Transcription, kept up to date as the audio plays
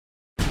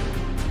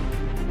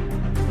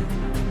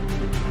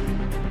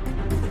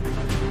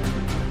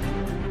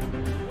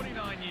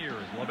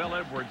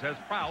Edwards has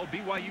prowled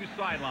BYU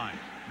sidelines.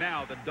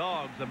 Now the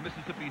Dogs of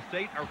Mississippi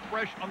State are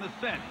fresh on the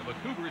scent of a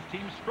Cougars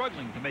team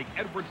struggling to make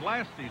Edwards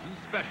last season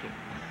special.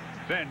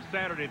 Then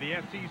Saturday,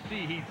 the SEC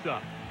heats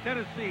up.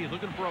 Tennessee is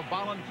looking for a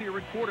volunteer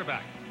at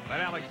quarterback. But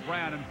Alex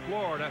Brown in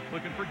Florida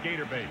looking for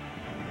Gator bait.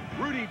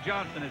 Rudy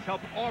Johnson has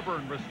helped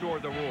Auburn restore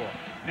the roar.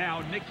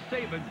 Now Nick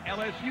Saban's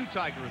LSU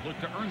Tigers look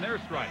to earn their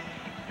stripes.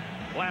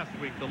 Last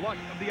week, the luck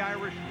of the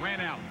Irish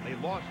ran out. They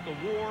lost the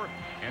war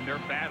and their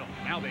battle.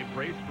 Now they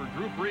brace for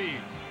Drew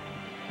Brees.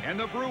 And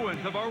the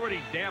Bruins have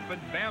already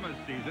dampened Bama's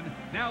season.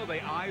 Now they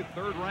eye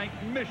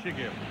third-ranked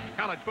Michigan.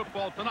 College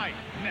football tonight,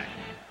 next.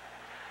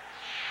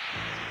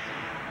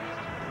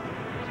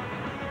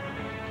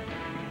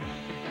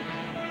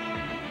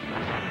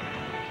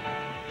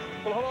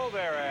 Well, hello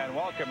there, and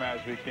welcome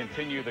as we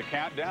continue the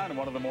countdown to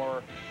one of the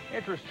more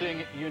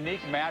interesting, unique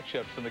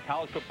matchups in the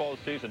college football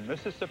season.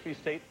 Mississippi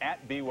State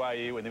at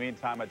BYU. In the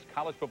meantime, it's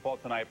college football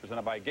tonight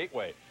presented by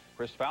Gateway.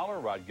 Chris Fowler,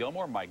 Rod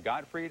Gilmore, Mike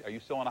Gottfried. Are you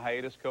still on a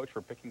hiatus, Coach,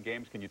 for picking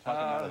games? Can you talk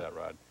him out of that,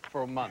 Rod?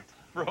 For a month.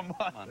 For a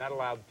month. Not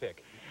allowed to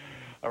pick.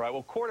 All right,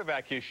 well,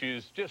 quarterback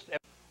issues just...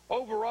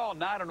 Overall,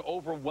 not an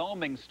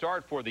overwhelming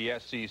start for the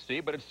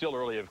SEC, but it's still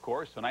early, of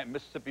course. Tonight,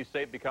 Mississippi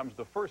State becomes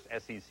the first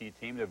SEC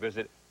team to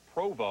visit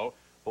Provo.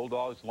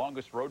 Bulldogs'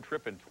 longest road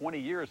trip in 20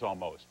 years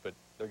almost, but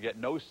they'll get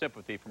no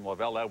sympathy from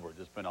Lavelle Edwards.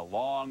 It's been a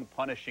long,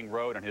 punishing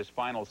road in his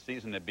final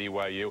season at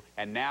BYU,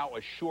 and now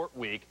a short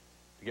week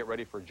to get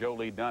ready for Joe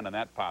Lee Dunn and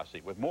that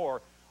posse. With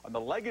more on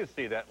the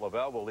legacy that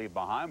Lavelle will leave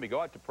behind, we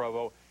go out to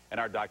Provo and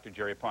our Dr.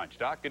 Jerry Punch.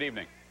 Doc, good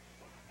evening.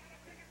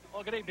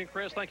 Well, good evening,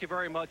 Chris. Thank you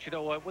very much. You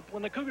know,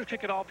 when the Cougars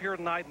kick it off here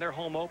tonight in their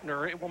home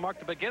opener, it will mark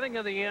the beginning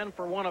of the end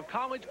for one of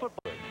college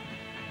football.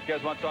 You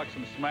guys want to talk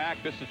some smack?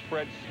 This is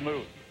Fred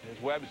Smoot. His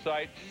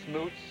website,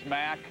 Smoot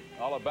Smack,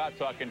 all about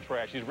talking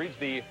trash. He reads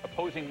the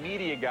opposing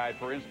media guide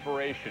for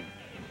inspiration.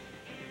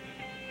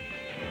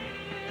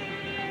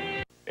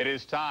 It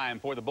is time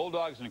for the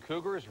Bulldogs and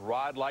Cougars.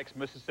 Rod likes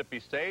Mississippi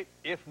State.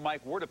 If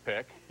Mike were to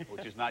pick,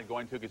 which he's not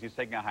going to because he's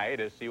taking a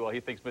hiatus, he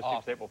thinks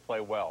Mississippi State will play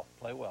well.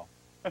 Play well.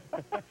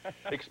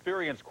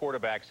 Experienced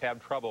quarterbacks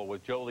have trouble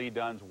with Joe Lee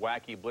Dunn's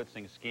wacky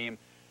blitzing scheme.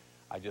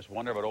 I just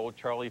wonder about old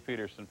Charlie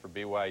Peterson for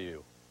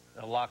BYU.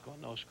 A lock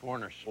on those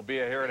corners. We'll be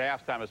here at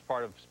halftime as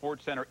part of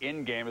SportsCenter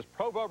in-game. Is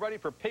Provo ready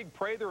for Pig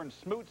Prather and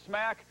Smoot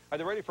Smack? Are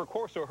they ready for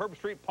Corso, Herb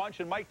Street Punch,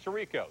 and Mike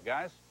Tirico?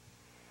 Guys?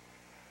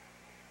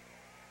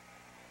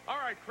 All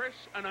right, Chris,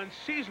 an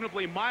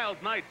unseasonably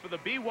mild night for the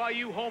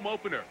BYU home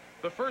opener.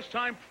 The first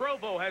time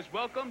Provo has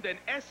welcomed an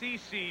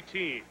SEC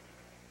team.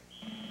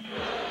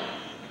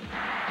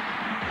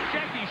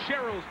 Jackie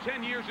Sherrill's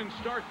 10 years in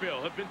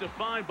Starkville have been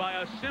defined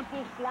by a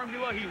simple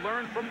formula he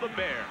learned from the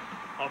Bear.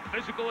 A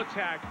physical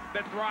attack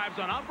that thrives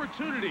on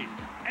opportunity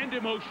and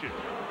emotion.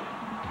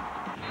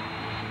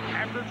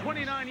 After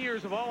 29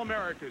 years of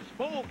All-Americas,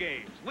 bowl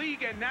games,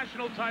 league, and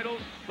national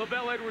titles,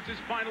 Lavelle Edwards is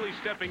finally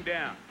stepping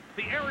down.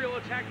 The aerial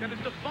attack that has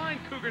defined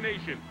Cougar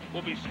Nation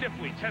will be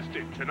stiffly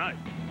tested tonight.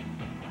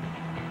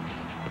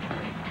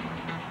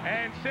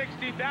 And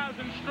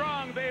 60,000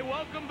 strong, they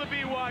welcome the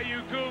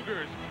BYU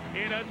Cougars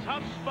in a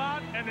tough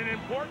spot and an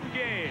important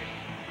game.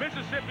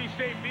 Mississippi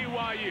State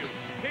BYU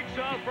kicks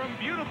off from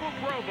beautiful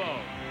Provo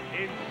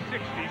in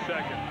 60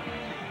 seconds.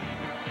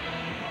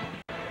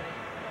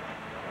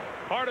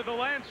 Part of the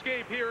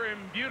landscape here in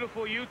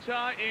beautiful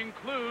Utah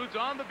includes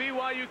on the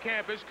BYU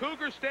campus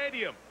Cougar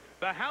Stadium,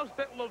 the house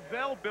that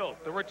Lavelle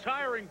built, the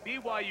retiring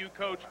BYU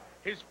coach,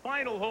 his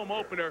final home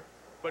opener,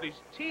 but his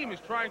team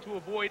is trying to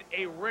avoid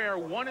a rare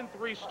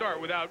 1-3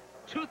 start without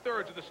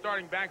two-thirds of the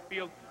starting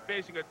backfield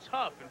facing a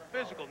tough and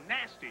physical,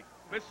 nasty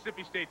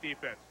Mississippi State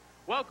defense.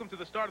 Welcome to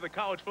the start of the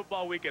college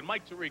football weekend.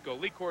 Mike Tirico,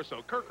 Lee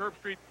Corso, Kirk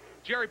Herbstreit,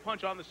 Jerry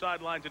Punch on the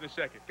sidelines in a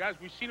second. Guys,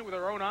 we've seen it with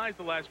our own eyes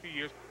the last few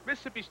years.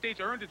 Mississippi State's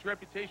earned its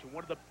reputation,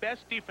 one of the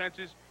best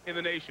defenses in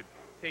the nation.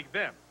 Take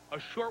them. A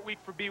short week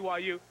for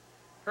BYU.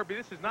 Herbie,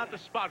 this is not the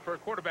spot for a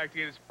quarterback to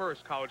get his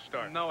first college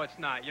start. No, it's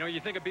not. You know,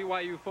 you think of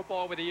BYU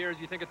football over the years,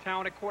 you think of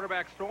talented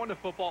quarterbacks throwing the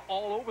football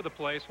all over the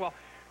place. Well,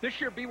 this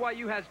year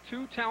BYU has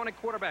two talented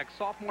quarterbacks.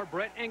 Sophomore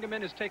Brett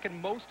Engelman has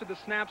taken most of the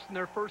snaps in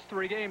their first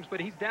 3 games, but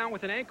he's down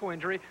with an ankle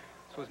injury.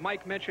 So as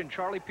Mike mentioned,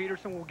 Charlie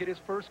Peterson will get his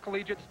first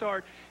collegiate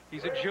start.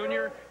 He's a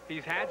junior.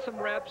 He's had some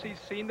reps. He's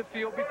seen the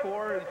field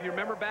before. If you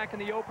remember back in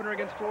the opener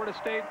against Florida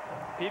State,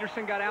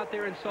 Peterson got out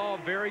there and saw a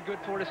very good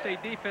Florida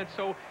State defense,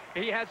 so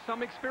he has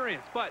some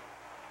experience. But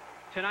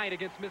tonight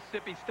against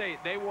Mississippi State,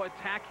 they will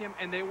attack him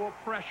and they will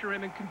pressure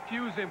him and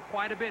confuse him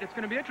quite a bit. It's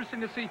going to be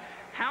interesting to see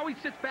how he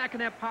sits back in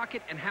that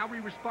pocket and how he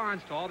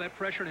responds to all that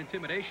pressure and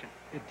intimidation.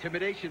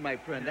 Intimidation, my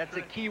friend. That's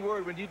a key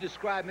word when you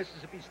describe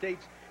Mississippi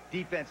State's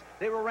defense.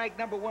 They were ranked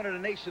 #1 in the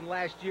nation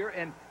last year,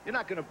 and you're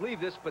not going to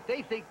believe this, but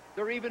they think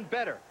they're even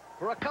better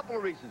for a couple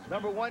of reasons.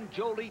 Number one,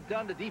 Joe Lee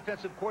Dunn, the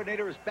defensive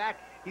coordinator, is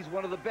back. He's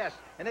one of the best.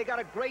 And they got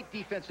a great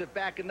defensive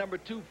back in number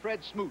 2,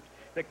 Fred Smoot.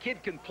 The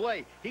kid can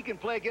play. He can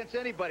play against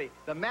anybody.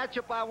 The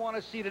matchup I want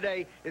to see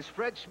today is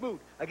Fred Smoot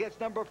against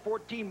number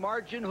 14,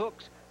 Margin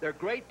Hooks. They're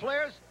great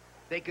players.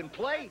 They can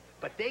play,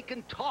 but they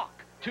can talk,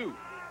 too.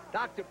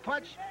 Dr.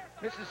 Punch,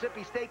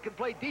 Mississippi State can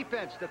play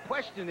defense. The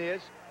question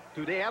is,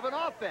 do they have an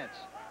offense?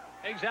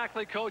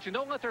 Exactly, Coach. And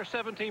don't let their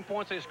 17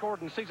 points they scored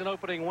in the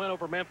season-opening win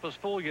over Memphis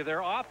fool you. Their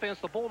offense,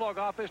 the Bulldog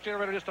offense,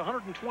 generated just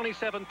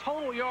 127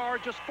 total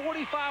yards, just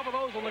 45 of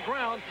those on the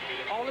ground.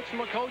 All it's from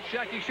a coach,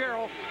 Jackie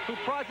Sherrill, who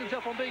prides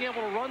himself on being able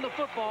to run the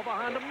football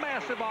behind a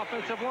massive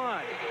offensive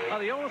line. Now,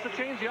 the onus to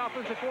change the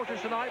offensive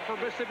fortunes tonight for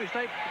Mississippi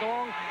State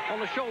belong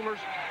on the shoulders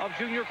of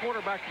junior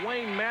quarterback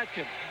Wayne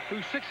Madkin,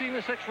 whose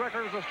 16-6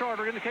 record as a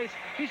starter indicates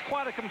he's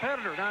quite a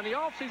competitor. Now, in the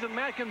offseason,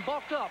 Madkin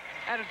bulked up,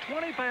 added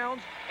 20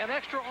 pounds and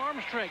extra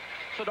arm strength.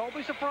 So don't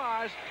be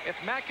surprised if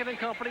Madkin and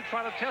company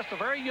try to test a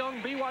very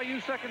young BYU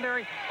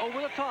secondary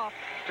over the top,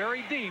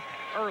 very deep,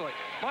 early.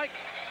 Mike?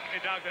 Hey,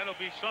 Doc, that'll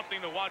be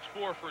something to watch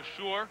for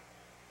sure.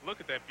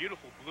 Look at that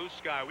beautiful blue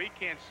sky. We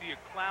can't see a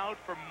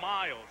cloud for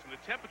miles, and the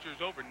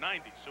temperature's over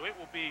 90, so it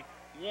will be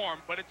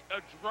warm, but it's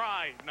a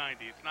dry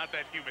 90. It's not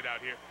that humid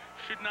out here.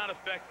 Should not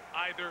affect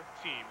either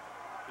team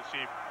this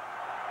evening.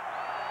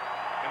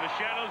 In the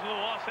shadows of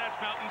the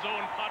Wasatch Mountains,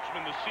 Owen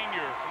Potchman, the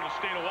senior from the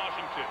state of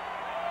Washington,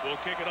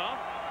 will kick it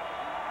off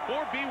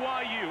for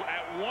BYU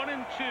at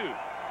 1-2,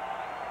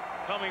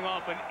 coming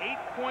off an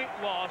 8-point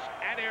loss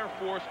at Air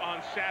Force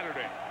on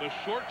Saturday. The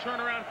short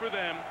turnaround for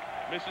them.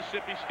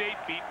 Mississippi State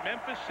beat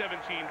Memphis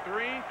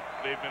 17-3.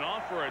 They've been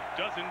off for a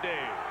dozen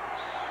days.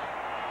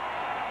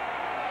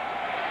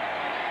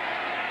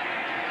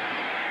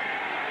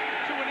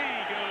 To an E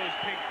goes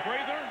Pink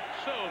Prather.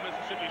 So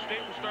Mississippi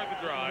State will start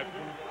the drive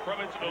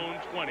from its own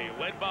 20.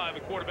 Led by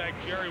the quarterback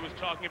Jerry was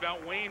talking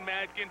about, Wayne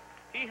Madkin.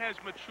 He has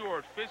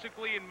matured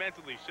physically and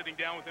mentally. Sitting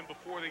down with him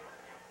before the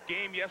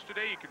game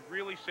yesterday, you could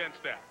really sense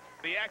that.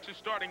 The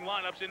Axis starting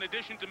lineups, in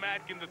addition to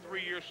Madkin, the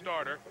 3-year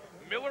starter,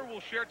 Miller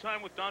will share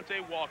time with Dante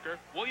Walker.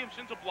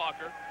 Williamson's a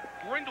blocker.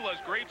 Grindle has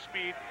great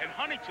speed, and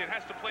Huntington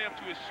has to play up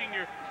to his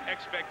senior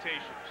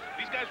expectations.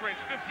 These guys ran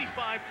 55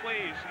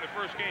 plays in the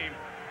first game,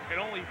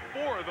 and only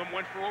 4 of them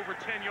went for over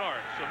 10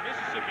 yards. So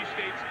Mississippi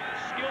State's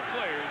skilled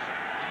players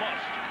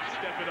must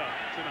step it up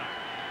tonight.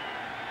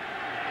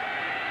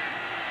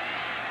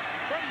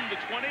 From the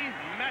 20,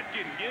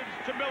 Madkin gives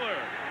to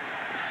Miller.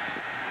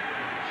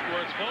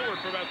 Squirts forward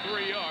for about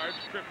 3 yards,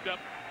 tripped up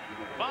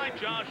by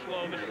Josh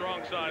Lowe, the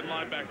strong side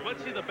linebacker.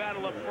 Let's see the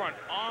battle up front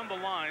on the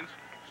lines,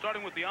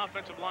 starting with the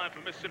offensive line for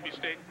Mississippi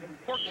State.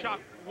 Pork Chop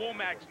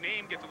Womack's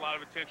name gets a lot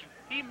of attention.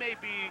 He may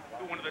be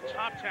one of the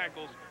top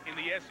tackles in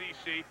the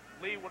SEC.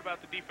 Lee, what about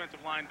the defensive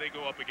line they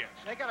go up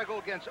against? They got to go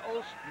against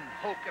Olsen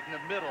Hoke in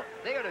the middle.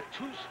 They are the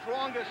 2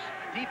 strongest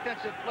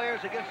defensive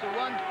players against the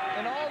run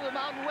in all of the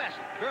Mountain West.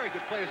 Very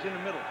good players in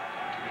the middle.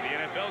 The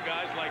NFL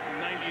guys like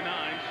 99,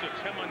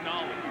 Satema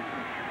Nolly.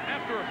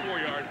 After a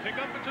 4-yard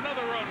pickup, it's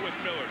another run with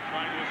Miller,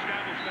 trying to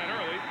establish that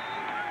early.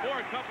 For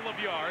a couple of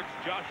yards,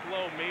 Josh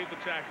Lowe made the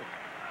tackle.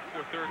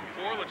 For 3rd and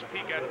 4, let's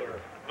peek at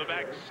the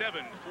back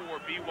 7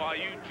 for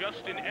BYU.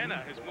 Justin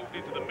Enna has moved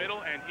into the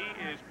middle, and he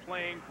is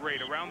playing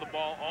great around the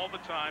ball all the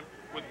time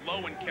with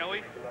Lowe and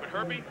Kelly. But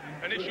Herbie,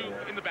 an issue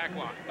in the back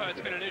line. It's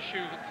been an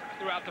issue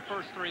throughout the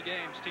first 3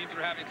 games. Teams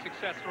are having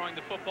success throwing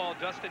the football.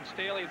 Dustin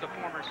Staley is a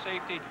former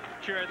safety.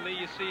 Jared Lee,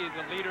 you see,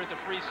 the leader at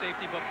the free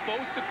safety. But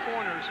both the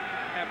corners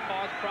have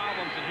caused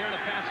problems. And here in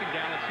the passing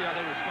down, let's see how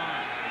they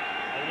respond.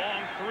 A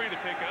long 3 to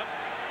pick up.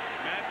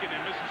 Madkin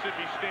and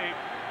Mississippi State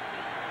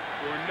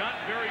were not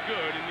very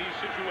good in these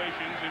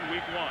situations in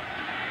week 1.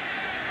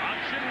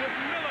 Option with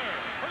Miller.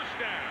 First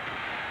down.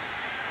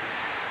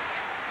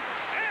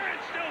 And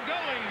it's still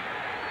going.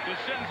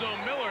 Dicenzo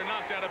Miller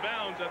knocked out of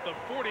bounds at the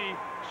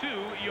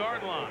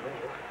 42-yard line.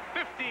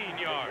 15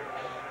 yards.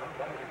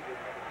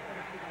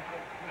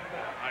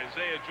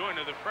 Isaiah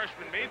Joyner, the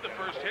freshman, made the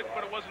first hit,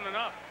 but it wasn't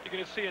enough. You're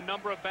going to see a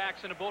number of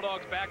backs in the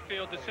Bulldogs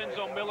backfield.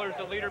 Dicenzo Miller is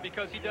the leader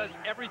because he does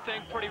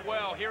everything pretty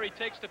well. Here he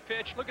takes the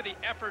pitch. Look at the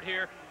effort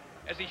here.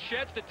 As he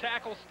sheds the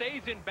tackle,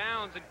 stays in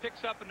bounds, and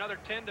picks up another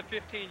 10 to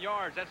 15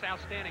 yards. That's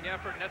outstanding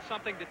effort, and that's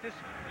something that this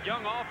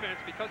young offense,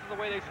 because of the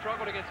way they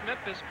struggled against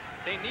Memphis,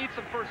 they need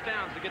some first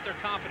downs to get their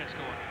confidence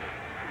going.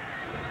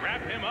 Wrap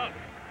him up.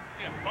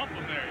 Yeah, bump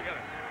him there. You got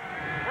to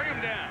bring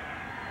him down.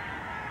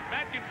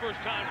 Madkin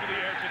first time to the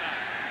air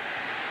tonight.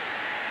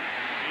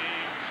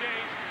 Being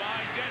chased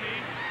by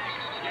Denny.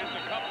 Gets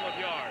a couple of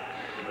yards.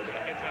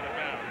 Gets out of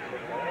bounds.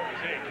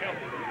 Isaiah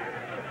Kelly,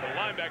 the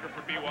linebacker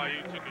for BYU,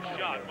 took a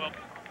shot. Well,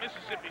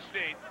 Mississippi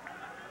State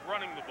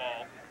running the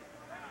ball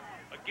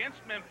against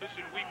Memphis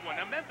in week 1.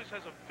 Now, Memphis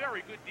has a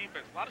very good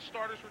defense. A lot of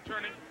starters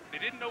returning. They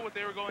didn't know what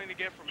they were going to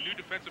get from a new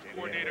defensive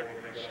coordinator.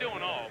 Still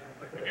in all,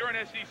 if you're an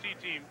SEC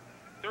team,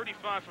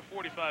 35 for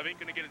 45 ain't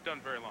going to get it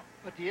done very long.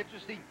 But the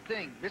interesting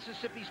thing,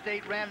 Mississippi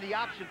State ran the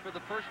option for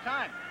the first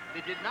time.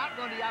 They did not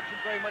run the option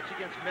very much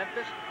against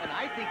Memphis, and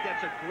I think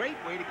that's a great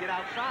way to get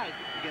outside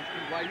against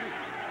BYU.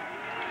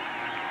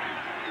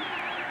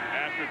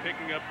 After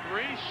picking up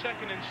 3,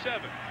 2nd and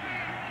 7.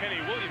 Kenny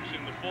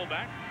Williamson, the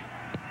fullback.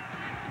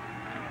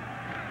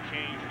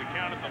 Change the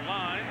count at the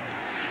line.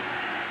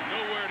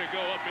 Nowhere to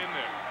go up in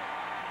there.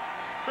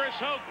 Chris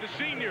Hoke, the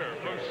senior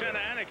from Santa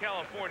Ana,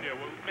 California.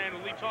 The man who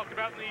Lee talked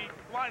about in the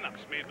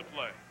lineups, made the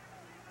play.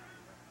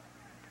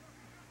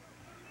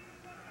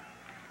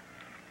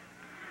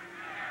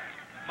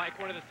 Mike,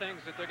 one of the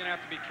things that they're going to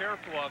have to be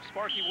careful of,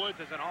 Sparky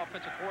Woods as an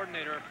offensive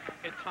coordinator,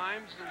 at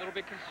times is a little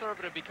bit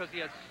conservative because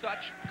he has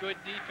such good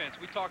defense.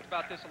 We talked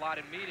about this a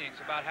lot in meetings,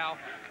 about how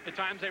at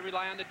times they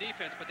rely on the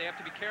defense, but they have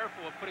to be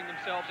careful of putting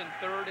themselves in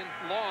third and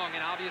long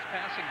and obvious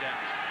passing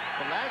downs.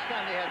 The last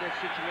time they had this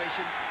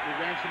situation, they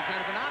ran some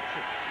kind of an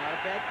option. Not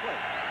a bad play.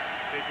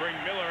 They bring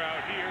Miller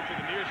out here to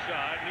the near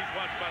side, and he's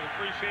watched by the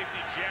free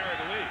safety,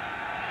 Jared Lee.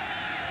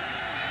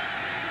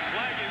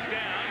 Flag is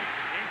down.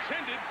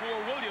 Intended for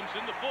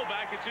Williamson, the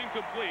fullback. It's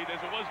incomplete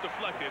as it was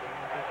deflected.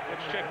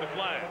 Let's check the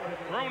flag.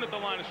 Thrown at the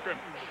line of scrimmage.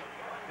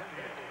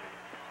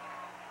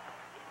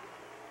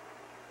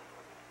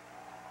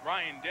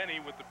 Ryan Denny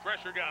with the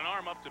pressure got an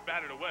arm up to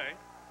bat it away.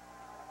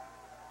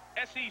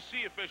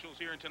 SEC officials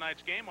here in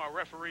tonight's game. Our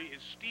referee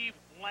is Steve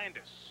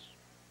Landis.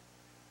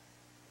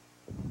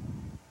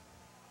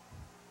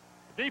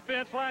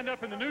 Defense lined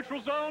up in the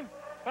neutral zone.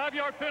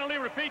 5-yard penalty.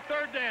 Repeat,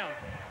 third down.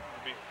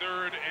 It'll be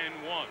 3rd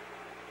and 1.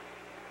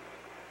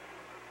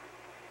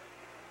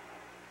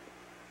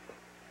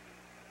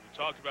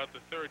 Talked about the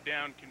third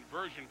down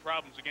conversion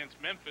problems against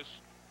Memphis.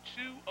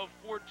 2 of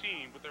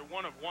 14, but they're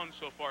 1 of 1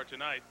 so far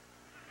tonight.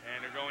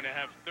 And they're going to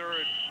have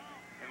third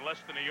and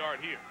less than a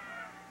yard here.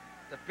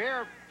 The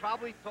Bear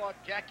probably taught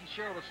Jackie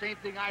Sherrill the same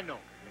thing I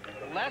know.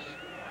 Less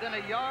than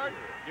a yard,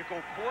 you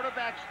go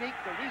quarterback sneak.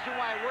 The reason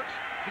why it works,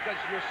 because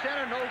your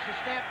center knows the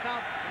snap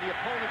count and the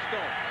opponents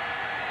don't.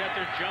 Got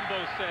their jumbo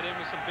set in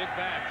with some big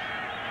backs.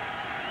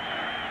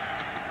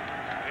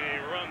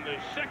 Run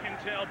the second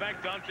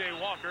tailback, Dante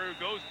Walker, who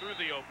goes through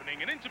the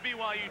opening and into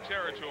BYU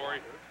territory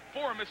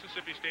for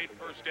Mississippi State,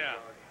 first down.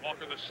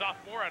 Walker, the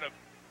sophomore out of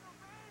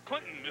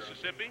Clinton,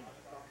 Mississippi.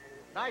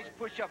 Nice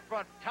push up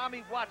front.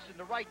 Tommy Watson,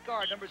 the right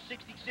guard, number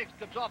 66,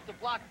 comes off the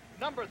block.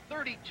 Number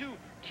 32,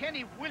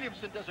 Kenny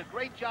Williamson, does a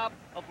great job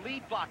of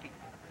lead blocking.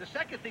 The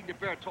second thing the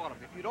Bear taught him,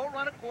 if you don't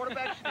run a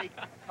quarterback sneak,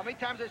 how many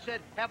times I said,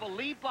 have a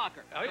lead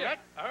blocker? Oh, yeah.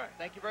 Correct? All right.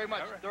 Thank you very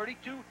much. Right.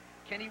 32.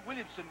 Kenny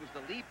Williamson was the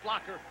lead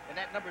blocker, and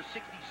that number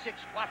 66,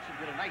 Watson,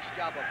 did a nice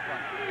job up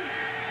front.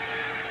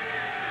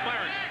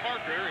 Clarence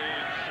Parker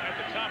is at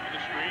the top of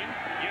the screen.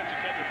 Yet to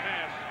catch a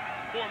pass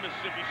for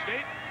Mississippi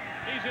State.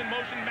 He's in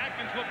motion.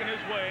 Madkin's looking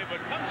his way,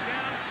 but comes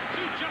down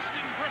to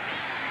Justin Griffin.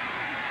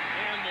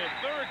 And the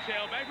third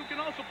tailback, who can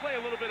also play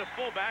a little bit of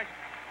fullback,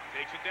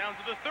 takes it down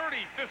to the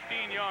 30,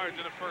 15 yards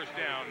and a first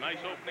down.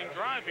 Nice opening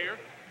drive here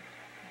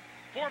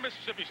for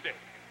Mississippi State.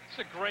 It's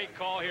a great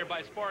call here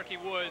by Sparky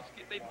Woods.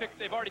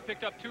 They've already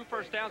picked up 2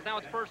 first downs. Now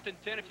it's 1st and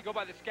 10. If you go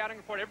by the scouting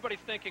report, everybody's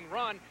thinking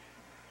run.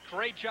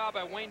 Great job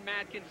by Wayne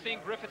Madkin, seeing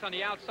Griffith on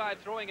the outside,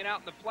 throwing it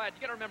out in the flat.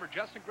 You got to remember,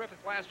 Justin Griffith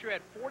last year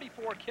had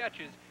 44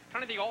 catches.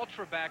 Kind of the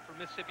ultra back for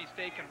Mississippi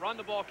State. Can run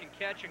the ball, can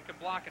catch, and can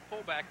block at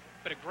fullback.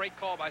 But a great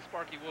call by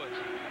Sparky Woods.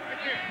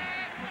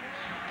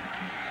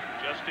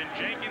 Justin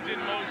Jenkins in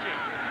motion.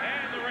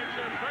 And the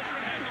redshirt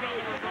freshman has it on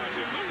the reverse.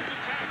 He loses the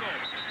tackle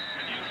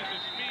and uses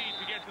his speed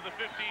to get to the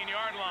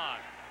 15-yard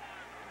line.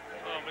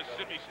 So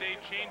Mississippi State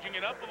changing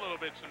it up a little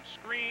bit. Some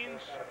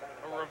screens,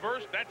 a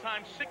reverse, that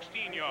time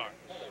 16 yards.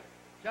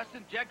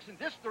 Justin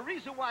Jackson, this is the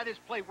reason why this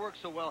play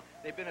works so well.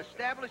 They've been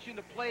establishing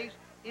the plays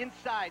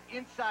inside,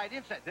 inside,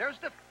 inside. There's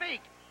the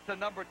fake to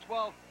number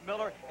 12,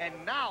 Miller, and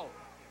now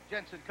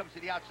Jensen comes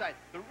to the outside.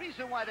 The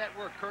reason why that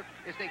worked, Kirk,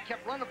 is they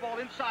kept running the ball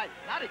inside.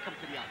 Now they come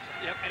to the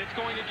outside. Yep, and it's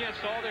going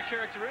against all their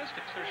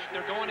characteristics.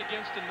 They're going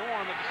against the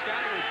norm of the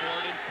scouting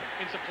report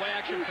in some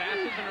play-action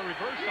passes and a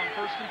reverse on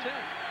 1st and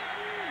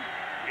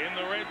 10. In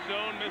the red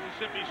zone,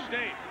 Mississippi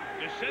State.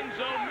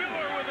 Dicenzo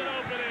Miller with an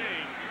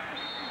opening.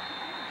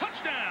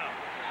 Touchdown!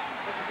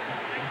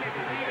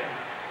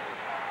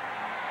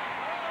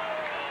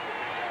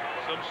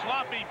 Some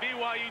sloppy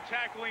BYU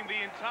tackling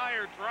the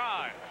entire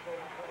drive.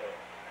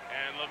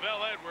 And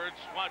Lavelle Edwards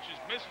watches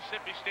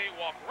Mississippi State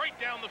walk right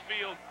down the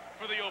field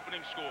for the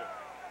opening score.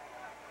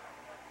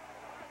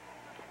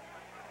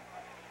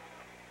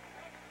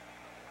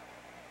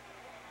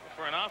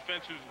 For an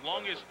offense whose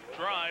longest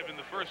drive in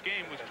the first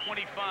game was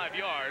 25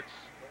 yards,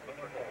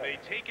 they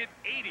take it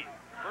 80.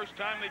 First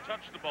time they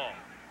touch the ball.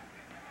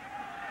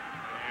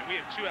 And we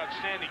have 2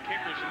 outstanding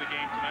kickers in the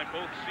game tonight,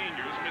 both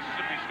seniors.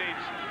 Mississippi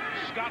State's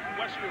Scott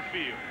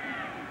Westerfield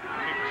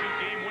kicked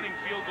 2 game-winning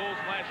field goals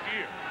last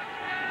year.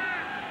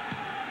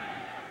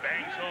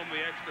 Bangs home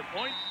the extra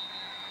point.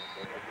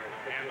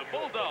 And the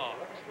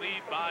Bulldogs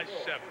lead by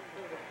 7.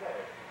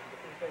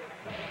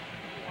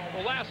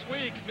 Well, last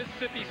week,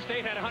 Mississippi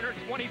State had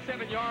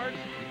 127 yards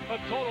of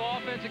total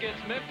offense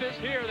against Memphis.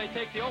 Here, they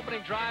take the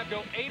opening drive,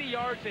 go 80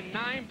 yards in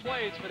 9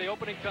 plays for the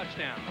opening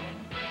touchdown.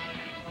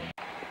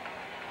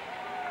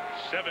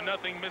 7-0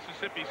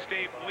 Mississippi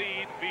State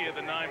lead via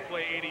the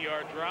 9-play,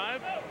 80-yard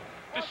drive.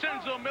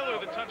 Dicenzo Miller,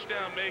 the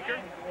touchdown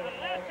maker. Well, the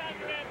last time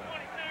you ran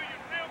 22,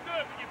 you feel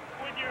good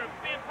when you're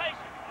being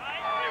patient, right?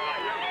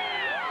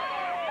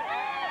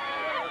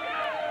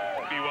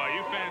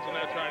 BYU fans will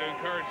now try to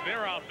encourage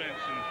their offense.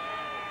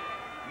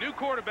 And new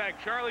quarterback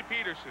Charlie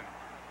Peterson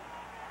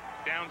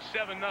down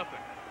 7-0.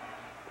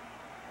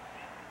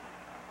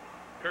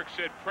 Kirk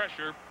said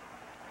pressure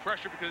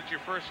because it's your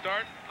first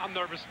start. I'm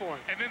nervous for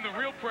him. And then the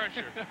real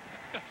pressure.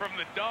 from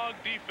the dog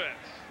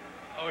defense.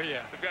 Oh,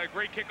 yeah. They've got a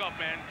great kickoff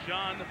man,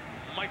 John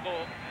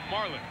Michael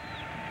Marlin.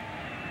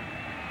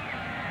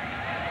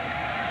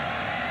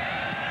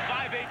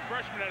 5'8"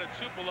 freshman out of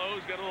Tupelo.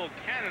 He's got a little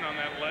cannon on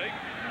that leg.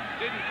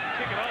 Didn't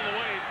kick it all the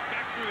way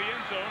back through the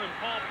end zone, and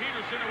Paul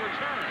Peterson a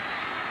return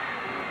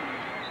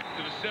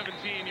to the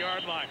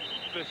 17-yard line.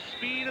 The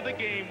speed of the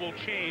game will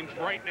change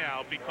right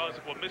now because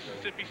of what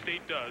Mississippi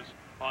State does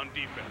on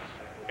defense.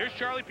 Here's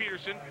Charlie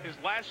Peterson, his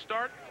last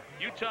start,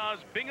 Utah's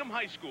Binghamton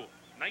High School,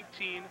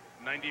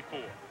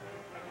 1994.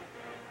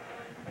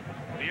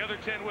 The other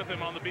 10 with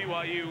him on the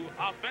BYU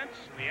offense.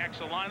 The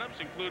Axel lineups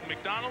include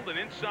McDonald, an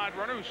inside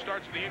runner who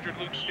starts with the injured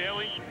Luke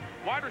Staley.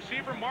 Wide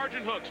receiver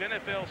Margin Hooks,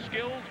 NFL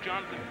skills.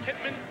 Jonathan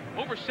Pittman,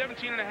 over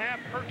 17.5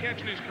 per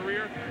catch in his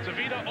career.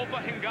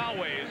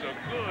 𝐒𝐿𝐴𝐻𝐿𝐴𝐻𝐿 is a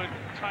good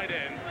tight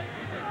end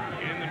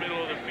in the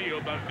middle of the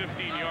field, about 15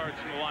 yards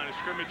from the line of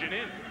scrimmage and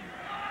in.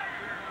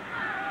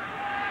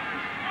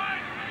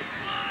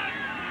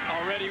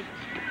 Already.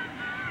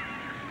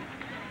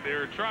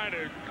 They're trying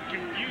to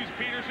confuse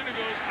Peterson, who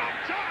goes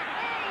up top.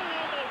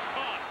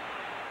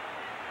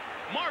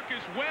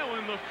 Marcus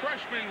Whalen, the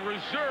freshman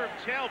reserve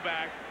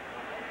tailback,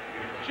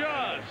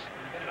 just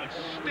a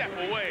step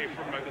away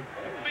from a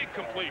big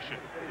completion.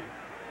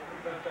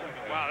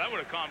 Wow, that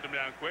would have calmed him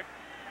down quick.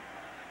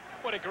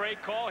 What a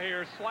great call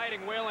here.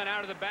 Sliding Whalen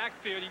out of the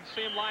backfield. You can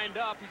see him lined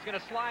up. He's going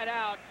to slide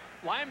out.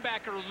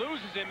 Linebacker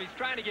loses him. He's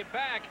trying to get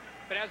back,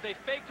 but as they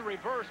fake the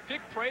reverse, Big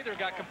Prather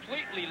got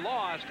completely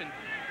lost, and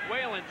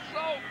Whalen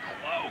so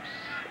close.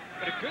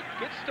 But a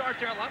good start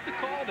there. A lot to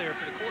call there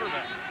for the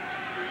quarterback.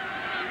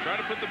 Try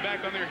to put them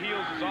back on their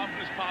heels as often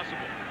as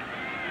possible.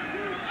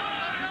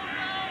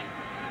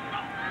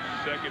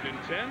 2nd and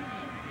 10.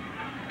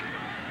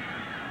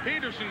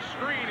 Peterson's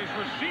screen is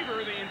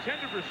receiver, the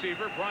intended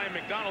receiver. Brian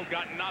McDonald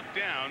got knocked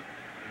down.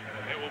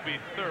 It will be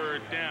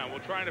 3rd down. We're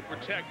trying to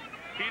protect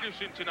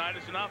Peterson tonight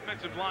as an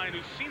offensive line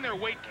who's seen their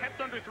weight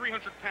kept under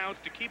 300 pounds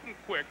to keep him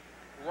quick.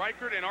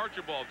 Reichert and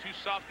Archibald, 2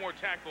 sophomore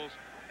tackles,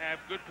 have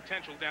good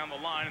potential down the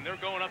line, and they're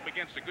going up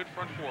against a good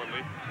front four,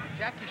 Lee.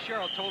 Jackie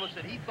Sherrill told us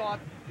that he thought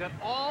that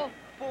all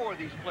 4 of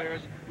these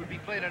players would be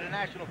playing in the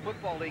National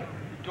Football League.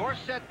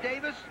 Dorsett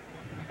Davis,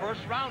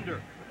 first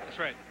rounder. That's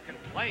right. Can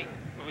play.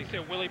 Well, we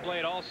said Willie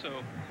Blade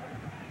also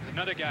is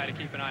another guy to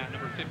keep an eye on,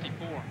 number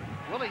 54.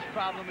 Willie's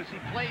problem is he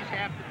plays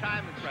half the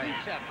time and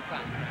sleeps half the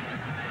time.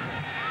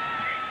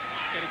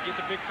 Got to get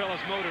the big fella's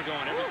motor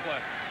going every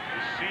play.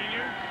 The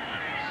senior,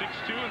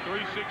 6'2" and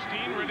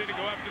 316, ready to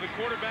go after the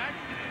quarterback.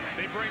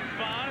 They bring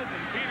 5,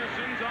 and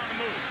Peterson's on the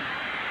move.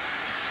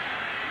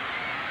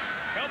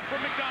 Help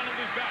from McDonald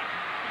is back.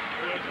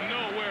 There's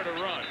nowhere to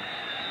run.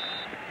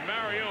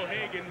 Mario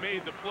Hagan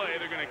made the play.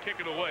 They're going to kick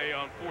it away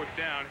on 4th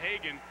down.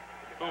 Hagan,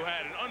 who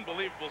had an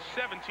unbelievable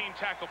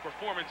 17-tackle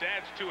performance,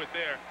 adds to it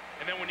there.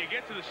 And then when you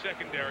get to the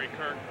secondary,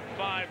 Kirk,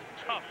 5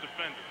 tough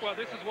defenders. Well,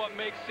 this is what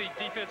makes the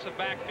defensive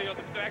backfield,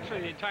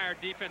 actually the entire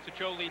defense of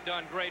Joe Lee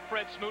done great.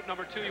 Fred Smoot,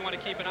 number 2, you want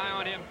to keep an eye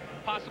on him.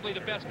 Possibly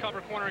the best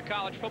cover corner in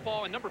college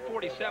football. And number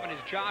 47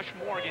 is Josh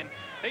Morgan.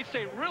 They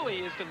say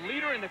really is the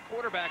leader and the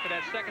quarterback of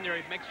that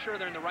secondary. Makes sure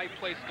they're in the right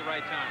place at the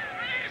right time.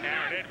 And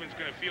Aaron Edmonds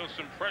going to feel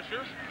some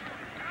pressure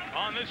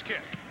on this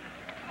kick.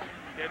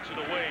 Gets it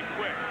away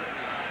quick.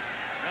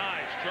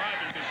 Nice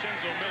driving.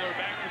 Dicenzo Miller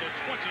back to the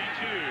 22.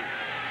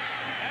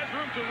 Has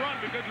room to run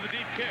because of the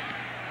deep kick.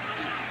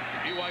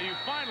 BYU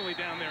finally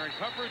down there in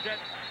coverage at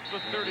the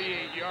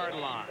 38-yard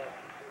line.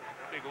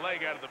 Big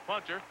leg out of the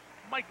punter.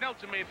 Mike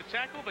Nelson made the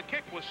tackle. The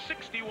kick was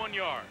 61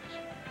 yards.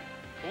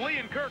 Lee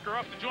and Kirk are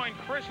up to join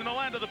Chris in the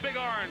land of the Big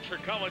Orange for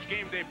College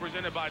Game Day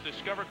presented by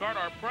Discover Card.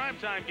 Our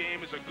primetime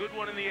game is a good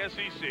one in the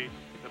SEC.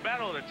 The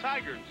Battle of the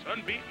Tigers,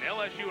 unbeaten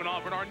LSU and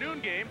Auburn. Our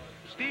noon game,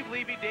 Steve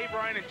Levy, Dave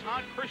Ryan, and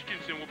Todd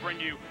Christensen will bring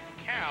you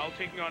Cal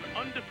taking on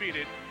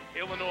undefeated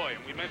Illinois.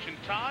 And we mentioned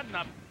Todd,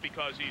 not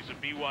because he's a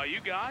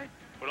BYU guy,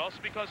 but also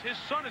because his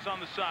son is on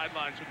the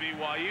sidelines of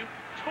BYU,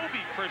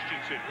 Toby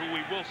Christensen, who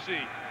we will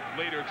see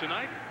later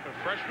tonight,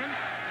 a freshman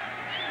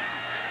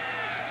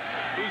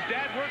whose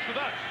dad works with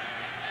us.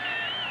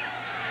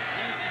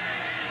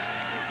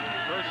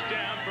 First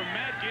down for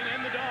Madkin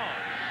and the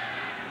Dogs.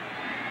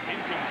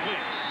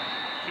 Incomplete.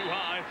 Too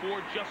high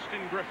for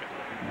Justin Griffin.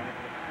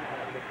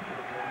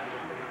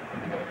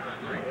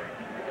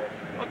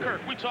 Well,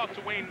 Kirk, we talked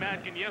to Wayne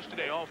Madkin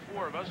yesterday, all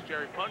 4 of us,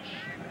 Jerry Punch,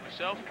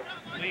 myself,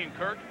 Lee, and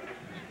Kirk.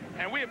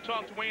 And we have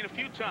talked to Wayne a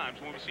few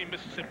times when we've seen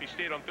Mississippi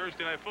State on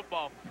Thursday Night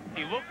Football.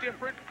 He looked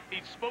different,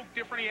 he spoke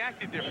different, he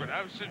acted different.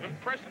 I was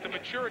impressed with the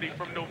maturity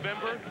from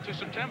November to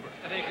September.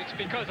 I think it's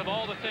because of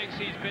all the things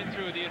he's been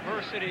through, the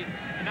adversity,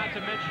 and not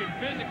to mention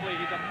physically,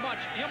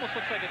 he almost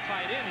looks like a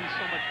tight end. He's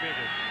so much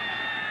bigger.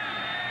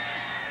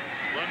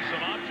 Runs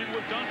some option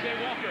with Dante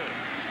Walker.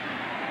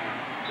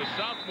 The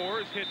sophomore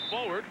is hit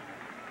forward.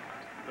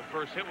 The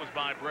first hit was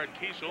by Brett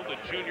Kiesel, the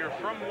junior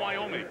from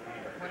Wyoming.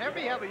 Whenever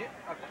you have a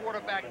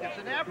quarterback that's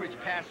an average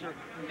passer,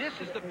 this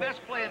is the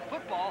best play in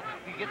football.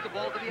 You get the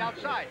ball to the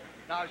outside.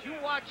 Now, as you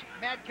watch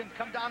Madkin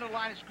come down the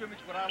line of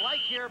scrimmage, what I like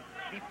here,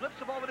 he flips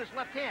the ball with his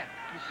left hand.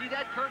 You see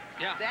that, Kurt?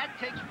 Yeah. That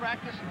takes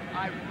practice.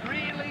 I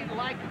really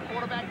like the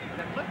quarterback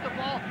that flipped the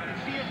ball and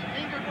see his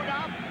finger go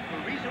down.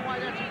 The reason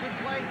why that's a good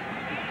play,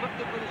 he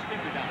flipped it with his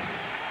finger down.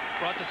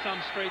 Brought the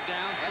thumb straight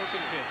down.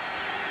 Perfect hit.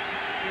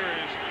 Here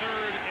is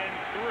 3rd and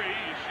 3.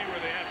 You see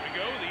where they have to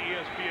go. The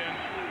ESPN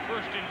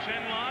 1st and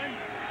 10 line.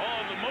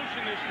 All the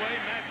motion this way.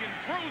 Madkin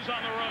throws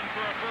on the run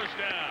for a first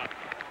down.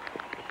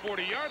 The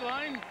 40-yard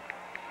line.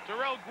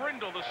 Darrell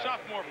Grindle, the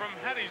sophomore from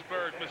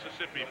Hattiesburg,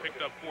 Mississippi,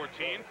 picked up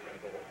 14.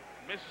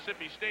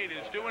 Mississippi State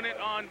is doing it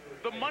on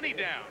the money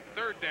down,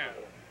 3rd down.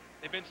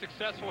 They've been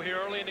successful here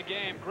early in the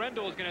game.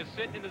 Grindle is going to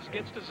sit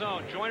against the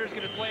zone. Joyner's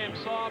going to play him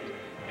soft,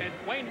 and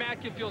Wayne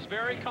Madkin feels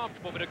very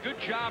comfortable, but a good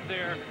job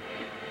there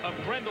of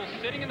Grindle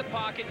sitting in the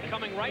pocket,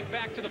 coming right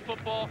back to the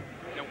football.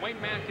 And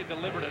Wayne Madkin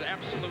delivered an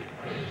absolute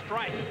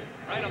strike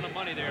right on the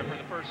money there for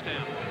the first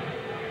down.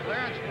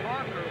 Clarence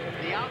Parker,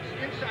 the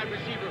inside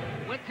receiver,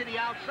 went to the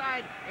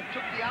outside and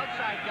took the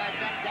outside guy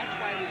back. That's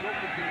why he was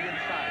open to the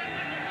inside.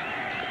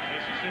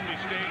 Mississippi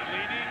State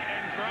leading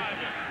and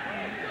driving.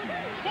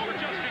 For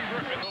Justin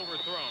Griffin,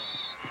 overthrown.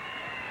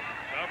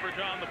 Coverage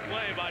on the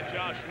play by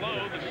Josh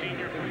Lowe, the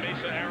senior from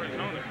Mesa,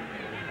 Arizona.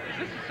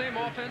 Is this the same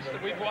offense that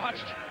we've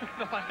watched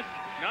the last?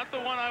 Not the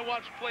one I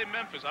watched play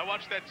Memphis. I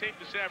watched that tape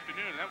this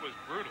afternoon, and that was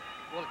brutal.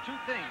 Well, 2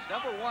 things.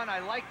 Number 1, I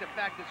like the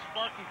fact that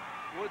Sparky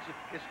Woods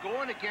is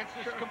going against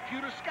this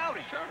computer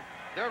scouting. Sure.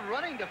 They're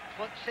running the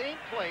same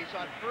plays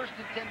on 1st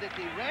and 10 that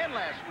they ran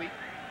last week.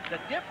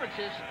 The difference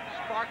is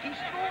Sparky's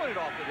throwing it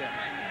off of them.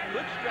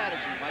 Good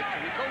strategy, Mike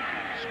Tirico.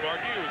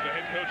 Sparky was the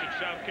head coach at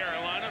South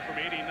Carolina from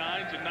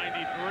 '89 to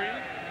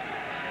 '93.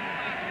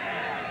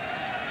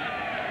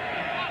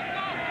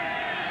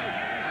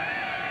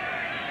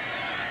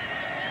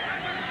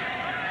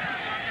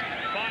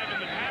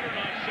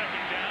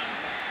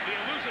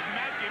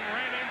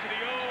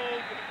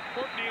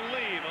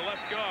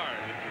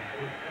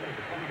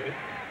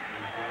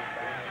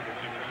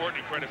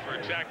 Courtney credit for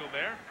a tackle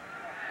there.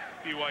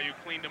 BYU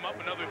cleaned him up.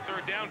 Another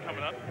 3rd down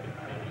coming up.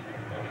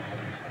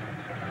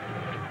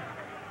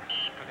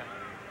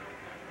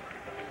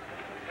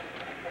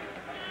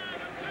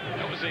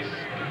 That was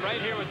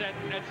right here with that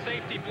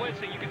safety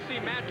blitzing. You can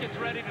see Madkin's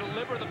ready to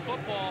deliver the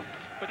football,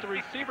 but the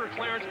receiver,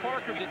 Clarence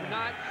Parker, did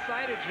not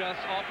side adjust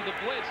off of the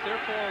blitz.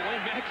 Therefore,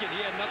 Wayne Madkin, he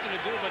had nothing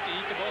to do but to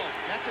eat the ball.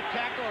 That's a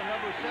tackle on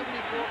number 74,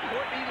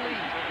 Courtney Lee.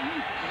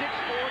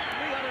 6'4",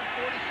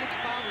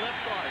 346-pound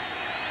left guard.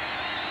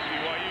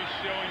 BYU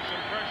showing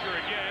some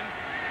pressure again.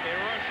 They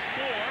rush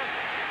 4.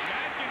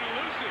 Madkin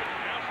elusive.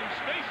 Now some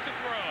space to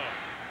throw.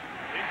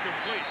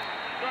 Incomplete.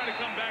 Trying to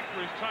come back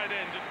for his tight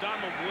end,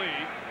 Donald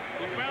Lee,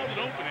 who found an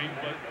opening,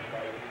 but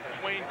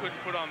Wayne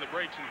couldn't put on the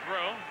brakes and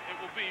throw. It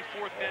will be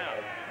 4th down.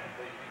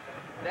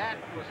 That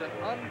was an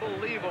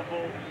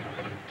unbelievable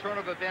turn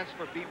of events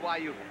for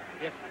BYU.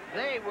 If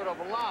they would have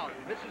allowed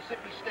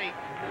Mississippi State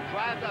to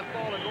drive that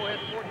ball and go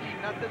ahead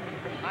 14-0,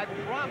 I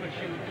promise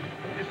you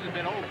this has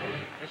been over.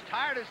 As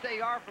tired as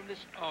they are from this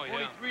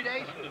 43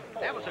 days,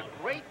 that was a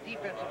great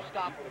defensive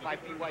stop by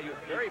BYU.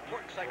 Very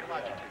important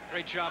psychologically.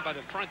 Great job by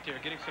the front there,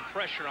 getting some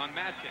pressure on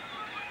Madkin.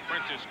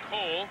 Prentice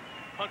Cole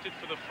punted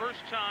for the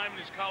first time in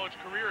his college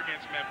career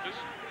against Memphis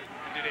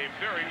and did a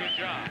very good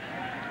job.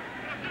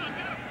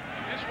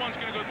 This one's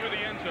going to go through the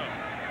end zone.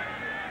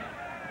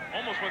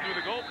 Almost went through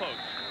the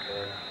goalpost.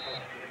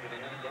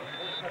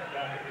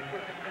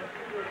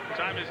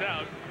 Time is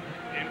out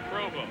in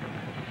Provo.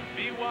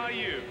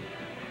 BYU.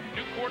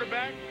 New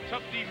quarterback,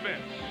 tough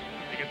defense.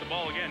 They get the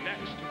ball again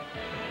next.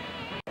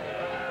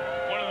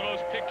 One of the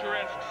most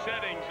picturesque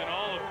settings in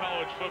all of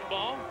college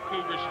football,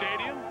 Cougar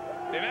Stadium.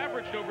 They've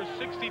averaged over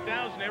 60,000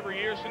 every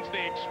year since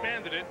they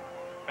expanded it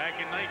back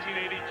in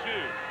 1982.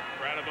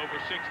 Crowd of over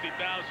 60,000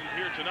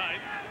 here tonight.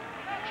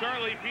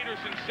 Charlie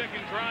Peterson's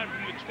 2nd drive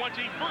from the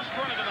 20. First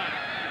run of the night.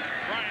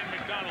 Ryan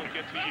McDonald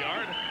gets a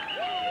yard.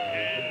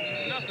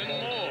 And nothing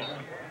more.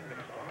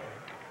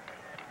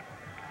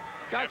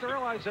 Guys, I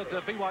realize that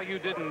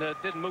BYU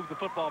didn't move the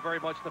football very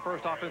much in the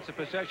first offensive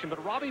possession,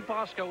 but Robbie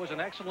Bosco was an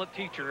excellent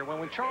teacher.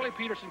 When Charlie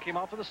Peterson came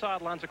off of the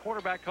sidelines, a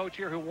quarterback coach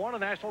here who won a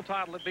national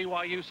title at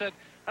BYU said,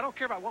 I don't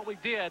care about what we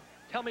did.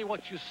 Tell me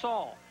what you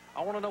saw.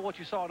 I want to know what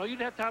you saw. I know you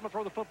didn't have time to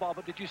throw the football,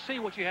 but did you see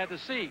what you had to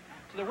see?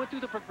 So they went through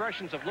the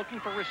progressions of looking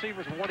for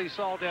receivers and what he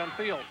saw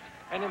downfield.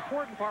 And the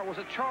important part was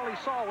that Charlie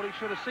saw what he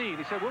should have seen.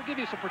 He said, we'll give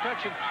you some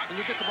protection and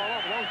you get the ball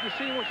off. As long as you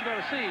see what you got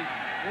to see,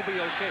 we'll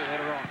be okay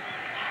later on.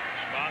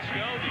 Bosco,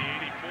 the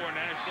 84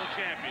 national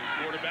champion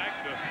quarterback,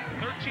 the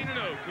 13-0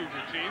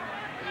 Cougar team.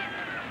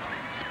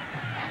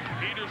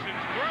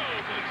 Peterson's throw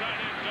to the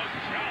tight end, Doug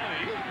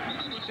Charlie,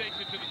 who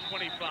takes it to the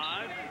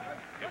 25.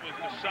 It was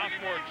the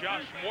sophomore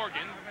Josh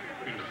Morgan,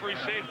 who's a free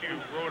safety, who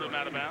rode him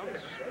out of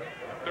bounds.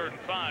 3rd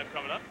and 5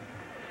 coming up.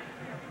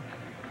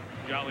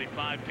 Jolly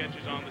 5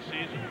 catches on the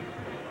season.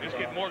 This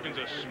kid Morgan's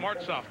a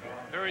smart sophomore.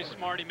 Very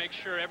smart. He makes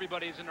sure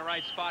everybody's in the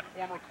right spot.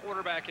 Former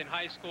quarterback in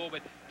high school.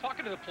 But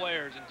talking to the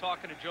players and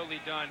talking to Joe Lee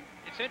Dunn,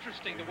 it's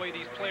interesting the way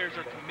these players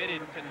are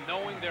committed to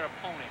knowing their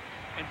opponent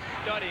and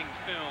studying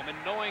film and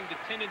knowing the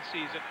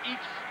tendencies of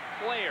each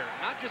player,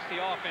 not just the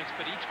offense,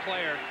 but each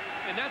player.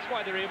 And that's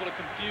why they're able to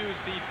confuse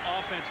the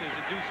offenses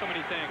and do so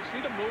many things.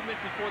 See the movement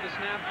before the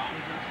snap? 5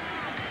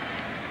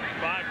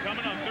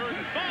 coming on 3rd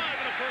and 5,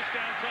 and a first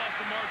down toss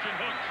to Margin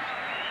Hooks.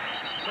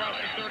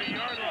 Across the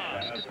 30-yard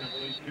line.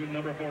 To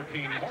number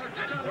 14.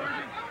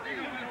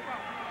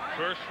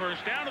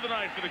 First down of the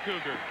night for the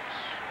Cougars.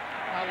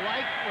 I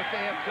like what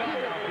they have done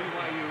now,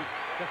 BYU.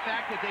 The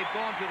fact that they've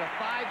gone to the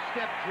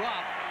 5-step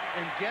drop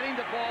and getting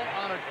the ball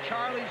on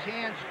Charlie's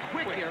hands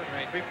quick here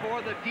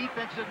before the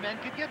defensive men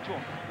could get to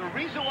him. The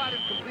reason why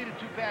they've completed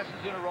 2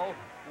 passes in a row,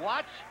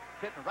 watch,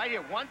 Pittman right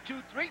here, 1,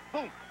 2, 3,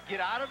 boom. Get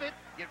out of it,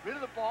 get rid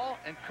of the ball,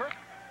 and Kirk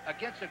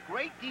against a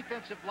great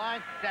defensive line,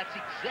 that's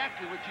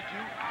exactly what you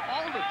do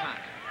all the time.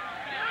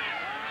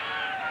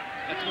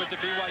 That's what the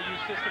BYU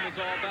system is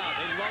all about.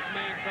 They love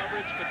man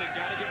coverage, but they've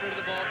got to get rid of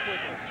the ball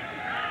quickly.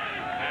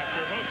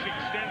 After Hooks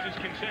extends his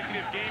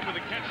consecutive game with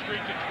a catch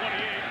streak to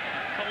 28,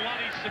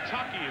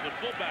 𝐭𝐿𝐤𝐤, the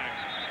fullback,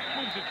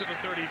 moves it to the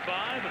 35,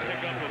 a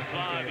pickup of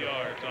 5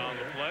 yards on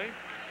the play.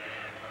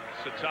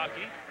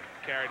 𝐒𝐿𝐤𝐤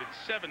carried it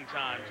 7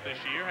 times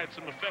this year, had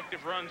some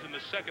effective runs in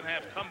the second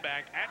half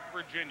comeback at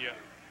Virginia.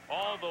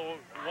 All the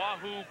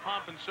wahoo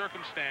pomp and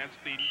circumstance,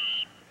 the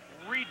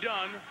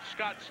redone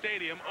Scott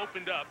Stadium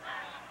opened up.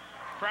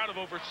 Crowd of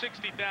over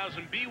 60,000.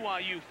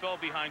 BYU fell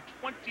behind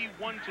 21-0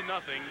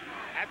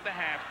 at the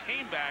half,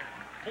 came back,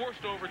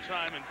 forced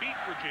overtime, and beat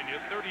Virginia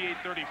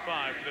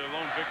 38-35 for their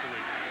lone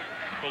victory.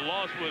 The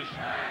loss was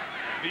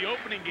the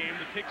opening game.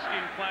 The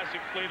Pigskin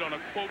Classic played on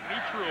a, quote,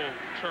 neutral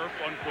turf,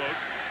 unquote,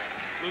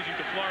 losing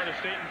to Florida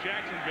State and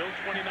Jacksonville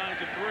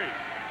 29-3.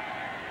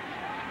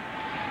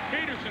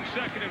 Peterson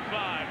 2nd and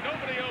 5.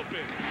 Nobody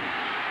open.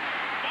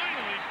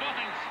 Finally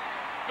finds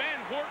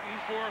Van Horton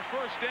for a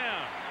first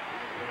down.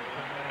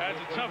 That's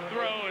a tough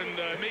throw, and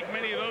make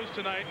many of those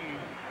tonight, and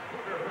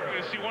we're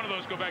going to see one of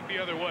those go back the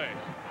other way.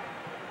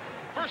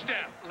 First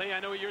down. Lee,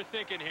 I know what you're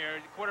thinking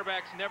here.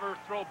 Quarterbacks never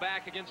throw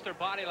back against their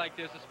body like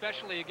this,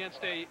 especially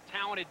against a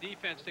talented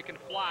defense that can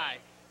fly.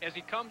 As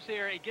he comes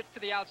here, he gets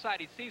to the outside.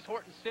 He sees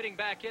Horton sitting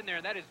back in there,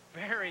 and that is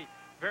very,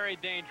 very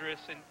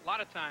dangerous. And a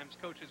lot of times,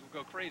 coaches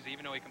will go crazy,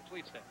 even though he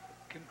completes that.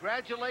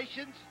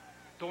 Congratulations.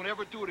 Don't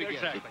ever do it again.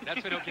 Exactly.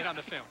 That's what he'll get on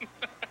the film.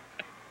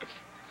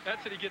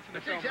 That's what he gets in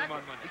the film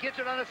on Monday. He gets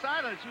it on the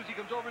sideline as soon as he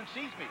comes over and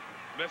sees me.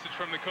 Message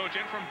from the coach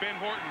and from Ben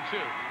Horton,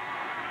 too.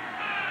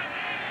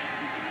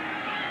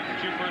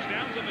 2 first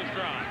downs on this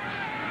drive.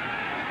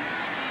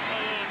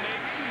 Oh,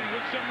 Nathan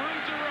with some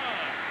room to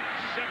run.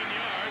 7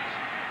 yards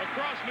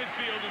across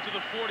midfield into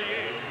the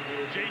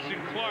 48. Jason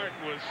Clark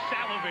was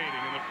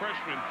salivating, and the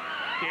freshman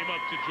came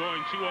up to join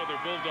 2 other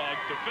Bulldog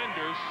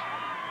defenders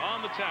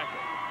on the tackle.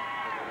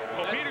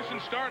 Well, Peterson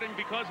starting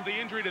because of the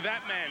injury to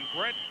that man,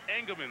 Brett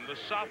Engelman, the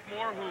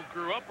sophomore who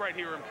grew up right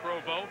here in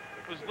Provo,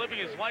 was living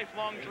his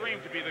lifelong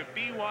dream to be the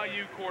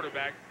BYU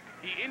quarterback.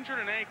 He injured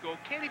an ankle,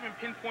 can't even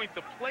pinpoint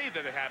the play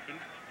that had happened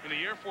in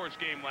the Air Force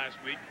game last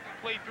week.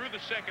 Played through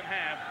the second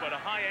half, but a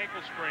high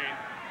ankle sprain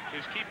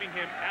is keeping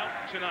him out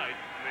tonight.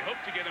 And they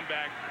hope to get him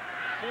back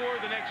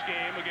for the next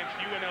game against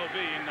UNLV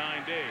in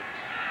 9 days.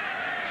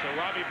 So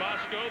Robbie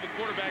Bosco, the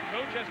quarterback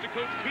coach, has to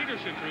coach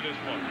Peterson through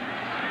this one.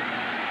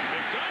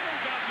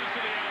 McDonald bounces to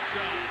the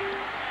outside.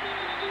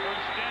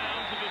 First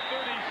down to the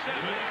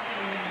 37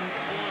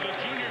 for the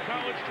junior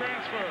college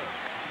transfer.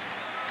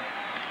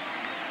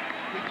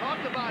 We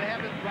talked about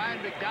having Brian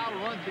McDowell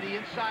run to the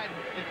inside,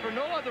 and for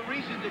no other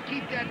reason to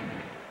keep that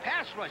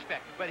pass rush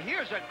back. But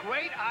here's a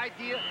great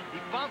idea. He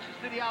bounces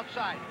to the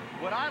outside.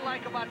 What I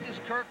like about this,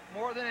 Kirk,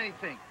 more than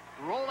anything,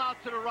 roll out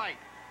to the right.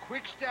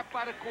 Quick step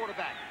by the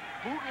quarterback.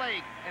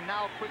 Bootleg, and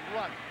now a quick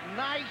run.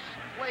 Nice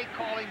play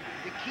calling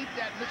to keep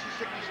that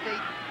Mississippi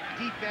State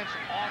defense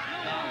off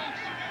balance.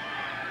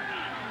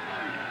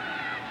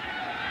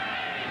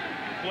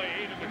 Play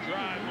 8 of the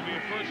drive will be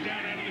a first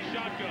down out of the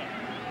shotgun.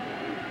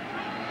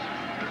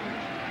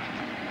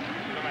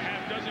 Another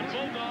half dozen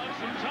Bulldogs,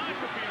 some time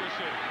for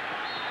Peterson.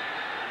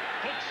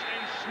 Hooks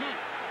and Smoot.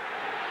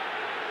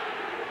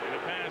 And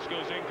the pass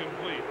goes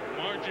incomplete.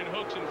 Margin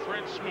Hooks and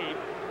Fred Smoot.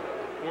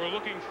 We're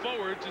looking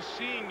forward to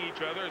seeing each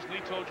other, as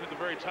Lee told you at the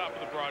very top of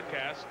the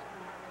broadcast.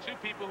 2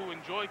 people who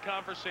enjoy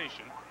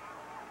conversation.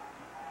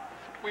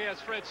 We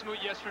asked Fred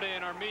Smoot yesterday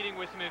in our meeting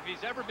with him if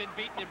he's ever been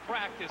beaten in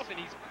practice, and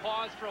he's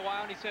paused for a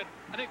while, and he said,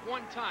 I think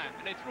one time,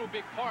 and they threw a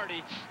big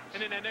party,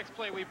 and then that next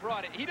play we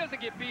brought it. He doesn't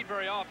get beat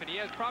very often. He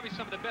has probably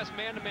some of the best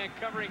man-to-man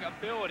covering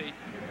ability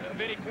of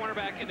any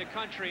cornerback in the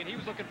country, and he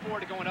was looking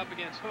forward to going up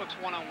against Hooks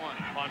one-on-one.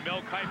 On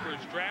Mel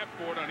Kiper's draft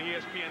board on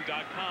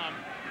ESPN.com,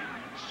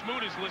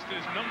 Smoot is listed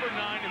as number 9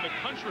 in the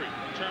country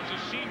in terms of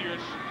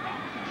seniors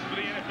for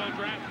the NFL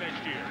draft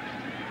next year.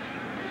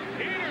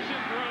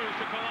 Peterson throws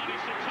to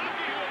𝐭𝐿𝐤𝐤,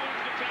 who will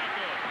lose the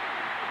tackle.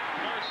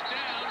 First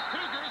down,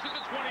 Cougars at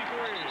the 23.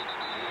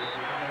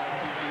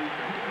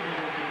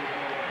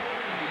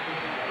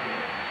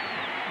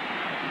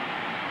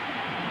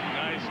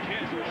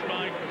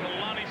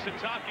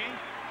 Sataki,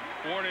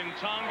 born in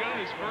Tonga.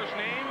 His first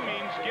name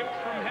means gift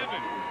from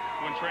heaven.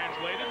 When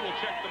translated, we'll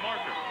check the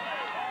marker.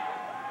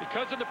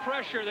 Because of the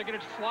pressure, they're going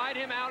to slide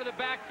him out of the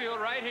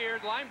backfield right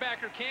here. The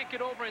linebacker can't get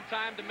over in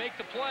time to make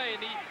the play.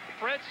 And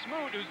Fred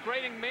Smoot, who's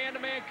great in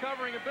man-to-man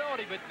covering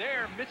ability, but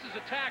there misses a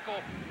tackle.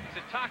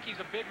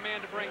 Sataki's a big man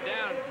to bring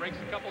down. Breaks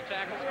a couple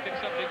tackles, picks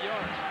up big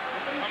yards.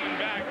 Coming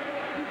back.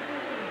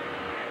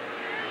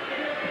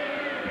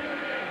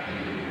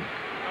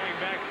 Coming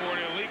back for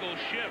an illegal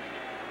shift.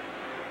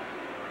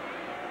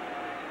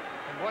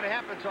 And what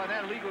happens on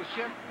that illegal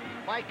shift,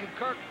 Mike and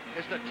Kirk,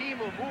 is the team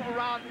will move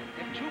around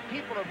and two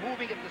people are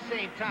moving at the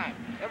same time.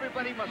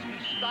 Everybody must be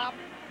stopped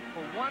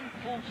for 1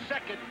 full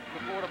second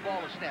before the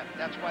ball is snapped.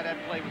 That's why that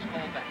play was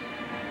called back.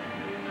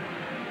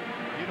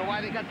 You know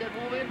why they got that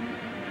rule in?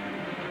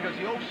 Because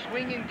the old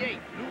swinging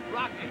gate, Newt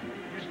Rockney,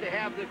 used to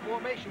have the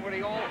formation where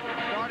they all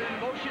started in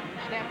motion,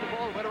 snapped the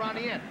ball, and went around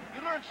the end.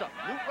 You learned something.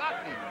 Newt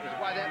Rockney is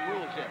why that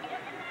rule is in.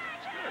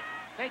 It's good.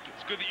 Thank you.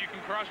 It's good that you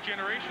can cross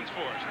generations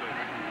for us, Lou.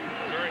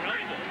 Very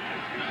helpful.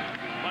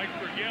 Mike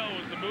Bᴜʟʟᴅ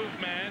was the move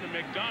man, and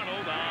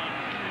McDonald on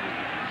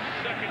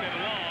 2nd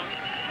and long.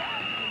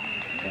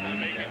 And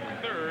make it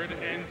 3rd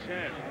and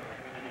 10.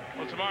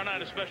 Well, tomorrow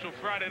night, a special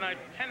Friday night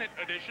pennant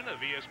edition of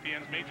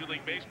ESPN's Major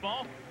League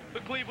Baseball. The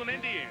Cleveland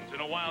Indians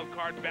in a wild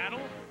card battle,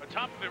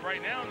 atop of it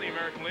right now in the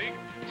American League,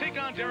 take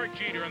on Derek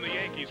Jeter and the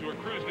Yankees, who are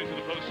cruising into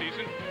the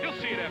postseason. You'll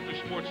see it after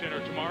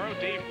SportsCenter tomorrow.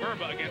 Dave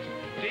Burba against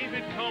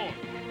David Cohn.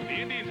 The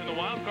Indians in the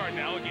wild card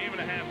now, a game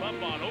and a half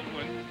up on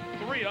Oakland,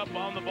 3 up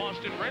on the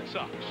Boston Red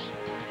Sox.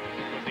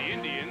 But the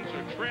Indians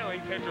are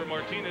trailing Pedro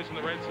Martinez and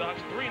the Red Sox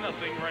 3-0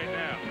 right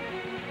now.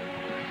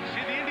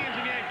 See the Indians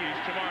and Yankees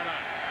tomorrow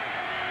night.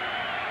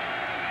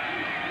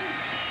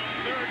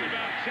 3rd and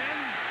about 10.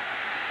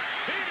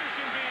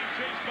 Peterson being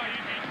chased by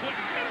Eugene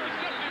Clinton.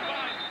 Intercepted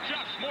by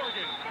Josh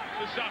Morgan,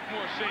 the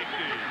sophomore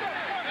safety.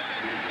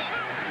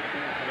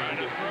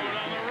 Trying to throw it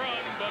on the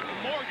run, but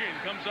Morgan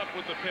comes up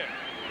with the pick.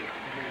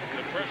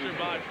 The pressure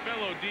by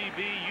fellow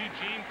DB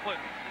Eugene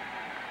Clinton.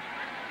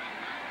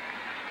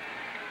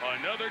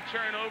 Another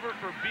turnover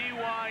for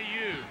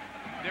BYU.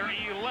 Their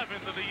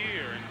 11th of the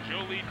year. And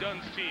Jolie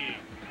Dunn's team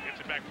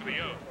gets it back to the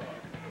O.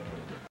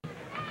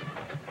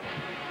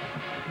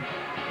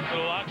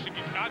 Little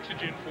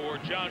oxygen for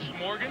Josh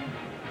Morgan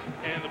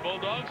and the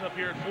Bulldogs up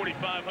here at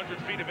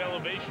 4,500 feet of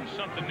elevation.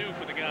 Something new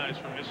for the guys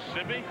from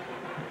Mississippi.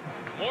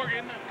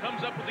 Morgan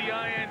comes up with the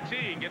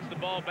INT, gets the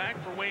ball back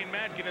for Wayne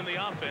Madkin in the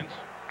offense,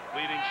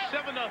 leading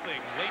 7-0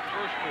 late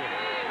first quarter.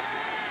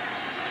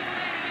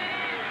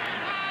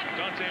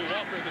 Dante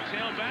Walker, the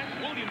tailback.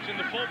 Williamson,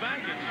 the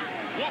fullback. It's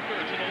Walker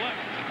to the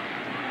left.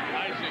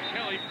 Isaac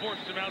Kelly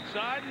forced him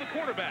outside, and the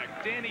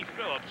quarterback, Danny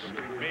Phillips,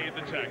 made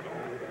the tackle.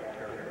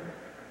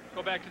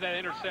 Go back to that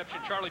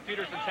interception. Charlie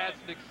Peterson's had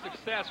some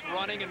success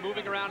running and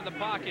moving around in the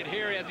pocket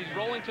here as he's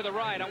rolling to the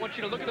right. I want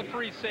you to look at the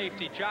free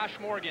safety, Josh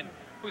Morgan,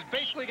 who's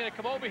basically going to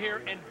come over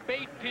here and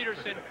bait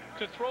Peterson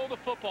to throw the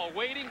football.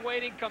 Waiting,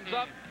 comes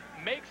up,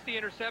 makes the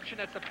interception.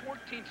 That's the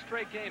 14th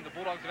straight game the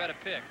Bulldogs have had a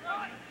pick.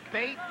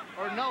 Bait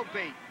or no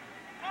bait?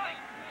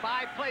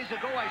 5 plays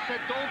ago, I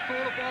said don't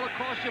throw the ball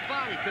across your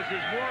body because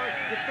there's more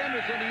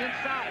defenders on the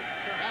inside.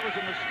 That was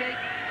a mistake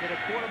that a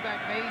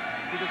quarterback made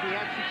because he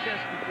had success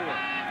before.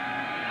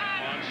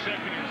 On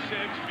 2nd and 6,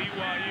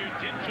 BYU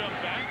did jump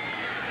back.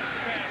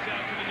 Pass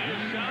out to the near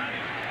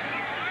side.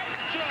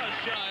 Just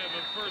shy of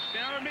a first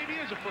down, or maybe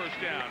is a first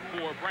down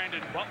for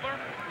Brandon Butler,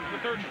 the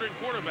 3rd string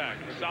quarterback,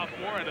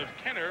 sophomore out of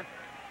Kenner,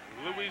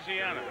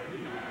 Louisiana.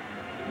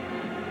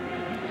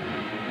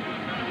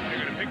 They're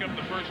going to pick up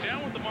the first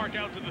down with the mark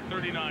out to the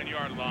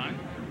 39-yard line.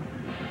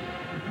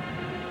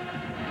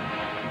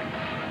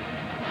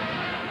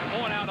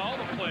 Pulling out all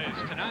the plays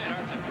tonight,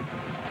 aren't they?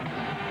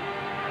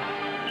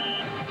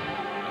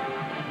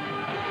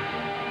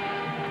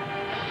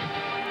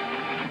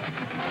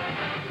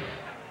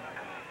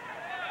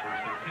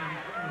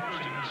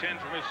 First and 10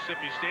 for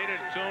Mississippi State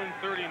at its own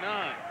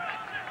 39.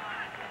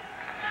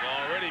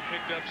 Already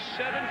picked up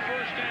 7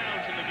 first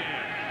downs in the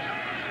game.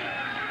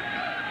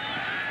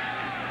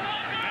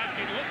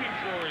 Madkin looking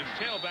for his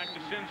tailback,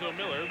 Dicenzo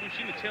Miller. We've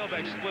seen the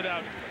tailback split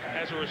out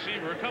as a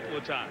receiver a couple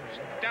of times.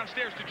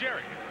 Downstairs to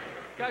Jerry.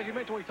 Guys, you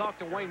mentioned we talked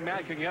to Wayne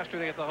Madkin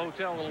yesterday at the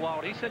hotel a little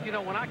while. He said, you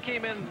know, when I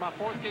came in my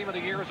 4th game of the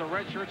year as a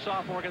redshirt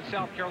sophomore against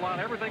South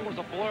Carolina, everything was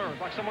a blur.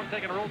 It's like someone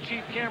taking a real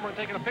cheap camera and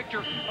taking a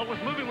picture of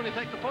what's moving when they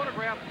take the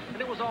photograph,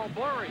 and it was all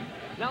blurry.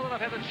 Now that I've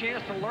had the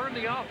chance to learn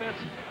the offense,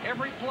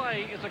 every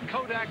play is a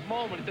Kodak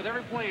moment. That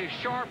every play is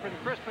sharp and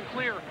crisp and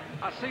clear.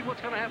 I see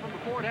what's going to happen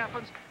before it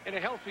happens, and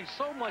it helps me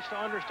so much to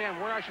understand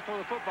where I should throw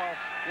the football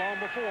long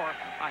before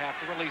I have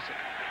to release it.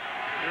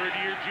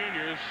 3rd-year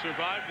juniors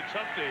survived the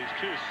tough days,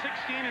 too.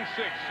 16-6,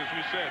 as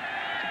we said.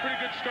 It's a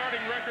pretty good starting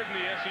record in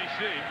the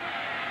SEC.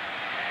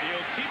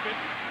 He'll keep it,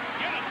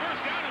 get a first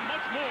down, and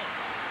much more.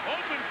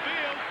 Open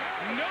field,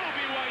 no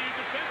BYU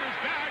defenders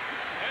back,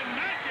 and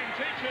Madkin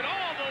takes it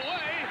all the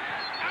way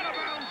out of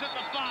bounds at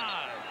the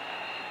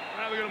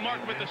 5. Now they're going to mark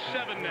him at the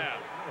 7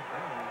 now.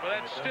 But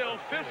that's still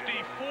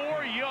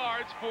 54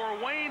 yards for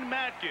Wayne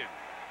Madkin.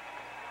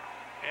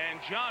 And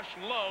Josh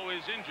Lowe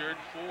is injured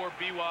for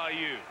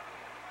BYU.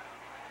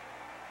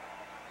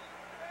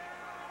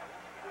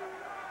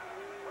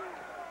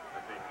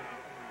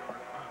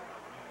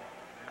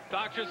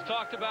 Doc just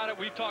talked about it.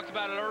 We talked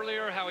about it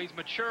earlier, how he's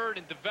matured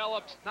and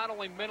developed, not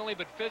only mentally,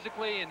 but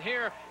physically. And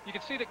here, you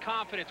can see the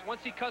confidence.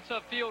 Once he cuts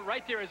upfield,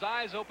 right there, his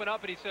eyes open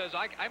up, and he says,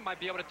 I might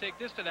be able to take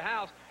this to the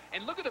house.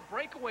 And look at the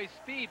breakaway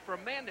speed for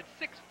a man that's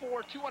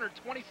 6'4",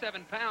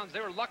 227 pounds. They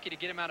were lucky to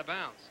get him out of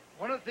bounds.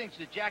 One of the things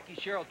that Jackie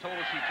Sherrill told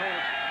us, he told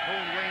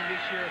Wayne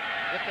this year,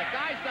 if the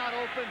guy's not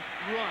open,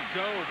 run.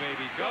 Go,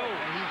 baby, go.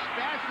 And he's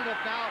fast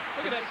enough now.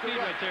 Look at that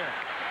speed right there.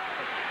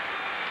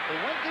 The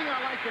one thing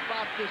I like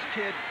about this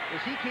kid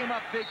is he came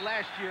up big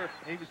last year,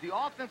 and he was the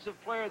offensive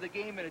player of the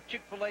game in a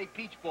Chick-fil-A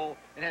Peach Bowl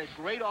and had a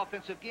great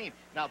offensive game.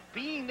 Now,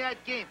 being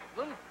that game,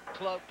 little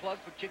plug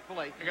for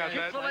Chick-fil-A.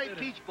 Chick-fil-A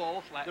Peach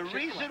Bowl, the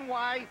reason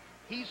why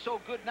he's so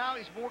good now,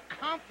 he's more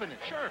confident.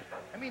 Sure.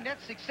 I mean,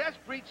 that success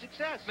breeds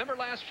success. Remember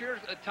last year,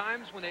 at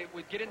times when they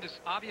would get into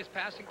obvious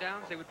passing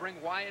downs, they would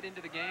bring Wyatt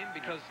into the game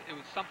because it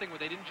was something where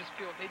they didn't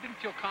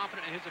feel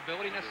confident in his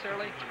ability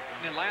necessarily.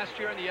 And then last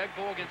year in the Egg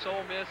Bowl against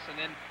Ole Miss, and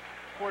then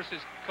of course,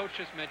 as Coach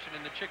just mentioned,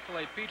 in the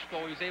Chick-fil-A Peach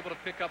Bowl, he was able to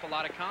pick up a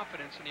lot of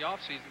confidence in the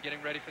offseason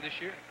getting ready for this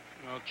year.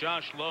 Well,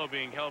 Josh Lowe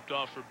being helped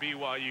off for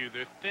BYU.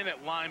 They're thin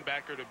at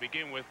linebacker to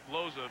begin with.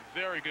 Lowe's a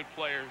very good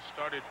player.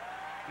 Started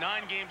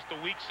 9 games at the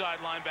weak side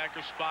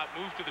linebacker spot,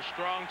 moved to the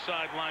strong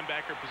side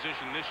linebacker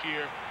position this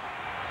year.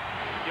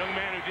 Young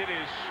man who did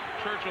his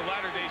Church of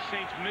Latter-day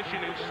Saints mission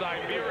in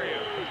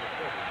Siberia.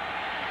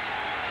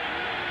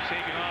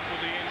 Taken off with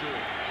the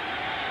injury.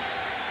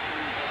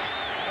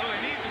 Well,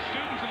 they need the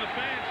students and the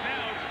fans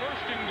now. It's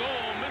 1st and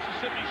goal.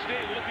 Mississippi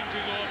State looking to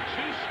go up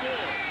 2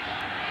 scores.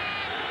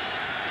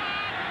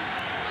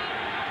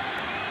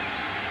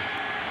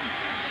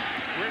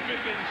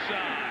 Griffith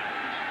inside.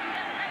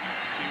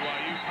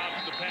 BYU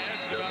pops the pass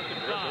at about the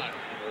 5.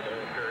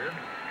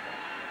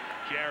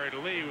 Jared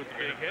Lee with the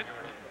big hit.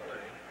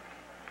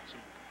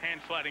 Some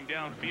hand fighting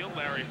downfield.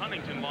 Larry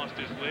Huntington lost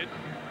his lid.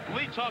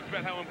 Lee talked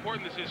about how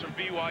important this is for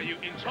BYU.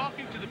 In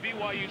talking to the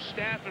BYU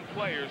staff and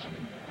players,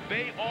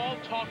 they all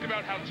talked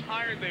about how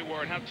tired they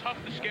were and how tough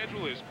the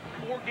schedule is.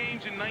 4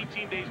 games in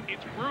 19 days,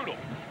 it's brutal.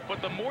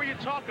 But the more you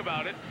talk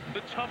about it,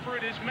 the tougher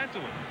it is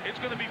mentally. It's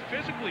going to be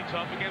physically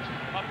tough against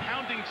a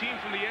pounding team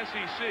from the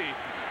SEC.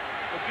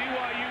 But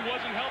BYU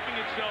wasn't helping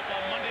itself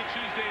on Monday,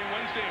 Tuesday, and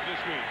Wednesday of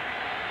this week.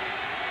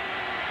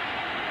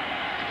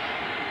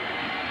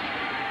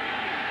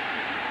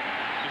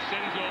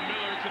 Dicenzo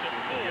Miller to the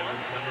 4.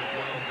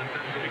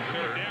 Big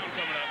 3rd down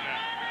coming up now.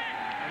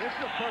 This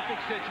is a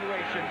perfect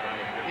situation.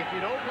 If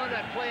you don't run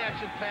that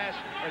play-action pass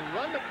and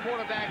run the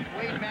quarterback,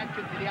 Wayne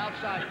Madkin, to the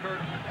outside,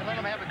 Kurt, and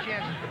let him have a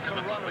chance to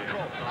run or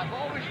throw. I've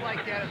always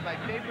liked that as my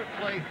favorite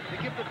play, to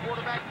give the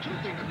quarterback 2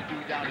 things to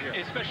do down here.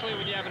 Especially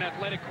when you have an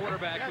athletic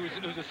quarterback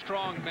who's a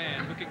strong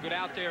man, who can get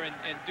out there and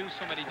do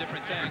so many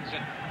different things.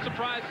 And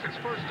surprised his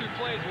first 2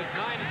 plays with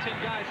 9 and 10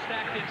 guys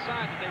stacked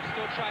inside, that they've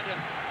still tried to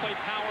play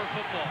power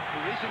football.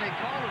 The reason they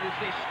call it is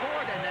they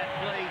scored on that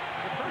play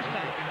the first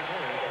time.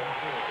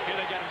 Here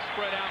they got him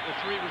spread out with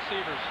 3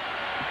 receivers.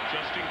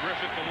 Justin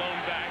Griffith, the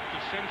lone back.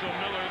 Dicenzo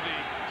Miller, the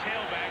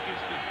tailback, is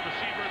the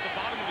receiver at the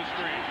bottom of the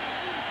screen.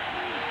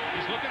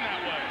 He's looking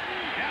that way.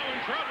 Now in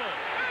trouble.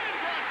 And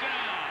brought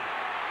down.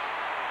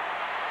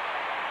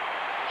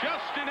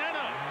 Justin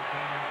Enna,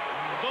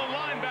 the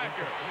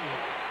linebacker.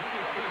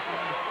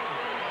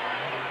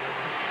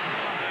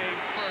 They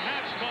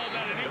perhaps called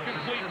that an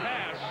incomplete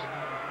pass.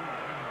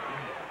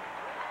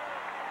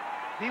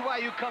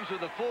 BYU comes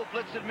with a full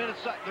blitz at minute.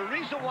 The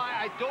reason why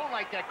I don't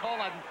like that call,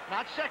 I'm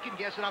not second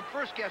guessing, I'm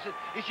first guessing,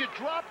 is you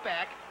drop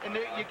back and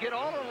you get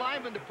all the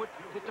linemen to put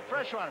the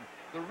pressure on him.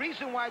 The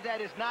reason why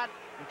that is not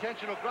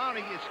intentional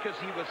grounding is because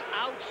he was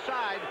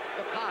outside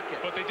the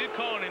pocket. But they did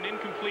call it an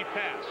incomplete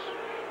pass.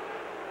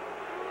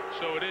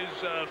 So it is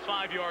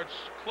 5 yards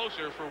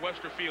closer for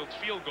Westerfield's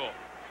field goal.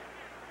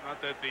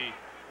 Not that the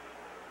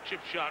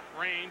chip shot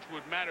range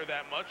would matter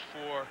that much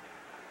for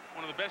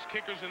one of the best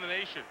kickers in the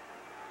nation.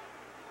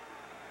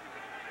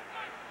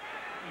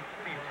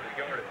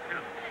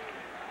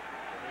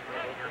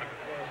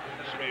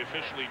 This will be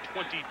officially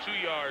 22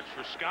 yards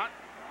for Scott.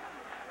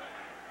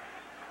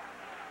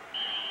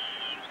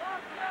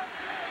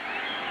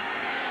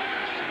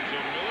 Dicenzo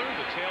Miller,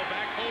 the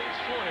tailback, holds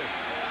for him.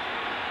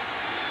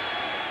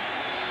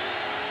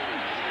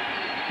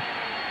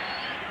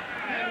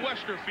 And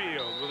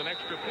Westerfield with an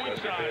extra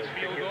point-size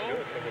field goal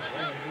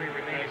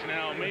has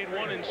now made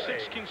 1 in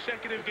 6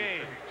 consecutive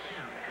games.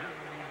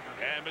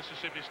 And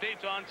Mississippi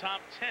State's on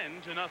top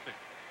 10-0.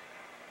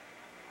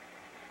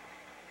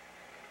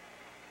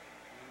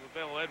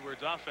 LaVell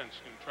Edwards' offense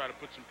can try to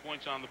put some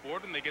points on the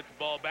board, and they get the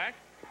ball back.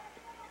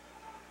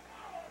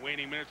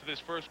 Waning minutes of this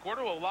first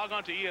quarter. We'll log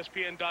on to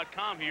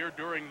ESPN.com here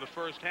during the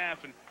first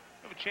half and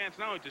have a chance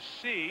not only to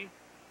see,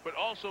 but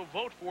also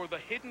vote for the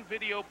hidden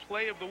video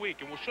play of the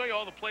week. And we'll show you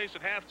all the plays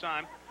at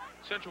halftime.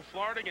 Central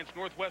Florida against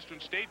Northwestern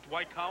State.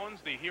 Dwight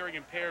Collins, the hearing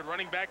impaired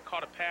running back,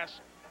 caught a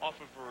pass off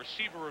of a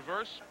receiver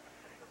reverse.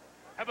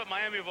 How about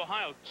Miami of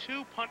Ohio?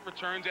 2 punt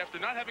returns after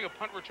not having a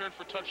punt return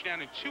for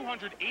touchdown in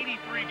 283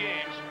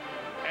 games.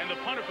 And the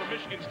punter for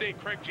Michigan State,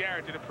 Craig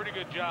Jarrett, did a pretty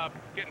good job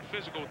getting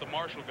physical with the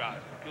Marshall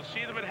guys. You'll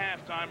see them at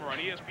halftime or on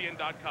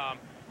ESPN.com.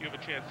 You have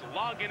a chance to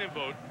log in and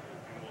vote,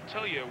 and we'll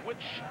tell you which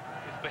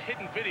is the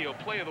hidden video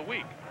play of the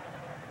week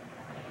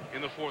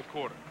in the fourth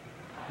quarter.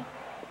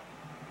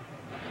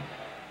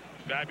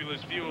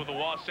 Fabulous view of the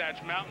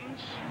Wasatch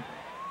Mountains.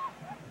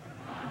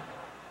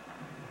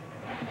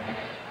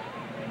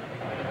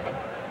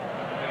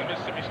 And the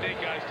Mississippi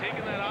State guys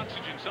taking that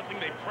oxygen, something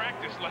they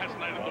practiced last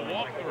night at the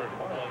walkthrough,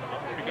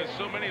 because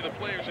so many of the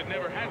players had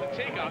never had to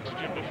take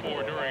oxygen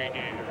before during a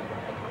game.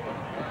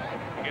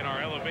 Again,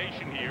 our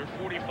elevation here,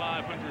 4,500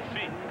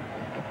 feet.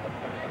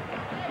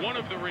 One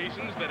of the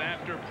reasons that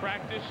after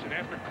practice and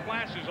after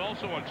classes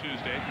also on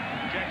Tuesday,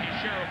 Jackie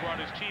Sherrill brought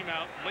his team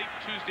out late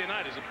Tuesday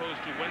night as opposed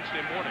to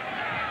Wednesday morning.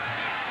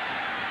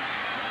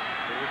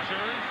 The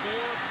return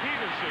for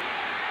Peterson.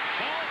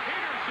 Paul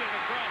Peterson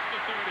across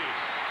the 30s.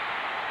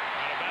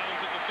 Out of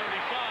bounds at the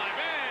 35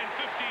 and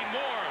 15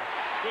 more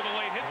with a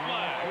late hit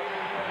flag.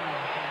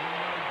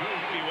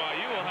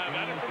 BYU will have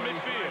at it from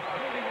midfield.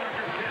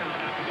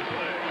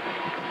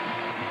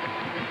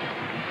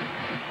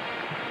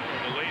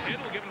 The late hit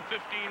will give him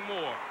 15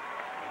 more.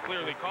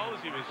 Clearly called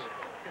as he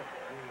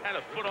had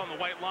a foot on the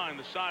white line,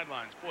 the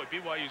sidelines. Boy,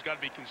 BYU's got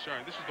to be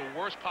concerned. This is the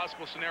worst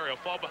possible scenario.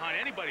 Fall behind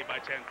anybody by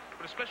 10,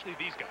 but especially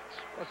these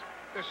guys.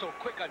 They're so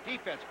quick on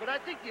defense, but I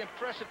think the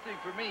impressive thing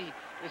for me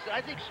is that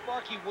I think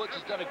Sparky Woods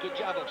has done a good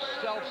job of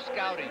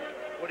self-scouting.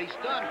 What he's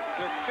done,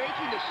 they're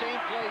faking the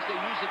same plays they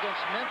used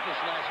against Memphis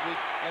last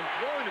week and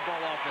throwing the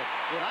ball off it.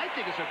 What I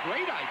think is a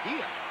great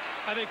idea.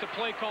 I think the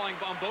play calling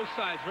on both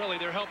sides, really,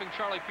 they're helping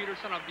Charlie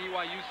Peterson on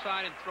BYU's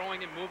side and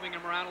throwing and moving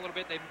him around a little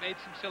bit. They've made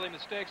some silly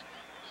mistakes.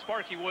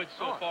 Sparky Woods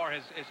so far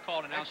has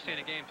called an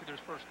outstanding game through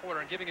this first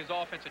quarter and giving his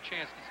offense a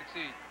chance to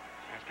succeed.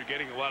 After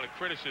getting a lot of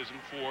criticism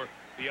for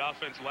the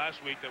offense last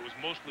week that was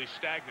mostly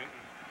stagnant,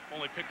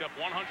 only picked up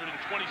 127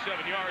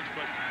 yards,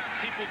 but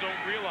people don't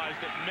realize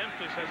that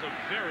Memphis has a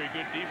very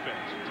good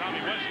defense. Tommy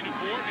West, new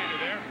coordinator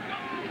there,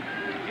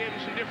 gave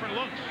him some different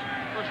looks.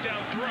 First down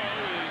throw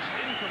is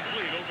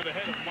incomplete over the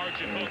head of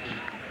Margin Hooks,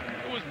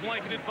 who was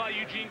blanketed by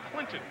Eugene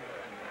Clinton,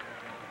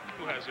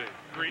 who has a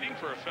greeting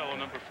for a fellow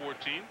number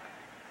 14.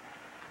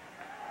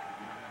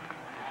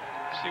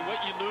 See, what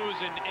you lose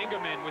in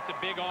Engelman with the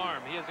big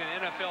arm, he has an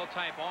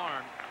NFL-type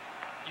arm,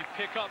 you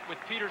pick up with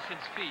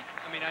Peterson's feet.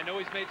 I mean, I know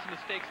he's made some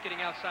mistakes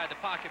getting outside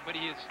the pocket, but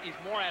he's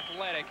more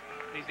athletic,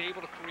 and he's able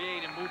to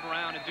create and move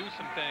around and do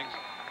some things.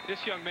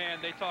 This young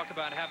man, they talk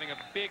about having a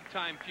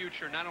big-time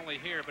future, not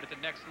only here, but at the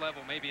next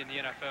level, maybe in the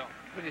NFL.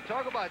 When you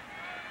talk about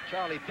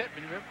Charlie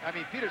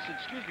Peterson,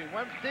 excuse me,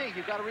 one thing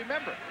you've got to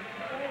remember,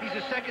 he's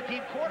a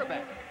second-team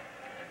quarterback.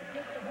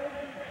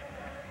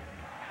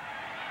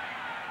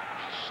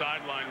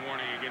 Sideline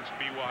warning against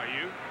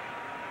BYU.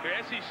 The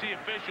SEC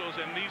officials,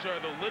 and these are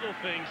the little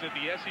things that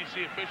the SEC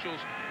officials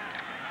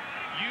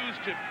use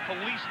to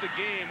police the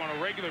game on a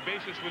regular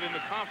basis within the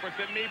conference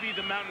that maybe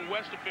the Mountain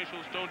West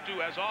officials don't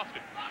do as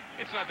often.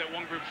 It's not that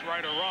one group's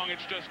right or wrong,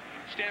 it's just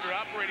standard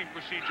operating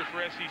procedure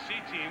for SEC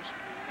teams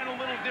and a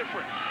little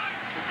different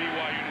for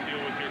BYU to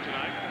deal with here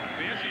tonight.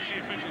 The SEC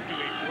officials do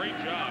a great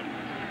job.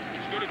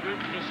 As good a group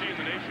as you'll see in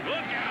the nation.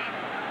 Look out!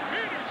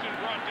 Peterson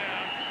brought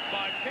down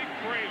by Pig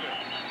Prather.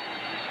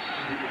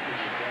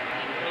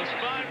 Those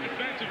 5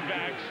 defensive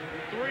backs,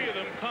 3 of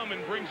them come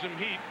and bring some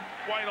heat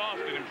quite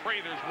often, and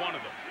Prather's one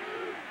of them.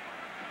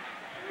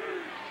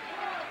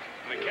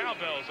 And the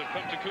cowbells have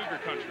come to Cougar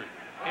country.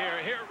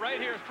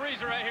 Right here,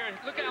 freezer right here.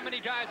 Look how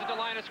many guys at the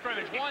line of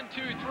scrimmage. 1,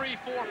 2, 3,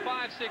 4,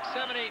 5, 6,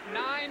 7, 8,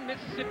 9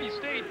 Mississippi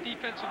State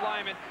defensive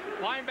linemen.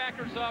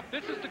 Linebackers up.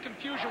 This is the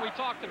confusion we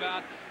talked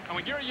about. And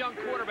when you're a young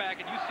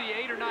quarterback and you see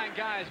 8 or 9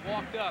 guys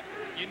walked up,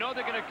 you know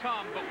they're going to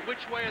come, but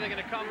which way are they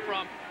going to come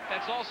from?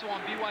 That's also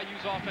on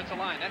BYU's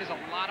offensive line. That is a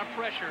lot of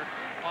pressure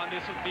on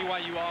this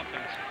BYU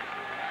offense.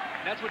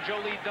 And that's what Joe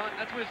Lee done.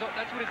 That's what his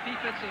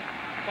defensive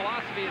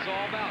philosophy is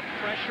all about.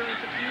 Pressure and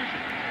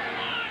confusion.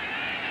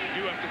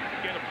 You have to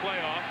get a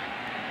play off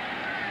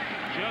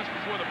just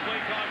before the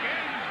play clock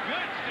ends.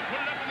 Blitz to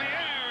put it up in the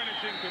air, and it's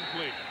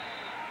incomplete.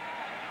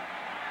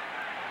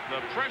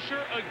 The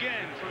pressure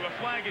again for the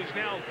flag is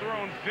now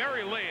thrown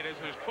very late as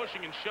there's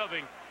pushing and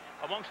shoving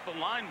amongst the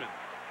linemen.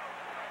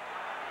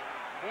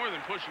 More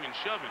than pushing and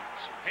shoving.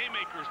 Some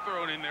haymakers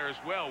thrown in there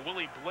as well.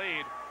 Willie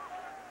Blade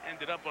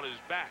ended up on his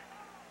back.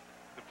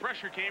 The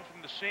pressure came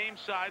from the same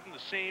side and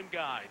the same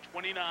guy,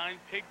 29,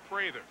 Pig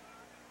Prather.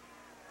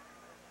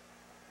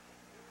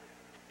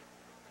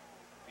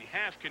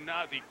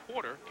 The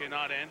quarter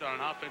cannot end on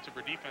an offensive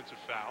or defensive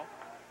foul.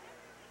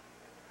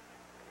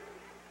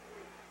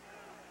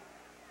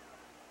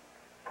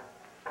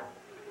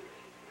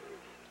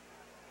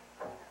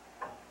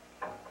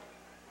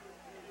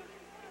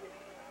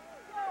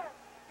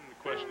 And the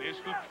question is,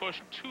 who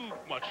pushed too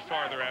much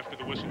farther after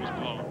the whistle was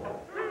blown?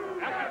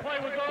 After the play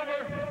was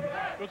over,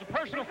 it was a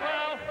personal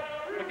foul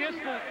against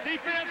the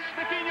defense,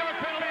 15-yard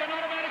penalty, and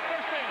automatic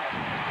first down.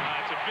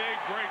 It's a big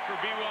break for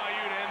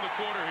BYU to end the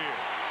quarter here.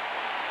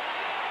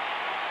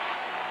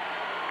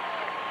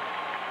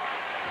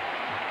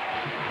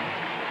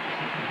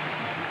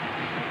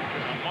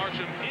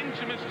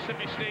 into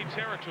Mississippi State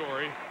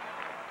territory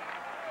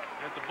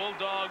at the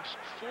Bulldogs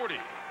 40.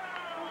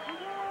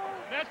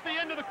 That's the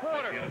end of the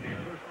quarter. And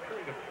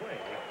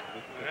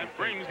that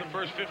brings the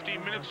first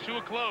 15 minutes to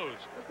a close.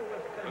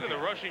 Look at the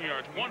rushing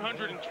yards,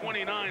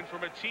 129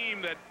 from a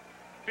team that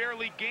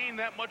barely gained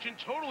that much in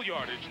total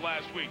yardage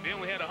last week. They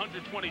only had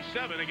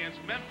 127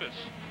 against Memphis.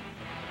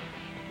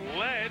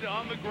 Led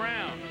on the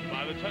ground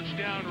by the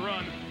touchdown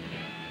run.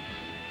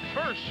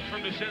 First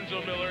from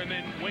Dicenzo Miller, and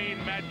then Wayne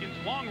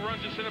Madkin's long run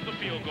to set up the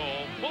field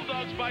goal.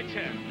 Bulldogs by 10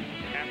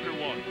 after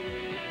 1.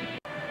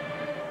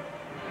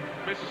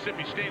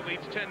 Mississippi State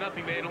leads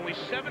 10-0. They had only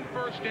 7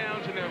 first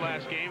downs in their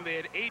last game. They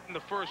had 8 in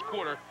the first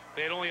quarter.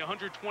 They had only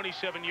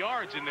 127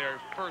 yards in their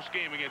first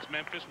game against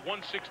Memphis,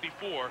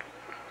 164.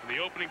 In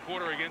the opening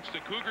quarter against the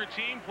Cougar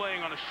team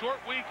playing on a short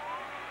week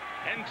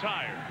and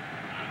tired.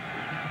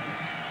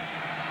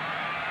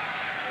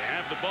 They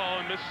have the ball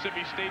in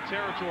Mississippi State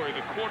territory.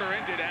 The quarter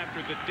ended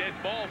after the dead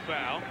ball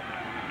foul.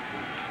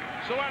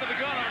 So out of the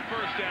gun on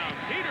first down.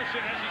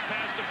 Peterson has his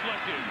pass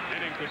deflected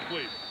and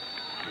incomplete.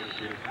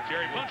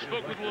 Jerry Bunch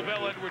spoke with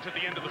Lavelle Edwards at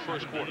the end of the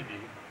first quarter.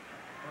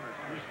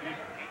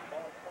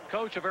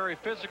 Coach, a very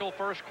physical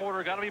first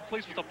quarter. Got to be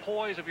pleased with the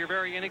poise of your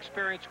very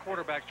inexperienced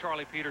quarterback,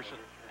 Charlie Peterson.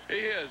 He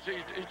is.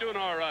 He's doing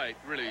all right,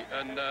 really.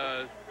 And,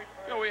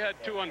 you know, we had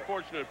 2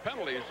 unfortunate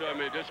penalties. I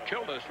mean, it just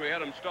killed us. We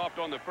had him stopped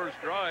on the first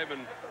drive,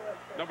 and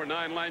number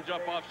 9 lines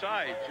up off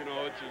sides. You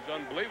know, it's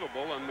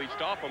unbelievable. And we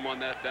stop him on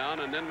that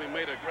down, and then we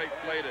made a great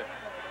play to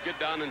get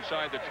down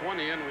inside the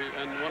 20,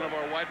 and one of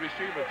our wide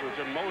receivers was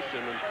in motion.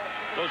 And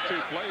those 2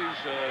 plays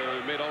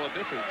made all the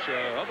difference.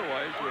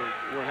 Otherwise,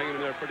 we're hanging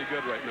in there pretty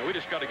good right now. We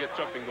just got to get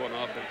something going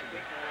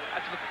offensively.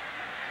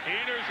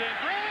 Peterson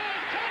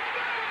throws,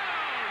 touchdown!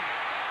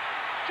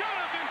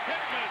 Jonathan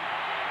Pittman.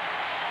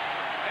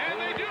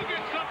 And they do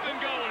get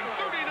something going,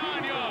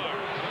 39 yards.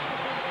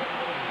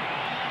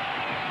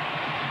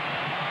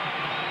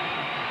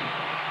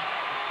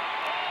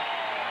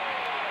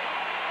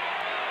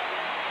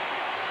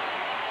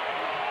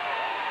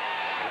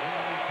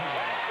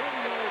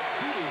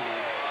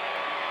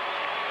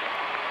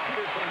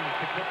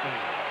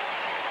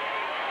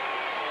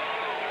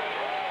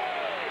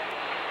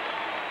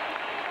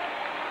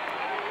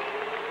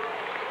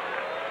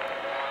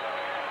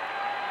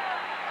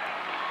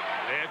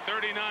 They had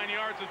 39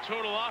 yards of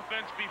total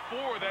offense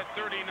before that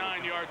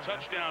 39-yard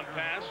touchdown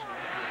pass.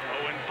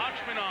 Owen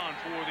Hotchman on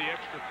for the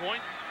extra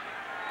point.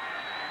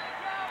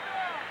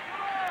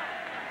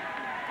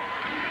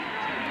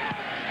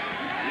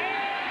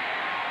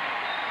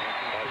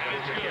 And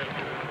it's good.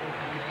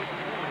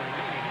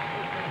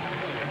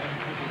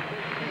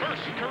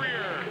 First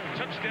career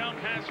touchdown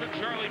pass for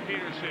Charlie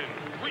Peterson.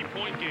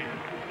 3-point game.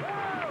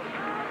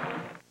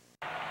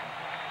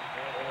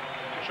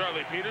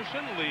 Charlie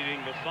Peterson leading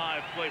the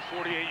 5-play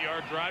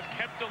 48-yard drive,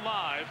 kept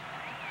alive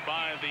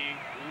by the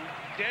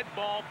dead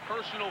ball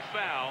personal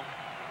foul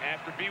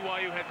after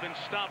BYU had been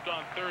stopped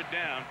on 3rd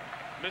down.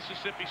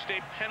 Mississippi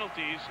State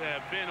penalties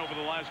have been over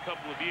the last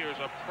couple of years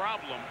a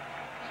problem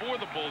for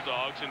the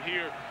Bulldogs, and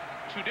here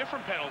 2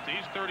 different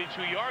penalties, 32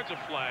 yards of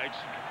flags,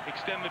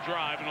 extend the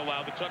drive and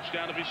allow the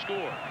touchdown to be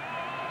scored.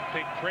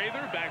 Pick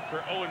Prather back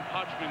for Owen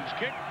Hotchman's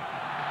kick.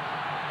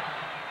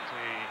 It's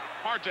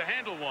a hard to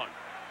handle one.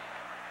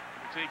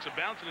 Takes a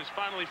bounce and is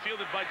finally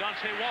fielded by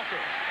Dante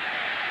Walker.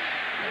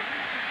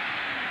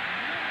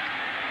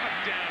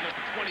 Down at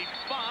the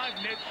 25,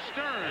 Ned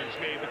Stearns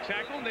made the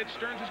tackle. Ned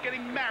Stearns is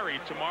getting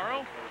married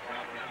tomorrow.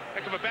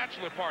 Heck of a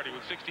bachelor party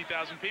with 60,000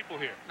 people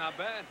here. Not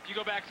bad. If you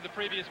go back to the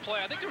previous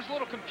play, I think there was a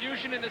little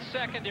confusion in the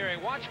secondary.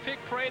 Watch Pick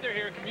Prather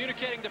here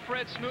communicating to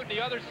Fred Smoot and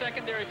the other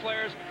secondary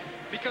players,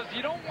 because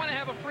you don't want to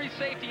have a free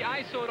safety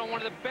ISO'd on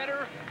one of the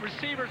better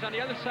receivers on the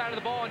other side of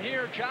the ball. And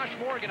here, Josh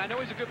Morgan, I know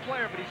he's a good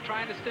player, but he's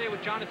trying to stay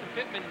with Jonathan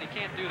Pittman, and he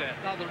can't do that.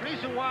 Now, the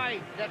reason why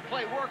that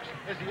play works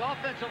is the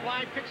offensive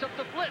line picks up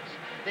the blitz.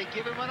 They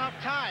give him enough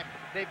time.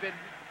 They've been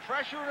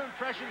pressuring and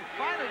pressuring.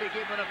 Finally, they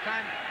gave him enough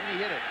time, and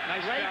he hit it.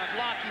 Nice Great job.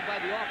 blocking by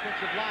the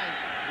offensive line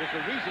was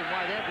the reason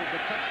why that was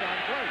a touchdown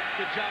play.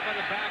 Good job by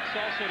the backs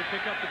also to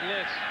pick up the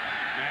blitz.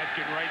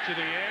 Madkin right to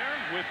the air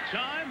with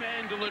time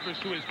and delivers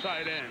to his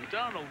tight end,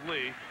 Donald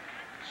Lee.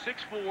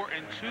 6'4"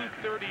 and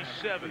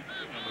 237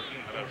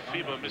 out of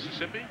FIBA,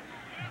 Mississippi.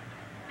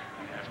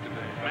 After the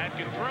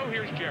Madkin throw,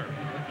 here's Jerry.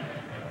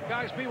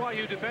 Guys,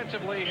 BYU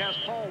defensively has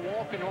Paul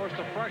Walkenhorst,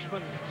 a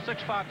freshman,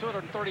 6'5",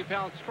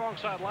 230-pound, strong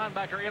side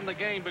linebacker in the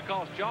game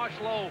because Josh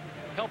Lowe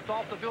helped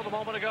off the field a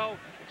moment ago.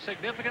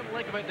 Significant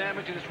ligament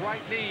damage in his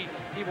right knee.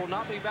 He will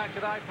not be back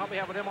tonight. Probably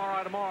have an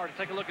MRI tomorrow to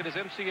take a look at his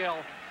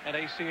MCL and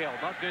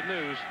ACL. Not good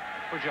news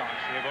for Josh.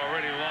 They've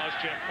already lost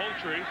Jeff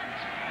Poultry,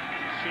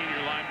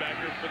 senior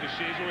linebacker for the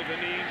season, with a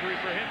knee injury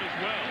for him as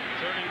well.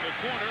 Turning the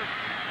corner,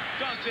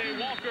 Dante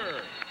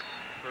Walker.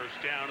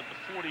 First down at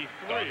the 43.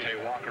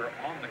 Dante Walker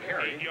on the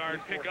carry. 8-yard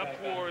pickup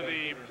for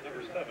the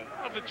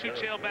two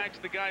tailbacks,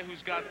 the guy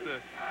who's got the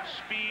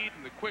speed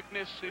and the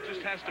quickness. He just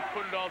has to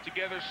put it all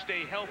together,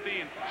 stay healthy,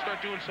 and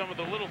start doing some of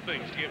the little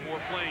things to get more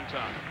playing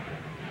time.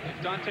 if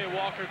Dante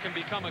Walker can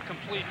become a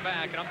complete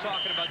back, and I'm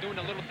talking about doing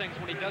the little things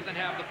when he doesn't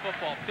have the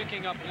football,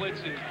 picking up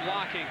blitzes,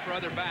 blocking for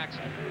other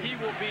backs, he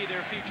will be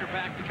their feature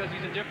back because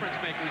he's a difference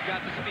maker. He's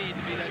got the speed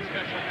to be that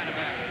special kind of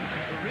back.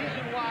 The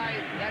reason why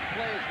that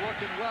play is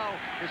working well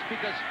is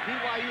because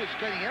BYU is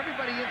getting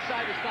everybody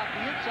inside to stop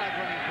the inside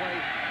running play,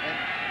 and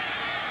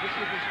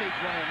Mississippi State's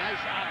running a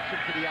nice option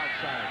to the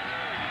outside.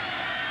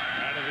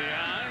 Out of the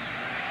eye.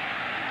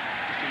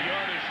 Just a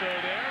yard or so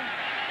there.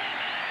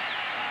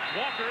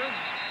 Walker.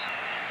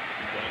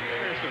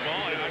 There's the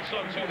ball. I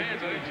saw two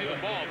hands. I didn't see the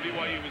ball.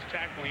 BYU was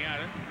tackling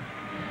at it.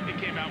 It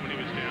came out when he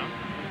was down.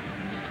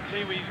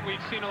 See,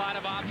 we've seen a lot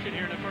of option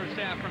here in the first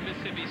half from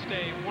Mississippi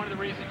State. One of the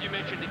reasons you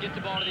mentioned to get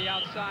the ball to the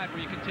outside where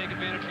you can take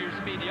advantage of your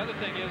speed. The other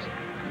thing is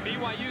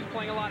BYU's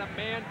playing a lot of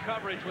man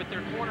coverage with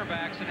their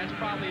cornerbacks, and that's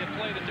probably a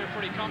play that they're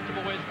pretty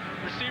comfortable with.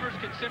 Receivers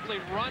can simply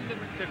run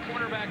the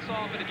cornerbacks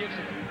off, and it gives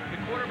the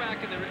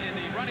quarterback and the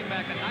running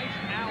back a nice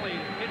alley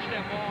to pitch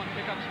that ball and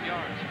pick up some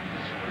yards.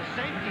 The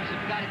safeties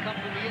have got to come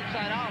from the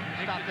inside out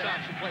to stop that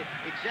option play.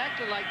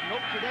 Exactly like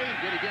Notre Dame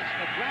did against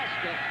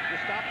Nebraska to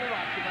stop their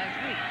option last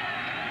week.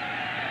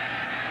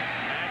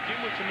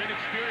 Madkin with some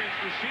inexperienced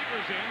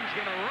receivers in. He's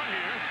going to run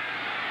here.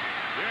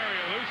 Very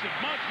elusive.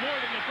 Much more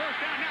than the first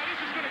down. Now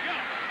this is going to go.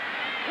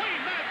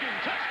 Wayne Madkin,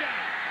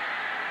 touchdown.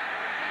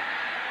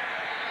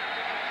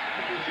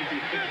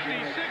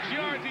 56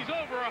 yards. He's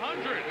over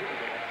 100.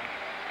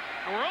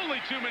 And we're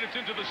only 2 minutes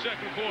into the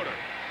second quarter.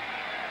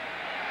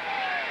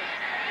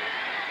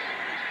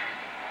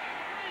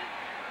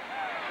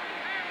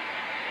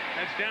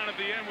 That's down at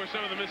the end where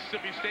some of the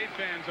Mississippi State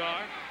fans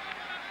are.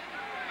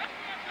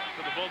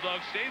 So the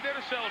Bulldogs stayed there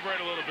to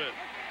celebrate a little bit.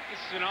 This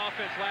is an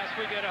offense last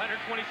week at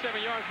 127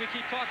 yards. We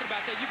keep talking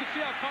about that. You can see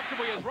how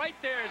comfortable he is right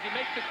there as he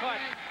makes the cut,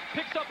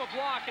 picks up a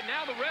block, and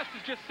now the rest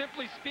is just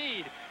simply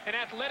speed and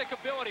athletic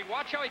ability.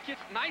 Watch how he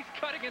gets nice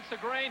cut against the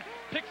grain,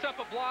 picks up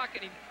a block,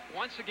 and he,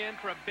 once again,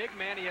 for a big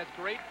man, he has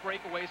great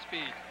breakaway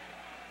speed.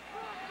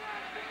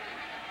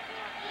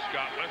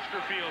 Scott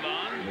Westerfield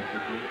on.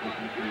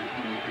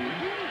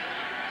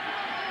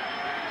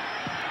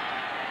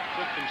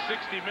 Took them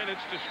 60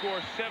 minutes to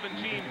score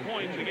 17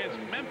 points against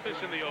Memphis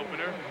in the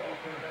opener.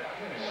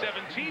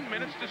 17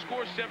 minutes to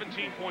score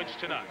 17 points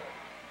tonight.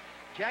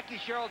 Jackie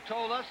Sherrill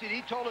told us, and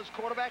he told his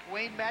quarterback,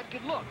 Wayne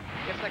Madkin, look,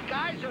 if the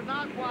guys are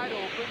not wide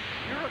open,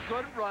 you're a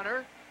good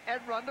runner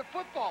and run the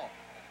football.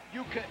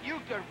 You can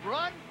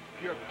run,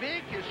 you're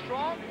big, you're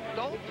strong,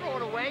 don't throw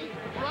it away,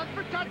 run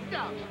for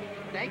touchdowns.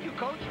 Thank you,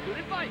 Coach. Good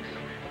advice.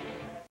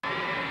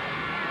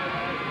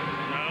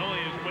 Not only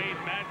is Wayne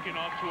Madkin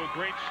off to a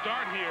great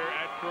start here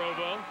at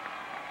Provo,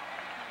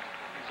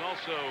 he's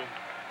also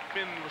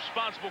been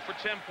responsible for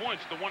 10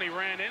 points. The one he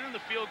ran in and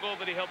the field goal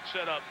that he helped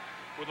set up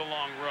with a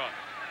long run.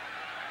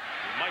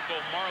 Michael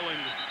Marlin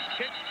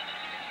kick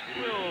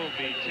will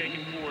be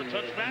taken for a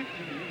touchback.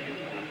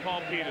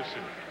 Paul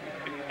Peterson.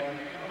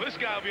 Well, this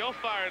guy will be all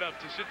fired up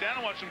to sit down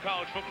and watch some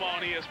college football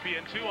on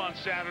ESPN2 on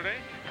Saturday.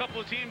 A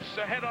couple of teams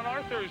ahead on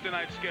our Thursday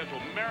night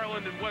schedule.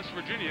 Maryland and West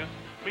Virginia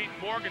meet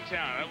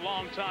Morgantown, a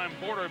long-time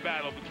border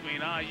battle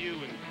between IU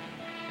and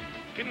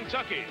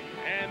Kentucky.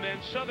 And then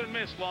Southern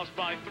Miss lost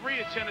by 3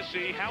 at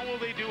Tennessee. How will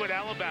they do at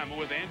Alabama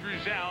with Andrew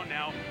Zhao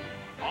now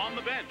on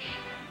the bench?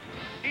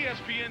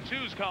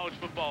 ESPN2's college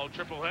football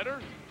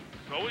tripleheader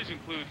always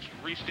includes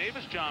Reese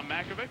Davis, John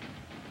Makovic,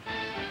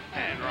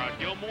 and Rod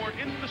Gilmore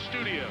in the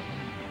studio.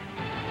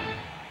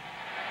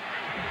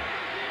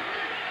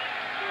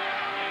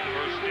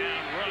 First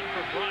down run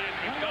for Brian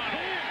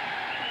McDonald.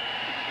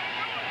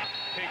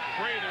 Hank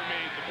Prather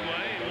made the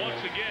play, and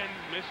once again,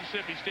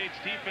 Mississippi State's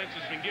defense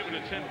has been given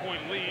a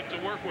 10-point lead to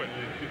work with.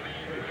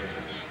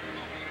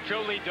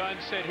 Joe Lee Dunn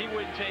said he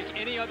wouldn't take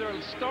any other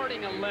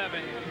starting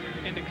 11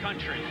 in the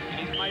country.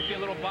 And he might be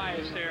a little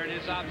biased there in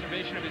his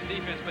observation of his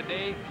defense, but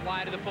they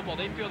fly to the football.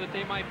 They feel that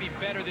they might be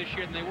better this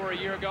year than they were a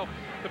year ago.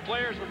 The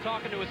players were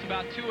talking to us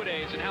about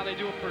two-a-days and how they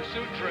do a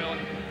pursuit drill.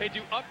 They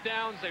do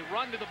up-downs, they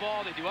run to the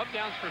ball, they do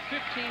up-downs for 15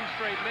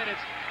 straight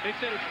minutes. They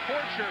said it's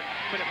torture,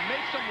 but it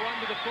makes them run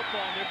to the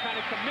football, and they're kind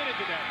of committed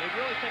to that. They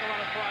really take a lot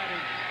of pride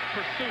in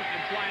pursuit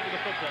and flying to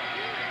the football.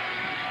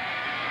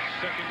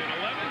 Second and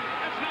 11.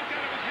 That's knocked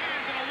out of his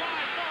hands and a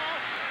live ball.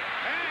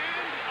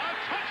 And a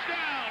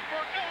touchdown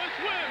for Ellis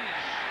Wims.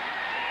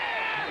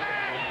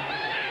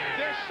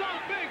 They're so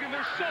big and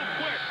they're so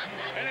quick.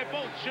 And it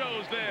both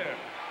shows there.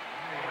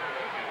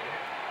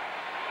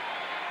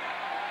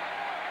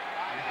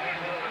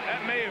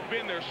 That may have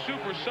been their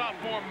super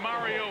sophomore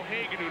Mario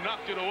Hagan who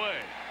knocked it away.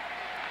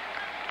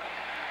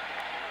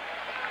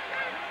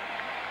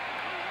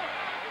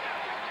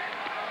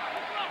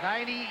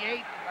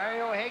 '98,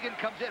 Mario Hagan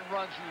comes in,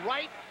 runs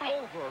right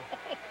over.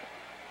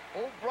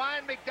 Old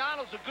Brian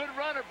McDonald's a good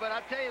runner, but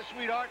I tell you,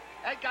 sweetheart,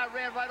 that guy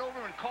ran right over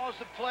him and caused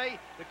the play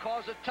that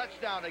caused a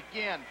touchdown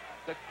again.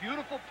 The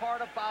beautiful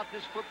part about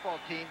this football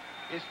team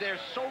is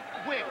they're so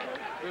quick,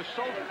 they're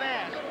so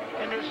fast,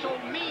 and they're so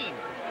mean.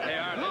 They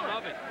are. They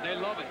love it. They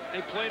love it.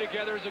 They play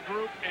together as a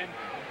group, and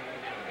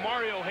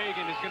Mario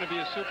Hagan is going to be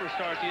a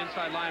superstar at the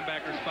inside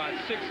linebacker spot.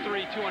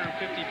 6'3",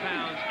 250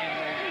 pounds, and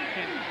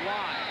can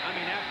fly. I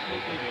mean,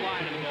 absolutely fly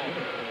to the ball.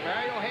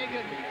 Mario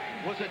Hagan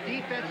was a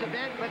defensive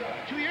end, but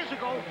 2 years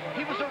ago,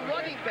 he was a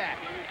running back.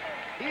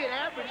 He had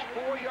averaged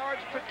 4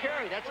 yards per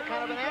carry. That's the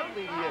kind of an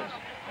athlete he is.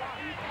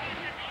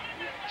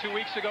 2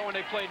 weeks ago when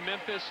they played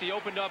Memphis, he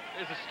opened up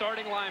as a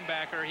starting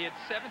linebacker. He had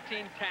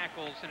 17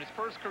 tackles in his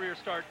first career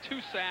start, 2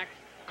 sacks,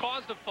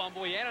 caused a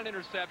fumble. He had an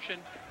interception,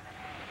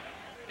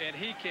 and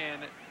he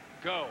can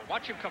go.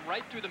 Watch him come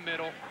right through the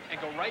middle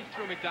and go right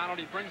through McDonald.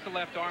 He brings the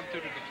left arm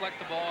through to deflect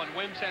the ball, and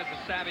Wims has the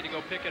savvy to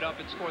go pick it up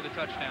and score the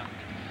touchdown.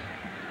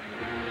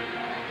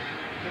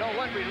 You know,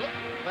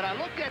 when I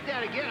looked at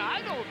that again,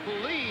 I don't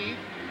believe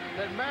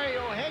that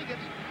Mario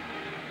Higgins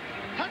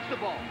touched the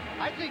ball.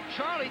 I think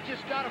Charlie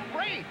just got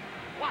afraid.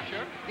 Watch.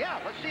 Sure. Yeah,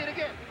 let's see it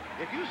again.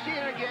 If you see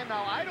it again,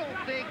 now, I don't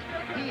think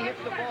he hits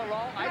the ball at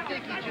all. I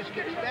think he just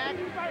gets back,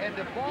 and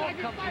the ball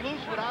comes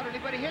loose without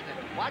anybody hitting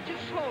it. Watch it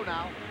slow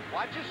now.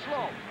 Watch it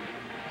slow.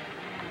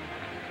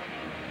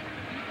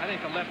 I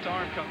think the left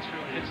arm comes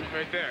through and hits it.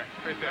 Right there.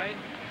 Right there. Right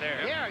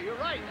there. Yeah, you're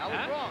right. I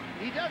was wrong.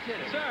 He does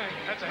hit it. Sorry.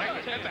 That's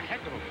a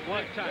heck of a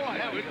One time. Boy,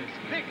 that was a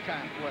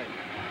big-time play.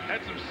 Had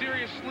some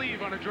serious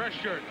sleeve on a dress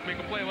shirt to make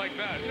a play like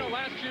that. You know,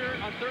 last year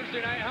on Thursday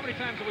night, how many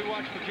times have we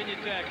watched Virginia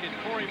Tech and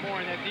Corey Moore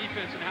and that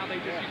defense and how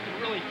they just used to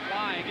really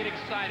fly and get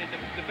excited?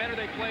 The better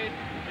they played,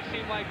 it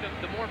seemed like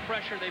the more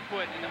pressure they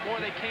put and the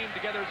more they came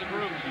together as a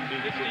group.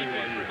 This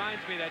defense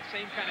reminds me of that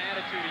same kind of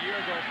attitude a year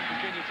ago from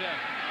Virginia Tech.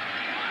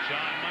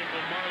 John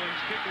Michael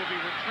Marlin's kick will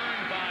be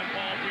returned by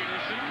Paul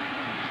Peterson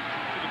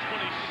to the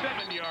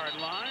 27-yard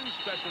line.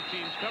 Special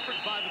teams covered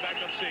by the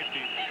backup safety,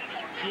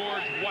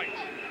 George White.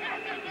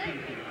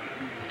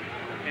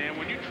 And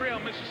when you trail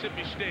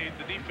Mississippi State,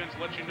 the defense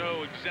lets you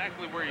know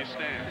exactly where you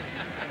stand.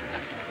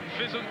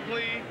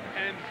 Physically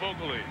and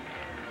vocally.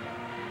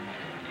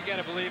 You got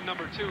to believe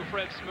number 2,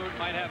 Fred Smoot,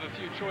 might have a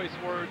few choice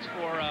words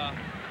for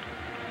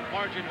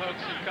Margin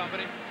Hooks and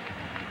company.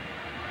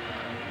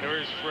 There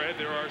is Fred.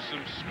 There are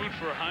some Smoot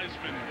for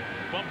Heisman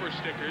bumper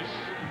stickers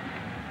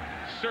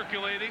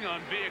circulating on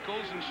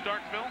vehicles in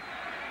Starkville.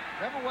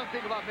 Remember one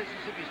thing about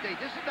Mississippi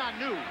State. This is not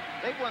new.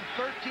 They've won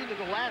 13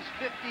 of the last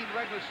 15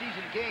 regular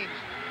season games.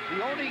 The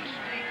only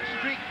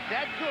streak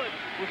that good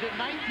was in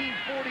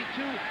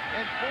 1942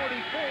 and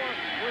 44,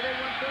 where they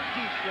won 13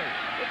 straight.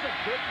 It's a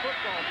good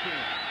football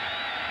team.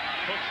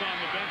 Hooks on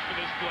the bench for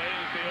this play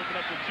as they open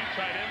up with 2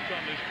 tight ends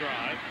on this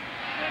drive.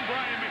 And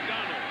Brian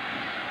McDonald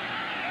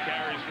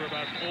carries for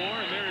about 4,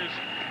 and there is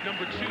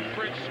number 2,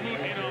 Fred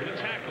Smoot, in on the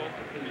tackle.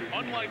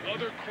 Unlike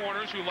other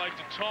corners who like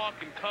to talk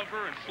and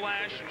cover and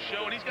flash and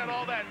show, and he's got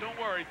all that, don't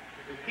worry.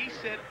 He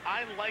said,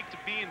 I like to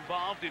be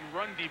involved in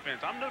run defense.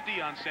 I'm no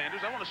Deion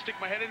Sanders. I want to stick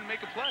my head in and make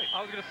a play.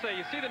 I was going to say,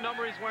 you see the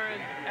number he's wearing?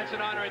 That's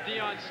an honor of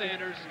Deion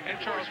Sanders and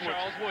Charles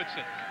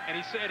Woodson. And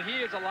he said he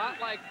is a lot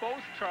like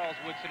both Charles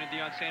Woodson and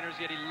Deion Sanders,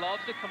 yet he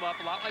loves to come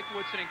up, a lot like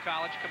Woodson in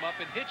college, come up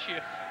and hit you.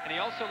 And he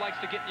also likes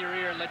to get in your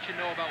ear and let you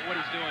know about what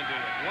he's doing to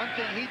you. One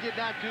thing he did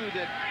not do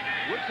that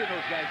Woodson,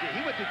 those guys did,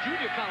 he went to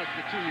junior college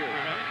for 2 years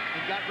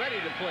and got ready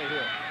to play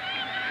here.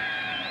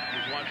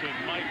 He's watching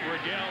Mike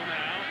Rigel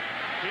now.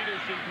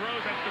 Peterson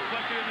throws, that's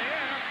deflected in the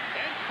air,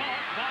 and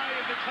caught by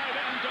the tight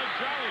end, Doug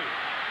Jolly.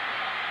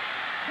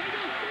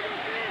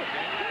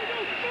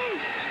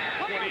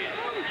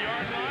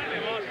 28-yard line,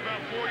 they lost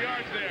about 4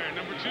 yards there.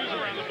 Number 2's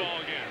around the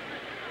ball again.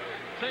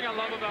 The thing I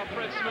love about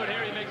Fred Smoot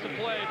here, he makes a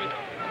play, but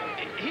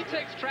he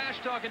takes trash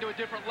talking to a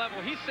different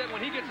level. He said when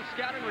he gets a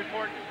scouting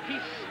report,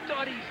 he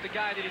studies the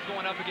guy that he's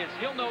going up against.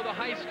 He'll know the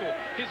high school,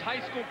 his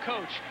high school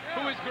coach,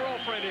 who his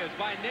girlfriend is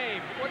by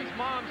name, what his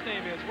mom's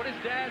name is, what his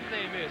dad's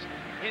name is.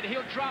 And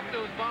he'll drop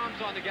those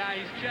bombs on the guy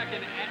he's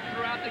checking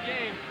throughout the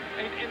game.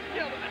 And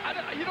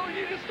you know,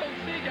 you just don't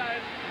see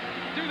guys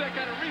do that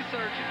kind of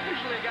research.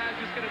 Usually a guy's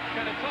just going to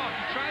kind of talk.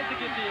 He tries to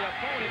get the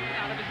opponent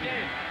out of his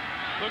game.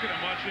 Look at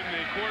him watching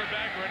the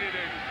quarterback ready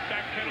to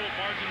backpedal at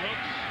Margin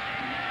Hooks.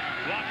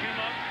 Lock him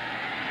up.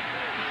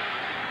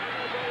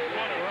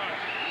 What a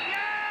rush.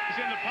 He's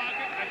in the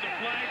pocket. That's a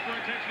flag for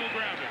intentional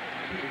grounding.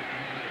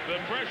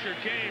 The pressure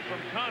came from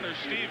Connor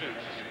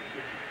Stevens.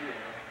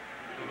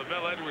 The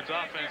LaVell Edwards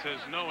offense has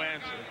no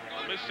answer.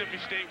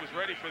 Mississippi State was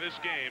ready for this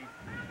game.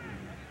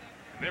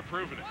 They're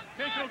proving it.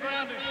 Intentional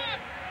grounding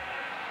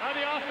by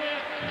the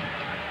offense.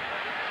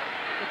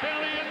 The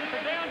penalty is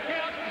the down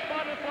count in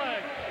spot of the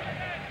flag.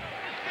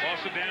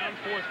 Loss of down,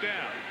 4th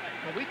down.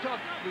 Well, we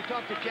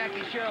talked to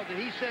Jackie Sherrill, and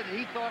he said that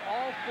he thought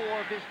all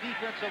 4 of his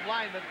defensive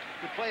linemen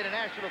could play in the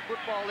National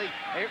Football League.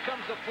 And here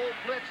comes the full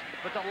blitz,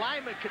 but the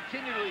linemen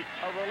continually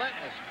are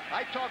relentless.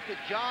 I talked to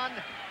John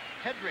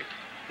Hedrick,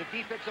 the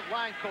defensive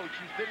line coach,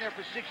 who's been there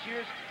for 6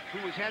 years,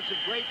 who has had some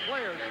great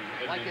players,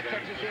 like at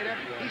Texas A&M.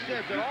 He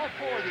says that all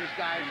 4 of these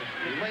guys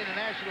can play in the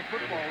National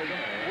Football League.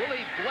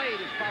 Willie Blade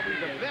is probably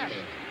the best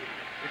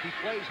if he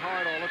plays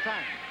hard all the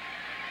time.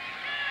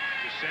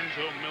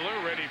 Dicenzo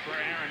Miller ready for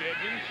Aaron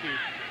Edmonds, who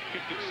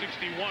kicked at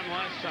 61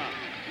 last time.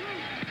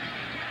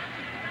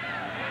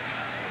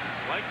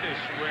 Like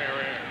this rare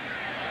air.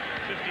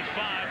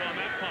 55 on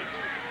that punt.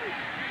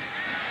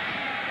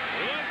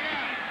 Look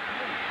out!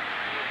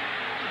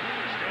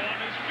 Still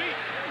on his feet.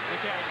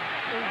 Look out.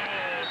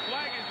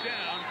 Flag is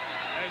down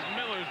as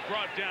Miller's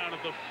brought down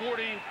at the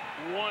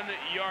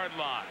 41-yard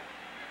line.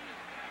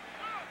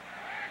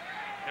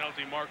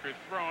 Penalty marker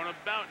thrown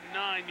about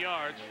 9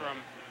 yards from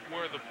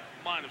where the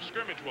line of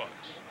scrimmage was.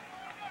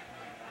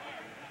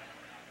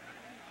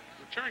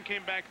 Return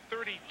came back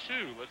 32.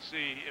 Let's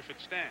see if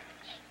it stands.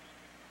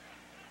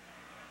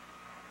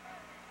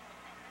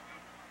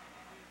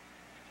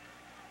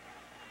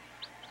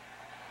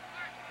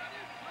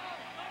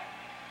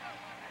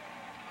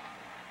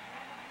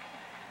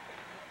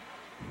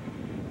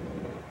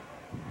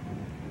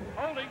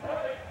 Holding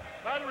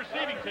by the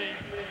receiving team.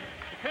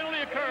 The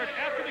penalty occurred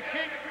after the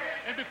kick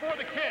and before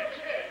the catch.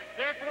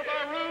 Therefore,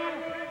 by rule,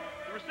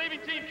 the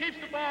receiving team keeps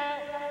the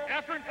ball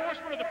after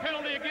enforcement of the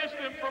penalty against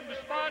them from the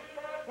spot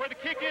where the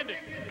kick ended.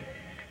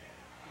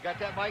 You got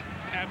that, Mike?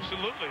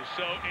 Absolutely.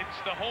 So it's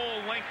the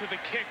whole length of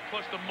the kick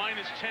plus the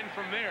 -10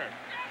 from there.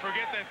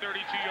 Forget that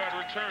 32-yard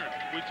return.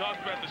 We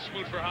talked about the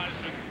Smoot for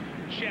Heisman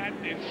chat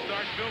in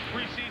Starkville,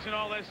 preseason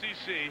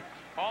All-SEC,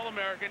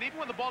 All-American. Even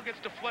when the ball gets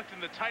deflected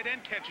and the tight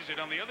end catches it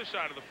on the other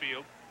side of the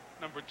field,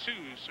 number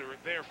 2s are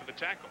there for the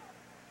tackle.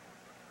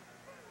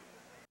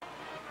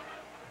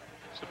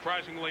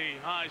 Surprisingly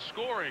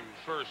high-scoring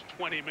first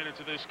 20 minutes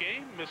of this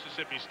game.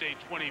 Mississippi State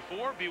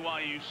 24,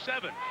 BYU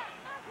 7.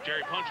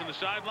 Jerry Punch on the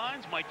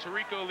sidelines. Mike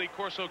Tirico, Lee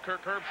Corso,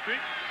 Kirk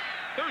Herbstreit.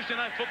 Thursday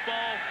Night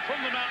Football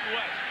from the Mountain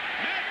West.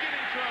 Madkin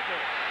in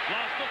trouble.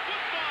 Lost the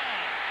football.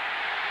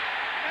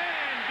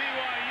 And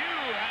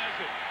BYU has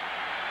it.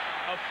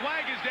 A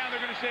flag is down.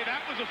 They're going to say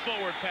that was a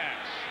forward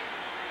pass.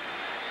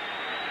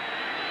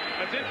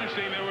 That's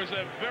interesting. There was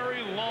a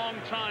very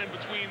long time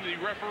between the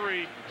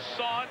referee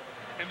saw it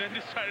and then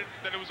decided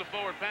that it was a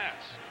forward pass.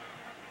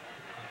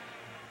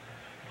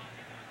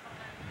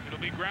 It'll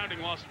be grounding,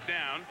 lost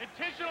down.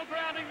 Intentional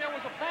grounding. There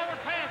was a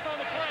forward pass on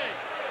the play.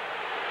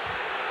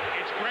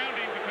 It's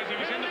grounding because he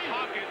was in the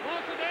pocket.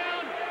 Lost it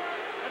down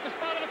at the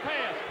spot of the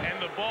pass. And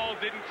the ball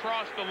didn't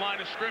cross the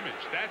line of scrimmage.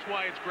 That's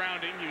why it's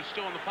grounding. He was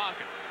still in the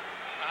pocket.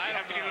 You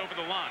have to get it over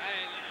the line.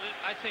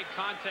 I think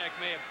contact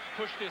may have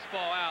pushed this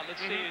ball out.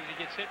 Let's see as he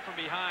gets hit from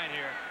behind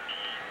here.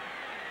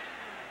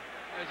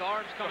 His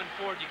arm's coming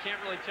forward. You can't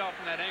really tell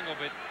from that angle,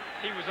 but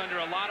he was under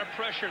a lot of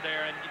pressure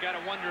there, and you got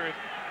to wonder if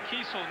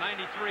Kiesel,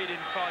 93,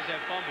 didn't cause that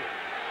fumble.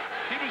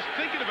 He was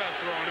thinking about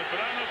throwing it, but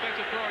I don't know if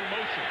that's a throwing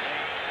motion.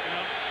 You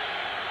know?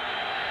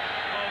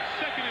 Well,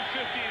 2nd and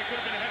 15, it could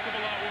have been a heck of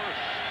a lot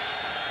worse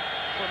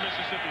for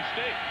Mississippi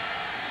State.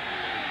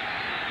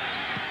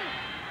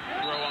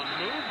 Throw on the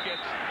move,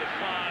 gets the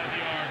 5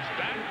 yards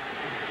back.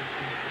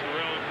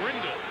 Terrell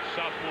Grindle,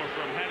 sophomore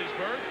from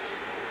Hattiesburg,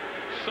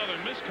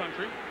 Southern Miss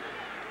country.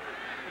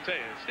 I'll tell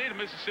you, the state of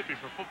Mississippi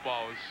for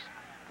football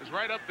is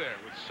right up there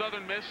with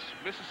Southern Miss,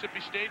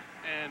 Mississippi State,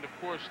 and, of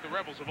course, the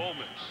Rebels of Ole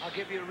Miss. I'll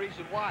give you a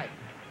reason why.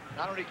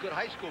 Not only good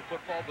high school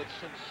football, but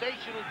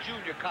sensational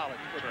junior college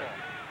football.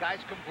 Right. Guys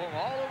come from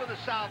all over the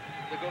South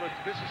to go to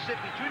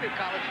Mississippi Junior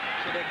College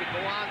so they can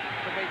go on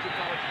to major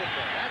college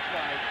football. That's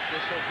why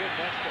they're so good in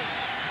that state.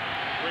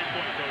 Great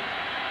point, Coach.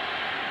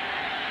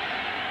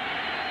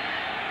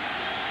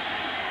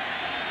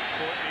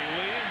 Courtney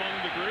Lee among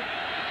the group.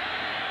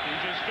 He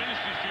just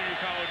finished his junior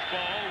college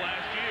ball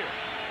last year.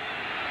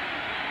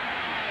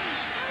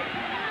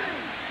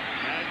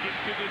 Madkin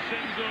to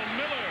Dicenzo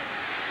Miller.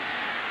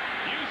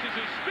 Uses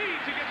his speed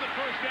to get the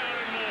first down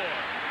and more.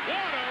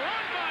 What a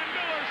run by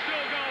Miller,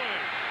 still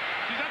going.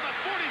 He's at the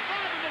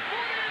 45 and the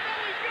 40, and now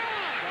he's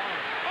gone.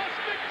 A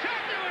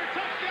spectacular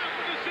touchdown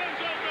for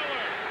Dicenzo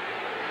Miller.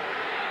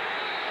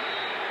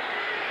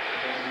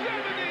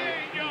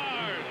 78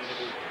 yards.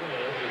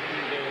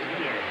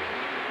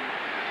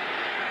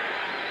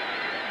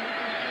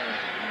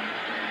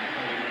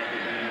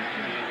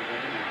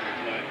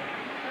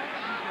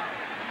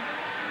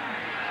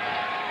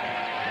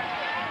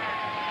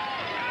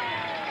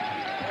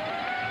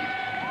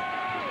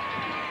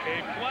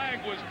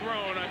 Was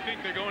thrown. I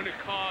think they're going to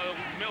call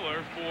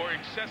Miller for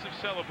excessive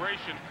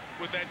celebration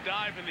with that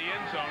dive in the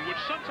end zone,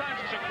 which sometimes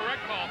is a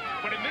correct call,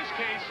 but in this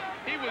case,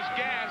 he was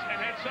gassed and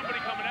had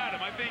somebody coming at him.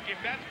 I think if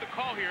that's the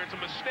call here, it's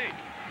a mistake.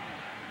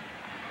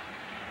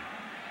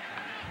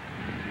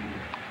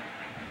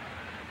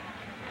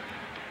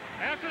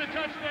 After the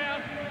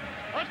touchdown,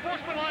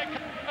 unsportsmanlike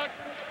conduct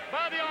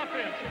by the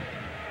offense.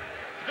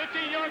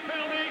 15-yard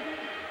penalty.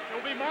 It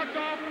will be marked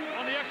off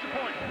on the extra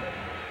point.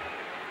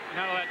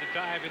 Not allowed to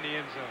dive in the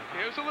end zone.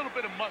 Yeah, there's a little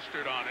bit of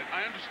mustard on it.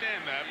 I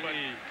understand that, but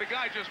the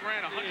guy just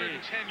ran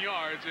 110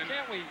 yards. And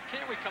can't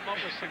we come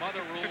up with some other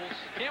rules?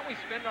 Can't we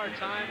spend our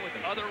time with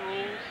other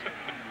rules?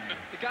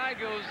 The guy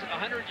goes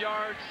 100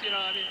 yards, you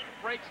know, I mean,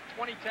 breaks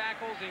 20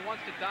 tackles, and he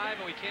wants to dive,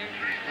 and we can't.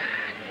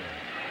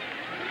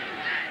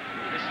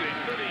 This is a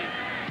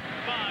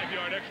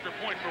 35-yard extra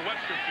point for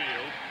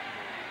Westerfield.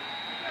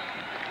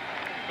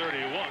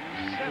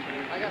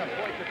 31-7. I got a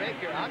point to make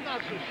here. I'm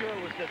not so sure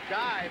it was the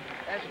dive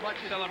as much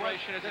as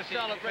Celebration the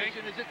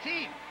celebration as a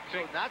team.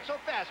 So not so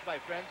fast, my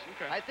friends.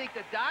 Okay. I think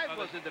the dive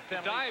wasn't the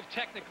The penalty. dive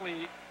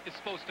technically is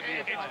supposed to be.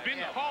 It's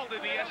been called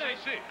in the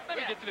SEC. Let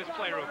me get to this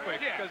play real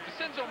quick, Yeah. because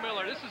Dicenzo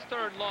Miller, this is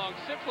third long,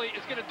 simply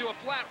is going to do a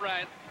flat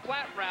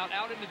route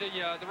out into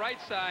the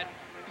right side.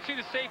 You see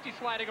the safety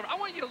sliding over. I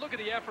want you to look at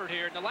the effort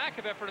here and the lack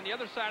of effort on the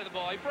other side of the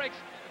ball. He breaks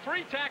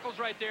 3 tackles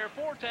right there,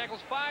 4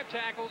 tackles, 5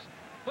 tackles.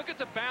 Look at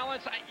the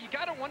balance. You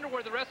got to wonder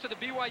where the rest of the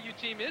BYU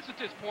team is at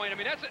this point. I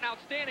mean, that's an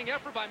outstanding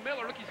effort by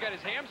Miller. Look, he's got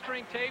his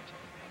hamstring taped.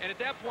 And at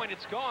that point,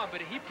 it's gone,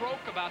 but he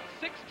broke about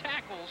 6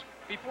 tackles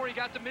before he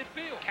got to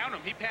midfield. Count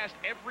him. He passed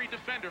every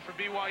defender for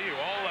BYU,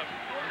 all of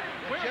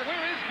them. Where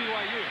is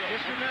BYU?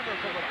 Just remember,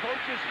 from a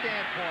coach's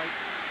standpoint,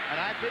 and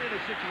I've been in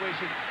a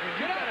situation,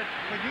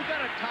 when you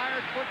got a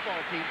tired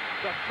football team,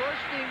 the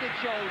first thing that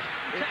shows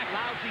is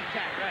lousy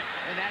tackle. Right.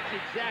 And that's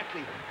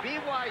exactly.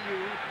 BYU,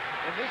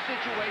 in this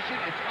situation,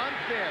 it's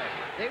unfair.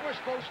 They were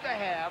supposed to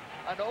have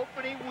an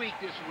opening week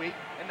this week,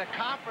 and the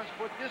conference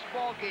put this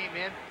ball game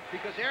in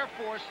because Air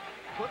Force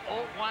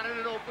wanted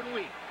an open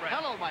week. Right.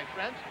 Hello, my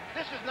friends.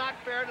 This is not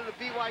fair to the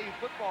BYU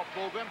football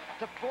program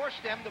to force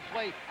them to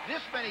play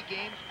this many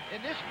games in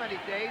this many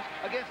days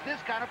against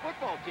this kind of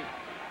football team.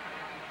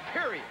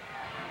 Period.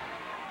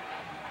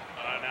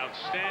 An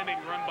outstanding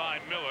run by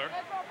Miller.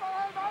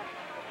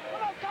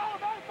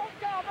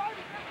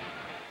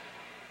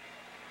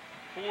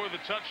 For the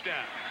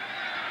touchdown.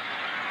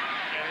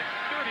 And it's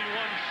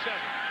 31-7.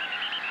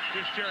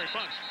 Here's Jerry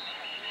Punch.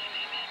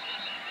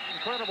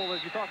 Incredible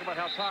as you talk about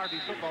how tired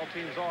these football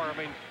teams are. I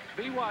mean,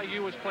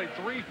 BYU has played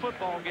 3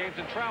 football games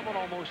and traveled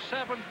almost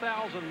 7,000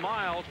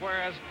 miles,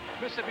 whereas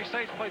Mississippi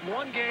State's played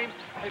 1 game.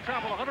 They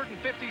traveled 157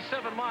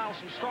 miles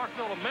from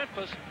Starkville to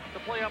Memphis to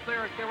play up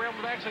there. They were able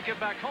to actually get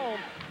back home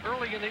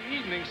early in the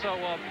evening. So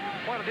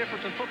quite a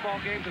difference in football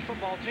games and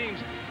football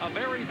teams. A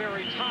very,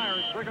 very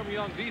tired Brigham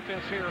Young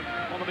defense here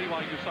on the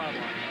BYU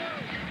sideline.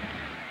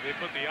 They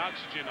put the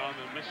oxygen on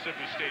the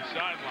Mississippi State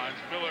sidelines.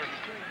 Miller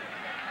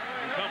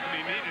and company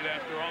needed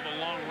after all the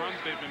long runs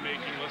they've been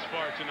making thus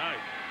far tonight.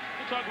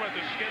 We'll talk about the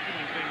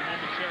scheduling thing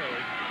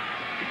momentarily,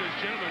 because,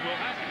 gentlemen,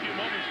 we'll have a few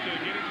moments to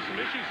get into some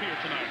issues here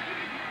tonight.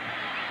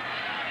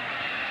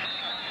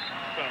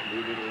 So,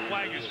 the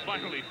flag is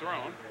finally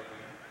thrown.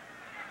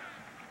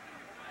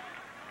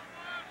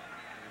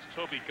 As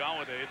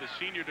𝐁𝐫𝐢𝐬𝐬, the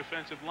senior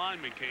defensive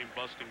lineman, came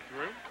busting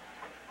through.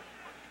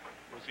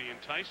 Was he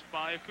enticed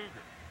by a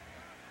Cougar?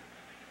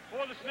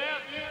 For the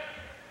snap,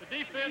 the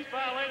defense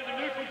violated the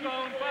neutral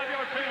zone,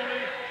 5-yard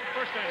penalty,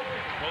 first down.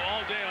 Well,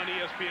 all day on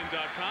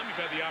ESPN.com, you've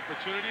had the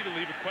opportunity to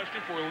leave a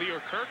question for Lee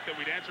or Kirk that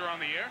we'd answer on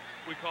the air.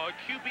 We call it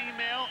QB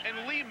Mail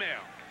and Lee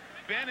Mail.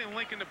 Ben in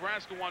Lincoln,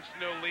 Nebraska wants to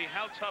know, Lee,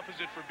 how tough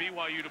is it for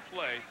BYU to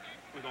play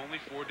with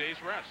only 4 days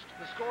rest?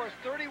 The score is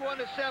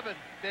 31-7,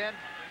 Ben.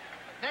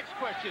 Next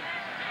question.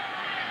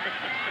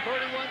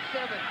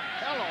 31-7.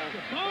 Hello.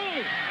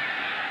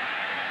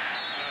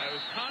 There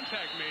was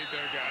contact made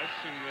there, guys,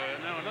 and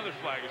now another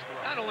flag is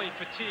thrown. Not only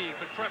fatigue,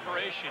 but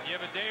preparation. You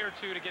have a day or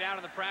two to get out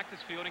on the practice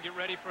field and get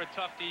ready for a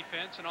tough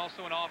defense, and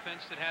also an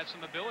offense that has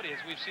some ability, as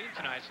we've seen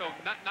tonight. So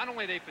not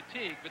only are they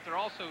fatigued, but they're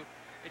also,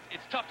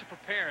 it's tough to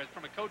prepare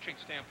from a coaching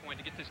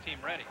standpoint to get this team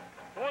ready.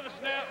 For the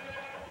snap,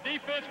 the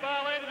defense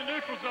violated the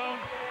neutral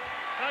zone,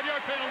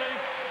 5-yard penalty,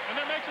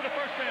 and that makes it a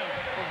first down.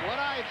 From what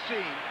I've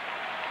seen,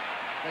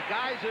 the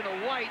guys in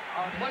the white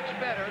are much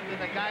better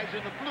than the guys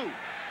in the blue.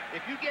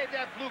 If you gave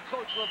that blue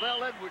coach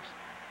Lavelle Edwards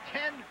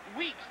 10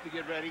 weeks to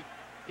get ready,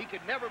 he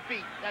could never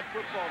beat that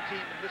football team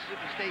in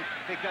Mississippi State,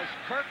 because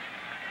Kirk,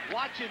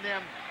 watching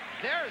them,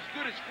 they're as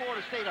good as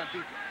Florida State on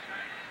defense.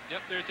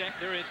 Yep, they're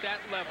at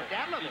that level. At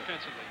that level.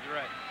 Defensively, you're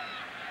right.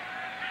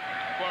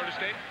 Florida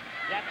State.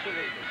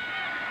 Absolutely.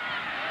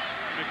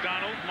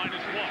 McDonald -1.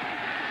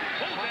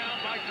 Pulled down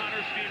by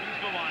Connor Stevens,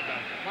 the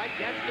linebacker. Mike,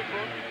 that's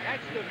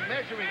the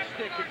measuring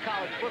stick in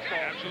college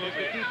football.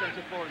 Absolutely. The defense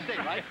of Florida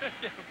State, right?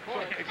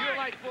 So if you're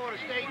like Florida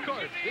State,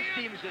 this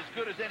team is as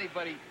good as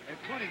anybody,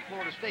 including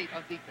Florida State,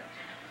 on defense.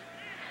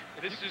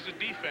 This is a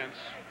defense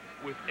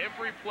with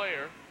every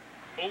player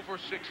over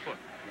 6 foot.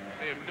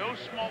 They have no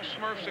small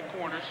smurfs at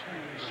corners.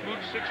 Smoot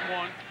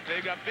 6'1".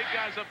 They've got big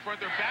guys up front.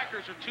 Their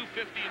backers are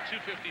 250 and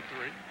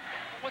 253.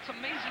 What's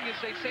amazing is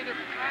they say they're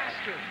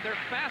faster. They're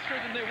faster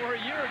than they were a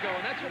year ago,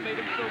 and that's what made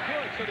them so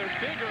good. So they're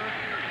bigger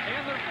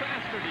and they're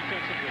faster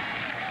defensively.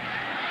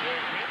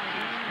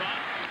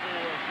 Spot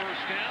for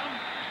first down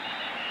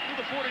to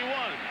the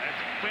 41. That's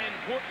Van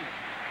Horton.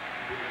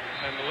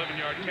 An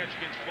 11-yard catch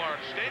against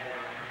Florida State.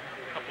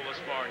 A couple thus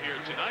far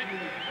here tonight.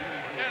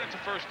 And it's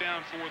a first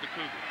down for the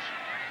Cougars.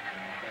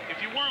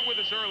 If you weren't with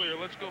us earlier,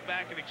 let's go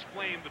back and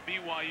explain the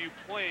BYU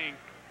playing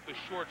the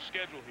short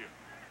schedule here.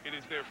 It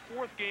is their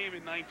 4th game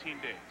in 19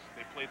 days.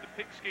 They played the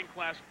Pigskin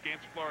Classic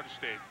against Florida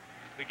State,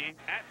 the game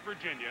at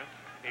Virginia,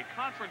 a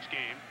conference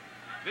game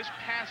this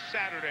past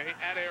Saturday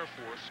at Air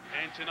Force,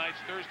 and tonight's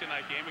Thursday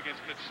night game against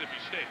Mississippi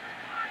State.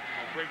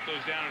 I'll break those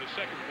down in the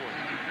second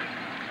quarter.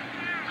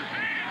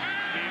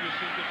 Davis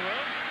is to throw.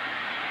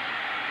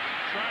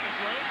 Trying to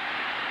throw.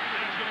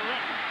 going to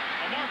run.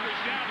 A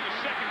marker's down to the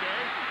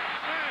secondary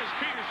as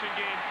Peterson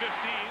gained 15.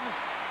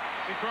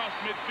 He crossed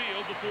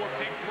midfield before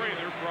Pink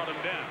Prather brought him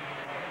down.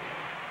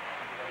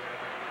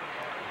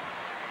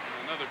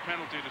 Another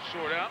penalty to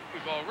sort out.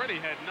 We've already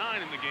had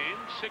 9 in the game,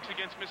 6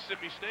 against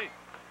Mississippi State.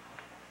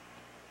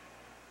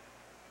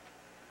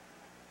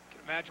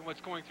 Imagine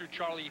what's going through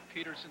Charlie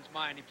Peterson's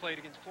mind. He played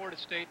against Florida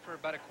State for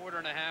about a quarter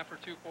and a half or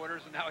 2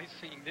 quarters, and now he's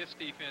seeing this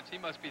defense. He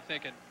must be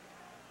thinking,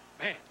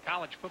 man,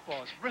 college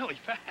football is really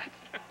fast.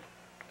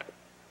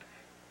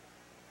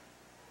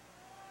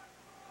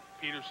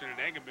 Peterson and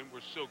Engelman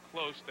were so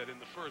close that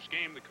in the first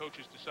game, the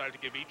coaches decided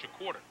to give each a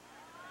quarter.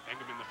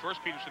 Engelman the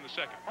first, Peterson the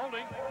second.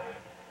 Holding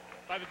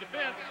by the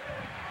defense.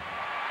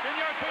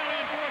 10-yard penalty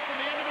enforced from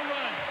the end of the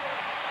run.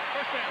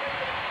 First down.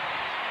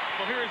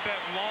 Well, here's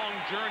that long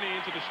journey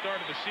into the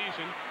start of the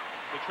season.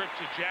 The trip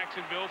to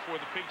Jacksonville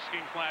for the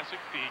Pigskin Classic,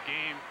 the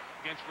game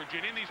against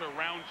Virginia. These are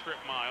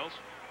round-trip miles.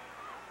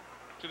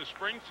 To the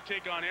Springs to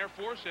take on Air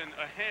Force, and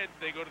ahead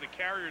they go to the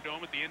Carrier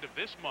Dome at the end of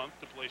this month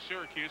to play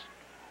Syracuse,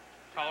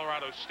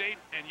 Colorado State,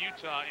 and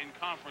Utah in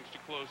conference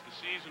to close the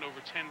season. Over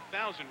 10,000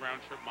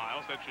 round-trip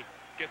miles. That should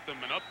get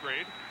them an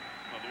upgrade.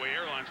 Well, the way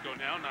airlines go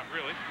now, not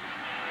really.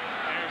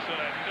 There's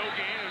no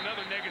gain,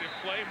 another negative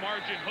play.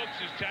 Margin Hooks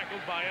is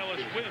tackled by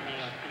Ellis Wims,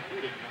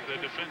 the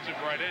defensive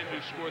right end who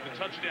scored the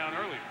touchdown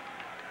earlier.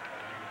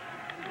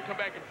 We'll come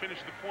back and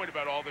finish the point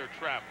about all their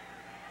travel.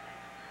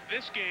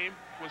 This game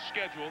was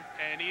scheduled,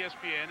 and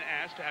ESPN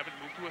asked to have it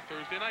moved to a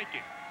Thursday night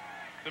game.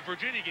 The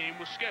Virginia game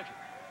was scheduled.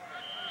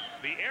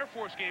 The Air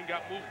Force game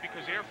got moved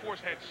because Air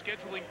Force had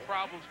scheduling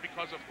problems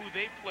because of who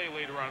they play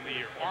later on in the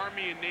year.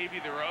 Army and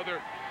Navy, there are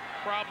other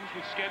problems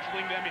with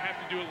scheduling them. You have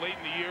to do it late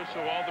in the year so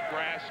all the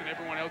brass and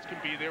everyone else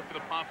can be there for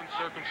the pomp and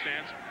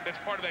circumstance. That's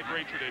part of that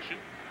great tradition.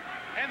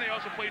 And they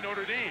also play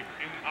Notre Dame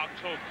in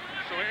October.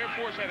 So Air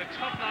Force had a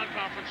tough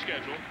non-conference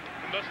schedule,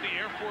 and thus the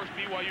Air Force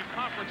BYU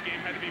conference game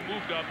had to be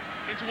moved up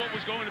into what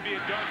was going to be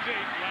a dark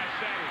date last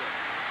Saturday.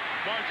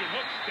 Margin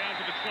Hooks down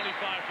to the 25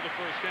 for the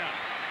first down.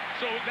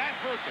 So that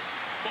hurt them.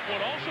 But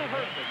what also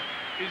hurt them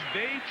is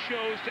they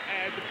chose to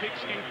add the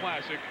Pigskin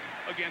Classic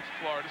against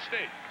Florida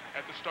State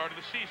at the start of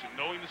the season,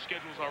 knowing the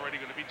schedule is already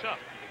going to be tough.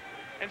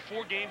 And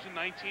 4 games in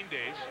 19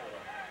 days,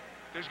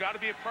 there's got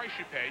to be a price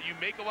you pay. You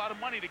make a lot of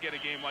money to get a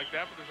game like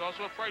that, but there's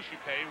also a price you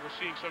pay, and we're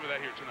seeing some of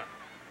that here tonight.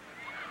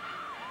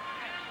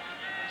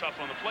 Tough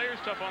on the players,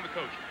 tough on the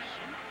coaches.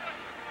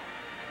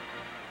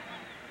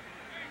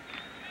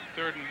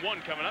 3rd and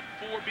 1 coming up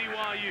for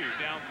BYU,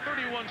 down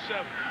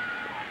 31-7.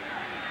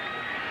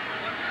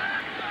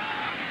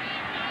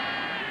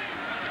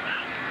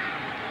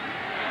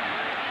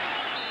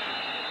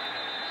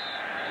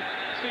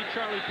 See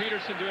Charlie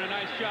Peterson doing a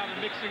nice job of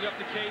mixing up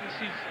the cadence.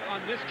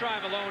 On this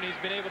drive alone, he's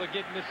been able to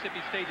get Mississippi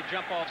State to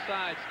jump off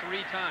sides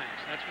 3 times.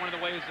 That's one of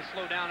the ways to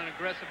slow down an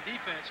aggressive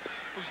defense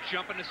who's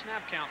jumping the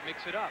snap count, mix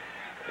it up.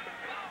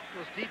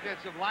 Those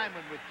defensive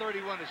linemen with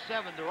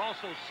 31-7, they're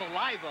also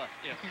saliva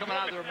coming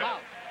out of their mouth.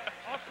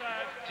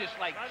 Offside. Just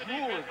like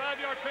drool.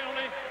 5-yard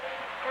penalty.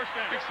 First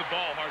down. Makes the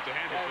ball hard to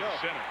handle for the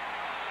center.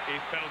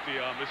 8th penalty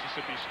on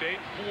Mississippi State.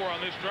 4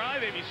 on this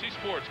drive. ABC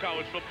Sports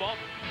College Football.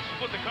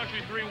 Split the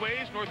country 3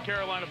 ways. North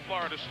Carolina,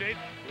 Florida State.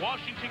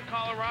 Washington,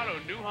 Colorado.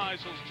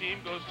 Neuheisel's team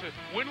goes to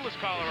winless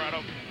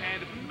Colorado.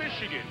 And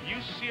Michigan,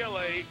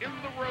 UCLA in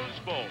the Rose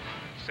Bowl.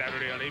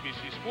 Saturday on ABC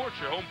Sports,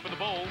 your home for the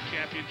Bowl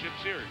Championship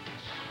Series.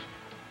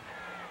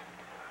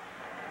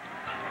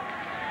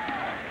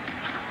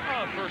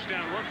 First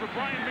down run for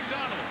Brian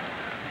McDonald.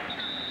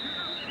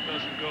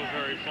 Doesn't go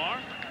very far.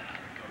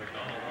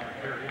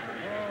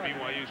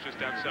 BYU's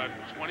just outside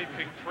the 20.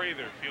 Pink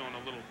Prather feeling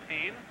a little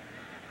pain.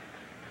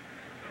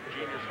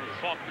 Junior from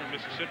Faulkner,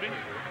 Mississippi.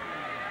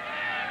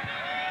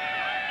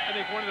 I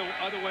think one of the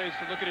other ways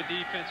to look at a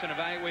defense and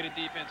evaluate a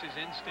defense is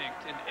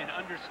instinct and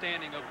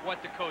understanding of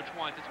what the coach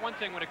wants. It's one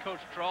thing when a coach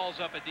draws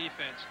up a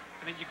defense,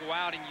 and then you go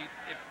out and you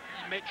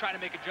try to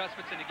make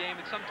adjustments in the game,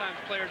 and sometimes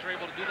players are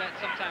able to do that, and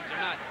sometimes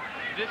they're not.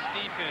 This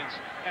defense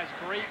has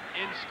great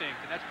instinct,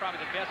 and that's probably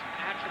the best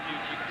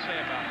attribute you can say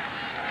about it.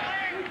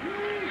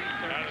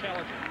 They're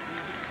intelligent.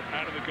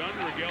 Out of the gun,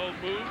 Rigel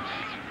moves.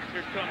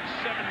 Here comes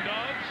 7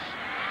 dogs.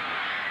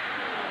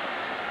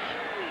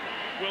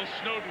 Will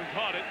Snowden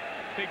caught it.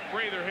 Pink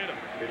Prather hit him.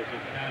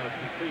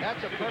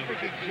 That's a perfect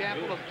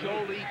example of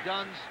Joe Lee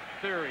Dunn's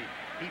theory.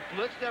 He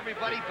blitzed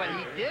everybody, but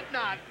he did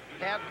not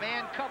have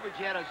man coverage.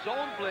 He had a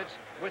zone blitz,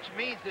 which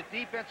means the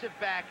defensive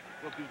back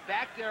will be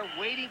back there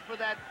waiting for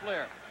that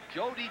flare.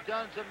 Jody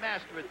Dunn's a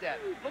master at that.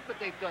 Look what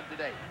they've done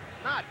today.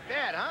 Not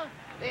bad, huh?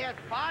 They had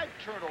 5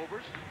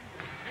 turnovers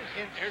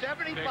in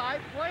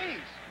 75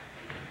 plays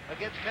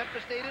against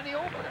Memphis State in the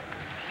opener.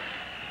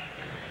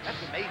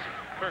 That's amazing.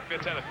 Kirk,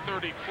 that's out of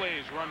 30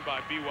 plays run by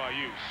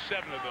BYU.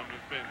 7 of them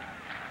have been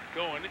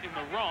going in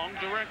the wrong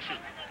direction.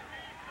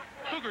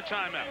 Cougar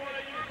timeout.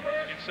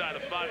 Inside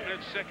of 5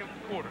 minutes, 2nd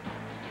quarter.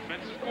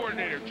 Defensive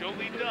coordinator Joe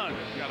Lee Dunn.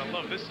 Gotta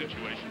love this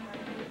situation.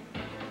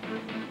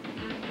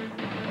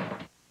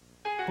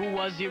 Who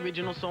was the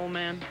original Soul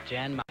Man?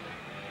 Jan.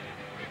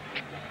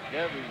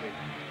 Every week.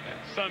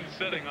 That's Sun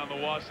setting on the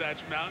Wasatch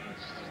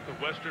Mountains, the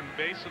western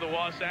base of the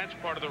Wasatch,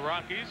 part of the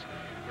Rockies.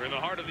 We're in the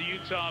heart of the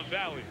Utah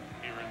Valley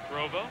here in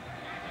Provo.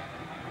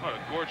 What a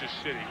gorgeous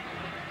city.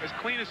 As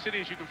clean a city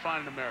as you can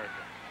find in America.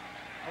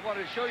 I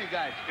wanted to show you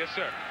guys. Yes,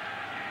 sir.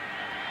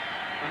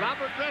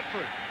 Robert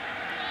Redford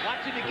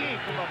watching the game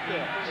from up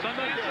there.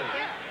 Sundance?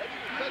 Yeah,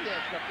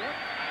 Sundance up there.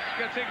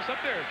 You got to take us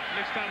up there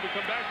next time we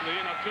come back, Lee,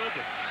 in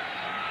October.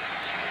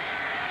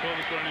 Told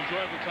us what an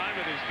enjoyable time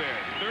it is there.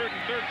 3rd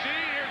and 13.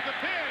 Here's the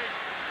pig.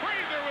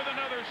 Breather with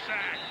another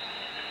sack.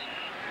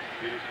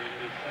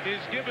 His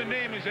given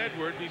name is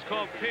Edward. He's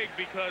called Pig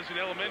because in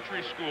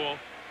elementary school,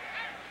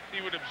 he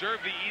would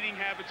observe the eating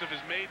habits of his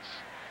mates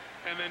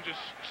and then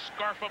just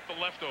scarf up the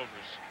leftovers.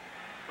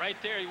 Right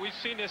there, we've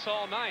seen this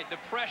all night.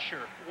 The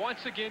pressure,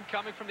 once again,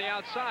 coming from the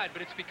outside.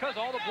 But it's because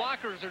all the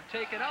blockers are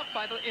taken up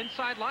by the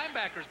inside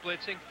linebackers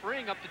blitzing,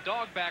 freeing up the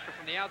dog backer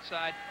from the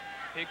outside,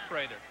 Pig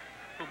Prather,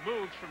 who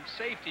moved from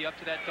safety up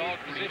to that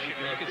dog position.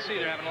 You can see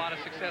they're having a lot of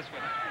success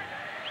with it.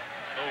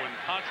 Owen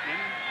Kotzman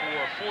for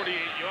a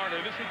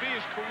 48-yarder. This would be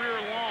his career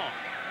long.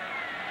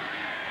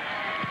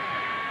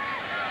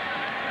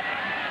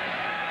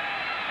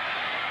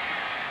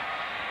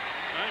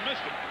 I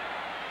missed it.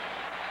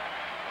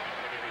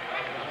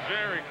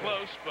 Very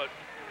close, but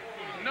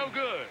no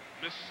good.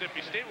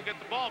 Mississippi State will get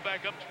the ball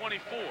back up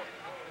 24.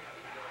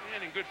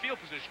 And in good field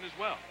position as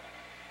well.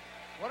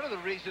 One of the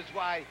reasons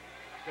why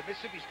the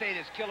Mississippi State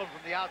is killing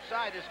from the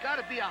outside, there's got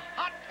to be a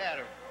hot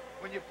pattern.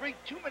 When you bring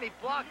too many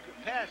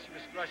pass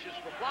rushes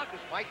for blockers,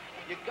 Mike,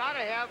 you got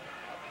to have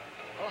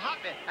a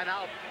hot man. And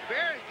I'll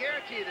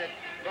guarantee that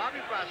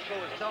Robbie Bosco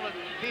is telling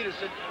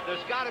Peterson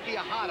there's got to be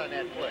a hot on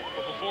that play.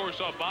 But before we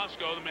saw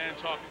Bosco, the man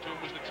talking to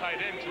him was the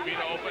tight end,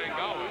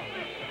 𝐁𝐫𝐢𝐬𝐢.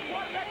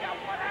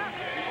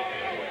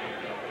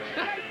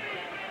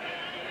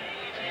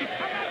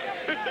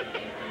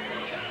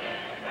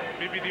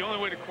 Maybe the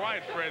only way to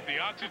quiet Fred, the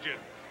oxygen.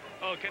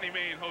 Oh, Kenny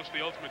Mayne hosts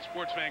the Ultimate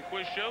Sports Fan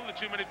Quiz Show, the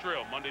 2-Minute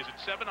Drill, Mondays at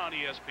 7 on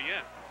ESPN.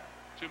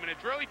 2-Minute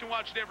Drill, you can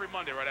watch it every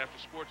Monday right after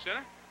Sports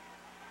Center.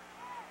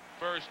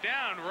 First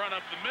down, run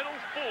up the middle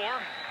for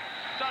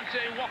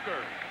Dante Walker.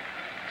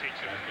 Takes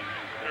it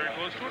very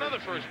close to another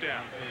first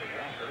down.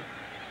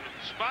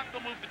 Spot,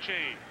 they'll move the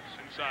chains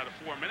inside of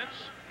 4 minutes.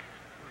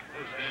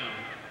 First down,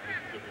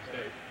 Mississippi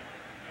State.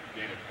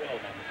 Game of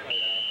 12 on the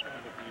play.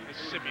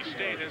 Mississippi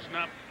State has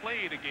not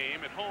played a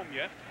game at home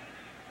yet.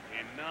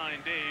 In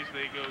 9 days,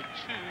 they go to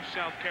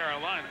South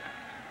Carolina.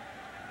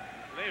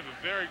 They have a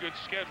very good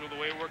schedule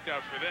the way it worked out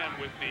for them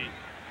with the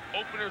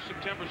opener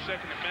September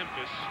 2nd at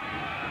Memphis,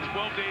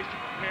 12 days to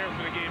prepare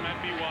for the game at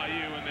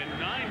BYU, and then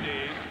 9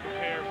 days to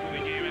prepare for the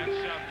game at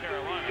South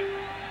Carolina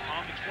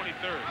on the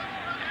 23rd.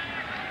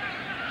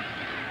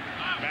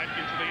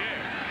 Madkin to the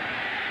air.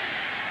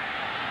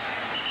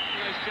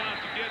 Nice job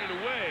to get it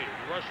away.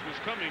 The rush was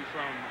coming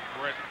from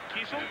Brett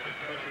Kiesel.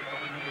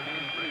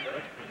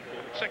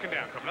 Second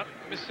down coming up.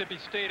 Mississippi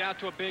State out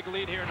to a big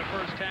lead here in the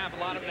first half. A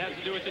lot of it has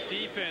to do with the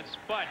defense,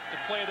 but the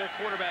play of their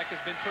quarterback has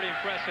been pretty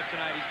impressive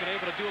tonight. He's been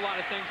able to do a lot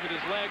of things with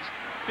his legs.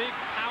 Big,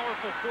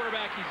 powerful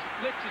quarterback. He's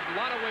lifted a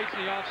lot of weights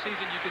in the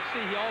offseason. You can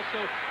see he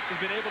also has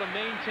been able to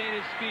maintain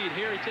his speed.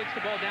 Here he takes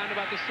the ball down to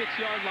about the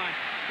 6-yard line.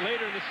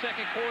 Later in the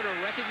second quarter,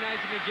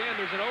 recognizing again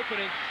there's an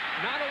opening.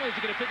 Not only is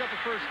he going to pick up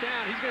a first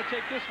down, he's going to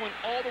take this one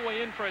all the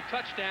way in for a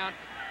touchdown.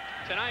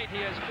 Tonight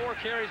he has 4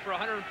 carries for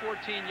 114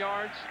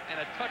 yards and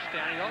a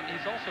touchdown.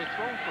 He's also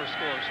thrown for a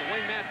score. So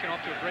Wayne Madkin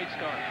off to a great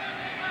start.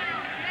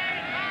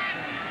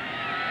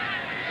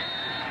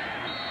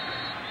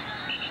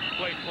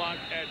 Play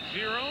clock at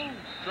 0.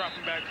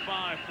 Dropping back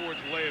 5 for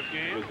delay of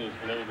game. Whistles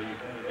blow the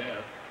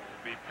half.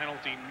 The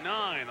penalty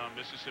 9 on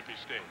Mississippi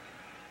State.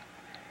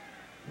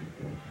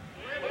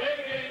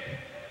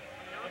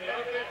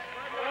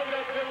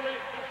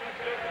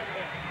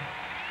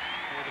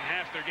 More than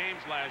half their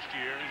games last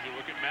year, as you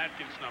look at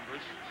Madkin's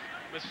numbers,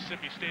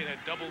 Mississippi State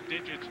had double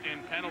digits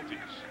in penalties,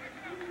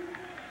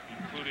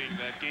 including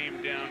that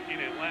game down in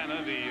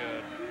Atlanta, the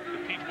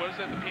Peach, what is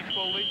that, the Peach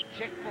Bowl League?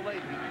 Chick-fil-A.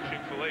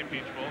 Chick-fil-A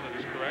Peach Bowl, that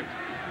is correct.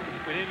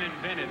 We didn't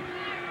invent it.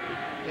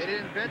 They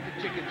didn't invent the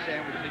chicken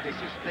sandwich. They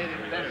just made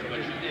it better.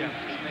 Yeah,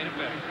 just made it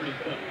better.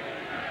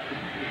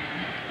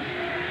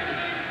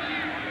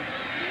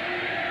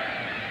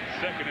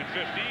 Second and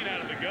 15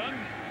 out of the gun.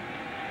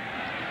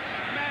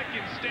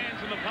 Madkin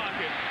stands in the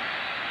pocket.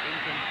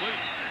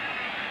 Incomplete.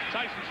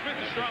 Tyson Smith,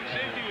 the strong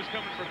safety, was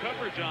coming for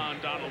coverage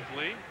on Donald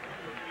Lee.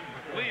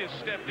 Lee has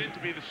stepped in to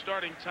be the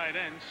starting tight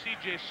end.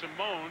 C.J.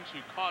 Simones, who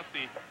caught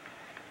the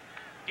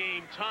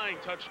game-tying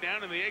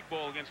touchdown in the Egg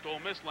Bowl against Ole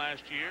Miss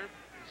last year,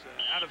 is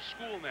out of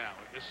school now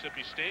at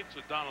Mississippi State, so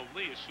Donald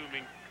Lee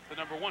assuming the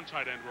 #1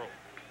 tight end role.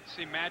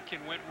 See,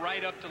 Madkin went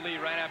right up to Lee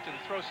right after the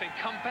throw, saying,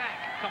 come back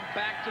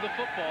to the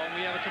football, and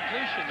we have a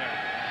completion there.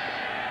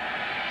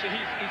 So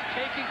he's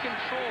taking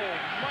control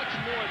much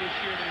more this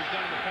year than he's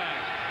done in the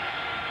past.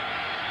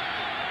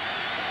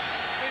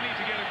 They need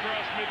to get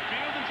across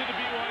midfield into the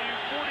BYU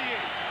 48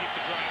 to keep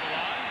the drive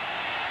alive.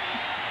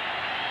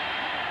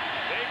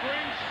 They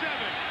bring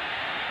 7.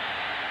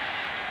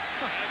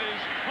 That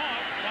is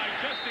caught by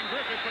Justin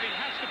Griffith, but he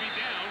has to be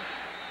down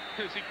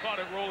as he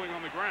caught it rolling on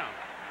the ground.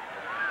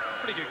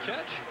 Pretty good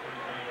catch.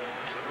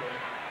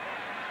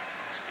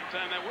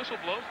 Time that whistle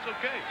blows, it's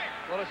okay.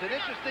 Well, it's an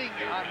interesting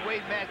on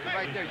Wade Madkin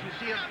right there. You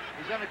see him,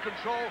 he's under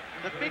control.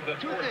 The big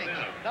two things.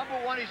 Number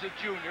one, he's a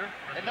junior.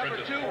 And number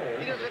two,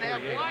 he doesn't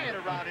have Wyatt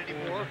around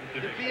anymore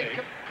to be in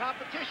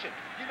competition.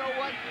 You know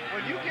what?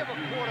 When you give a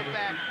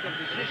quarterback the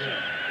position,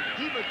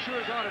 he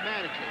matures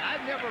automatically.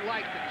 I've never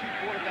liked the two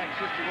quarterback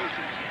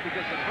situation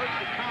because it hurts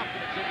the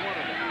confidence in one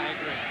of them. I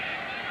agree.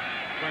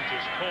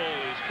 Prentice Cole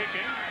is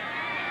kicking.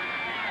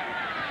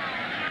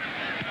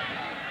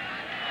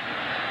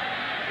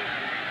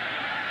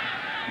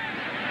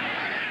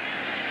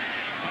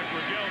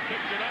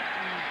 Picked it up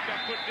and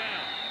got put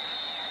down.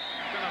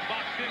 Kind of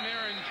boxed in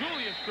there, and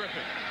Julius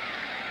Griffin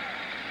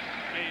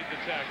made the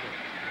tackle.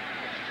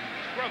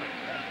 Brother.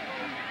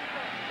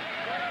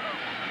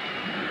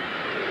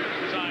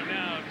 Time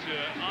now to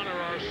honor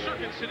our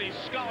Circuit City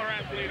Scholar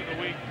Athlete of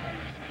the Week.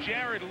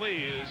 Jared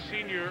Lee is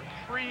senior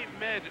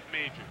pre-med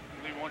major.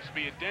 Lee wants to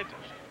be a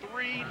dentist.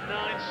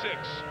 3.96.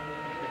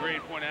 The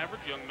grade point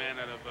average. Young man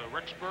out of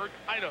Rexburg,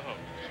 Idaho.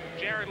 So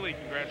Jared Lee,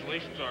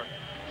 congratulations, our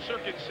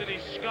Circuit City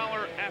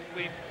Scholar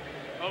Athlete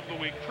of the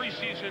Week.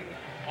 Preseason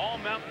All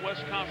Mountain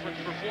West Conference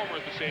performer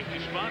at the safety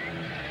spot.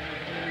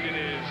 It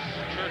is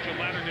Church of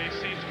Latter-day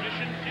Saints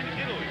Mission in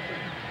Italy.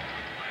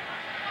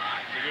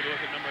 A good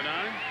look at number 9.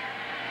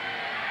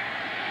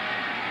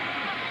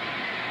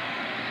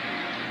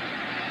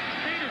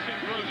 Peterson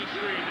throws a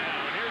screen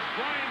now, and here's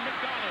Brian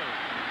McDonald.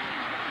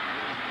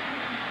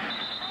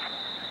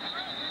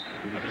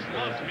 I just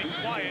love to be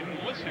quiet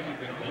and listen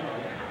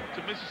to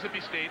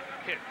Mississippi State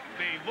hit.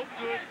 They look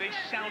good, they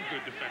sound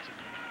good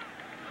defensively.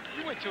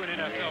 You went to an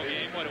NFL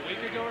game, what, a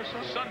week ago or so?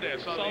 Sunday, I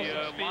saw the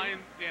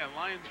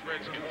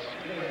Lions-Redskins.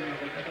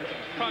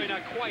 Probably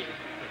not quite.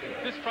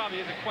 This probably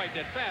isn't quite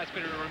that fast,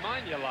 but it'll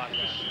remind you a lot. It's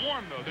a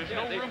swarm, though. There's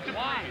no room to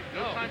breathe.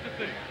 No time to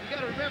think. You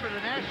got to remember,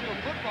 the National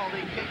Football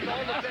League takes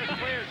all the best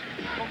players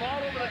from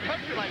all over the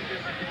country like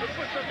this to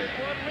put them in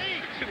one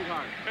league.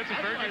 That's a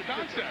very good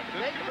concept.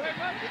 Thank you very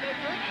much.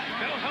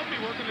 That'll help me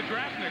work in the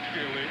draft next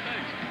year, Lee.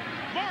 Thanks.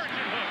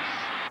 Margin Hooks.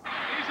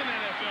 He's an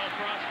NFL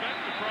prospect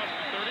across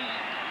the 30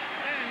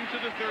 and to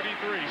the 33.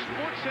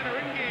 Sports Center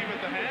in game at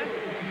the half,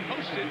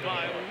 hosted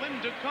by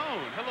Linda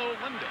Cohn. Hello,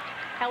 Linda.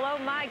 Hello,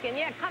 Mike. And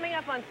yeah, coming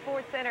up on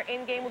Sports Center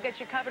in game, we'll get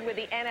you covered with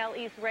the NL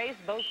East race,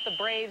 both the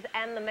Braves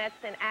and the Mets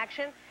in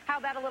action. How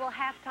about a little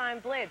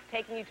halftime blitz,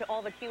 taking you to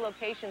all the key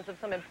locations of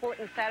some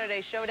important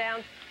Saturday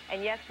showdowns.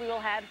 And yes, we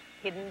will have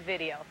hidden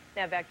video.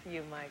 Now back to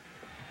you, Mike.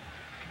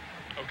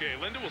 Okay,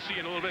 Linda, we'll see you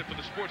in a little bit for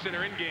the Sports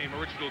Center in-game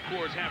original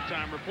Coors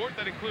halftime report.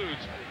 That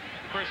includes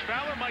Chris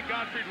Fowler, Mike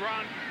Gottfried,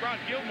 Rod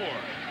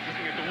Gilmore.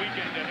 Looking at the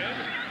weekend ahead.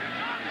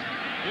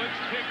 Blitz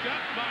picked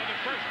up by the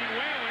freshman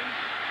Whalen,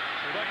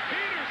 but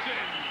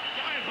Peterson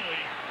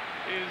finally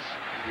is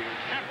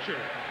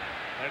captured.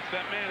 That's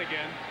that man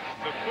again,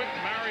 the quick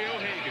Mario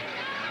Hagan.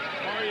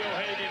 Mario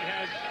Hagan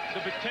has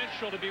the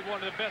potential to be one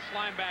of the best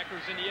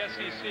linebackers in the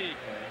SEC.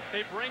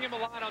 They bring him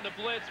a lot on the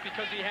blitz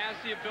because he has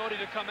the ability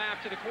to come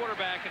after the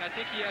quarterback, and I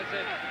think he has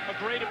a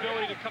great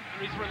ability to come.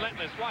 He's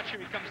relentless. Watch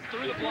him. He comes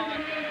through the block,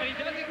 and he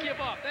doesn't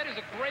give up. That is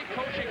a great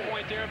coaching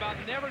point there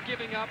about never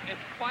giving up and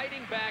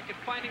fighting back and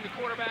finding the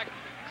quarterback.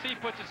 See, he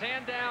puts his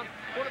hand down.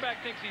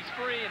 Quarterback thinks he's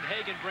free, and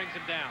Hagan brings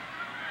him down.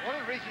 One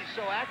of the reasons he's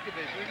so active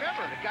is,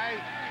 remember, the guy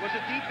was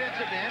a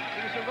defensive end.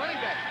 He was a running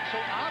back. So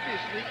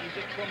obviously, he's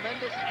a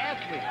tremendous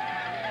athlete.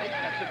 I think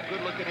that's a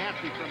good-looking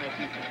athlete from that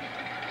defense.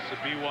 It's a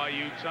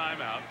BYU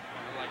timeout.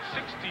 Like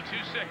 62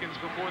 seconds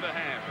before the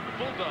half. And the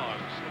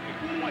Bulldogs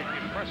looking quite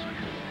impressive.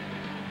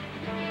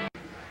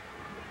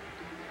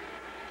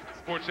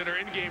 Sports Center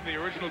in-game, the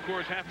original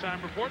Coors halftime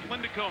report.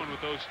 Linda Cohn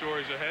with those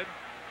stories ahead.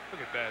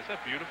 Look at that. Is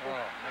that beautiful?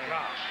 Oh, man.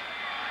 Gosh.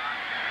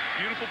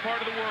 Beautiful part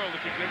of the world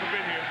if you've never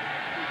been here.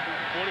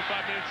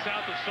 45 minutes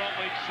south of Salt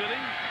Lake City,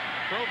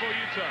 Provo,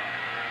 Utah.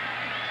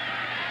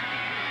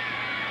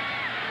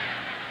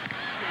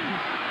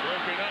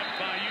 Broken up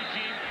by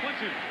Eugene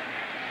Clinton.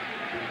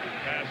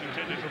 Pass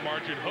intended for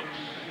Margin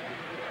Hooks.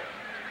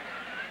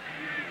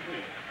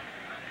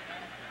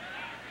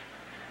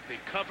 They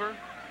cover,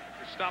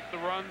 they stop the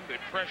run, they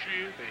pressure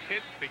you, they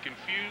hit, they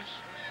confuse.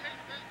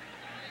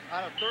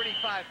 Out of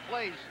 35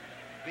 plays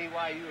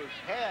BYU has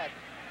had,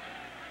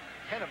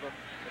 10 of them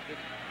have been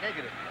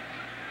negative.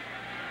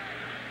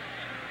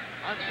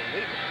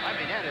 Unbelievable. I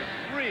mean, that is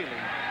really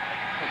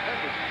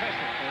tremendous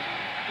pressure.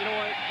 You know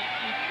what?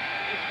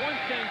 It's one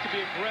thing to be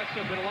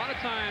aggressive, but a lot of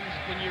times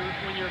when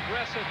you're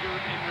aggressive,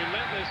 and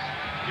relentless,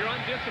 you're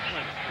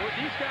undisciplined. Well,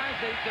 these guys,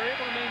 they're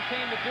able to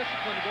maintain the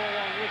discipline to go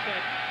along with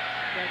that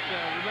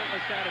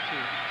relentless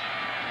attitude.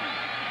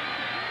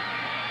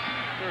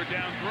 Third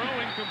down throw,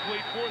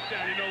 incomplete. Fourth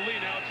down. You know,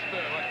 Lee, now it's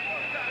like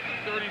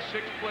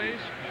 36 plays.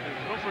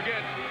 Don't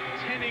forget,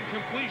 10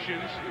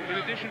 incompletions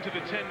in addition to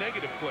the 10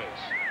 negative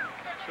plays.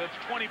 So that's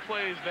 20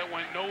 plays that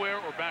went nowhere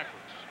or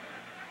backwards.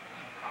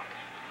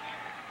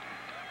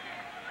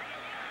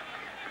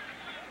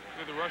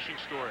 Look at the rushing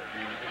story.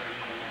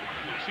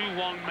 Too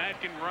long,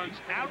 Madkin runs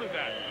out of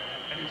that,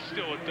 and it's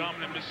still a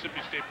dominant Mississippi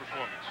State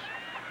performance.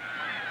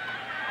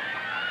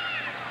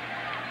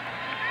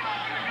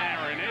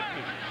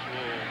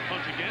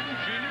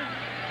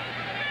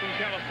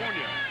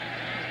 California.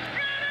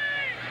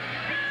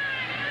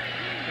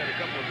 He's had a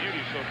couple of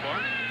beauties so far.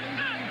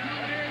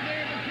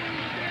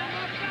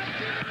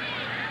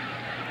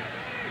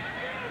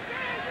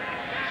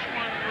 This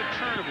one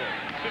returnable.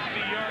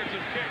 50 yards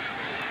of kick.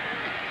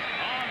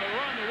 On the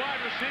run, the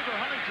wide receiver,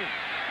 Huntington.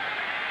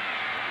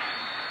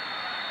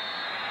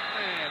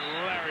 And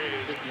Larry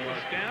is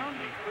pushed down.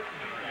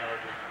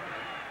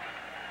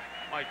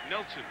 Mike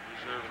Nelson,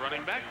 reserve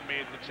running back,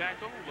 made the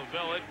tackle.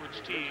 Lavelle Edwards'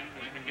 team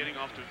has been getting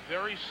off to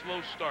very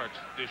slow starts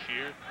this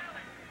year.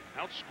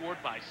 Outscored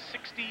by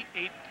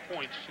 68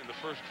 points in the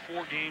first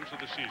 4 games of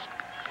the season.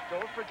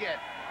 Don't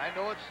forget, I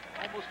know it's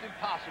almost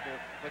impossible,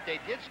 but they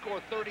did score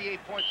 38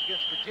 points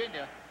against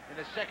Virginia in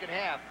the second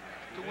half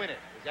to win it.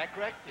 Is that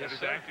correct? Yes,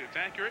 sir. It's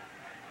accurate.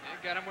 They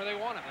got them where they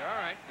want them. They're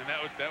all right. And that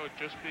would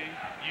just be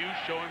you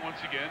showing once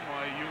again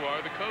why you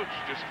are the coach.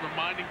 Just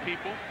reminding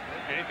people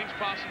anything's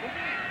possible.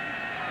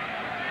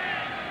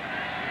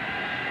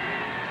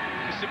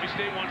 Mississippi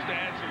State wants to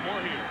add some more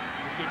here.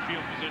 Good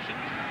field position.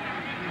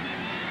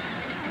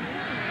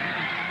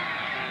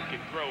 And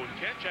can throw and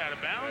catch out of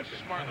bounds.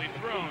 Smartly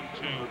thrown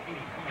to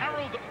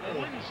Harold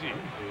Lindsey.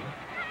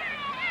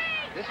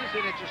 This is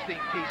an interesting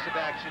piece of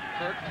action,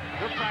 Kirk.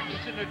 They're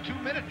practicing a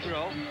 2-minute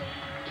drill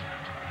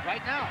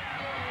right now,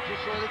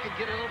 just so they can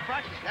get a little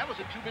practice. That was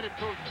a 2-minute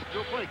drill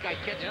play. Guy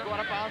catches, go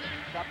out of bounds,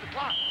 stop the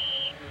clock.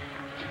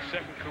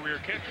 Second career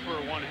catch for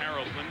one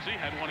Harold Lindsey.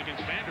 Had one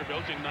against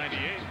Vanderbilt in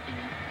 '98.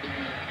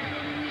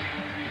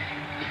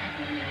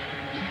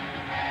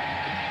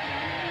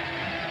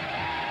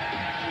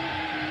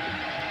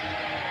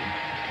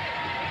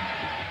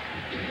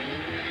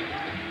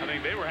 I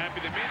think they were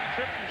happy they made the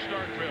trip from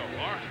Starkville.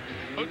 Our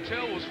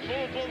hotel was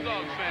full of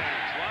Bulldogs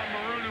fans, a lot of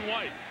maroon and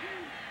white.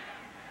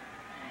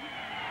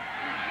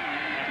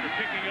 After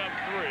picking up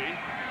 3,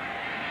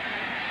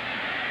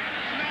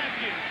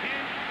 Madkin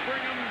can't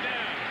bring them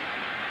down.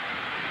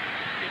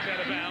 Gets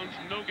out of bounds,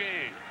 no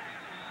gain.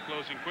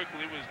 Closing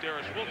quickly was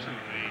Darius Wilson,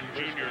 the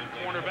junior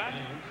cornerback.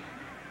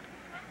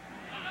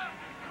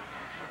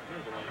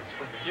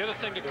 The other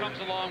thing that comes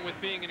along with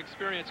being an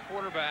experienced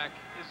quarterback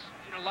is,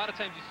 a lot of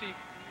times you see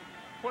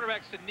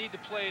quarterbacks that need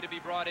the play to be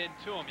brought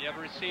into them. You have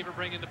a receiver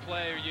bring in the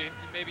play, or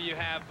maybe you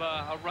have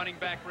a running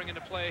back bring in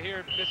the play.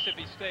 Here at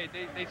Mississippi State,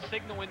 they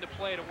signal into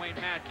play to Wayne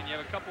Madkin. You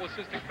have a couple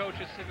assistant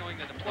coaches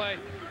signaling into play.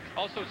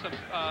 Also some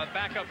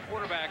backup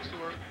quarterbacks who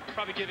are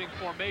probably giving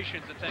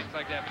formations and things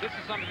like that. But this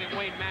is something that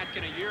Wayne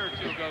Madkin a year or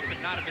 2 ago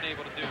could not have been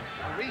able to do.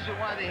 The reason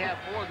why they have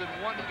more than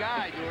one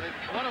guy doing it,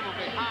 one of them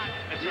is hot,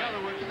 and the other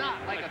one's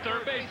not. Like a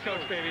third base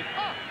coach, baby.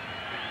 Oh,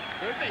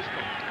 third base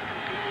coach.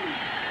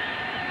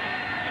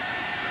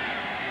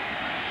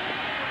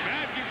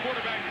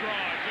 Quarterback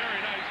draw,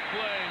 very nice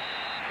play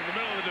in the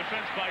middle of the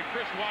defense by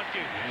Chris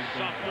Watkins,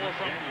 sophomore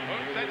from,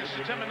 that is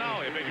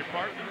Seminole, I beg your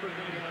pardon.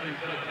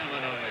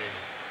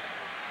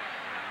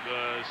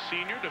 The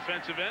senior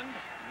defensive end,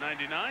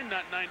 99,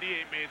 not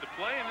 98, made the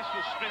play, and this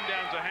will spin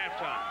down to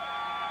halftime.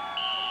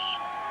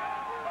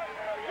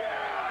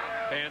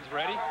 Fans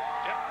ready?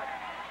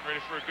 Yep,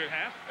 ready for a good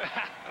half.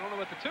 I don't know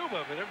what the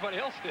tuba, but everybody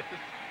else is.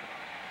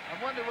 I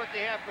wonder what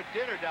they have for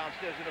dinner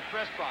downstairs in the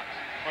press box.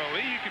 Well,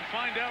 Lee, you can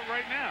find out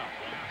right now.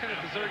 What kind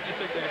of dessert do you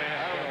think they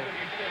have?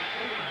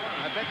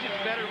 I bet you it's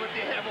better what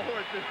they have over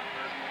at the...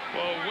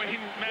 Well, Wayne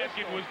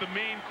Madkin was the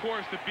main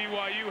course that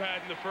BYU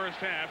had in the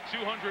first half.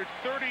 239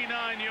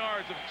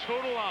 yards of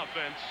total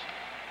offense,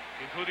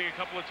 including a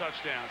couple of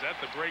touchdowns. At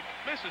the break,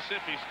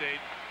 Mississippi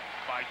State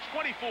by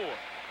 24.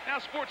 Now,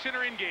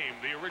 SportsCenter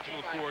in-game, the original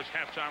Coors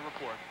halftime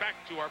report. Back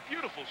to our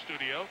beautiful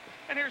studio,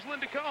 and here's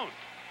Linda Cohn.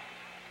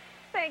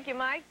 Thank you,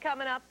 Mike.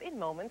 Coming up in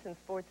moments in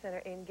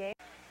SportsCenter in-game.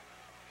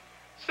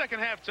 Second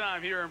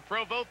halftime here in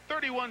Provo,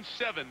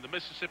 31-7, the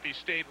Mississippi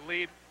State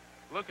lead.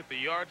 Look at the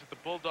yards that the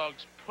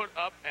Bulldogs put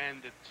up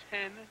and the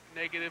 10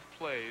 negative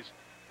plays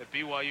that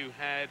BYU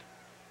had.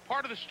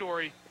 Part of the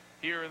story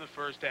here in the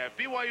first half.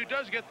 BYU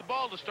does get the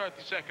ball to start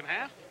the second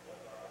half,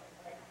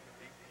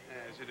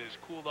 as it has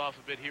cooled off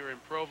a bit here in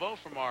Provo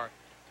from our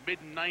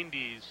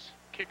mid-90s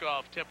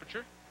kickoff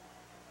temperature.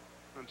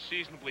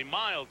 Unseasonably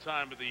mild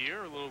time of the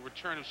year, a little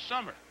return of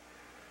summer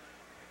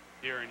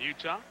here in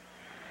Utah.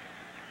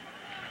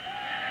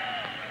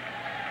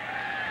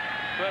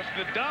 But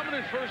after the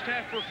dominant first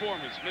half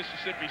performance,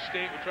 Mississippi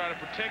State will try to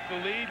protect the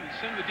lead and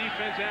send the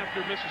defense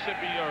after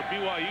Mississippi or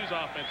BYU's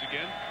offense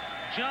again.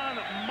 John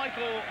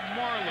Michael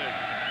Marlin.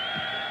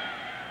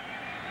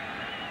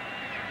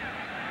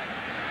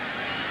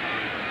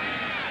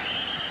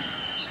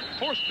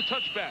 Forced the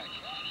touchback.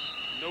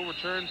 No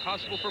return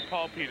possible for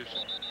Paul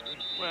Peterson.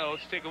 Well,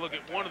 let's take a look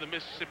at one of the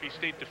Mississippi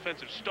State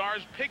defensive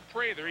stars, Pig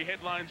Prather. He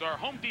headlines our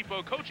Home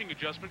Depot coaching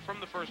adjustment from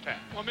the first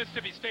half. Well,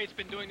 Mississippi State's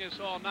been doing this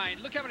all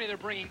night. Look how many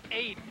they're bringing,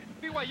 8.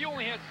 BYU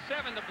only has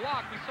 7 to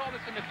block. We saw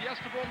this in the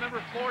Fiesta Bowl.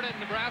 Remember Florida and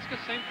Nebraska?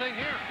 Same thing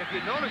here. If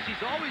you notice, he's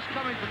always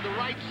coming from the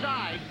right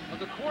side of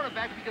the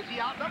quarterback because he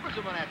outnumbers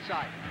him on that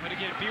side. But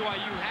again,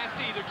 BYU has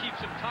to either keep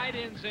some tight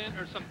ends in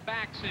or some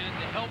backs in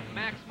to help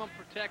maximum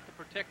protect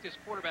this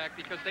quarterback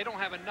because they don't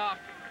have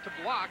enough to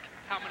block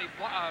how many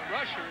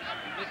rushers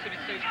Mississippi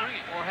State's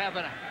bringing. Or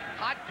having a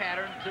hot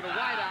pattern to the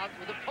wideout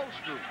with a post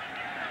route.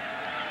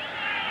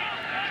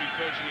 Two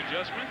coaching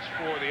adjustments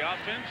for the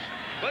offense,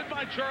 led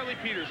by Charlie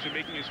Peterson,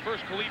 making his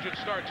first collegiate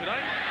start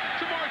tonight.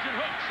 To margin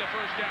hooks, a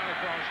first down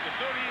across the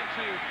 30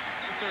 to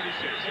the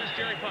 36. Here's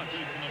Jerry Punch.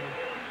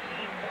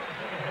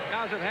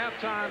 Guys, at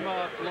halftime,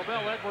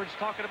 Lavelle Edwards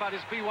talking about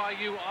his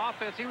BYU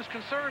offense. He was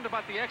concerned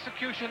about the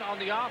execution on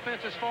the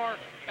offense as far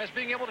as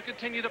being able to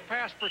continue to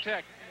pass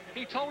protect.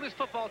 He told his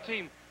football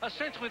team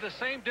essentially the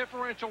same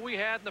differential we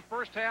had in the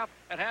first half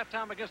at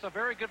halftime against a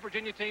very good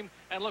Virginia team,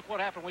 and look what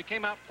happened. We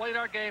came out, played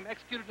our game,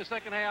 executed the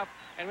second half,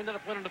 and ended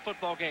up winning the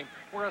football game.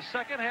 We're a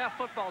second-half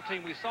football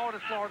team. We saw it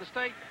at Florida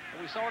State,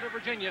 and we saw it at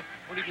Virginia.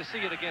 We need to see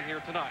it again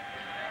here tonight.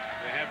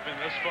 They have been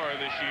thus far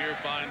this year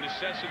by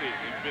necessity.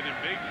 They've been in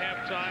big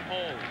halftime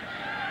holes.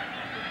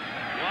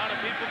 A lot of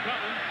people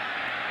coming.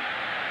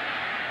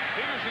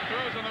 Peterson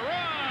throws on the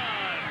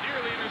run.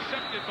 Nearly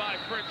intercepted by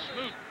Fred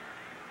Smoot.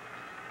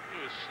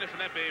 He was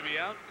sniffing that baby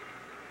out.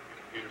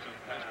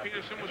 As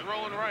Peterson was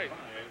rolling right.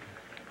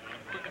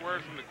 Quick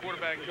word from the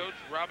quarterback coach,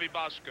 Robbie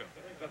Bosco.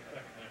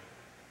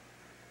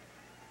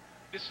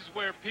 This is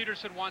where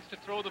Peterson wants to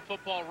throw the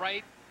football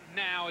right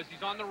now as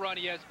he's on the run.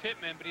 He has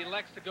Pittman, but he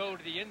elects to go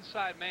to the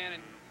inside man,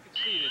 and you can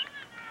see that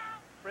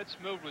Fred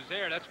Smoot was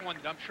there. That's one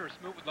that I'm sure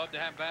Smoot would love to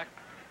have back.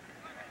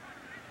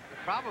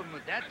 The problem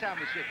at that time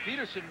is that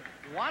Peterson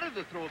wanted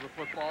to throw the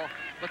football,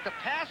 but the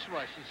pass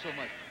rush is so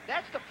much.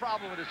 That's the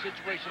problem with a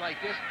situation like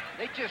this.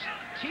 They just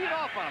tee it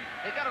off on him.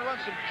 They got to run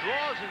some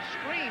draws and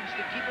screens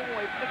to keep him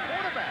away from the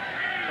quarterback.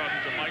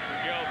 Talking to Mike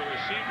Miguel, the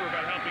receiver,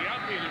 about helping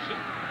out Peterson.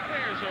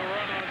 There's a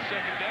run on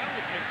second down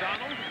with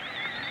McDonald.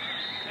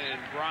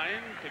 And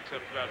Brian picks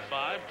up about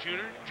 5.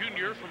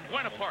 Junior from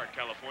Buena Park,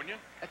 California.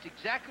 That's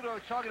exactly what I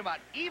was talking about.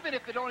 Even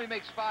if it only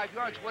makes 5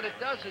 yards, what it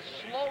does is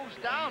slows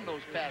down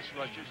those pass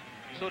rushers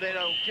so they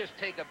don't just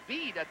take a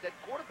beat at that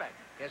quarterback.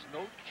 He has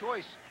no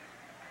choice.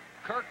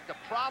 Kirk, the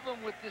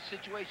problem with this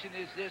situation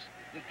is this,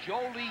 that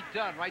Joe Lee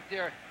Dunn right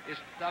there is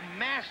the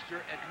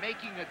master at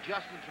making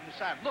adjustments from the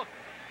side. Look,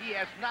 he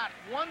has not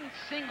one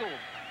single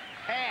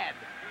pad.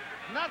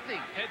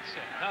 Nothing.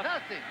 Headset.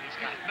 Nothing. He's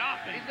got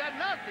nothing. He's got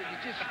nothing. He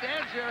just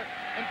stands there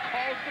and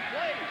calls the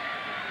plays.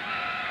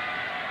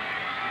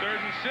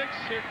 3rd and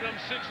 6. Here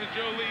comes 6 of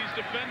Joe Lee's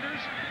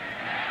defenders.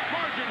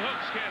 Margin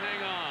hooks can't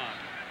hang on.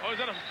 Oh, is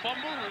that a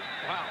fumble?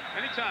 Wow.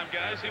 Anytime,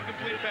 guys.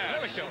 Incomplete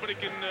pass. Somebody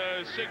can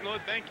signal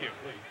it. Thank you.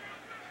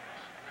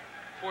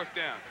 4th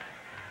down.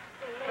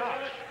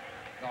 Gosh.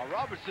 Now,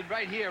 Robertson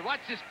right here.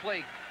 Watch this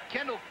play.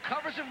 Kendall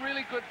covers him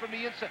really good from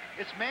the inside.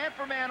 It's man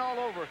for man all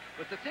over.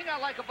 But the thing I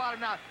like about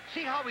him now,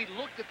 see how he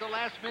looked at the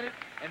last minute?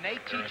 And they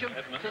teach him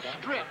to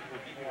strip.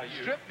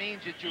 Strip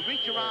means that you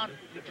reach around,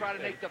 you try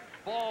to make the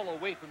ball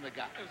away from the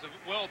guy. It was a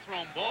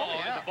well-thrown ball. Oh,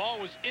 yeah. The ball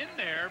was in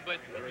there,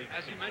 but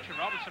as you mentioned,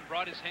 Robertson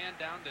brought his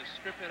hand down to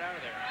strip it out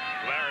of there.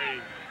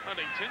 Larry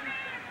Huntington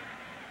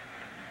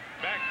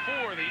back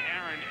for the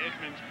Aaron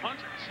Edmonds punt.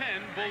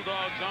 10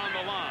 Bulldogs on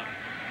the line.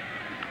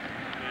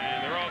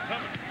 And they're all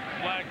coming.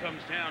 Flag comes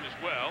down as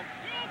well.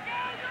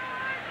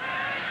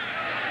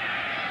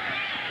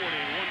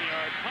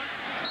 41-yard punt.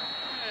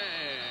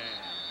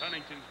 And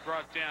Huntington's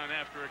brought down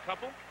after a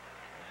couple.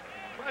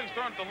 Flags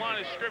thrown at the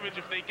line of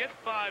scrimmage. If they get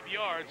 5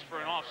 yards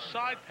for an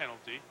offside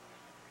penalty,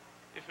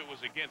 if it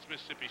was against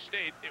Mississippi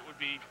State, it would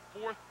be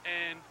 4th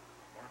and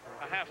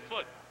a half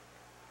foot.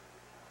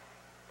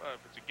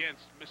 If it's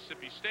against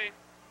Mississippi State,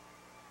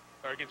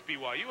 or against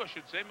BYU, I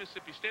should say,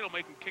 Mississippi State will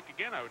make them kick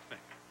again, I would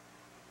think.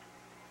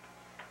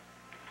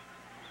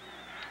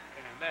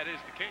 And that is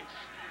the case.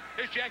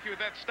 Here's Jackie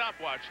with that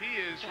stopwatch. He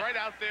is right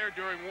out there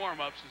during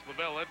warm-ups as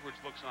Lavelle Edwards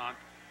looks on.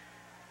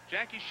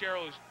 Jackie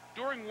Sherrill is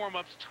during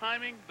warm-ups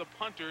timing the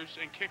punters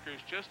and kickers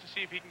just to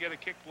see if he can get a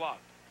kick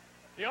blocked.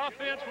 The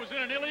offense was in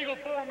an illegal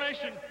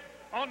formation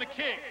on the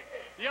kick.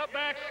 The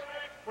upbacks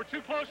were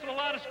too close to the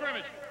line of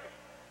scrimmage.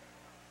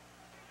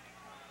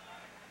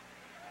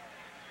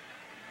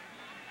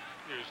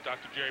 Here's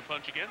Dr. Jerry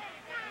Punch again.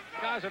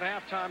 Guys, at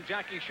halftime,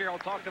 Jackie Sherrill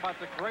talked about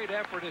the great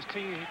effort his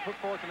team put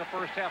forth in the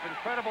first half.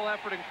 Incredible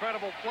effort,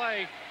 incredible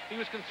play. He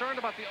was concerned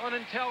about the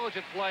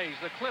unintelligent plays,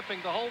 the clipping,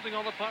 the holding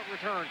on the punt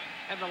return,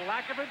 and the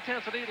lack of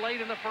intensity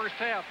late in the first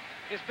half.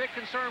 His big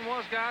concern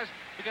was, guys,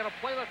 we got to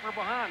play like we're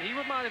behind. He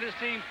reminded his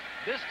team,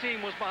 this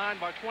team was behind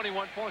by 21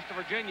 points to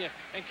Virginia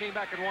and came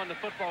back and won the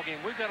football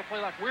game. We've got to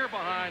play like we're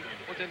behind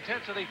with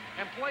intensity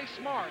and play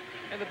smart.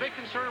 And the big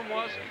concern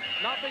was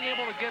not being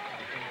able to get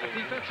a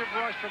defensive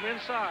rush from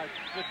inside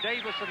with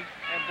Davis and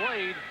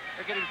Blade.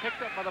 They're getting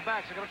picked up by the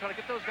backs. They're going to try to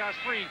get those guys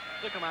free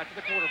to come out to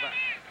the quarterback.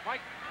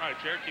 Mike? All right,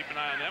 Jared, keep an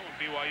eye on that when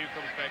BYU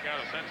comes back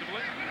out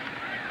offensively.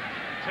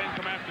 10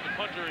 come after the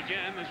punter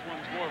again. This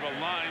one's more of a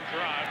line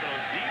drive, but a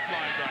deep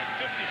line drive.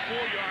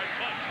 54-yard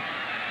punt.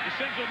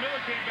 Dicenzo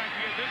Miller came back to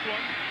get this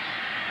one.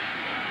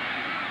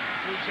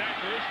 Blue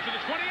tacklers to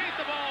the 28.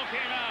 The ball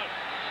came out.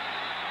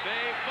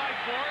 They fight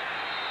for it.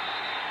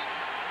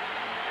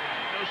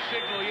 No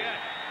signal yet.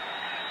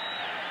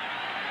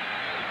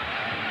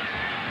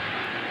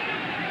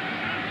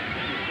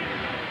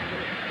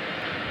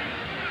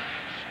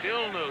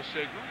 Still no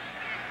signal.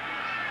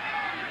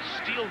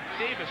 Steele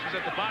Davis was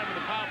at the bottom of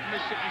the pile for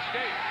Mississippi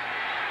State.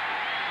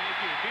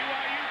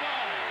 BYU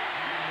ball.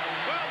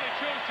 Well, they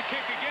chose to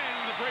kick again,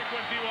 and the break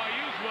went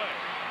BYU's way.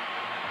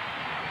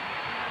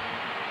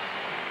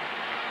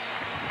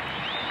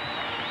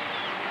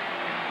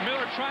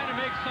 Miller trying to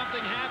make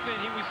something happen.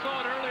 We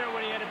saw it earlier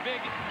when he had a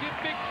big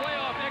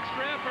playoff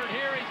extra effort.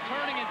 Here he's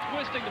turning and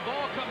twisting. The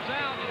ball comes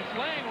out and it's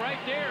laying right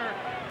there.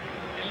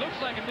 It looks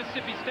like a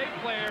Mississippi State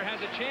player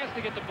has a chance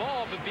to get the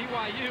ball, but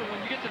BYU,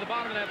 when you get to the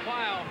bottom of that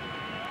pile,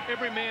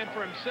 every man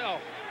for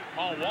himself.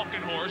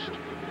 Walkenhorst,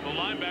 the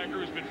linebacker,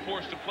 has been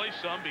forced to play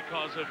some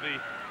because of the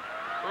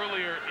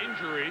earlier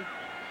injury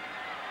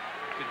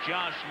to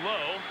Josh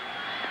Lowe.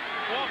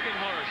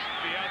 Walkenhorst,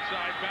 the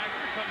outside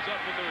backer, comes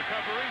up with the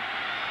recovery.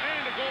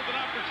 And a golden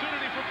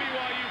opportunity for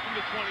BYU from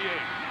the 28.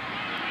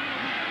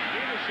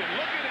 Peterson,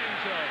 look at end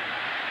zone.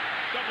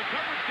 Double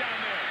coverage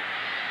down there.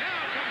 Now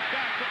comes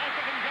back to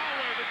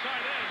𝐒𝐭𝐚𝐭, the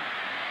tight end.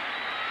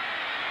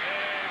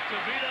 And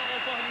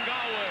𝐒𝐭𝐚𝐭,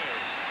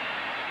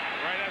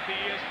 right at the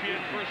ESPN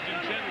 1st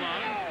and 10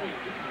 line.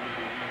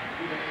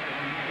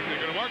 They're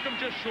going to mark him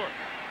just short.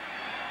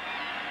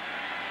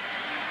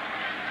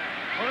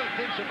 One of the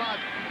things about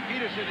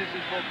Peterson is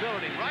his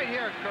mobility. Right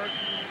here, Kirk.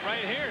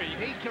 Right here.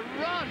 He can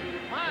run.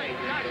 My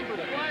gosh, he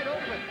was wide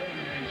open.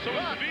 So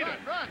run.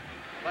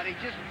 But he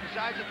just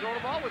decides to throw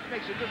the ball, which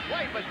makes a good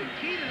play. But the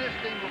key to this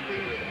thing will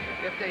be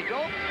if they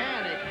don't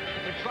panic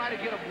and try to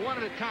get them one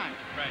at a time.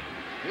 Right.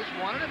 Just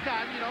one at a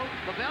time. You know,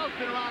 LaVelle's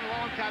been around a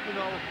long time to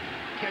know.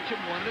 Catch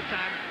him one at a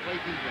time. Play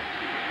defense.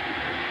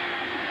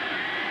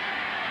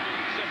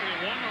 Second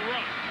and 1 to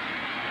run.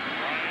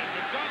 Ryan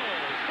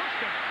McDonald.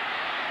 Touchdown.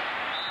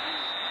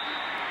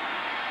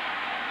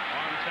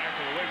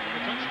 Tackle away from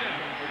the touchdown.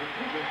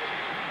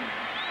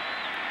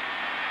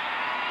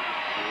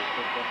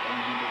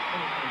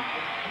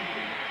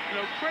 You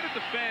know, credit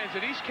the fans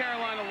at East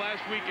Carolina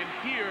last week and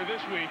here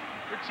this week.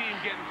 Their team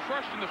getting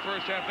crushed in the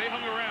first half. They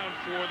hung around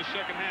for the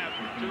second half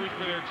to root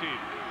for their team.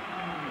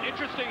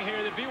 Interesting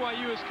here that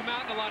BYU has come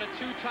out in a lot of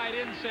two tight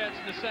end sets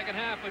in the second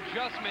half.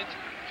 Adjustments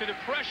to the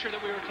pressure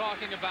that we were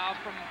talking about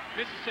from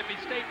Mississippi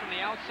State from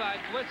the outside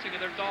blitzing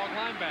of their dog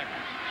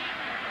linebackers.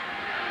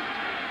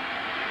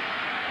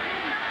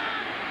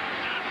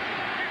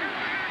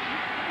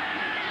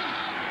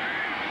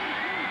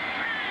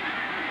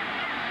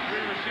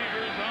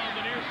 Receivers on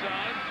the near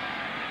side.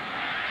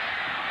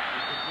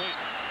 Complete.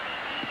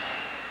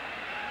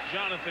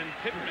 Jonathan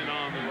Pittman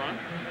on the run.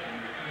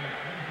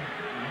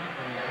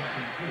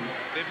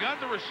 They've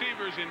got the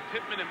receivers in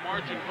Pittman and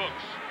Margin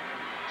Hooks.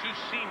 Two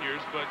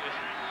seniors, but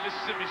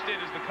Mississippi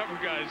State is the cover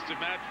guys to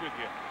match with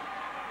you.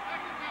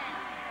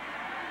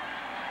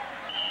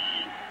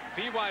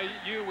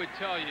 BYU would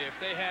tell you if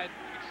they had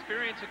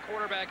experience at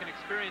quarterback and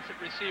experience at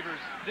receivers,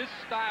 this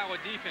style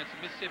of defense that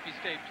Mississippi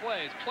State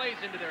plays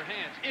into their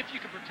hands if you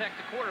can protect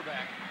the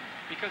quarterback,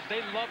 because they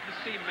love to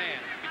see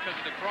man because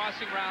of the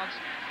crossing routes,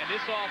 and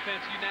this offense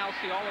you now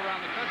see all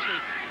around the country.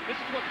 This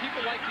is what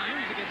people like to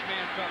use against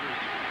man coverage.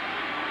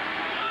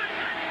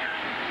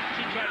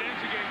 Two tight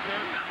ends again,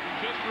 Kirk.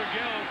 Just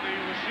Rigel at the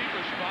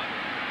receiver spot.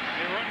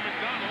 They run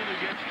McDonald,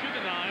 who gets to the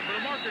 9, but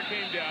a marker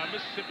came down.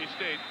 Mississippi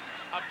State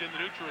up in the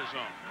neutral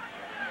zone.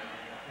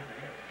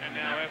 And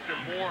now after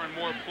more and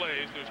more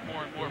plays, there's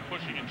more and more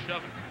pushing and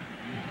shoving.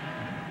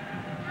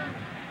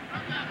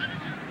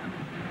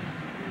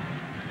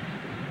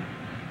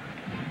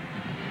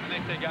 I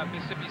think they got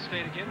Mississippi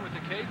State again with the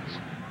cadence.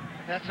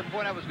 That's the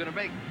point I was going to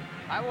make.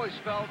 I always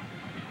felt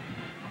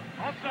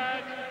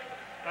offside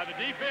by the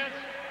defense.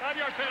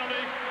 5-yard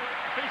penalty.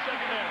 2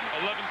 seconds there.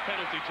 11th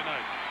penalty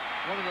tonight.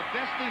 One of the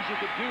best things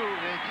you could do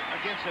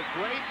against a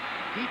great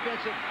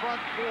defensive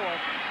front four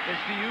is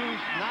to use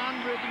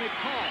non-rhythmic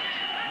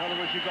calls. In other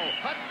words, you go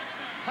hut,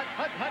 hut,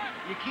 hut, hut.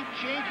 You keep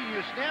changing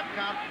your snap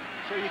count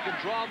so you can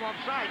draw them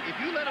offside. If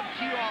you let them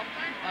tee off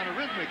on a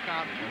rhythmic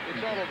count,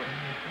 it's all over.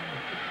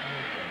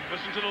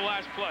 Listen to the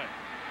last play.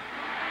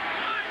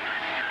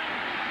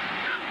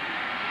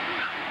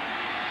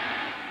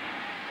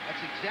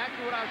 That's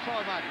exactly what I was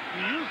talking about.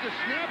 You use the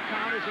snap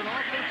count as an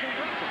offensive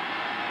weapon.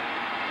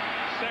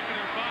 Second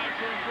and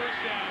 5 for a first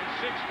down.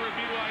 6 for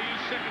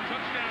BYU's second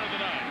touchdown of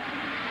the night.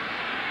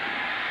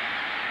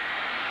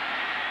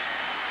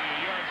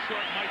 A yard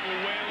short,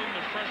 Michael Whalen,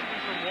 the freshman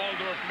from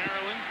Waldorf,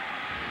 Maryland.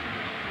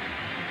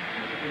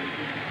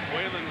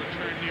 Whalen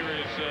returned near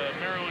his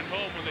Maryland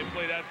home when they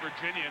played at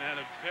Virginia and had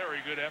a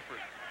very good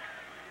effort.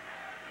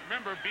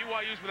 Remember,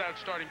 BYU's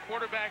without starting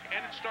quarterback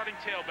and its starting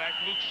tailback,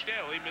 Luke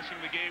Staley, missing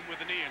the game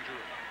with a knee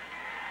injury.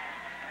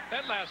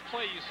 That last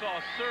play, you saw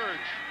a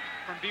surge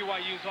from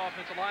BYU's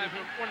offensive line.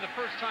 One of the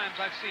first times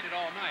I've seen it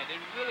all night. They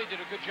really did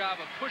a good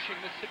job of pushing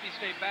Mississippi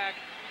State back,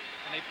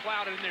 and they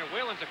plowed it in there.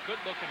 Whalen's a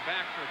good-looking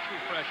back for a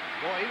true freshman.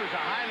 Boy, he was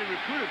a highly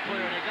recruited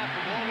player they got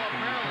from Waldorf,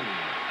 Maryland.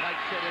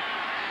 Like I said, it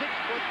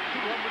 6-foot,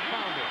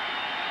 200-pounder.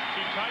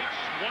 Two tights,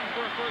 1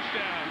 for a first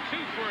down, 2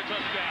 for a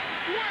touchdown.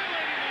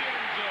 Whalen in the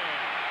end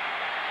zone.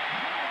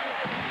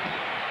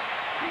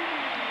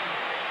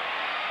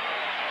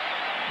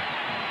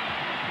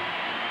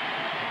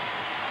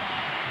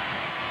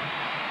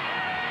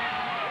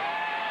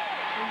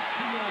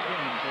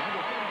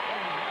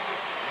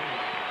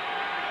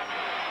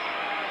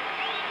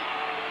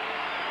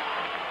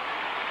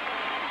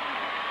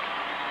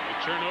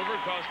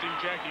 turnover, costing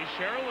Jackie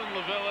Sherrill and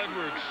Lavelle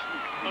Edwards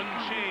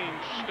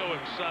unchanged, stoic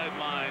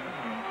sideline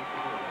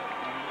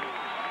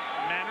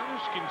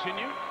manners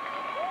continue.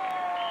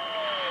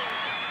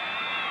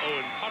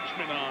 Owen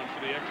Hutchman on for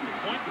the extra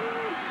point.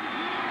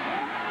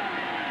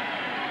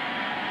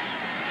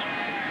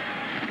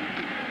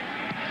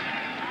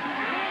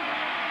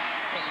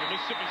 The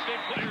Mississippi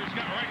State players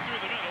got right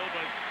through the middle,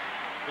 but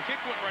the kick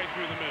went right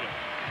through the middle.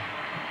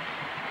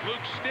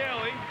 Luke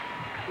Staley,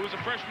 who was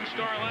a freshman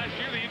star last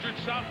year, the injured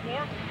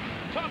sophomore,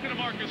 talking to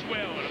Marcus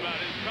Whalen about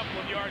his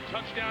couple-of-yard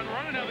touchdown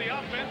run and how the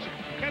offense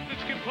kept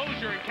its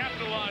composure and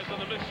capitalized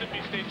on the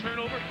Mississippi State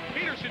turnover.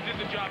 Peterson did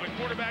the job at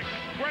quarterback.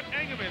 Brett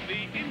Engelman,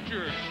 the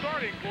injured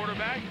starting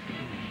quarterback,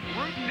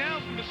 rooting now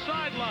from the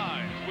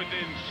sidelines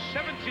within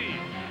 17.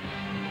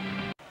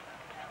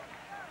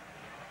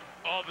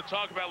 All the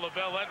talk about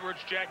Lavelle Edwards.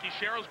 Jackie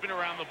Sherrill's been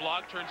around the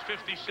block, turns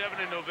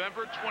 57 in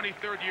November,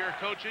 23rd year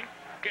coaching,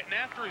 getting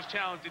after his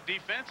talented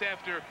defense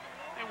after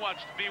they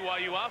watched the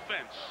BYU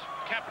offense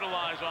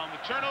capitalize on the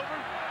turnover.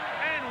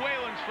 And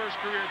Whalen's first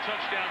career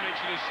touchdown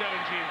makes it a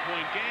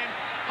 17-point game.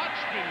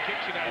 Hutchman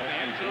kicks it out of the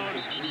end zone.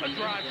 A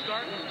drive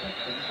start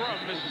from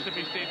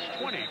Mississippi State's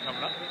 20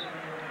 coming up.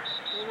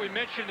 Well, we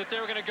mentioned that they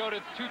were going to go to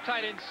two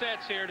tight end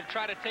sets here to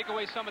try to take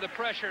away some of the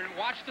pressure. And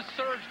watch the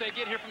surge they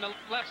get here from the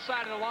left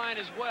side of the line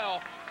as well.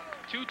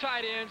 Two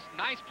tight ends,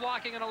 nice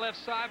blocking on the left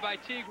side by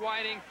Teague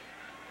Whiting.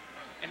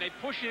 And they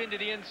push it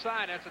into the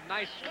inside. That's a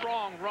nice,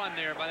 strong run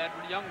there by that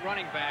young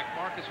running back,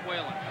 Marcus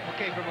Whalen.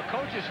 Okay, from a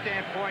coach's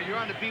standpoint,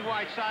 you're on the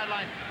BYU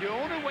sideline. The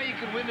only way you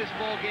can win this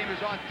ball game is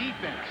on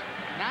defense,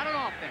 not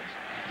on offense.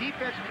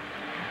 Defense,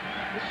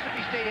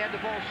 Mississippi State had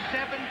the ball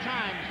 7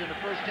 times in the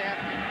first half.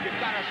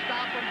 You've got to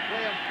stop them,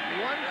 play them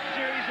one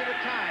series at a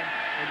time,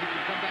 and you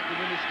can come back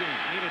to win this game.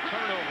 Need a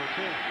turnover,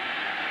 too.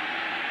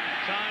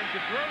 Time to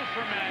throw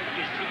for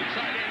Madkin to the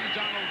tight end,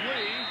 Donald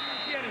Lee.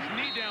 He had his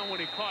knee down when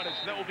he caught it,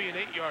 so that will be an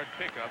 8-yard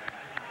pickup.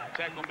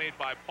 Tackle made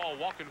by Paul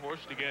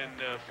Wachenhorst. Again,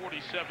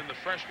 47, the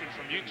freshman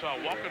from Utah.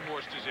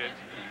 Wachenhorst is in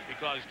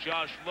because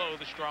Josh Lowe,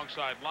 the strong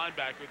side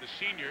linebacker, the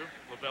senior,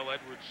 Lavelle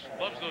Edwards,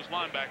 loves those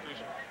linebackers.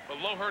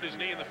 But Lowe hurt his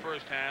knee in the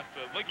first half.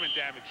 Ligament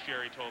damage,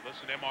 Sherry told us,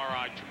 an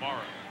MRI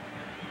tomorrow.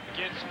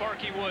 Again,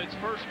 Sparky Woods,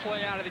 first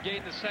play out of the gate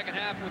in the second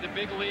half with a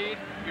big lead.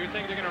 You're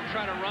thinking they're going to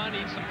try to run,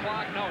 eat some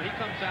clock. No, he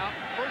comes out,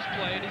 first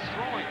play, and he's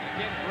throwing.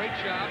 Again, great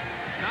job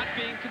not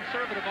being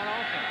conservative on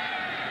offense.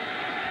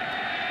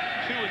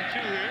 2 and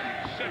 2 here.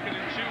 2nd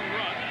and 2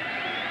 run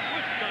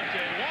with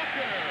Dante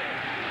Walker.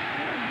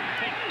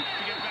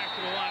 To get back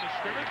to the line of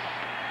scrimmage.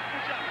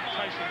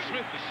 Tyson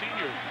Smith, the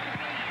senior,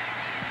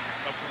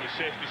 up from the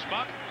safety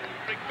spot.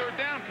 Big 3rd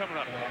down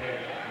coming up.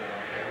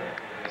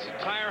 This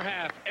entire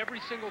half, every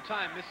single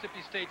time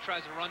Mississippi State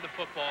tries to run the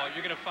football,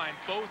 you're going to find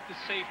both the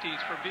safeties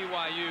for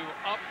BYU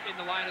up in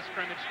the line of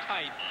scrimmage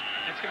tight.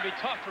 And it's going to be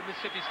tough for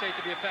Mississippi State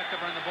to be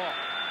effective running the ball.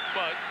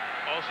 But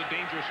also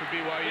dangerous for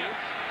BYU.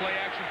 Play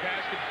action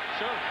pass could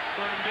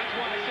burn him. That's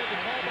why I said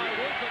the call by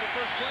Woods on the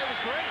first play was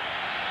great.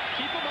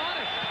 Keep him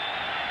honest.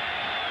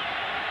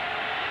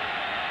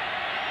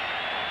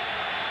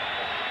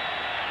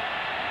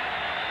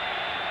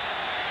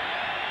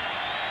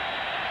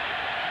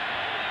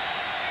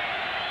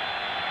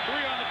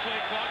 Play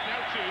clock,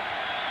 now 2.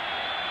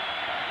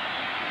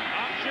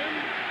 Option,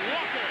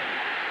 Walker.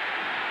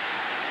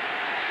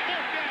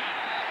 4th down.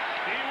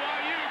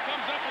 BYU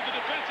comes up with the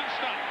defensive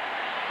stop.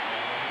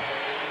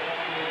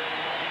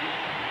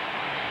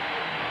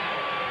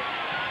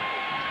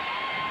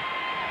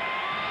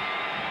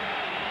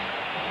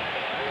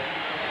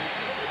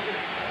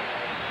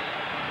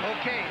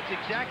 Okay, it's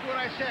exactly what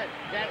I said.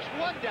 That's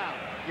 1 down.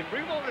 You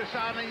bring them over to the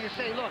sideline and you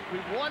say, look,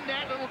 we've won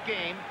that little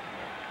game.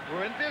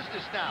 We're in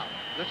business now.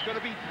 There's going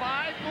to be 5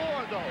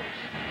 more of those.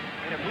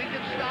 And if we can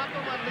stop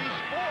them at least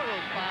 4 of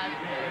those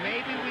 5,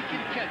 maybe we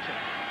can catch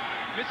them.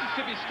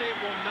 Mississippi State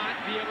will not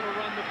be able to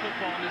run the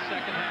football in the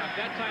second half.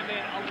 That time they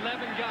had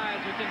 11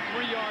 guys within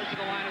 3 yards of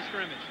the line of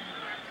scrimmage.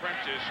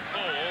 Prentice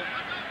Cole,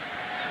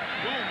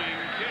 booming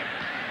kick.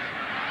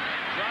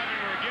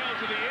 Driving Regale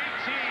to the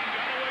 18,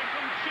 got away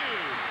from 2.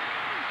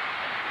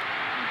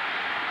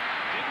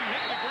 Didn't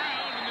hit the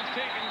ground and is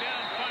taken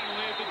down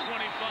finally at the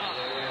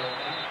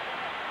 25.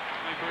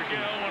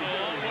 Regale went a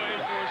long way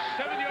for a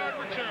 7-yard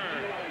return.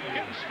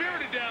 Getting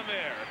spirited down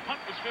there.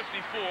 Punt was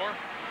 54.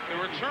 The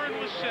return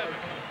was 7.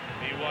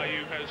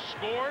 BYU has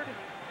scored.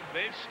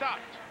 They've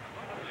stopped.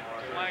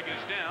 Flag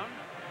is down.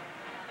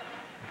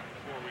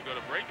 Before we go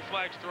to break, the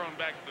flag's thrown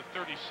back to the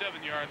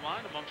 37-yard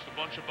line amongst a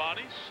bunch of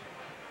bodies.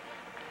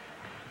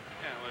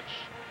 And let's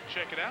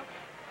check it out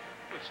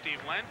with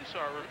Steve Landis,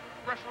 our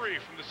referee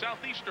from the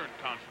Southeastern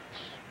Conference.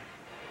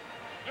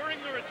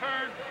 During the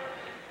return,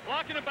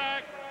 blocking it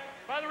back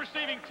by the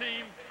receiving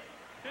team.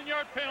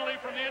 10-yard penalty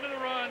from the end of the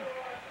run.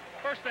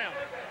 First down.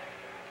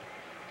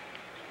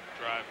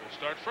 Drive will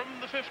start from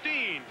the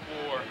 15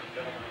 for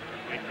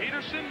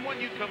Peterson when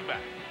you come back.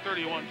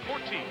 31-14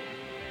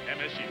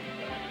 MSU.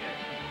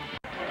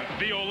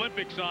 The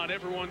Olympics on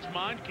everyone's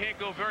mind. Can't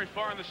go very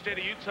far in the state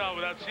of Utah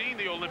without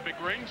seeing the Olympic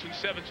rings in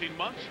 17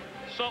 months.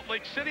 Salt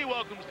Lake City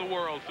welcomes the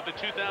world for the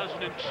 2002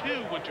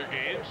 Winter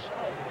Games.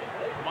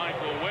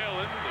 Michael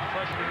Whalen, the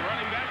freshman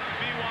running back for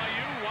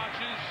BYU,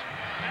 watches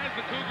as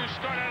the Cougars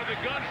start out of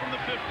the gun from the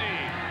 15.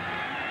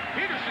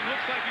 Peterson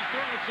looks like he's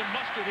throwing some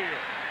mustard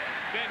here.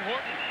 Ben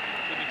Horton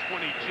to the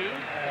 22.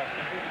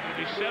 It'll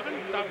be 7.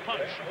 Stop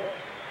punch.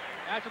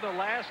 After the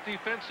last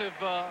defensive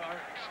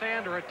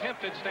stand or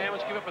attempted stand,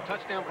 which gave up a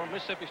touchdown from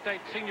Mississippi State,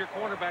 senior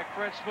cornerback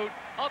Fred Smoot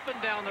up and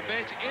down the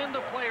bench in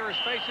the player's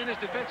face, in his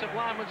defensive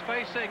lineman's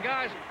face, saying,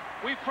 guys,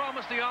 we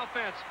promised the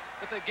offense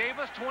that they gave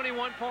us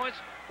 21 points,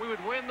 we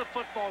would win the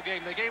football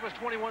game. They gave us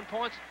 21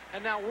 points, and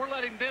now we're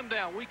letting them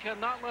down. We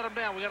cannot let them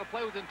down. We got to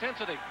play with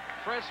intensity.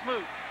 Fred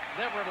Smoot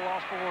never at a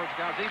loss for words,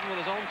 guys, even with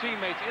his own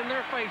teammates in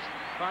their face,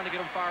 trying to get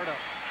them fired up.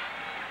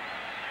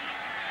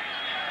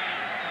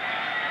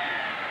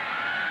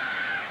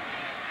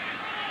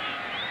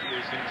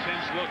 This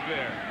intense look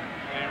there.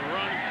 And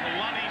run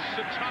Kalani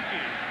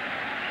Sitake.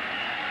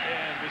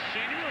 And the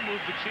senior will move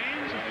the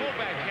chains. A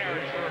fullback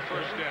carry for a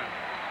first down.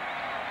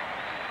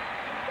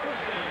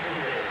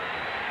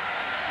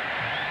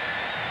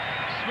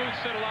 Smoot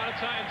said a lot of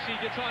times he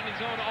gets on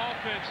his own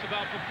offense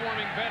about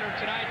performing better.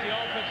 Tonight the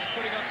offense is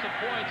putting up some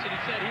points, and he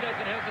said he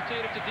doesn't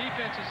hesitate if the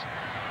defense is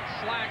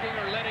slacking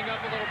or letting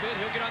up a little bit.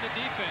 He'll get on the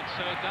defense.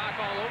 So Doc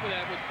all over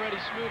that with Freddie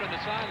Smoot on the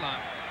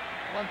sideline.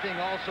 One thing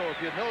also, if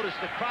you notice,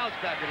 the crowd's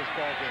back at this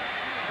ball game.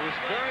 It was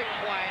very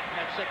quiet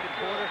in that second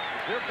quarter.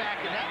 They're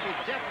back, and that will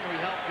definitely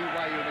help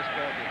BYU in this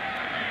ball game.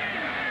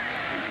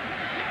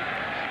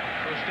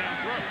 First down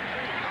throw.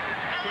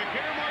 Quick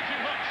hitter, Margin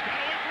Hooks.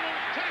 Got away from him.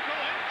 Tackle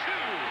and 2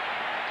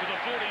 to the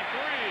 43.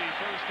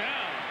 First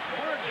down.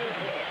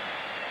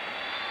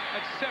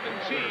 That's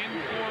 17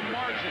 for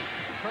Margin.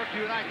 Kirk,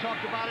 you and I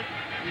talked about it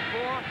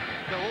before.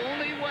 The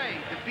only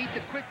way to beat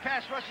the quick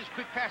pass rush is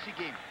quick passing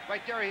game.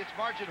 Right there, he hits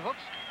Margin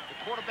Hooks.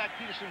 The quarterback,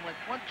 Peterson, went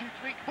 1, 2,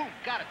 3, boom,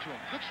 got it to him.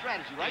 Good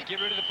strategy, right? They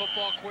get rid of the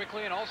football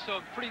quickly, and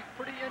also pretty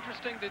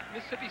interesting that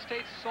Mississippi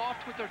State's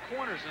soft with their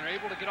corners, and they're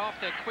able to get off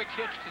that quick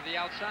hitch to the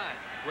outside.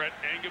 Brett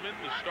Engelman,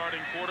 the starting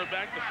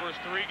quarterback, the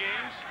first 3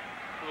 games.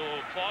 A little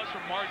applause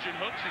from Margin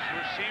Hooks, his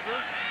receiver.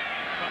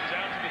 Comes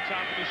out to the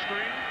top of the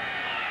screen.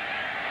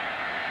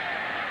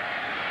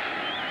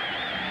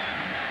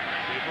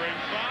 They bring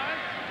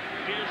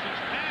 5.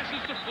 Peterson's pass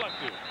is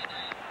deflected.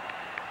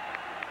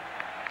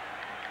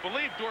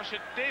 Believe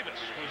Dorset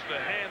Davis was the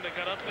hand that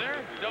got up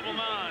there. Double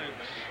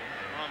 9s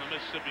on the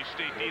Mississippi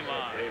State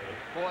D-line.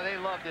 Boy, they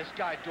love this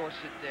guy,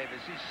 Dorset Davis.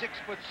 He's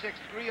 6'6",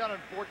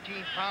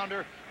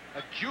 314-pounder,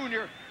 a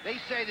junior. They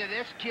say that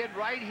this kid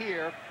right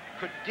here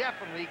could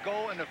definitely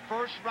go in the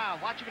first round.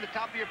 Watch him in the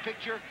top of your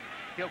picture.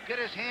 He'll get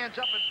his hands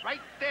up and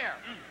right there.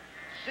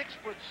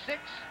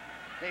 6'6".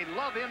 They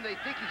love him. They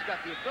think he's got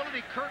the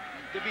ability, Kirk,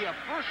 to be a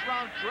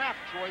first-round draft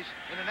choice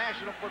in the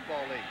National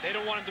Football League. They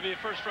don't want him to be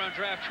a first-round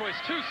draft choice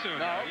too soon.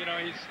 No. You know,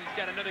 he's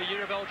got another year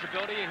of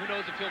eligibility, and who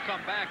knows if he'll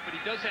come back, but he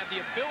does have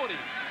the ability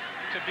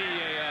to be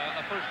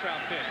a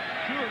first-round pick.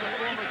 2 of the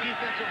former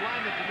defensive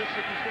linemen from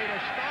Mississippi State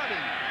are starting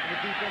in the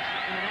defense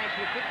in the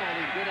National Football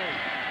League. Good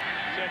age.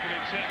 Second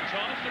and 10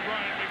 toss to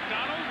Brian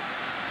McDonald.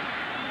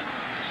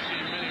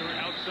 Seen many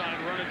outside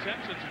run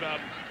attempts. It's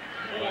about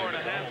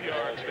 4.5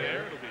 yards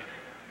there. It'll be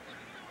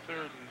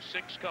 3rd and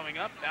 6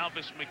 coming up.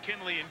 Alvis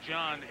McKinley and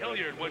John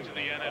Hilliard went to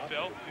the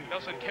NFL. They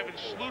also had Kevin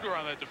Sluter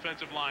on that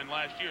defensive line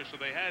last year,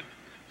 so they had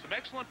some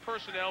excellent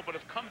personnel, but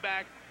have come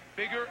back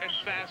bigger and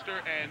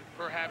faster and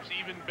perhaps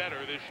even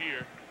better this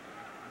year.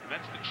 And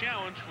that's the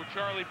challenge for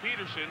Charlie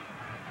Peterson,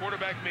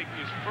 quarterback making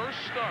his first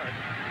start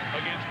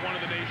against one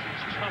of the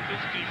nation's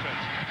toughest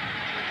defenses.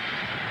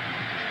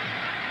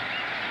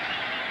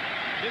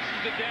 This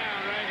is the down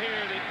right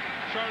here that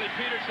Charlie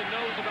Peterson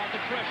knows about the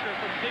pressure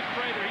from Dick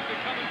Prather. He's been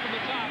coming from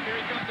the top. Here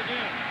he comes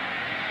again.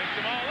 Picks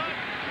them all up.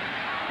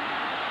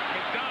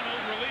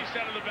 McDonald released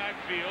out of the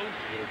backfield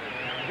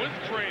with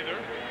Prather.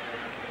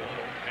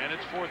 And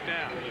it's 4th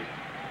down.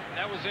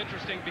 That was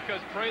interesting because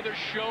Prather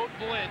showed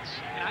blitz,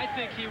 and I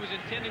think he was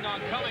intending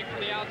on coming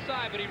from the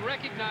outside, but he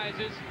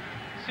recognizes,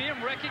 see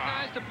him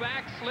recognize the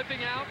back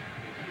slipping out,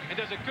 and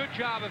does a good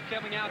job of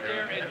coming out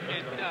there and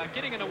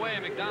getting in the way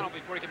of McDonald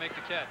before he can make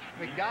the catch.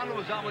 McDonald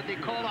was on what they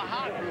call a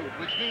hot route,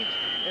 which means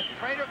if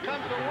Prather comes,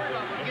 don't worry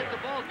about it. We'll get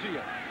the ball to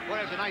you. Well,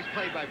 that's a nice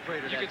play by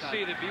Prather. You can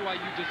see that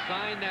BYU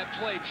designed that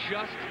play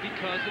just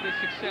because of the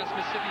success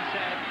Mississippi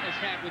has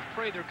had with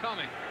Prather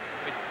coming.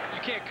 But you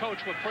can't coach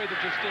what Prather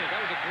just did.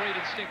 That was a great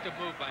instinctive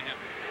move by him.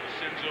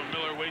 Dicenzo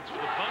Miller waits for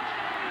the punt.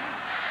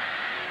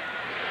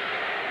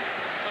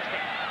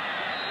 Touchback.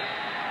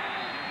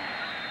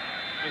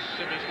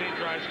 Mississippi State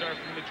drive starts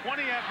from the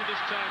 20 after this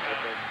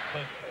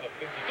timeout.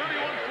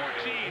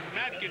 31-14.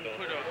 Madkin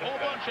put a whole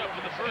bunch up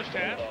in the first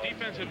half.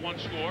 Defense had 1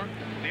 score.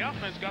 The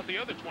offense got the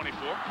other 24.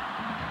 A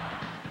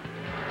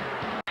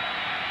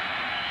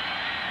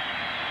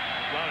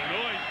lot of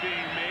noise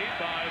being made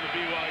by the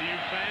BYU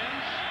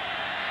fans,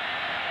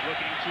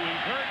 looking to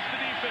encourage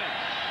the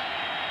defense.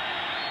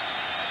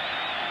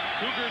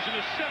 Cougars in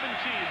a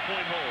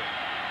 17-point hole.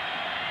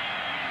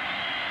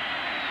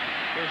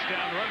 First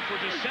down run for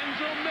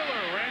Dicenzo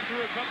Miller. Ran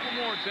through a couple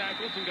more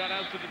tackles and got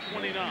out to the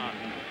 29.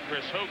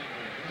 Chris Hope,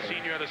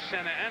 senior out of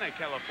Santa Ana,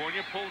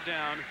 California, pulled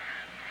down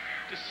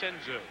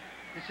Dicenzo.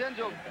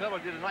 Dicenzo Miller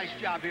did a nice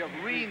job here of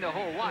reading the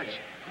whole watch.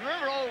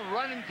 Remember old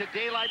running to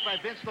daylight by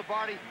Vince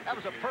Lombardi? That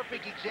was a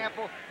perfect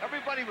example.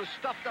 Everybody was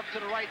stuffed up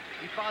to the right.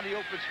 He found the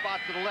open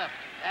spot to the left.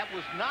 That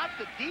was not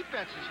the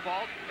defense's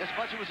fault as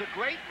much as it was a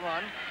great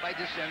run by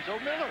Dicenzo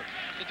Miller.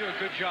 They do a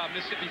good job,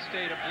 Mississippi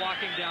State, of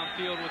blocking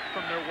downfield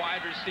from their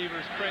wide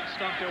receivers. Craig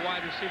Stump, their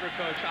wide receiver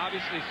coach,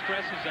 obviously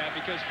stresses that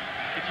because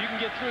if you can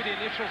get through the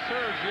initial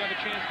surge, you have a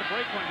chance to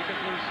break one because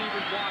the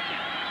receiver's blocking.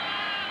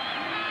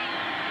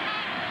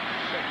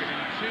 Second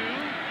and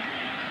 2.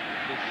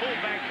 The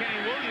fullback,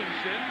 Kenny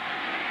Williamson,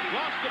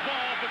 lost the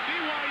ball, but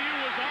BYU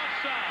was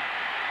offside.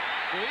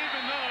 So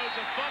even though it's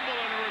a fumble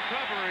and a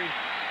recovery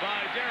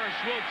by Darris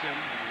Wilson,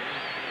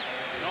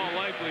 in all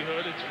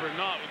likelihood, it's for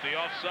naught with the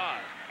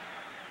offside.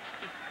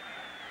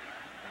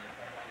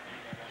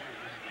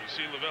 You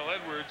see Lavelle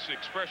Edwards'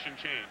 expression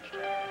changed.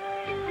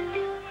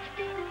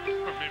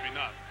 Or maybe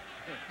not.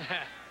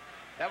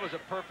 That was a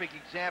perfect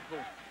example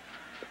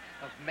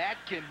of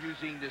Madkin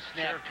using the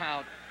snap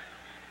count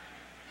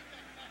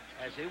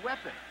as a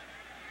weapon.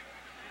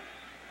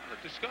 A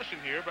discussion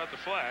here about the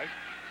flag.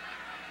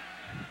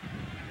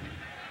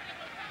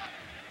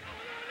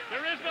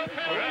 There is no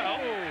penalty. Well.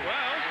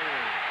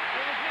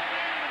 There was no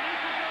man in the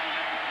neutral zone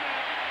at the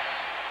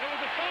snap. There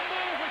was a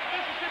fumble which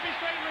Mississippi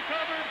State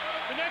recovered.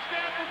 The next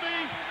snap will be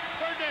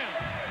third down.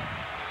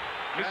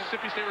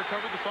 Mississippi State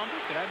recovered the fumble?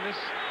 Did I miss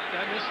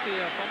the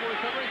fumble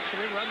recovery?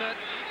 Can we run that?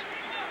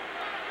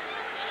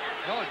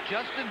 No,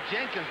 Justin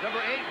Jenkins,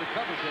 number 8,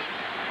 recovers it.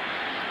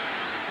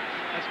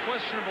 That's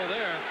questionable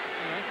there.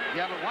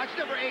 Yeah, but watch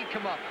number 8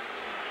 come up.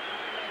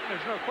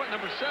 There's no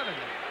number 7.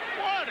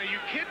 What? Are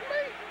you kidding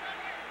me?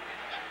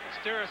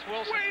 It's Darris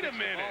Wilson. Wait a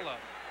minute.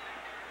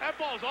 That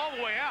ball's all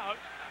the way out.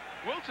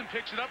 Wilson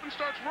picks it up and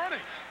starts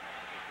running.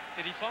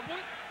 Did he fumble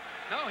it?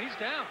 No, he's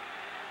down.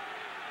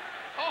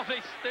 Oh,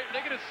 they're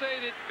going to say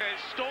that they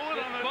stole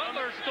it on the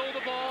Butler stole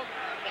the ball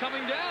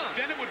coming down.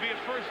 Then it would be a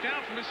first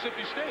down for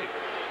Mississippi State.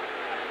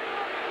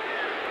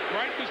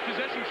 Right? Because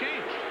possession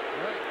changed.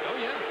 Right. Oh,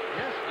 yeah.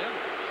 Yes.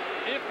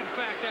 Yeah. If, in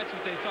fact, that's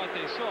what they thought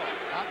they saw.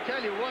 I'll tell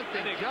you one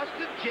thing.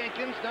 Justin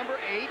Jenkins, number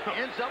 8,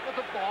 ends up with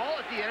the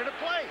ball at the end of the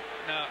play.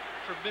 Now,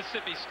 for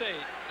Mississippi State,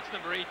 it's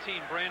number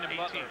 18, Brandon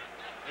Butler.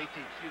 18,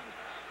 excuse me.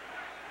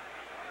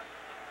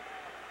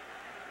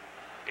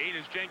 8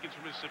 is Jenkins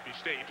from Mississippi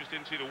State. You just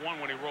didn't see the 1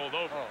 when he rolled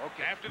over. Oh,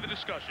 okay. After the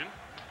discussion,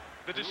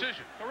 the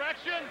decision.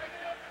 Correction.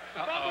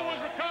 The fumble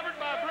was recovered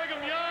by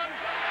Brigham Young.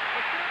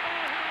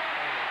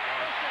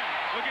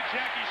 Look at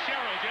Jackie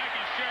Sherrill.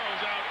 Jackie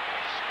Sherrill's out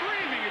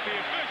screaming at the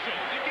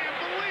officials. You can't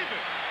believe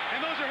it.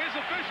 And those are his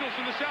officials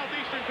from the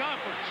Southeastern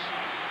Conference.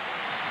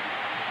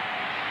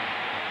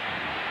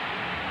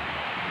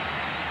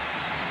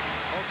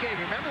 Okay,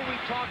 remember we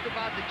talked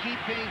about the key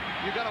thing.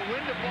 You got to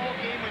win the ball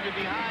game when you're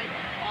behind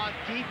on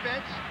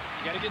defense.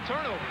 You got to get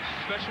turnovers,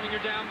 especially when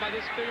you're down by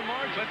this big a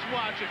margin. Let's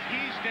watch if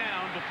he's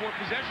down before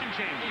possession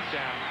changes. He's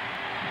down.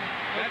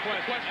 That's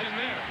the question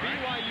there,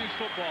 right? BYU's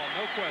football,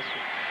 no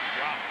question.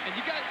 Wow. And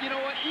you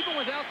know what? Even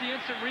without the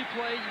instant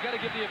replay, you got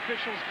to give the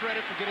officials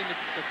credit for getting the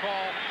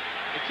call.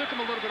 It took them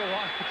a little bit of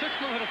while. It took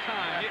them a little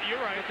time. You're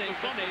right. But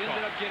they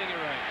ended up getting it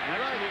right.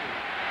 Absolutely.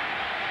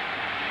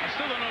 I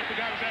still don't know if the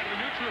guy was out of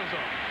the neutral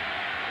zone.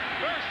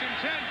 First and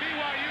 10,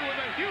 BYU with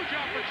a huge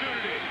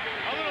opportunity.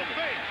 A little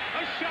fake.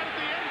 A shot at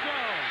the end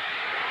zone.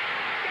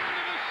 Down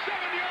to the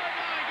 7-yard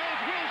line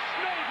goes Will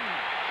Snowden.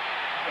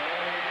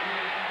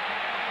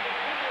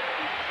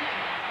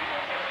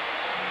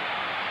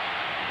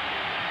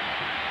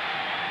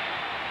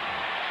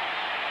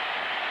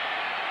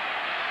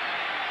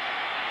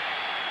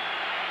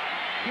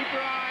 Keep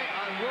your eye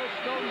on Will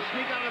Snowden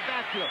sneak out of the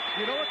backfield.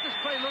 You know what this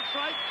play looks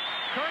like,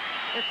 Kirk?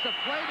 It's the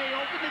play they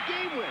opened the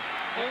game with.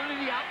 Only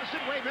the opposite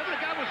way. Remember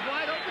the guy was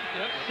wide open?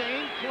 Yep.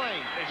 Same play.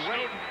 Hey,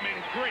 Snowden made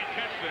a great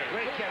catch there.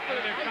 Great catch.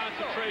 Look at their Nice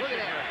concentration Look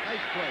at that. here.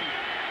 Nice play.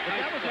 But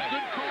that was a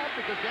good call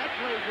because that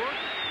play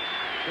worked,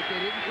 but they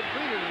didn't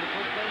complete it in the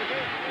first play of the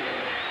game.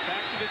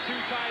 Back to the 2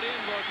 tight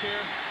end look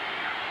here.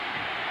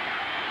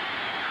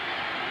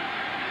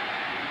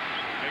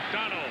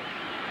 McDonald.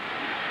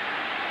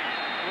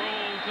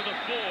 Roll to the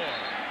 4.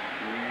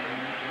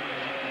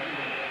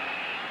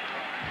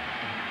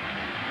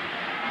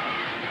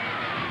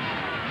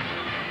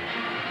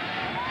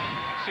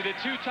 See, the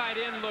 2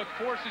 tight end look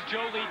forces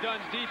Joe Lee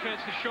Dunn's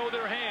defense to show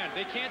their hand.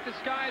 They can't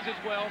disguise as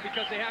well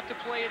because they have to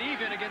play it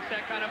even against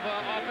that kind of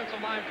offensive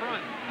line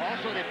front.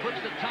 Also, they puts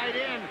the tight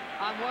end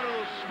on one of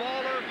those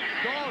smaller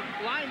dog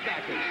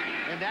linebackers,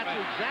 and that's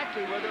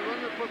exactly where they're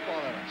running the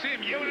football at. See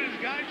him yelling at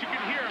his guys. You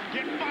can hear him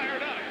getting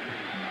fired up.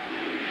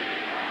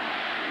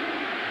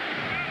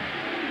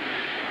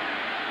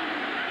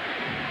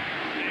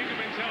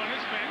 Engelman telling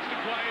his fans to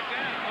quiet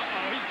down.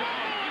 He's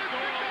gone. He's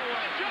going all the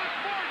way. Josh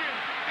Morgan,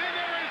 and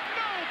there is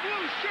no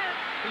blue shirt.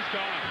 He's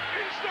gone.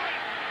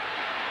 Inside.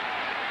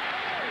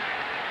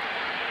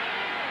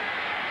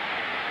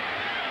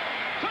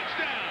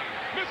 Touchdown,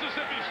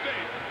 Mississippi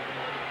State.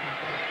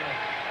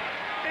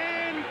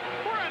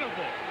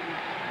 Incredible.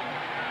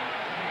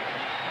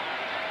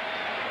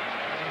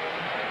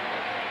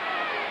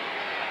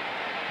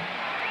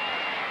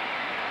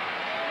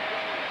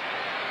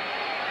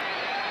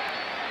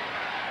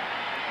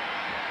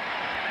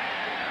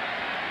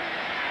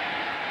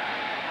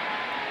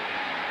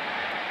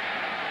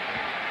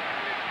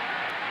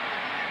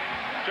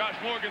 Josh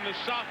Morgan, the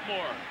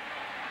sophomore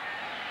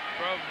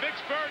from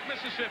Vicksburg,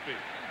 Mississippi.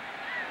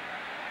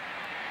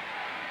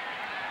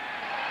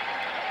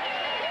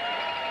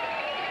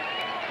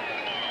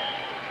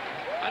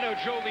 I know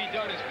Joe Lee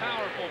Dunn is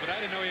powerful, but I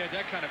didn't know he had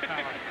that kind of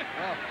power.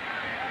 Well,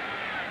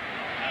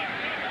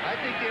 I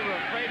think they were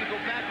afraid to go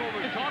back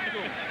over and talk to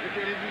him if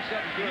they didn't do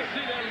something good. You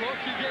see that look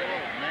he gave?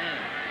 Oh,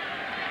 man.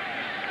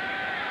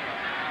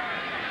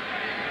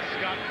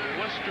 Scott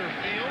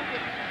Westerfield.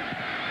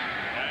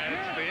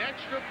 That's the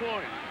extra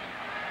point.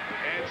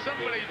 And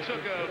somebody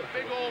took a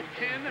big old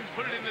pin and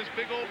put it in this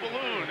big old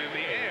balloon in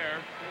the air.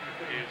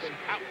 Is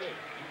out.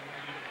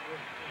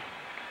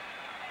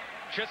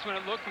 Just when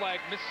it looked like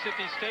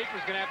Mississippi State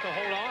was going to have to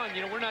hold on, you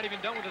know, we're not even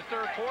done with the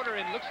third quarter,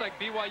 and it looks like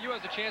BYU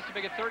has a chance to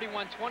make it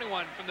 31-21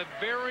 from the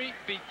very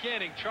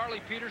beginning. Charlie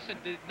Peterson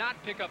did not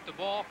pick up the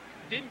ball,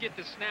 didn't get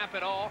the snap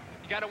at all.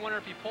 You got to wonder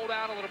if he pulled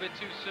out a little bit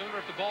too soon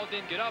or if the ball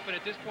didn't get up. And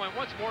at this point,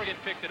 once Morgan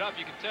picked it up,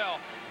 you can tell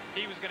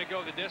he was going to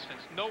go the distance.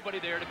 Nobody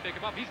there to pick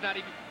him up. He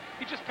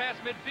just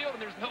passed midfield,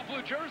 and there's no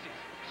blue jerseys.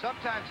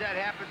 Sometimes that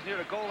happens near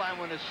the goal line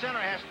when the center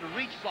has to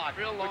reach block,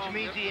 which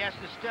means he has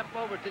to step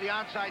over to the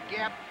onside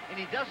gap, and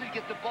he doesn't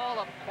get the ball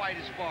up quite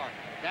as far.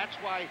 That's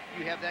why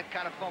you have that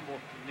kind of fumble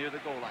near the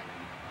goal line.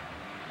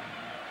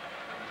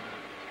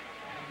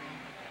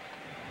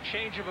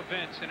 Change of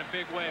events in a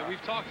big way.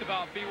 We've talked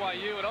about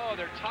BYU and, oh,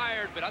 they're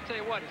tired, but I'll tell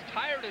you what, as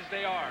tired as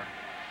they are,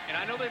 and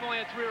I know they've only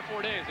had 3 or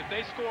 4 days, if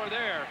they score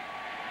there,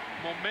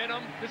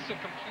 momentum, this is a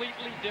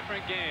completely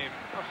different game.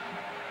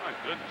 My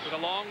goodness. With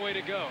a long way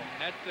to go.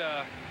 That's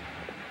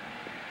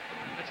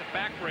a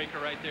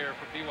backbreaker right there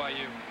for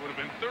BYU. Would have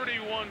been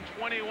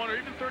 31-21 or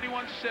even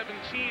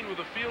 31-17 with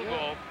a field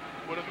goal.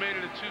 Would have made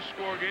it a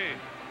 2-score game.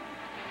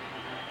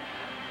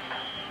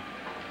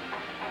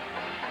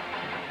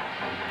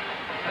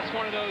 That's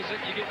one of those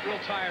that you get real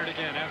tired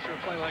again after a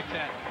play like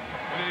that.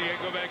 And then you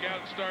go back out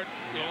and start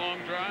a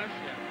long drive.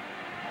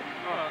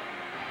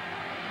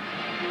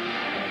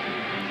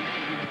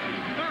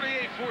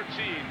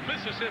 38-14,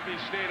 Mississippi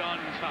State on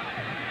top. This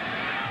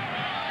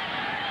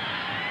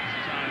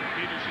time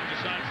Peterson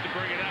decides to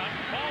bring it out.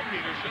 Paul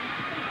Peterson,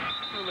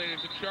 related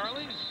to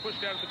Charlie, is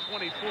pushed out at the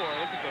 24.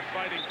 Look at the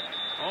fighting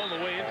all the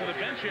way into the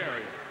bench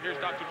area. Here's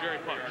Dr. Jerry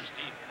Punch.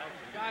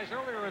 Guys,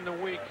 earlier in the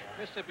week,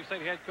 Mississippi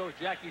State head coach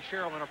Jackie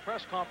Sherrill in a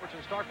press conference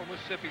in Starkville,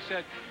 Mississippi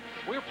said,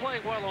 we're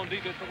playing well on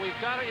defense, but we've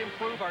got to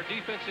improve our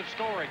defensive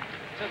scoring.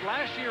 Said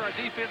last year our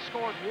defense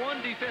scored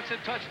 1 defensive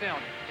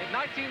touchdown. In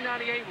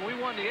 1998, when we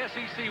won the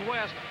SEC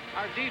West,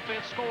 our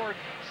defense scored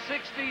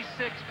 66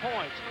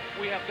 points.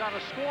 We have got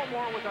to score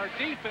more with our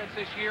defense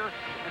this year,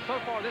 and so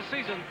far this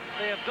season,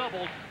 they have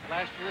doubled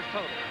last year's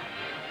total.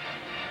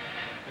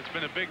 It's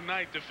been a big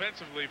night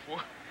defensively for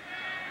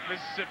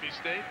Mississippi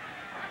State.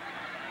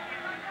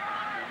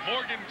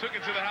 Morgan took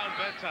it to the house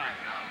that time.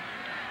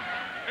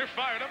 They're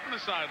fired up on the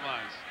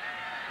sidelines.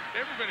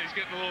 Everybody's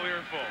getting a little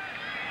earful.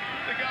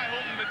 The guy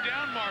holding the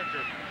down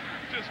marker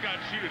just got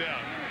chewed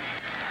out.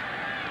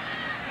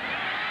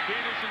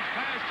 Peterson's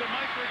pass to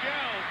Mike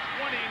Rigel,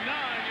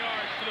 29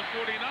 yards to the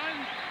 49.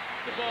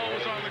 The ball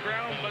was on the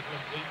ground, but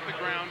the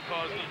ground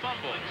caused the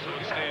fumble, so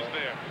it stays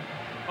there.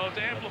 Well,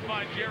 to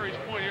amplify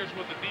Jerry's point, here's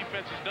what the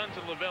defense has done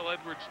to LaVell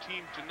Edwards'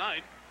 team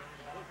tonight.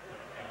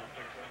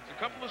 A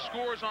couple of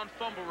scores on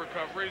fumble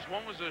recoveries.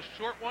 One was a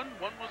short one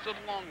was a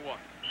long one.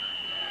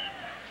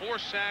 4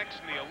 sacks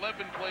and the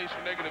 11 plays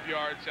for negative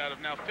yards out of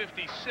now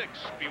 56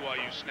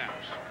 BYU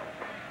snaps.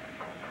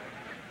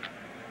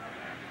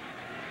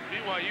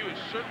 BYU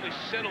has certainly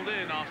settled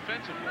in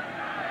offensively.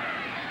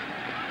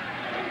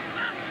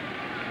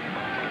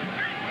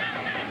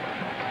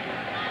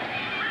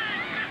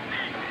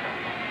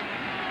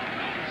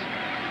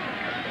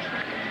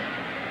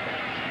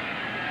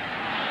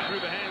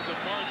 Through the hands of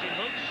Margin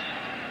Hooks.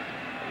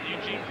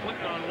 Eugene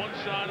Clinton on one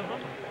side of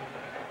him.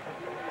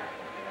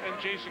 And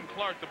Jason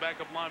Clark, the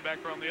backup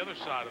linebacker, on the other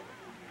side of him.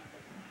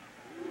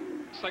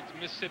 It's like the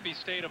Mississippi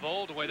State of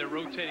old, the way they're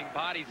rotating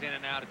bodies in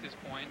and out at this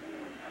point.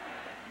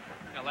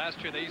 Now,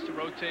 last year they used to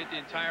rotate the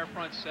entire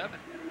front 7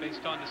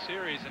 based on the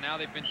series, and now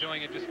they've been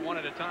doing it just one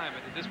at a time.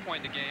 But at this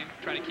point in the game,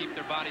 trying to keep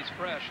their bodies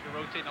fresh, they're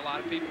rotating a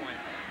lot of people in.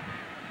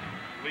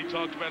 Lee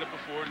talked about it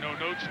before. No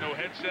notes, no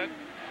headset.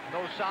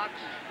 No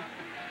socks.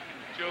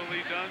 Joe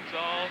Lee Dunn's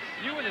all...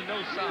 You and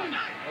no socks.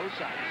 No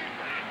socks.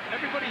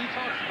 Everybody he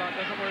talks about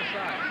doesn't wear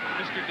socks.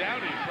 Mr.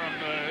 Dowdy from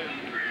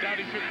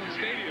Dowdy-Ficklen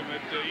Stadium at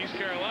East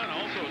Carolina,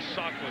 also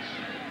sockless.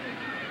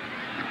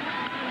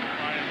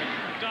 Ryan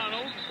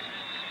McDonald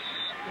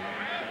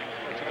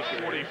to the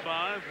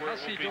 45.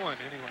 How's he doing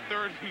anyway?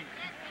 3rd and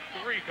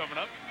 3 coming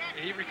up.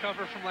 He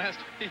recovered from last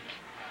week.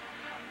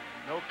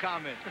 No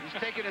comment. He's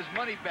taking his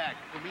money back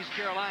from East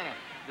Carolina.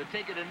 They're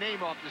taking the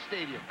name off the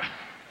stadium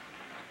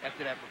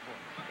after that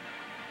performance.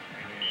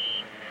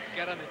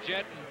 Got on the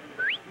jet and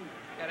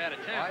got out of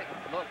town. All right,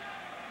 look.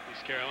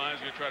 East Carolina's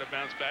going to try to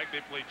bounce back.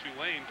 They play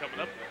Tulane coming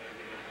up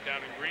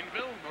down in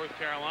Greenville, North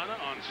Carolina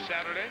on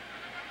Saturday.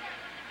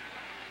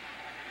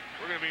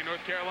 We're going to be in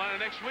North Carolina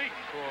next week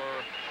for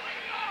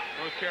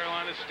North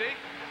Carolina State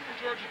and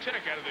Georgia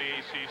Tech out of the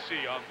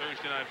ACC on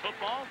Thursday Night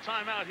Football.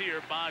 Timeout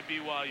here by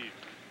BYU.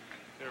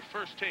 Their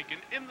first taken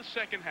in the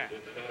second half.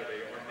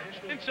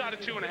 Inside of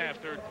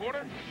 2.5 third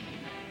quarter.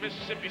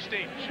 Mississippi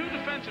State 2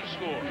 defensive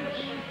scores.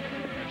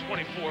 A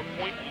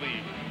 24-point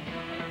lead.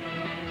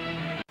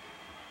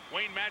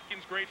 Wayne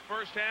Madkin's great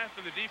first half,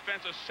 and the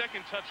defense a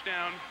second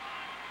touchdown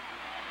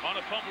on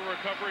a fumble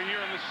recovery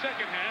here in the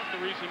second half.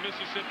 The reason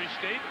Mississippi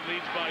State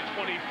leads by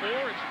 24.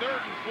 It's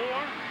 3rd and 4.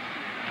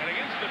 And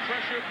against the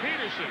pressure of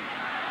Peterson.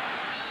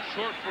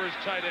 Short for his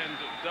tight end,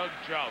 Doug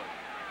Jolly.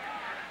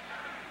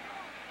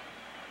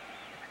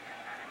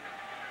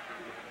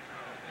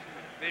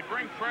 They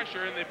bring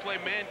pressure and they play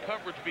man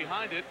coverage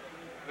behind it.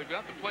 They've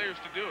got the players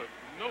to do it.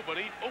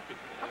 Nobody open.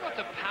 How about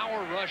the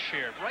power rush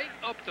here? Right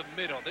up the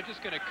middle. They're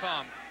just going to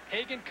come.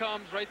 Hagan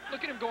comes right.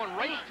 Look at him going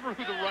right through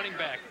the running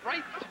back.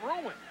 Right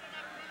through him.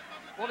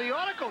 Well, he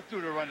ought to go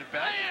through the running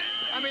back.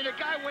 I mean, the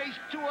guy weighs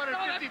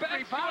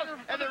 253 pounds,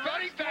 and the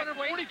running back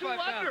weighs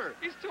 200.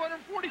 He's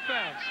 240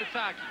 pounds,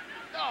 Sataki.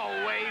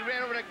 No way, he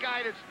ran over the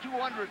guy that's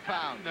 200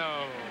 pounds.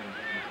 No.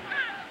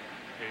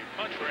 A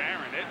punch for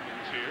Aaron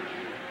Edmonds here.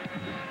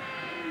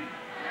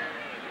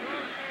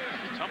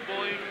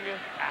 Tumbling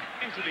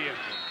into the end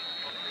zone.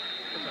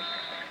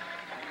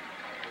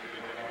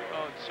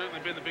 Well, it's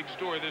certainly been the big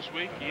story this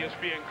week.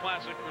 ESPN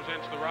Classic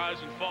presents the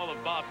rise and fall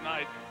of Bob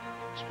Knight.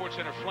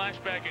 SportsCenter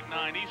flashback at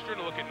 9 Eastern.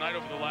 A look at Knight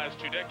over the last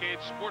 2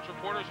 decades. Sports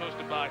Reporters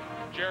hosted by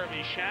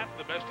Jeremy Schaap.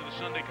 The best of the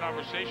Sunday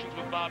conversations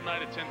with Bob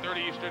Knight at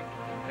 10:30 Eastern.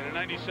 And a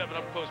 97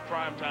 up-close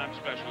primetime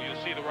special. You'll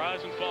see the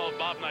rise and fall of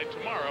Bob Knight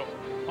tomorrow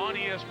on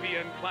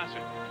ESPN Classic.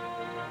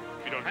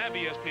 If you don't have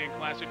ESPN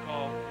Classic,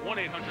 call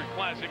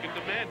 1-800-CLASSIC and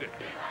demand it.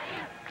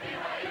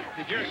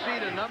 Did you see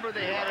the number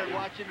they had in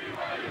watching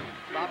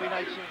Bobby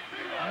Knight?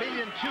 1.2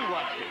 million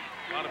watched it.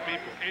 A lot of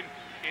people.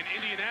 In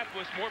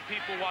Indianapolis, more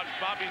people watch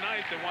Bobby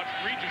Knight than watch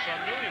Regis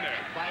on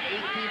Millionaire. By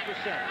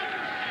 18%.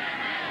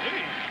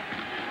 Lee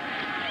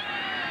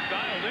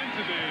dialed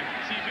into the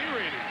TV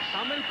ratings.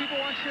 How many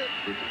people watched it?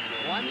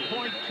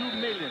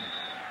 1.2 million.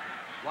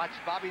 Watch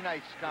Bobby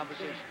Knight's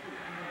conversation.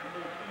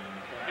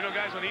 You know,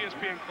 guys, on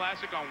ESPN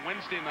Classic on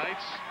Wednesday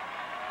nights,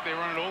 they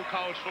run an old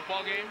college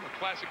football game, a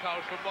classic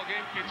college football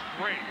game. It's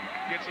great.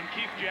 Get some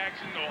Keith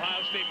Jackson,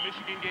 Ohio State,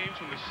 Michigan games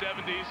from the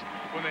 70s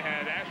when they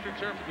had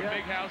AstroTurf at the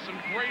Big House.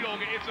 Some great old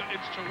games.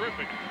 It's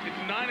terrific.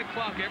 It's 9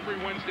 o'clock every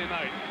Wednesday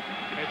night.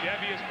 And if you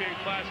have ESPN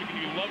Classic and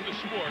you love the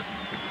sport,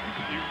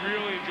 you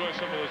really enjoy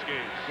some of those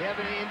games. Do you have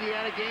any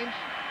Indiana games?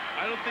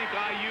 I don't think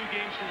IU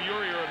games from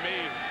Uri are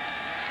made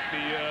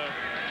the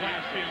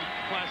ESPN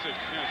Classic.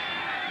 Yes.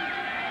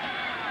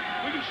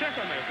 We can check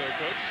on that, though,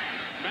 Coach.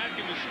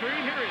 Madkin the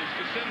screen. Here is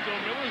Dicenzo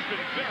Miller, who's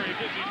been very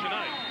busy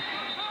tonight.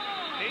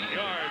 8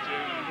 yards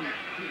and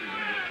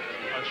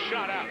a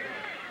shot out.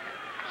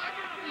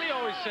 Lee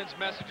always sends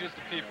messages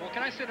to people.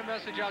 Can I send a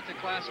message out to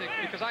Classic?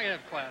 Because I have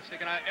Classic,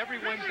 and every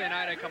Wednesday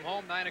night I come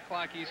home 9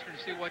 o'clock Eastern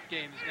to see what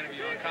game is going to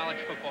be on college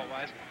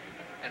football-wise.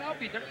 And I'll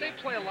be there. They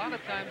play a lot of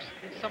times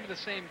some of the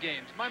same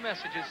games. My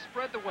message is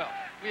spread the wealth.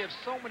 We have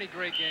so many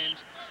great games.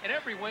 And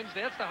every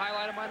Wednesday, that's the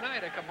highlight of my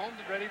night. I come home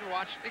ready to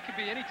watch. It could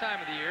be any time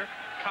of the year.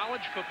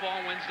 College football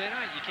on Wednesday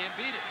night. You can't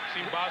beat it.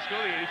 Seen Bosco,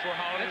 the 84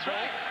 Holiday That's Bowl.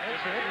 Right.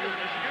 That's right.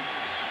 Michigan.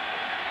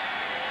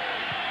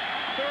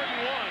 3rd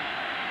and 1.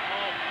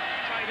 Oh,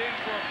 tight end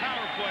for a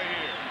power play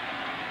here.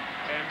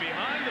 And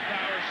behind the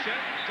power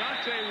set,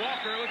 Dante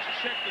Walker. Let's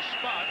check the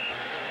spot.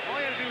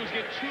 All you had to do was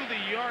get to the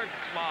yard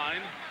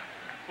line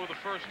for the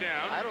first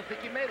down. I don't think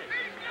he made it.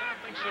 I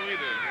don't think so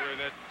either. Where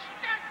that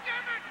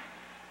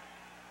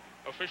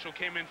official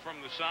came in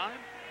from the side.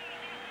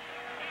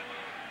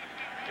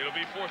 It'll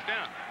be 4th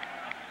down.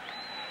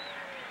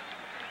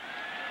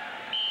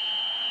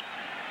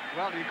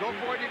 Well, do you go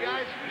for it, you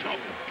guys? No.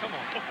 Come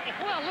on.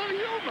 Well, a little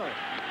humor.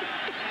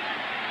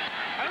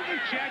 I don't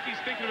think Jackie's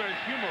thinking about his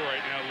humor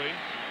right now, Lee.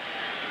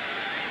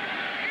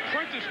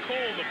 Prentice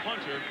Cole, the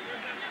punter,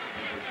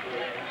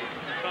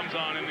 comes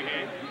on in the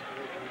game.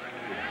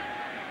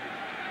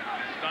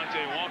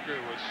 Dante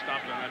Walker was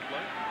stopped on that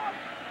play.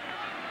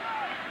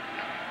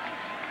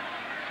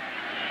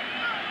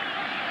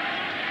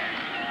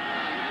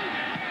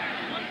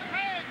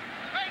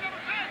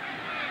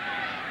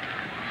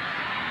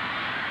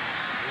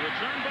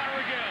 Return by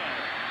Rigel.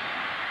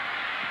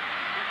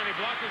 Not many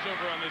blockers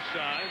over on this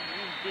side.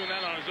 He's doing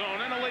that on his own.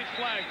 And a late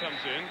flag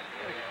comes in.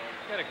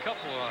 Got a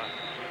couple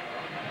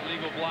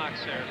legal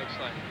blocks there, it looks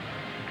like.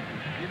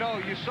 You know,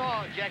 you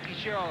saw Jackie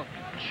Sherrill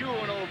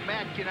chewing old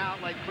Madkin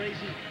out like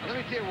crazy. Let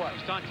me tell you what. It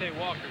was Dante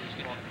Walker who's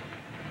getting.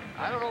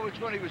 I don't know which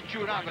one he was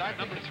chewing out, but I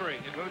think number 3.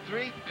 Number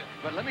 3?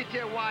 But let me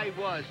tell you why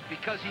he was.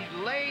 Because he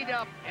laid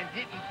up and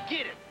didn't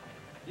get it.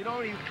 You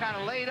know, he kind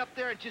of laid up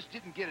there and just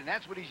didn't get it. And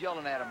that's what he's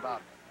yelling at him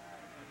about.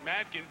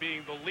 Madkin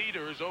being the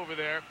leader is over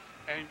there.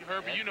 And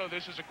Herbie, you know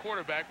this as a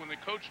quarterback. When the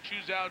coach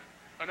chooses out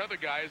another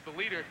guy as the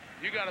leader,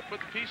 you got to put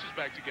the pieces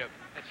back together.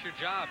 That's your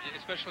job,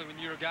 especially when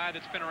you're a guy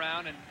that's been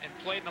around and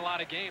played in a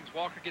lot of games.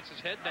 Walker gets his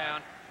head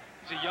down.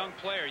 He's a young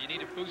player. You need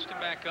to boost him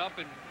back up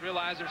and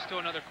realize there's still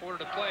another quarter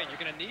to play.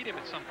 You're going to need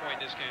him at some point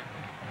in this game.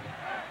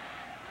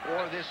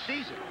 Or this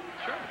season.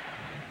 Sure.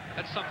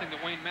 That's something that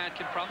Wayne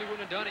Madkin probably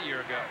wouldn't have done a year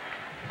ago.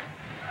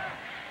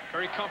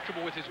 Very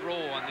comfortable with his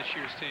role on this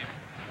year's team.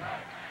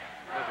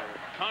 Another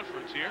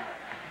conference here.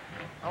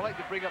 I'd like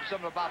to bring up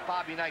something about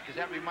Bobby Knight because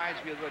that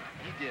reminds me of what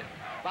he did.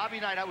 Bobby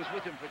Knight, I was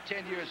with him for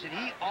 10 years, and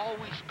he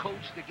always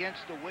coached against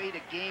the way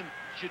the game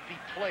should be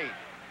played.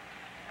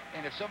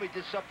 And if somebody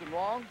did something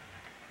wrong,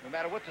 no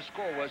matter what the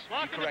score was,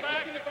 he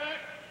corrected it.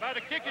 By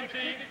the kicking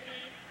team.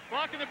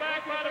 Block in the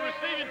back by the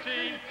receiving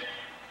team.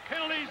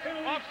 Penalties,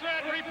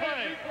 offset,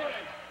 replay.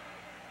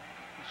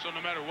 So no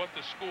matter what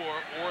the score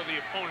or the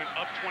opponent,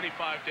 up 25,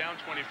 down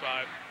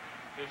 25,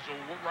 there's a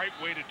right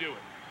way to do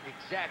it.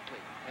 Exactly.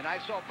 And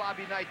I saw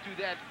Bobby Knight do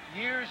that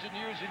years and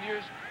years and years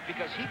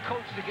because he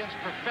coached against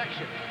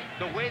perfection,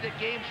 the way the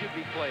game should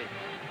be played,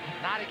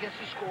 not against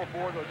the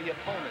scoreboard or the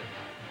opponent.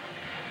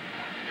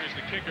 Here's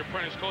the kicker,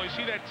 Prentice Cole. You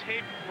see that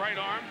taped right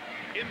arm?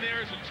 In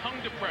there is a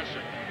tongue depressor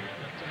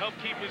to help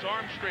keep his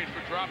arm straight for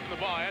dropping the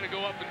ball. I had to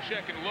go up and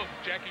check and look.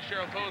 Jackie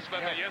Sherrill told us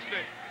about that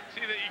yesterday.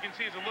 See that you can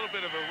see it's a little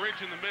bit of a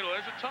ridge in the middle.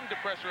 There's a tongue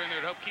depressor in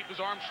there to help keep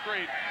his arm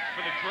straight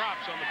for the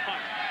drops on the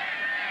punt.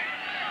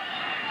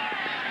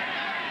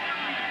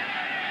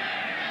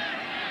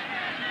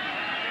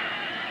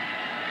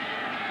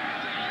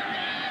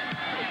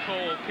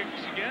 Cole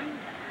kicks again.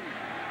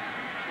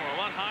 Well,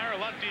 a lot higher,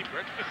 a lot deeper.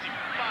 It's 55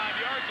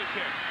 yards of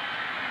kick.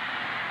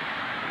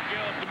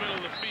 Gale up the middle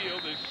of the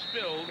field is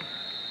spilled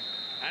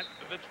at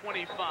the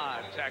 25.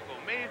 Tackle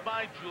made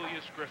by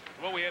Julius Griffin.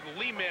 Well, we had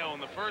Lee Mail in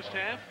the first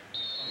half.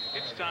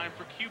 It's time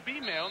for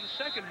QB Mail in the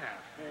second half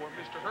for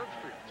Mr.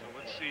 Herbstreit. So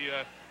let's see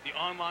the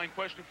online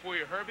question for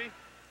you, Herbie.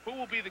 Who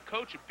will be the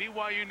coach at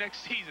BYU next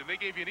season? They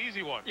gave you an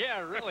easy one.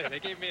 Yeah, really. They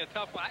gave me a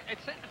tough one. It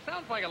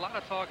sounds like a lot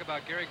of talk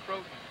about Gary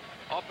Crowton,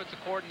 offensive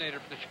coordinator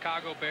for the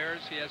Chicago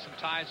Bears. He has some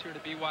ties here to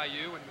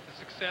BYU, and with the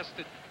success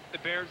that the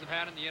Bears have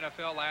had in the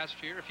NFL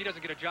last year, if he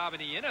doesn't get a job in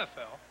the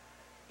NFL,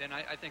 then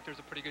I think there's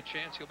a pretty good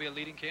chance he'll be a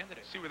leading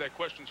candidate. See where that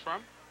question's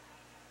from?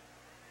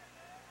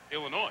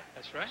 Illinois.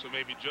 That's right. So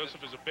maybe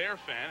Joseph is a Bear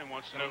fan and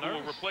wants to know who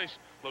will replace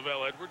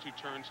Lavelle Edwards, who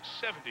turns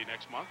 70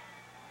 next month.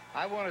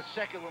 I want to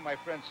second what my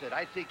friend said.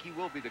 I think he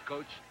will be the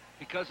coach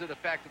because of the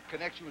fact of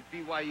connection with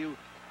BYU.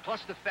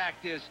 Plus the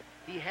fact is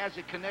he has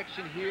a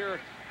connection here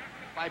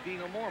by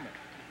being a Mormon.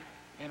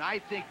 And I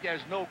think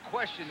there's no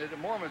question that the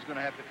Mormon's going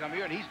to have to come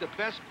here. And he's the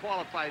best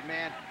qualified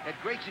man. Had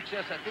great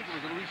success. I think it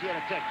was at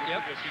Louisiana Tech.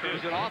 Yep. He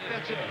was an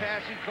offensive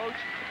passing coach.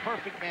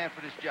 Perfect man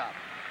for this job.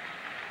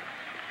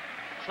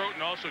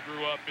 Crowton also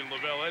grew up in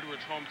Lavelle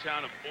Edwards'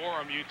 hometown of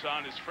Orem, Utah,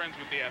 and is friends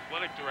with the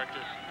athletic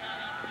director,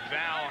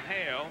 Val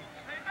Hale.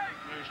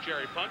 Here's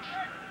Jerry Punch.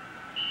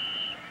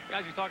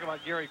 Guys, you talk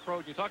about Gary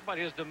Crowton, you talk about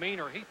his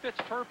demeanor. He fits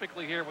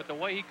perfectly here with the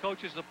way he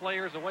coaches the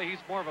players, the way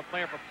he's more of a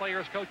player for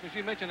players coach. As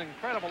you mentioned, an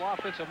incredible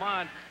offensive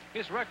mind.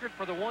 His record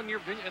for the 1 year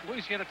at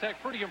Louisiana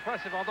Tech, pretty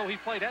impressive, although he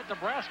played at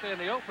Nebraska in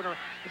the opener.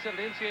 He set an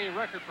NCAA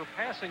record for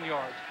passing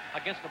yards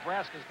against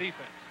Nebraska's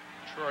defense.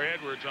 Troy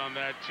Edwards on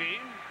that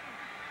team.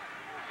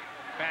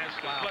 Pass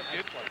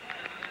deflected.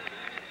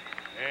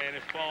 And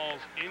it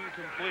falls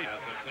incomplete.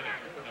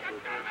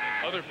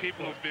 Other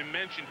people who've been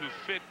mentioned who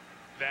fit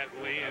that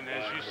way, and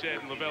as you said,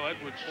 Lavelle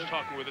Edwards is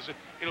talking with us.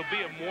 It'll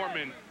be a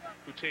Mormon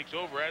who takes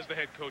over as the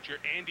head coach here.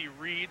 Andy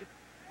Reid,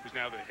 who's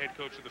now the head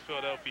coach of the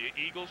Philadelphia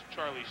Eagles.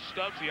 Charlie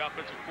Stubbs, the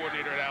offensive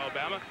coordinator at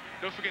Alabama.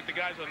 Don't forget the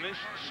guys on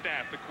this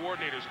staff, the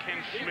coordinators,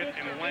 Ken Schmidt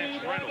and Lance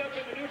Reynolds.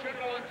 That's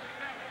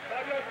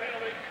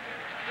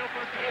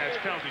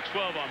penalty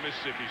 12 on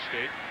Mississippi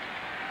State.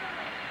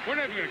 We're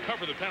not even going to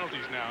cover the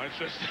penalties now. It's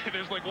just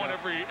there's like one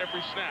every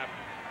snap.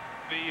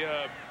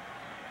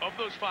 Of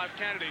those 5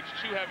 candidates,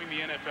 2 having the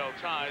NFL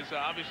ties.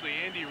 Obviously,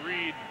 Andy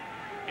Reid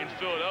in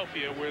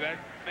Philadelphia, where that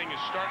thing is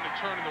starting to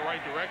turn in the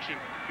right direction,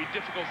 be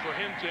difficult for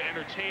him to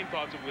entertain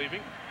thoughts of leaving.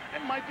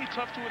 It might be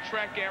tough to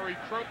attract Gary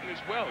Crowton as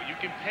well. You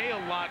can pay a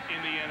lot in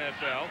the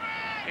NFL,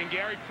 and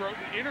Gary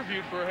Crowton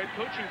interviewed for a head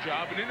coaching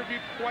job and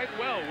interviewed quite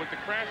well with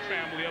the Kraft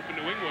family up in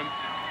New England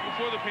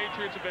before the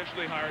Patriots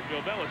eventually hired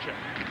Bill Belichick.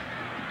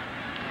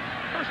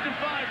 First and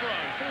 5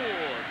 run for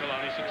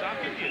Kalani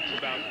Sitake. It's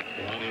about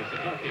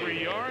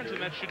 3 yards, and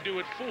that should do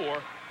it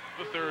for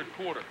the third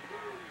quarter.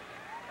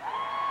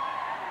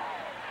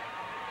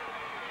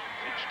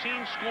 Each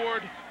team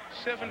scored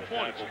 7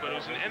 points, but it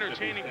was an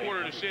entertaining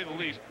quarter to say the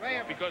least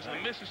because the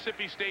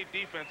Mississippi State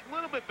defense a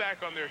little bit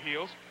back on their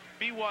heels.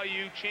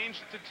 BYU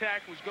changed its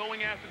attack, was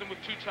going after them with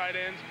 2 tight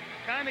ends,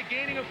 kind of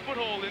gaining a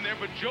foothold in there,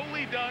 but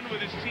Jolie Dunn with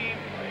his team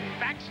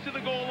backs to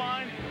the goal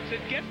line, said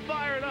get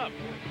fired up.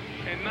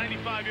 And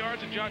 95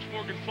 yards, and Josh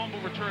Morgan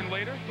fumble return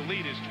later. The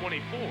lead is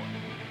 24.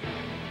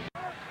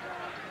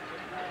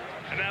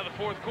 And now the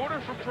fourth quarter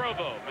from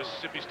Provo.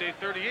 Mississippi State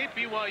 38,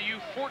 BYU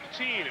 14.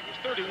 It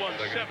was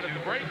 31-7 at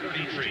the break.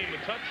 Each team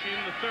a touch in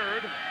the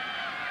third.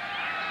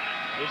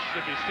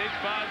 Mississippi State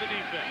by the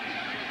defense.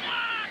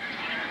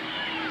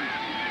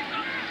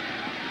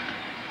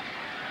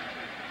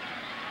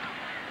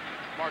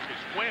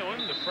 Marcus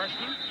Whalen, the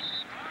freshman,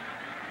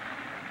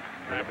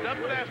 wrapped up,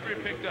 but after he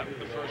picked up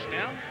the first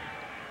down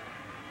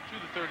to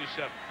the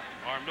 37.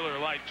 Our Miller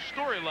Lite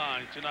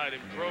storyline tonight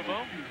in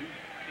Provo.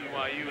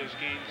 BYU has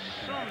gained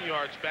some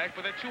yards back,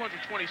 but that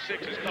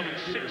 226 has come in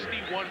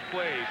 61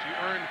 plays. You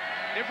earn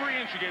every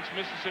inch against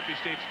Mississippi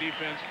State's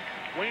defense.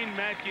 Wayne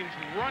Madkin's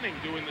running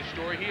doing the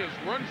story. He has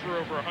run for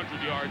over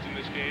 100 yards in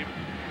this game.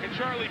 And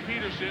Charlie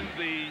Peterson,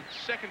 the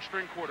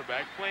second-string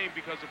quarterback, playing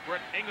because of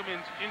Brett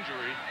Engelman's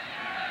injury,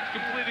 has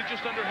completed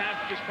just under half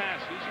of his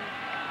passes.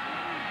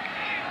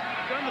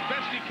 Done the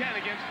best he can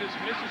against this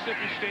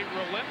Mississippi State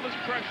relentless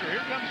pressure.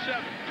 Here comes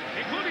 7,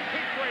 including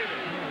Pete Prather.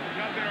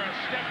 Got there a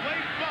step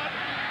late, but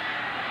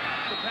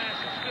the pass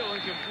is still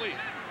incomplete.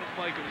 Looks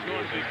like it was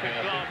going to be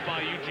picked off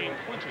by Eugene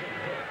Clinton.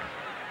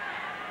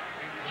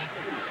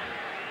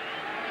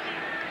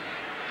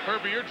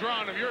 Herbie, you're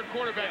drawing him. You're a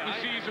quarterback who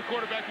sees a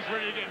quarterback who's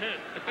ready to get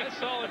hit. I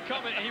saw him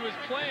coming. He was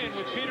playing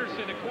with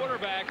Peterson, the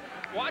quarterback.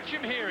 Watch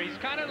him here. He's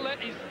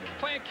he's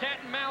playing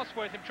cat and mouse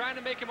with him, trying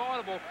to make him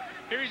audible.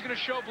 Here he's going to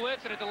show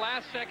blitz, and at the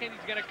last second,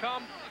 he's going to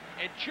come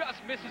and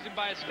just misses him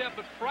by a step.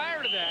 But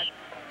prior to that,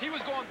 he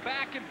was going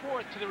back and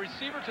forth to the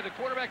receiver, to the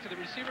quarterback, to the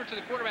receiver, to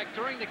the quarterback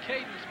during the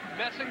cadence,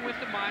 messing with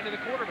the mind of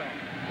the quarterback.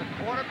 The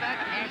quarterback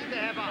has to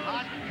have a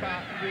hot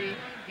read.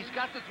 He's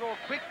got to throw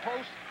a quick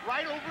post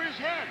right over his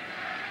head.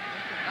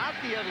 Not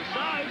the other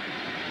side.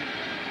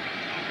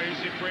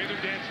 Basic Prather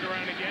dancing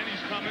around again.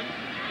 He's coming.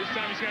 This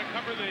time he's got to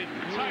cover the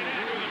tight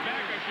end or the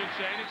back, I should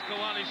say. And it's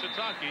Kalani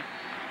Sitake.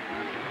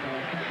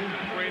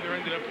 Prather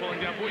ended up pulling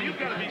down. Boy, you've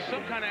got to be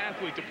some kind of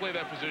athlete to play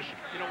that position.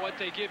 You know what?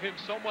 They give him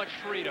so much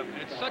freedom.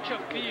 It's such a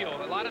field.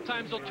 A lot of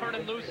times they'll turn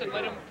him loose and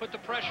let him put the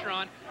pressure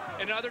on.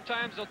 And other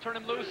times they'll turn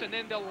him loose and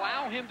then they'll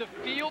allow him to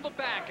feel the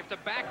back. If the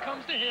back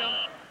comes to him,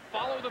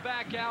 follow the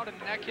back out. And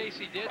in that case,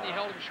 he did. And he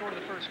held him short of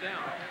the first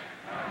down.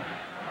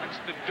 That's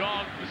the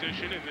dog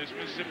position in this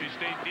Mississippi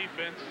State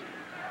defense.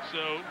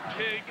 So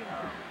Pig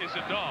is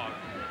a dog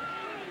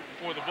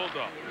for the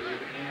Bulldogs.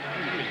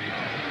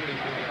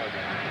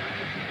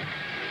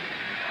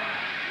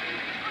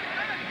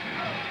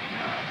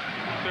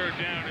 Third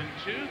down and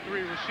 2.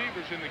 3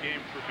 receivers in the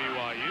game for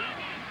BYU.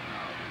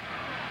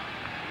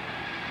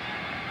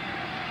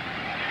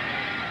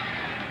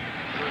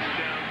 First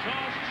down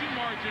toss to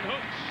margin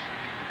hooks.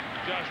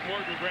 Josh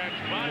Morgan grabs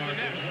by the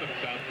net.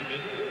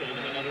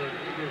 Another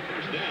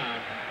first down.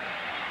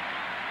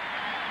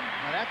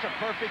 Now that's a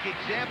perfect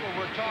example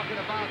we're talking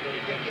about.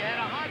 If you had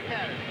a hot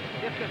pattern,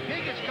 if the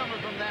Pig is coming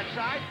from that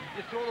side,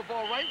 you throw the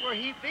ball right where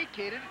he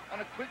vacated on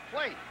a quick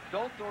play.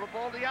 Don't throw the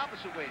ball the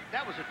opposite way.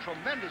 That was a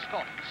tremendous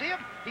call. See him?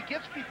 He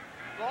gets the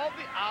ball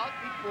out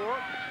before,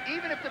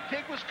 even if the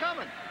Pig was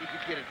coming, he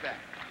could get it back.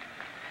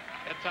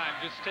 That time,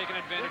 just taking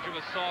advantage of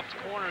a soft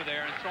corner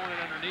there and throwing it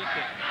underneath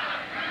it.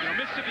 You know,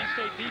 Mississippi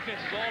State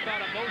defense is all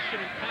about emotion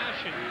and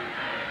passion.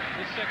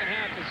 This second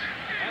half is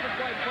haven't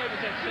quite played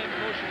with that same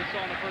emotion we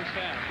saw in the first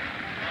half.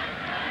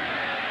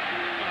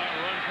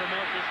 Run for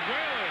Marcus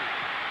Whalen.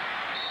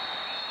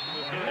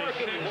 The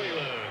 36.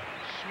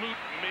 Smoot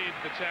made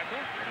the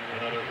tackle.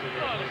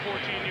 The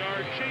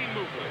 14-yard chain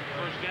movement.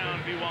 First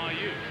down,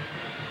 BYU.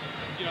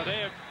 You know,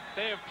 they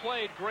have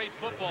played great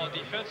football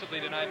defensively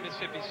tonight,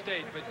 Mississippi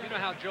State, but you know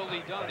how Joe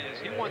Lee Dunn is.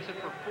 He wants it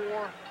for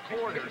 4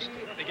 quarters.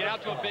 They get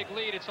out to a big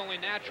lead, it's only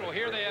natural.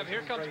 Here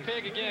comes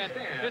Pig again.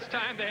 This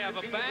time they have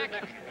a back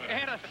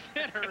and a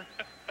center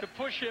to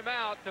push him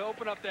out, to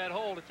open up that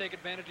hole, to take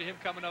advantage of him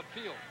coming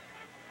upfield.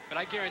 But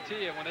I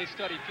guarantee you, when they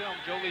study film,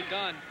 Joe Lee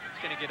Dunn is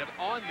going to get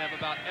on them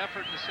about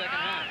effort in the second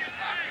half.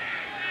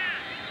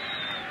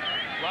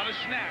 A lot of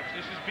snaps.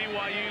 This is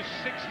BYU's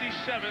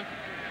 67th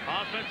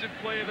offensive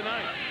play of the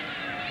night.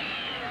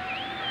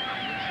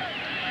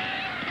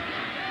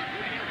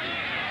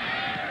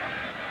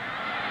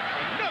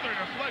 Another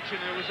deflection.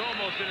 It was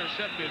almost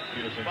intercepted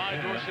by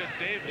Dorset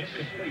Davis.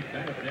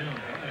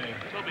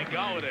 Toby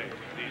Galladay,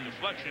 the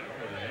deflection.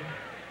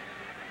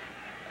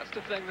 That's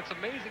the thing that's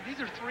amazing. These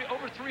are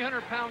over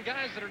 300-pound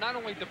guys that are not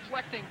only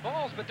deflecting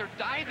balls, but they're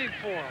diving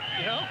for them.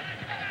 You know,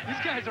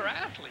 these guys are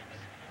athletes.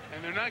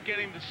 And they're not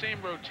getting the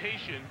same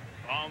rotation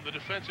on the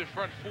defensive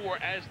front 4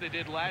 as they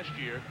did last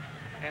year.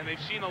 And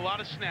they've seen a lot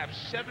of snaps.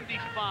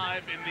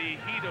 75 in the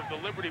heat of the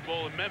Liberty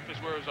Bowl in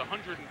Memphis, where it was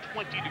 120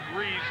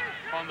 degrees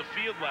on the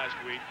field last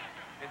week.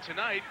 And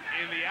tonight,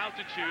 in the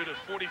altitude of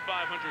 4,500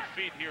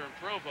 feet here in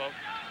Provo,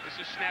 this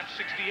is snap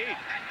 68.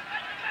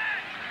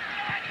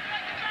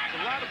 It's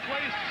a lot of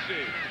plays to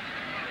see.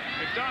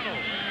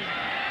 McDonald.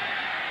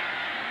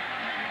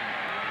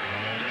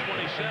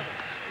 27.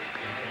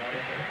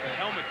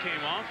 Helmet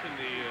came off in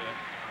the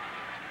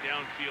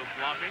downfield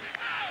blocking.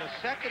 The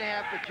second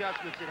half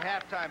adjustments at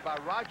halftime by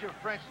Roger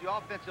French, the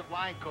offensive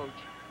line coach,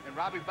 and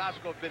Robbie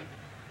Bosco have been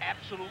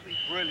absolutely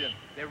brilliant.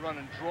 They're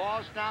running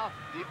draws now.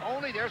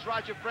 There's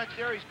Roger French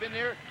there. He's been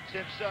there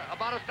since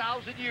about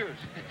 1,000 years.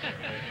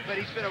 But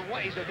he's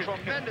a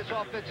tremendous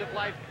offensive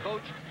line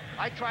coach.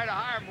 I tried to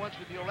hire him once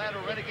with the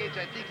Orlando Renegades.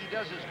 I think he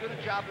does as good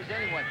a job as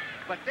anyone.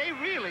 But they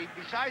really,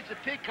 besides the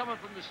pig coming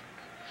from the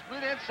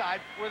split end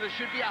side, where there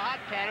should be a hot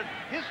pattern,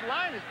 his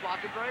line is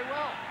blocking very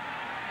well.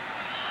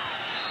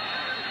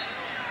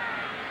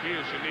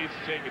 Peterson needs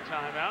to take a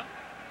timeout.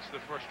 It's the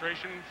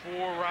frustration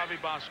for Ravi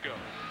Bosco.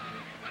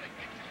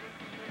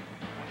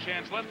 One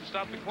chance left to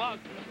stop the clock.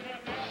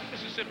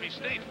 Mississippi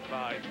State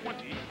by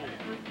 24.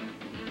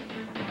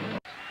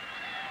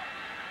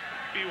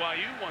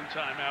 BYU, one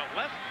timeout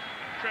left.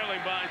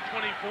 Trailing by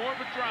 24,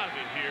 but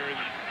driving here in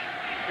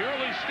the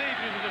early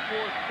stages of the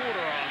fourth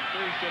quarter on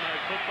Thursday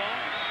Night Football.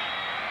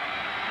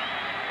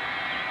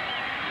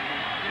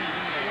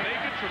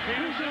 Naked for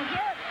Peterson.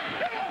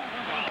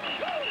 Wow.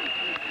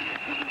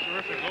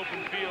 Terrific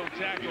open field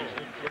tackle.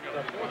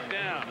 Fourth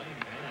down.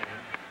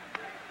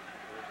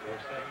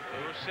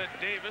 Dorsett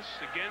Davis,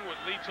 again, what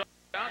Lee talked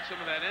about,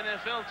 some of that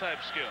NFL type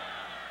skill.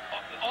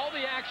 All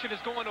the action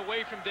is going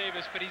away from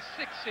Davis, but he's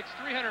 6'6",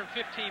 315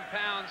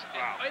 pounds.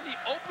 Wow. In the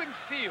open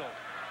field,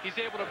 he's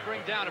able to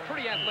bring down a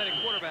pretty athletic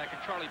quarterback in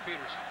Charlie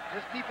Peterson.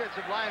 This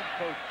defensive line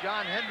coach,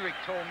 John Hendrick,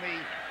 told me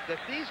that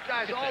these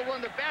guys all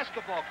run the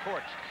basketball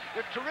courts.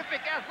 They're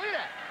terrific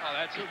athletes. Oh,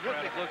 that's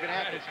terrific incredible. looking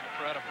That athletes. is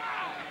incredible.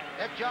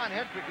 That John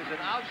Hendrick is an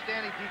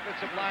outstanding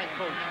defensive line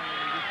coach.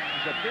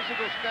 He's a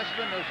physical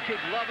specimen. Those kids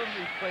love him.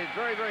 He's played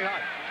very, very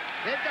hard.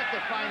 They've got the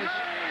finest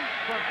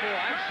front four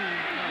I've seen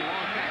in a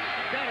long time.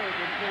 Better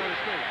than Florida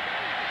State.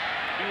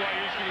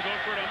 BYU's going to go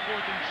for it on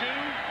 4th and 2.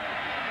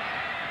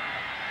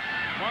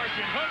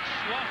 Margin Hooks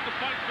lost the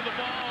fight for the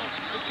ball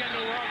with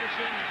Kendall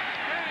Robertson,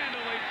 and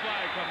a late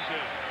flag comes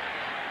in.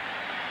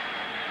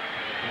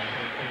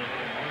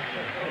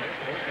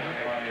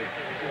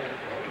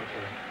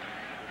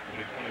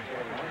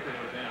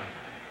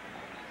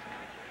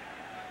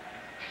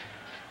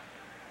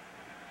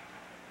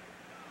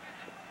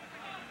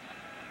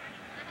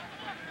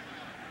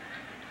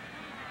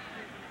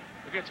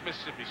 Against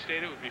Mississippi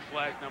State, it would be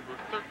flag number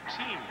 13,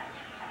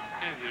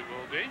 and it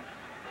will be.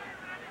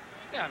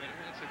 Yeah, I mean,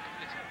 it's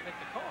make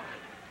the call.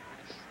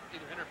 It's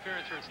either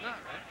interference or it's not,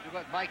 right?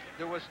 But Mike,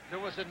 there was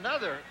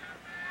another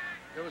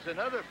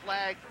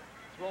flag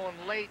thrown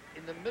late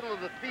in the middle of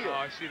the field.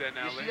 Oh, I see that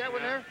now. You see that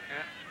one there?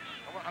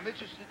 Yeah. I'm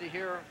interested to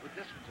hear what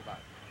this one's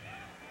about.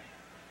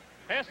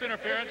 Pass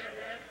interference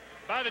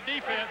by the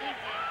defense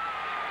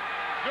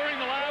during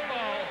the live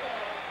ball.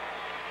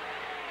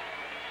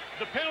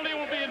 The penalty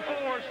will be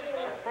enforced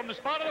from the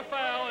spot of the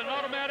foul, an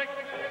automatic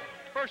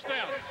first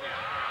down.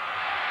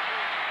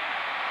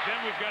 Then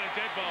we've got a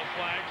dead ball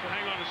flag, so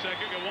hang on a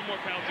second. Got one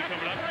more penalty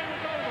coming up.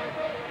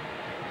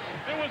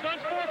 There was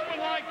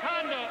unsportsmanlike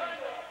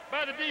conduct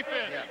by the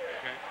defense. Yeah.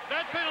 Okay.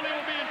 That penalty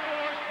will be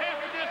enforced half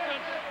the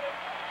distance.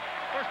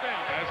 First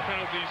down. As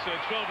penalties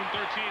 12 and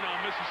 13 on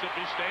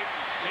Mississippi State.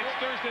 It's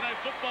Thursday Night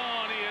Football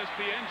on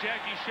ESPN.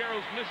 Jackie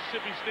Sherrill's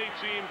Mississippi State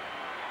team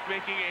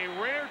making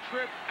a rare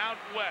trip out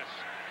west.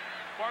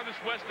 Farthest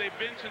west they've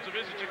been since a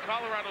visit to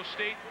Colorado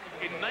State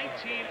in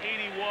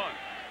 1981.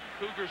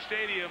 Cougar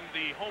Stadium,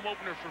 the home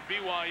opener for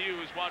BYU,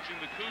 is watching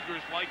the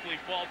Cougars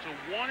likely fall to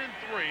 1 and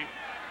 3.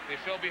 They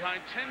fell behind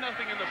 10-0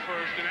 in the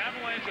first. An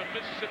avalanche of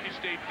Mississippi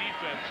State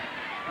defense,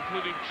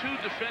 including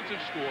 2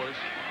 defensive scores,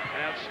 and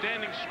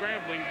outstanding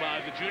scrambling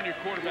by the junior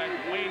quarterback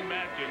Wayne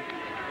Madkin,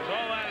 was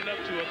all added up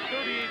to a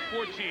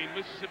 38-14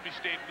 Mississippi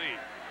State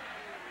lead.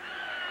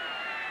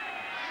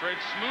 Fred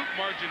Smoot,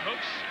 Margin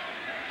Hooks,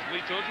 as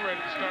Lee told you right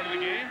at the start of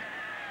the game.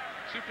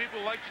 2 people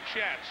like to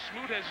chat.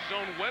 Smoot has his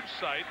own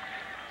website,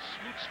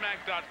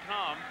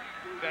 smootsmack.com,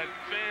 that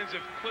fans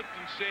have clipped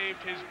and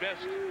saved his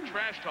best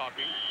trash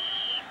talking.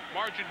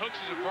 Margin Hooks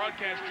is a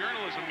broadcast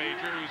journalism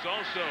major who's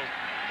also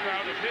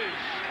proud of his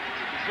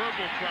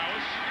verbal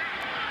prowess.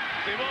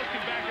 They both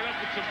can back it up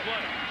with some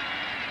play.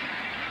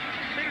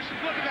 Peterson's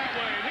looking that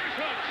way. Here's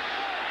Hooks.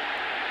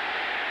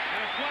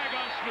 And a flag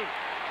on Smoot.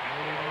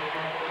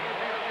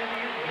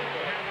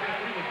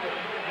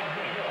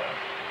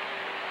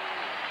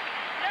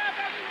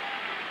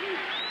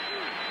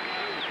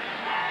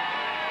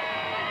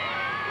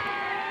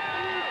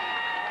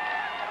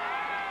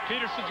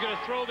 Peterson's going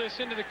to throw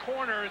this into the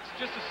corner. It's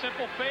just a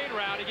simple fade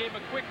route. He gave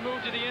him a quick move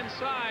to the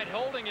inside,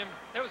 holding him.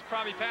 That was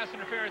probably pass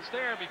interference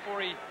there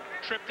before he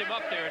tripped him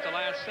up there at the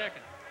last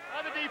second.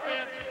 By the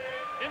defense,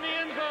 in the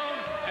end zone.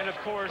 And of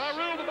course, by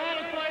rule, the ball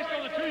is placed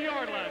on the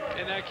 2-yard line.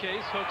 In that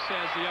case, Hooks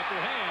has the upper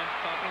hand.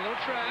 Talking a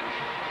little trash.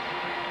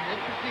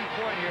 Interesting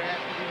point here has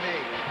to be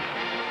made.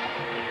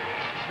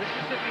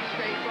 Mississippi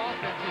State's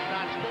offense has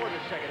not scored in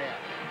the second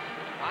half.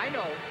 I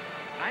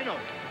know.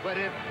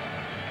 But if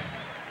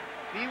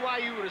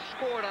BYU would have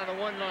scored on the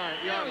 1-yard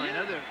line,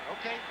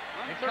 okay.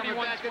 And coming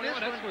back to this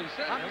one,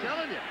 I'm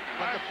telling you.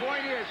 But the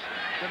point is,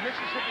 the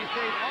Mississippi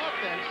State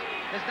offense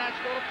has not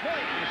scored a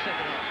point in the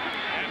second half.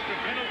 That's the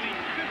penalty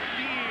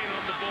 15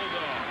 on the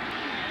Bulldogs.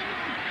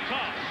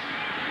 Toss.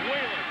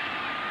 Whalen.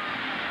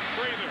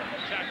 Prather.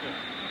 Tackle.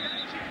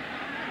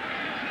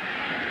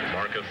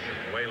 Marcus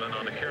Whalen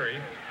on the carry.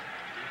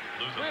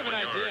 Do we have an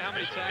idea how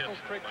many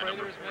tackles Craig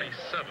Prather has made?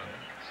 7.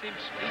 He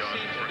seems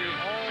to be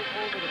all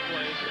over the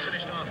place.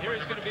 Here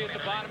he's going to be at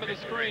the bottom of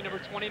the screen, number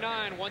 29.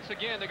 Once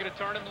again, they're going to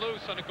turn him loose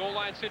on a goal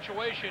line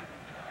situation.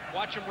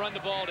 Watch him run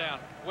the ball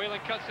down.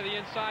 Whalen cuts to the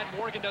inside.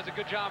 Morgan does a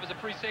good job as a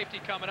free safety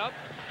coming up.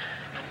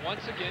 And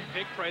once again,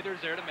 Big Prather's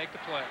there to make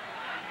the play.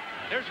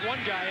 There's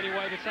one guy,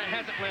 anyway, that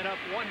hasn't let up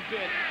one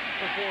bit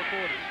for 4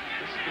 quarters.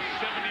 This is the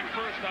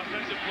 71st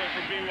offensive play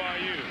for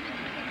BYU.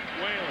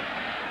 Whalen,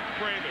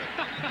 Prather,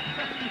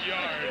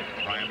 yard.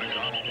 Ryan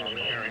McDonald on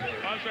the carry.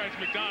 I'm sorry, it's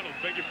McDonald.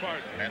 Beg your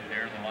pardon. And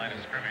there's the line of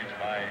scrimmage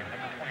by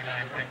number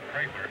 29, Dick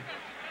Prather.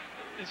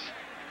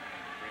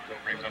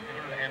 Brings up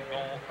 3rd and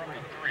goal from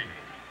the 3.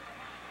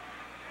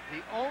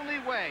 The only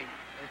way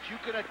that you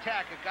can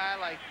attack a guy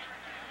like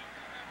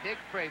Dick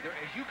Prather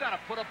is you got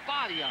to put a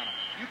body on him.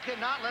 You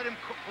cannot let him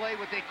play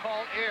what they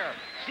call air.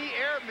 See,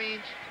 air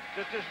means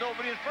that there's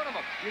nobody in front of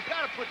him. You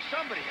got to put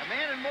somebody, a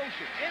man in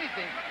motion,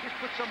 anything, just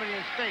put somebody in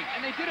his face.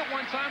 And they did it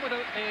one time with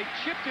they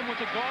chipped him with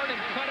a guard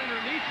and cut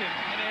underneath him,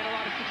 and they had a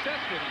lot of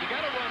success with it. You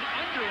got to run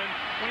under him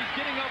when he's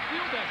getting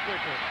upfield that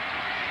quickly.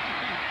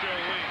 Joe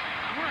Lee.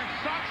 We're in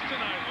socks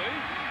tonight, Lee.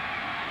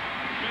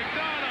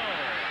 McDonald.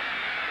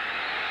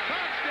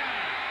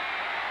 Touchdown.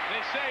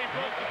 They say he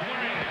broke the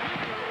play.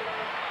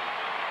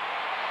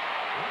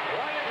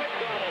 Ryan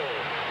McDonald.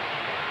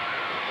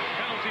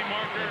 Penalty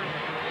marker.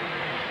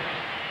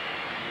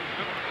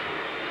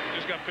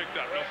 Just got picked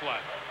up. No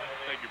flag.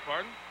 Beg your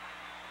pardon.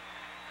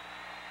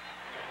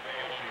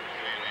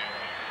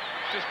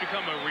 It's just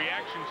become a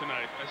reaction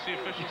tonight. I see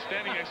officials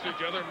standing next to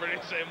each other and ready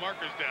to say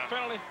markers down.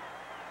 Penalty.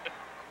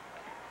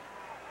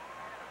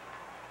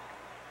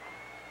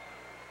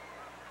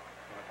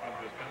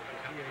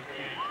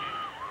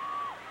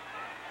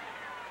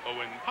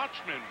 Owen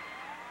Hotchman.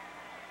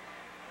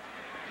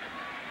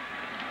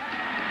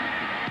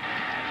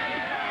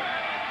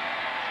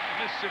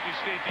 Mississippi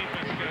State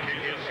defense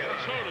is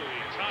totally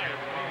tired.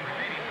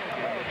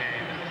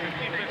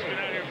 Defense been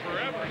out here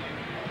forever.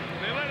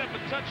 They let up a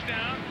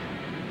touchdown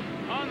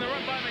on the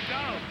run by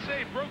McDonald.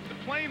 Say broke the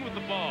plane with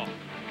the ball.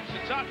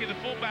 Sataki, the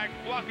fullback,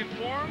 blocking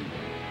for him.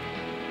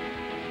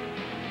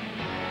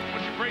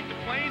 Once you break the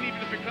plane,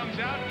 even if it comes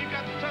out, you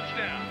got the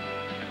touchdown.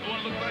 That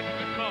one looked like a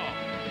good call.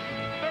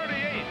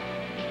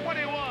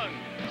 38-21.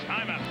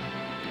 Timeout.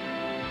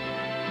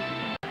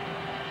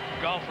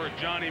 Golfer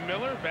Johnny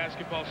Miller,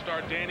 basketball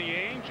star Danny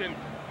Ainge, and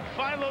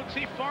Philo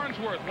T.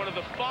 Farnsworth, one of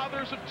the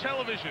fathers of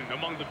television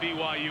among the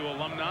BYU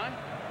alumni.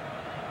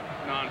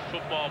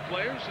 Non-football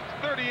players. It's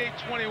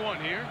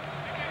 38-21 here.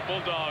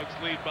 Bulldogs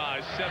lead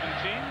by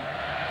 17.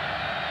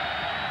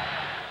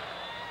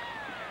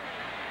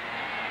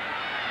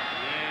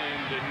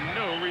 And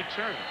no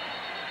return.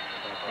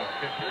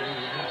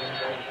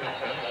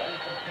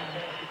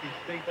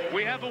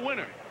 We have a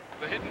winner.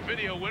 The hidden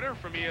video winner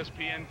from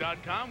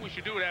ESPN.com. We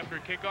should do it after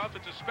kickoff.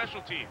 It's a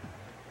special team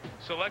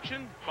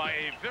selection by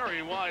a very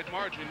wide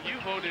margin. You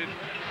voted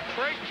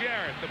Craig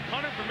Jarrett, the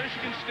punter for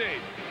Michigan State,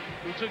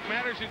 who took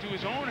matters into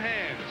his own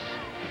hands,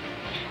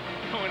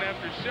 going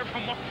after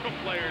several Marshall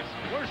players.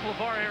 Where's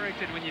LeVar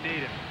Arrington when you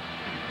need him?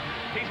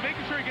 He's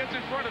making sure he gets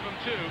in front of him,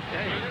 too.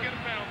 He doesn't get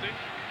a penalty.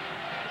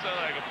 So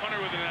like a punter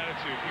with an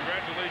attitude.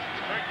 Congratulations,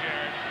 Craig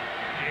Jarrett.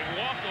 A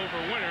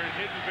walkover winner in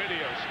hidden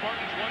video.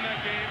 Spartans won that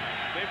game.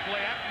 They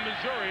play at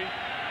Missouri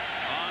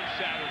on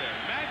Saturday.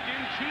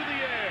 Madkin to the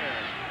air.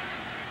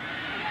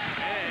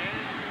 And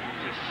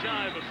just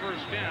shy of a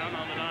first down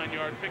on the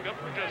 9-yard pickup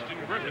for Justin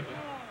Griffith.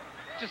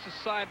 Just a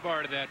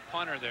sidebar to that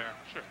punter there.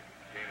 Sure.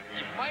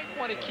 You might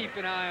want to keep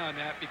an eye on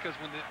that, because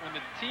when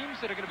the teams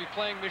that are going to be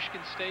playing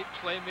Michigan State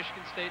play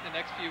Michigan State in the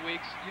next few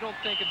weeks, you don't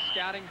think in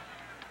scouting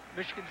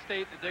Michigan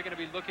State that they're going to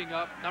be looking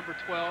up number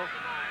 12,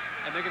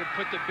 and they're going to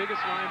put the biggest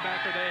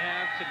linebacker they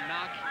have to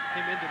knock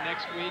him into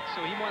next week.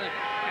 So he wanted,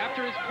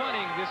 after his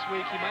punting this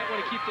week, he might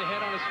want to keep the head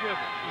on a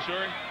swivel.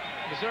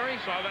 Missouri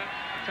saw that.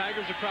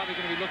 Tigers are probably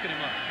going to be looking him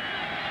up.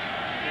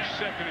 They're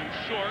second and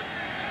short.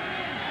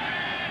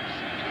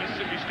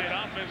 Mississippi State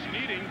offense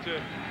needing to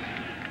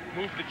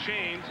move the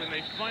chains, and they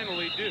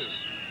finally do.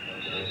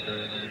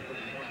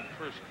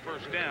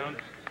 First down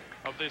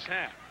of this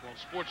half. Well,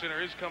 SportsCenter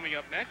is coming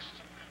up next.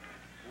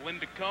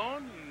 Linda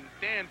Cohn and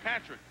Dan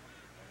Patrick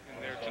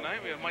in there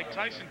tonight. We have Mike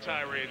Tyson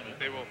tirade that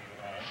they will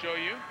show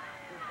you.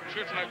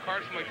 Sure it's not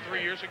cards from like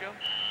 3 years ago.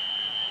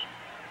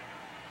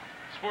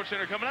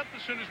 SportsCenter coming up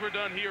as soon as we're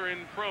done here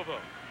in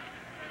Provo.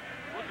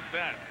 Look at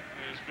that.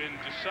 It has been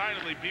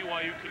decidedly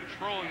BYU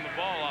controlling the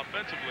ball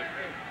offensively.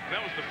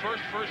 That was the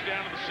first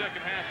down of the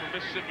second half for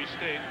Mississippi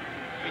State.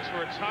 It's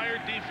for a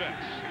tired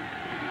defense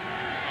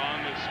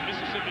on this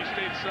Mississippi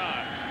State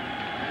side.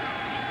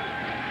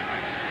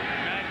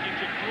 Madkin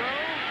to throw.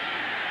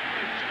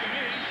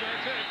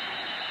 That's it.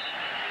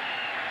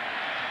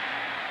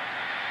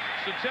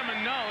 So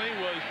Teminali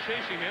was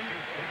chasing him.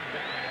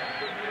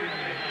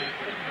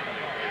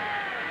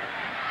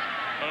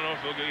 I don't know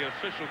if they'll get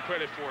official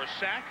credit for a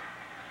sack.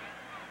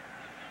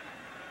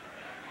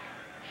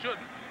 Shouldn't.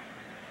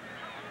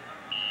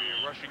 Be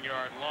a rushing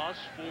yard loss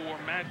for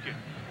Madkin.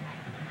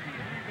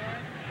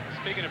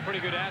 Speaking of pretty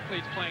good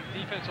athletes playing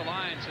defensive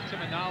lines,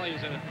 Țimmănăli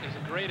is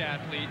a great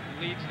athlete.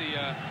 Leads the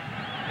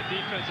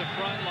defensive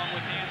front along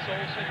with Hans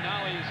Olsen.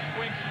 Nali is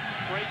quick,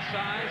 great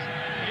size.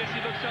 I guess he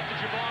looks up to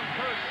Javon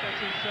Kurtz.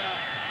 That's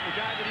the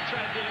guy that he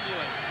tried to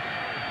emulate.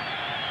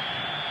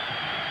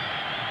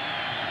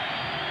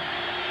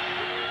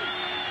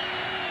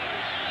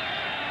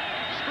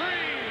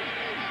 Screen!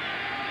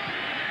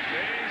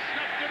 They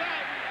snuffed it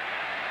out.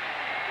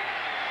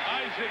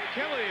 Isaac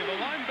Kelly, the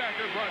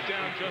linebacker, brought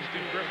down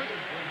Justin Griffith.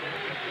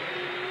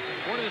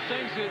 One of the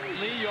things that,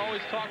 Lee, you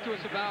always talk to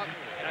us about,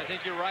 and I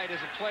think you're right as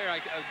a player,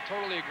 I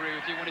totally agree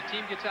with you. When a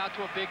team gets out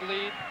to a big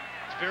lead,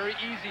 it's very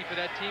easy for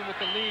that team with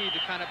the lead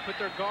to kind of put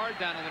their guard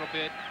down a little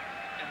bit.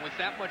 And with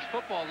that much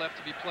football left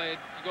to be played,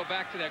 you go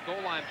back to that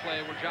goal line play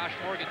where Josh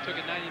Morgan took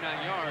it 99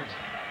 yards.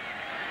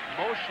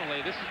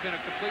 Emotionally, this has been a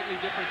completely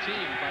different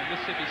team by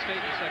Mississippi State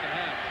in the second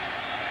half.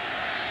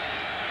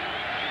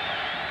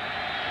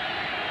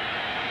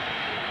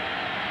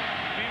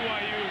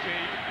 BYU is a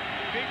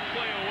big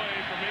play away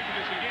from making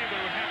this a game,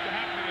 but it would have to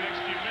happen in the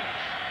next few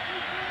minutes.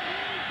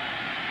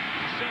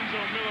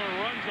 Dicenzo Miller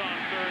runs on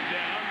third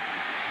down.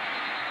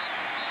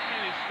 And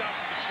he's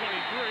stopped at the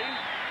 23.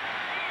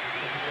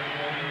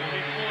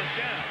 Big fourth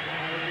down.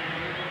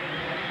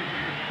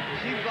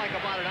 Seems like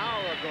about an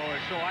hour ago or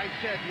so, I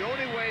said the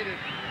only way that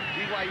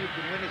BYU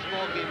could win this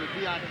ball game would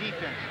be on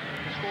defense.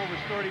 The score was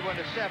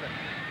 31-7.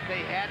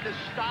 They had to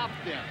stop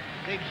them.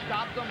 They've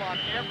stopped them on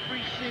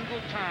every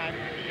single time.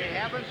 They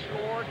haven't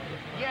scored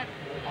yet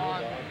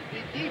on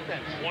the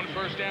defense. One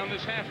first down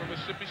this half for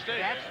Mississippi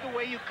State. That's the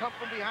way you come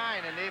from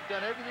behind, and they've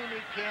done everything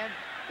they can.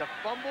 The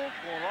fumble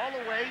going all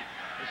the way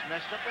has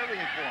messed up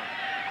everything for them.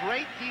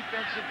 Great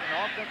defensive and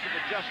offensive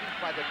adjustments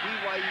by the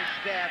BYU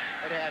staff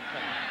at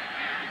halftime.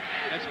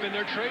 That's been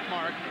their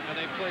trademark, and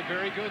they play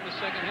very good in the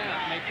second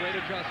half, make great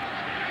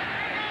adjustments.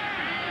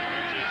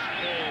 Just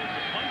called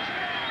the punt.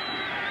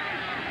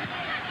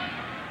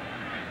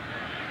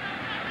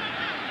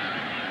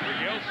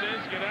 Miguel says,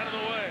 get out of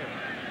the way.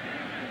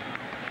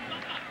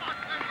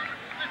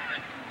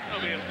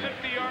 That'll be a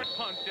 50-yard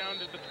punt down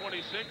to the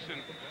 26,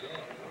 and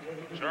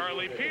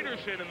Charlie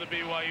Peterson in the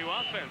BYU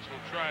offense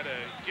will try to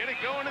get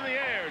it going in the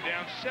air.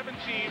 Down 17,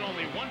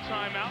 only one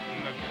timeout,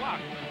 and the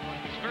clock.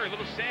 There's very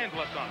little sand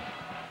left on it.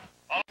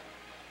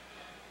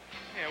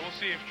 Yeah, we'll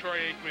see if Troy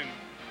Aikman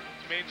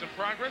has made some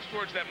progress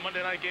towards that Monday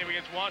night game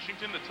against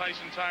Washington, the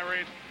Tyson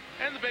tirade,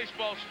 and the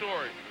baseball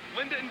story.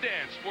 Linda and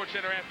Dan,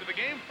 SportsCenter after the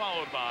game,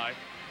 followed by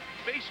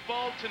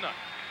Baseball Tonight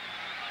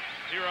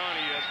here on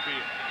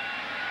ESPN.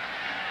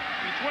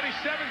 27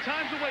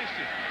 times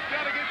wasted.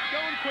 Got to get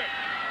going quick.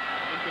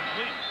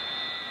 Incomplete.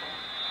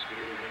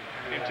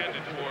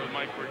 Intended for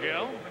Mike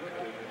Burgell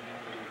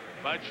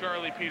by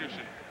Charlie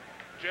Peterson.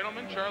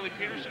 Gentlemen, Charlie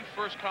Peterson,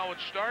 first college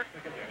start.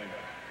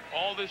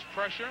 All this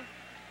pressure.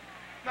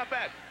 Not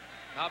bad.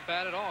 Not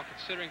bad at all,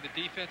 considering the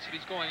defense that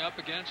he's going up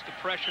against, the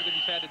pressure that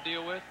he's had to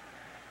deal with.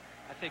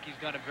 I think he's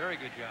done a very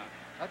good job.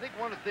 I think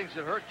one of the things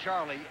that hurt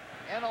Charlie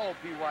and all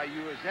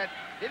BYU is that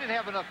they didn't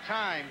have enough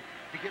time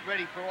to get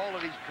ready for all of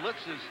these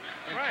blitzes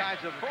and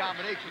kinds of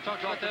combinations we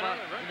talked about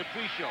in the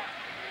pre-show.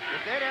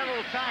 If they'd had a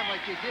little time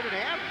like they did at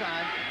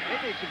halftime,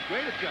 they made some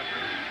great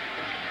adjustments.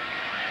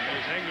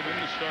 There's Engelman,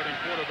 the starting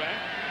quarterback.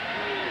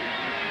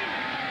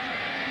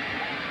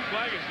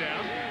 Flag is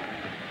down.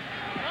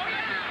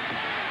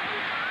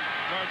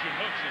 Margin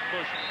Hooks is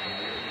pushed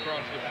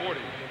across the 40.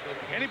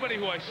 Anybody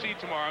who I see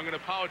tomorrow, I'm going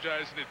to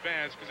apologize in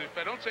advance, because if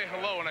I don't say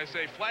hello and I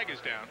say flag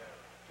is down,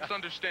 just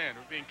understand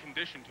we're being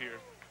conditioned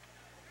here.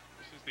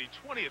 This is the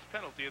 20th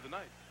penalty of the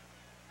night.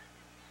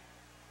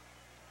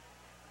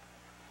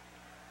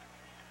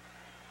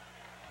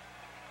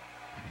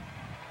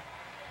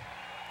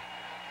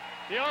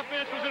 The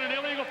offense was in an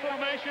illegal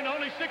formation,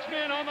 only 6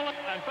 men on the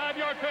line.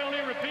 5-yard penalty,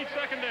 repeat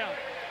second down.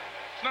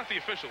 It's not the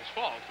official's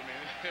fault. I mean,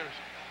 there's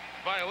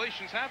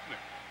violations happening.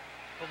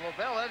 From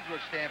Lavelle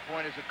Edwards'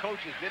 standpoint, as a coach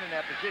has been in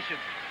that position,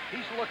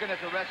 he's looking at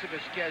the rest of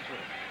his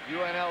schedule.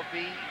 UNLV,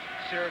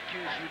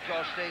 Syracuse,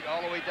 Utah State,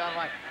 all the way down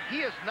the line.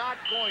 He is not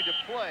going to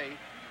play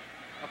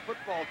a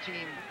football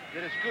team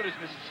that is as good as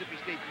Mississippi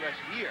State the rest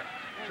of the year.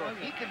 So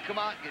if he can come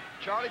out and get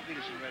Charlie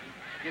Peterson ready,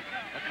 get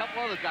a couple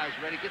other guys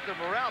ready, get their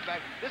morale back,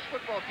 this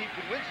football team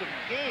can win some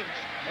games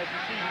as the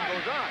season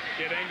goes on.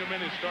 Get Engelman,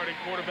 his starting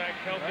quarterback,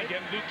 healthy.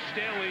 Get Luke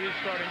Staley, his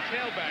starting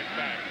tailback,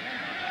 back.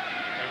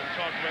 Haven't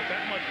talked about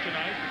that much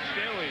tonight.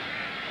 Staley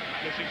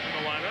missing from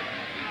the lineup.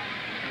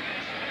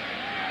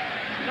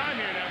 Time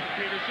here now for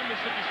Peterson.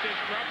 Mississippi State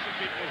drops some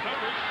people in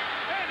coverage.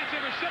 And it's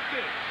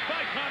intercepted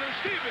by Connor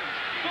Stevens,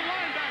 the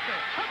linebacker.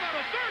 How about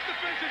a third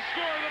defensive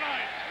score of the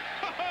night?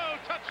 Oh,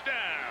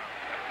 touchdown.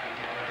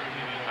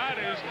 That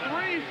is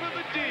 3 for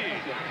the D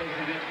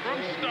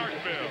from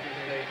Starkville.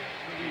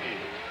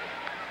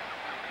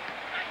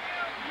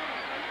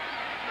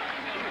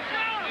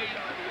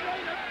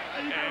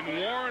 And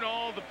warn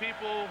all the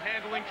people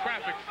handling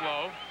traffic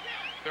flow.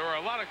 There are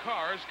a lot of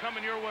cars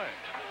coming your way.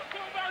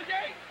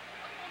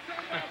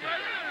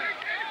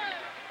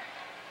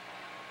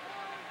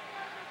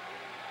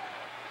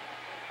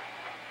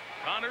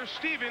 Connor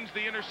Stevens,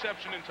 the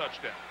interception and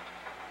touchdown.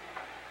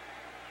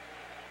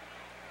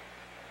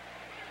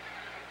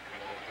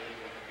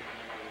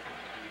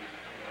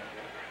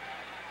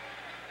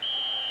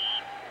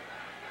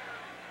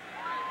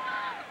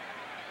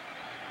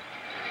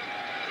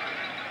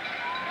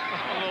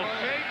 A little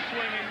fake,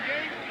 swinging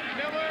gate.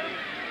 Miller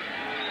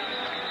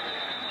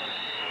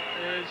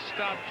is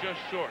stopped just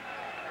short.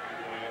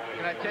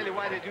 Can I tell you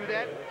why they do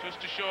that?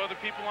 Just to show other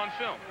people on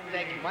film.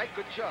 Thank you, Mike.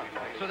 Good job.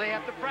 So they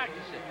have to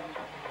practice it.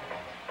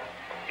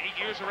 8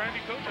 years around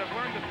you, Coach, I've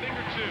learned a thing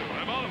or two.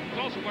 I've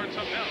also learned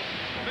something else.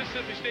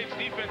 Mississippi State's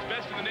defense,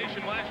 best in the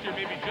nation last year,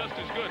 maybe just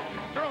as good.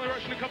 They're only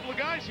rushing a couple of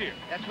guys here.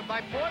 That's what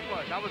my point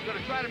was. I was going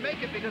to try to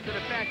make it because of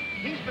the fact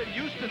he's been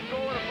used to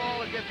throwing the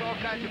ball against all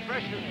kinds of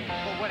pressure.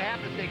 But what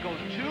happens? They go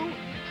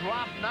 2,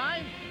 drop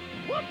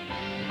 9, whoop,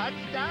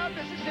 touchdown,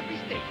 Mississippi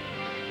State.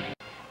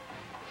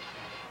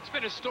 It's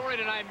been a story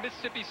tonight.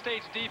 Mississippi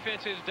State's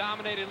defense has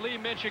dominated. Lee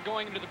mentioned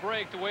going into the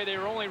break the way they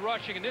were only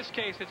rushing. In this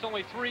case, it's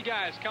only 3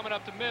 guys coming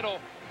up the middle,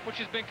 which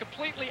has been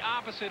completely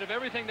opposite of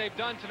everything they've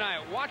done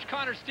tonight. Watch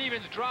Connor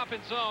Stevens drop in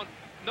zone.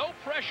 No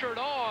pressure at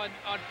all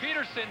on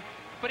Peterson,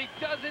 but he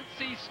doesn't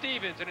see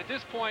Stevens. And at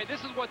this point,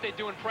 this is what they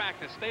do in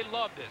practice. They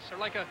love this.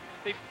 They're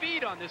they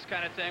feed on this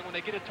kind of thing. When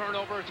they get a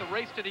turnover, it's a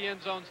race to the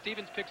end zone.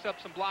 Stevens picks up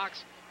some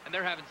blocks, and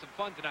they're having some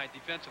fun tonight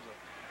defensively.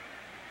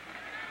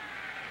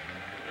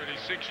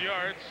 36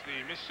 yards.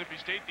 The Mississippi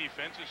State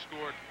defense has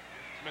scored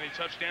as many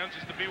touchdowns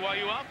as the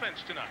BYU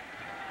offense tonight.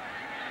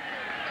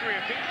 3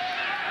 apiece.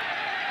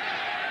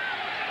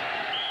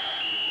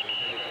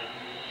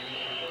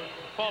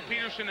 Paul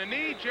Peterson a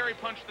knee. Jerry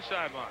punched the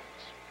sidelines.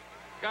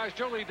 Guys,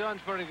 Joe Lee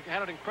Dunn's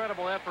had an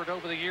incredible effort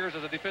over the years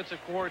as a defensive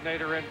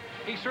coordinator, and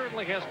he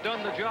certainly has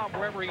done the job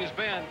wherever he's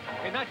been.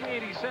 In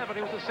 1987,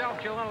 he was at South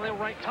Carolina. They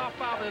were ranked top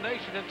 5 in the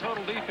nation in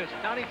total defense.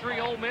 93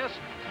 Ole Miss,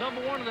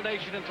 number 1 in the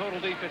nation in total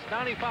defense.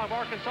 95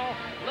 Arkansas,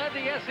 led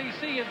the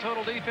SEC in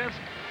total defense.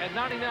 And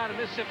 99 at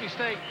Mississippi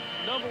State,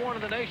 number 1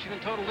 in the nation in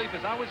total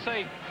defense. I would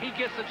say he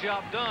gets the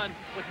job done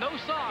with no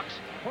socks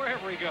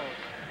wherever he goes.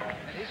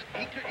 And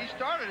he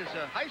started as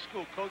a high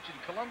school coach in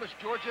Columbus,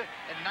 Georgia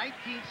in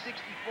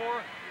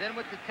 1964, then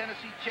went to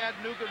Tennessee,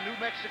 Chattanooga, New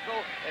Mexico,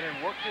 and then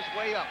worked his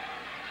way up.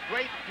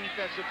 Great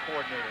defensive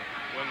coordinator.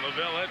 When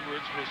Lavelle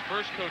Edwards was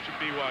first coach at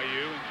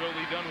BYU and Joe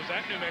Lee Dunn was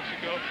at New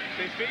Mexico,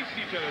 they faced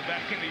each other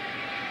back in the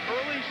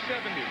early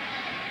 70s.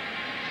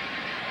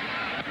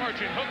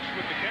 Archie Hooks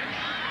with the catch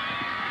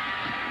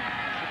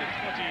to the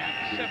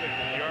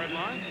 27-yard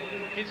line.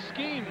 His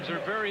schemes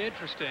are very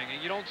interesting, and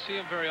you don't see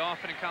them very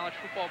often in college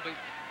football, but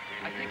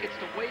I think it's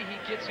the way he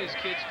gets his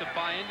kids to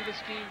buy into the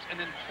schemes and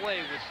then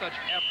play with such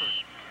effort.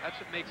 That's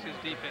what makes his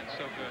defense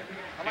so good.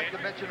 I'd like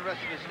to mention the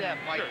rest of his staff,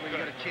 Mike, when you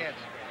get a chance.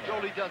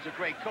 Joe Lee Dunn's a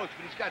great coach,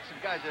 but he's got some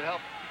guys that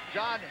help.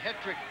 John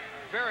Hetrick,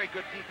 very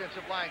good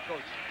defensive line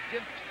coach.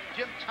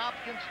 Jim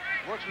Tompkins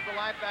works with the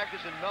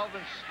linebackers, and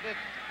Melvin Smith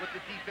with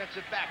the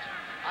defensive backs.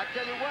 I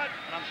tell you what,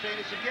 and I'm saying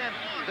this again,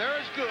 they're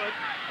as good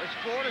as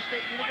Florida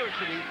State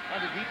University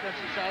on the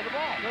defensive side of the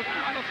ball.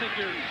 I don't think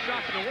you're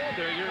shocking the wall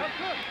there. I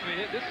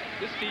mean,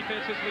 this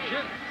defense is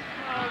legit.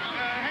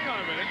 Hang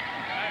on a minute.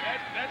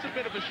 That's a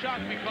bit of a shock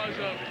because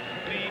of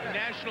the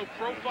national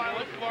profile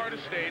of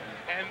Florida State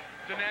and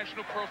the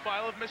national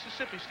profile of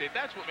Mississippi State.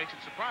 That's what makes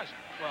it surprising.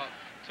 Well,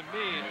 to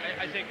me,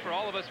 I think for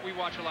all of us, we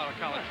watch a lot of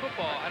college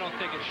football. I don't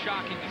think it's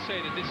shocking to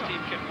say that this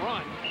team can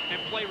run and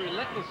play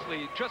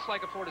relentlessly, just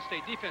like a Florida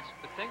State defense.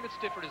 The thing that's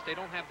different is they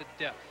don't have the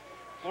depth.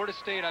 Florida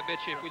State, I bet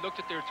you, if we looked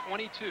at their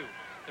 22,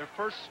 their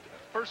first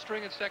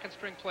string and second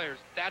string players,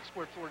 that's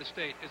where Florida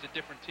State is a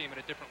different team at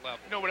a different level.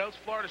 You know what else?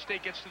 Florida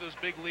State gets to those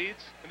big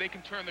leads, and they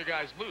can turn their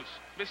guys loose.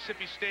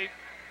 Mississippi State,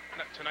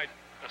 not tonight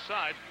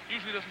aside,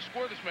 usually doesn't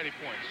score this many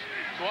points.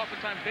 So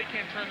oftentimes they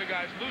can't turn the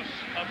guys loose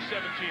up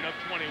 17, up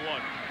 21.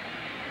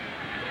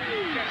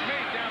 Catch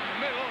made down in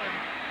the middle, and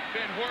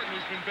Ben Horton,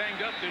 who's been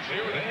banged up this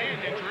year with a hand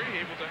injury,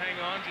 able to hang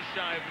on just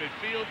shy of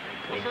midfield.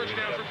 The first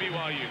down for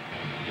BYU.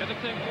 The other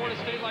thing Florida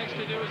State likes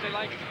to do is they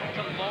like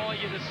to lull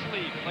you to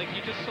sleep. Like you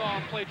just saw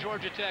them play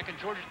Georgia Tech, and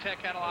Georgia Tech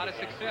had a lot of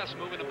success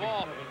moving the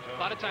ball. A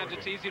lot of times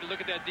it's easy to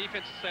look at that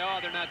defense and say, oh,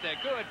 they're not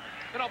that good.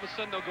 Then all of a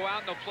sudden they'll go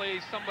out and they'll play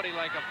somebody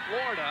like a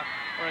Florida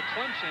or a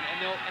Clemson,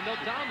 and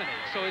they'll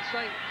dominate. So it's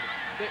like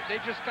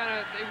they just kind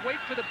of wait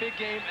for the big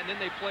game, and then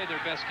they play their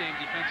best game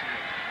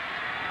defensively.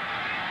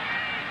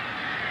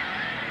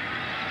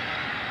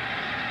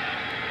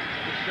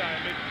 Shy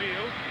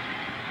midfield.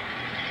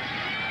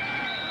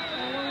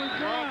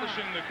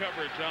 Accomplishing the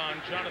coverage on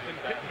Jonathan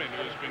Pittman,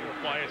 who has been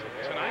quiet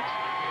tonight.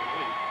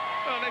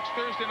 Well, next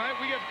Thursday night,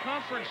 we have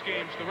conference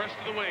games the rest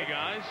of the way,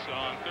 guys.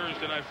 On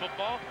Thursday Night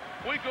Football,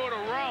 we go to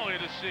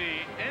Raleigh to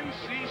see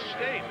NC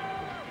State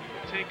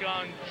take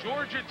on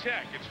Georgia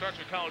Tech. It starts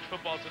with college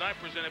football tonight,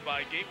 presented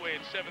by Gateway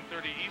at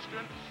 7:30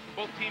 Eastern.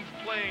 Both teams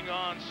playing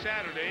on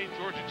Saturday.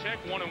 Georgia Tech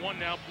 1-1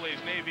 now plays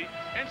Navy.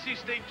 NC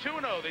State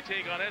 2-0. They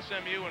take on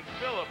SMU, and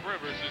Phillip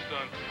Rivers has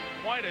done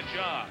quite a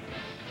job.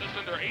 Just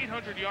under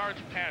 800 yards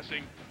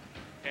passing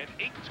and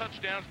 8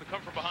 touchdowns in the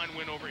come-from-behind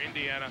win over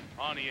Indiana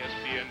on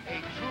ESPN. A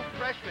true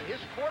freshman.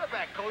 His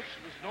quarterback coach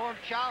was Norm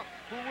Chow,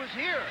 who was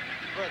here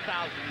for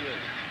 1,000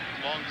 years.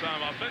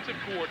 Longtime offensive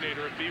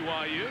coordinator at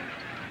BYU.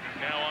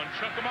 Now on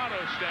Chuck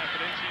Amato's staff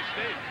at NC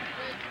State.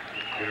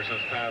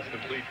 Peterson's pass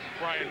complete.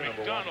 Brian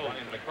McDonald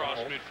across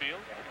midfield.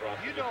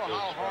 You know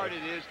how hard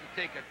it is to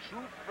take a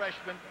true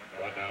freshman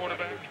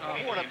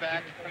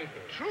quarterback,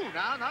 true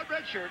now, not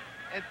redshirt,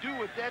 and do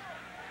what that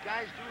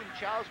guy's doing,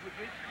 Charles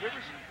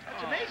Rivers.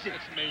 That's amazing.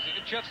 It's amazing.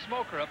 And Jeff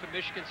Smoker up at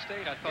Michigan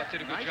State, I thought,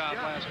 did a good job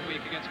last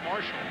week against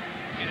Marshall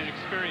in an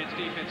experienced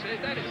defense.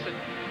 That is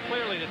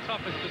clearly the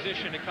toughest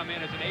position to come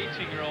in as an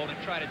 18-year-old and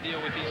try to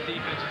deal with these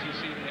defenses you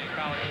see today in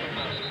college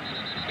football.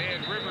 They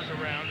had Rivers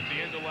around at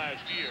the end of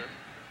last year.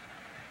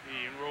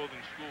 He enrolled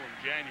in school in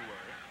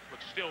January, but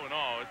still in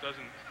all, it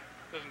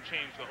doesn't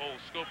change the whole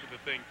scope of the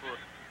thing for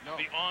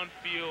the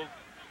on-field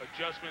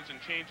adjustments and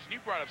changes. You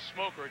brought up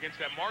Smoker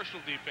against that Marshall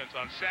defense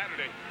on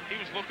Saturday. He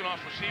was looking off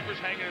receivers,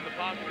 hanging in the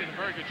pocket, did a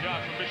very good job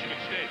for Michigan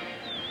State.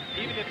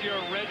 Even if you're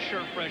a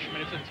redshirt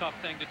freshman, it's a tough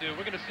thing to do.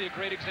 We're going to see a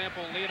great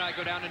example. Lee and I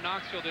go down to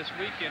Knoxville this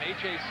weekend.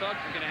 A.J.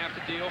 Suggs is going to have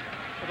to deal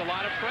with a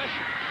lot of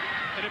pressure.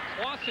 And if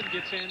Clausen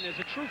gets in as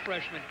a true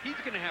freshman, he's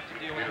going to have to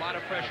deal with a lot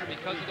of pressure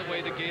because of the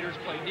way the Gators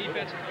play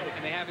defense,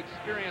 and they have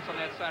experience on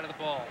that side of the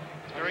ball.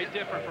 It's very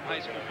different from high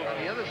school football.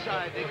 On the other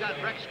side, they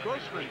got Rex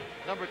Grossman,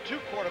 #2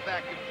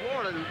 quarterback in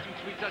Florida, who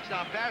threw 3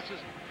 touchdown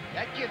passes.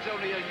 That kid's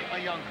only a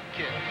young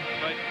kid.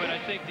 But I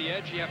think the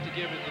edge you have to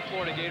give is the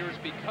Florida Gators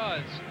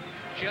because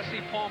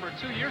Jesse Palmer,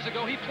 2 years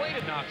ago, he played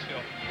at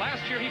Knoxville.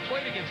 Last year, he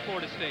played against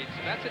Florida State.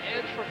 So that's an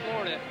edge for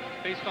Florida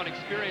based on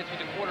experience with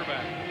the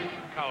quarterback.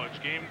 College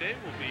game day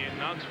will be in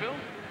Knoxville.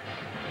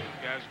 You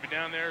guys will be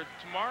down there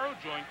tomorrow.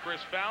 Join Chris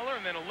Fowler,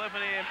 and then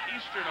 11 a.m.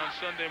 Eastern on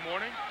Sunday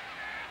morning.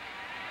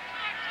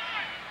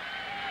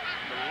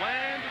 The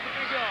land of the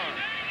Big On.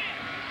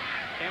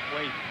 Can't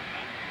wait.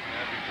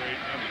 That'd be great.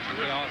 That'd be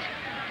Really awesome.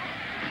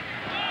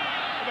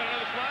 How about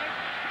another flag?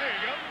 There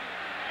you go.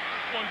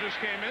 One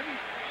just came in.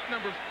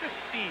 Number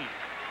 15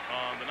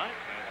 on the night.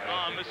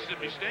 On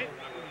Mississippi State.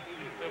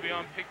 They'll be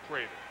on Pig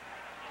Crater.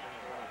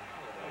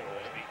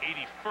 It's the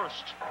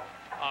 81st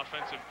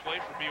offensive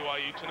play for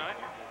BYU tonight.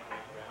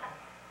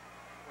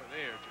 Well,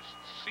 they are just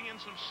seeing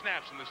some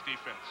snaps in this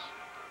defense.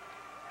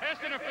 Pass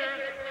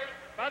interference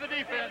by the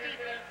defense.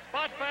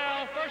 Spot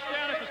foul. First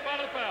down at the spot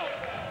of the foul.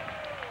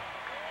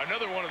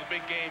 Another one of the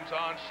big games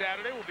on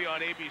Saturday will be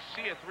on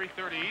ABC at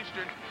 3:30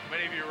 Eastern.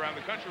 Many of you around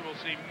the country will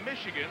see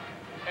Michigan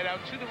head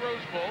out to the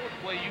Rose Bowl and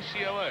play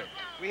UCLA.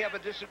 We have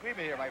a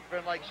disagreement here. My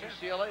friend likes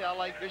UCLA. I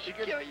like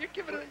Michigan. You're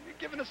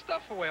giving the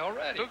stuff away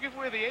already. Don't give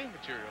away the A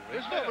material.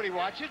 There's nobody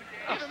watching.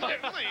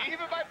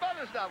 Even my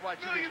mother's not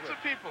watching. Millions of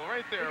people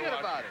right there Forget watching.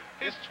 about it.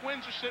 His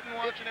twins are sitting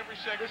watching every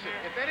second Listen,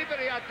 here. if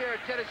anybody out there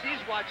in Tennessee's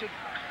watching,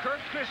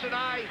 Kurt, Chris, and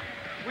I,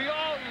 we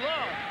all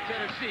love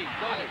Tennessee.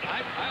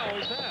 I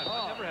always have.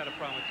 I've never had a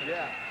problem with Tennessee.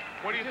 Yeah.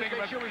 What do you think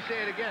about? Make sure we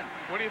say it again.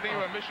 What do you think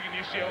about Michigan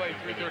UCLA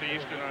 3:30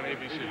 Eastern on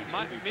ABC?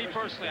 Me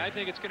personally, I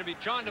think it's going to be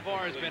John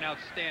Navarre has been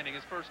outstanding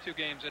his first 2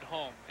 games at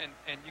home,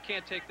 and you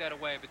can't take that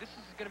away. But this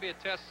is going to be a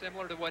test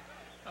similar to what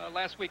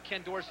last week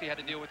Ken Dorsey had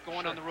to deal with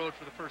going on the road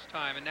for the first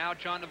time, and now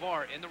John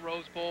Navarre in the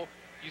Rose Bowl.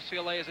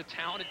 UCLA is a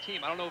talented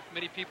team. I don't know if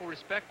many people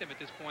respect them at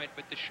this point,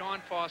 but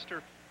Deshaun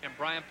Foster and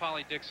Brian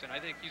Polly-Dixon, I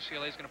think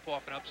UCLA is going to pull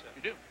off an upset.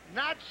 You do.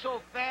 Not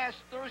so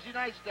fast Thursday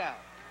night style.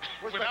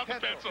 Where's Without my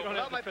the pencil.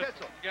 Without my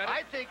pencil. Got it?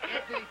 I think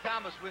Anthony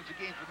Thomas wins the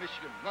game for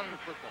Michigan running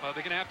the football. Well,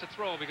 they're going to have to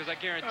throw because I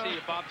guarantee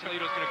you Bob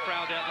Toledo's going to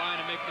crowd that line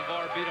and make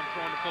Navarre beat him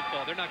throwing the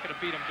football. They're not going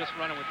to beat him just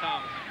running with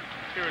Thomas.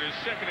 Here it is,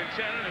 2nd and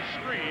 10 and a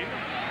screen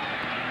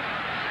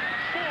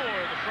for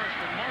the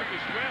freshman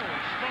Marcus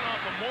Whalen. Spun off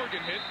a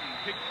Morgan hit, and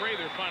Pig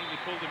Prather finally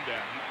pulled him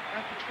down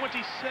at the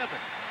 27.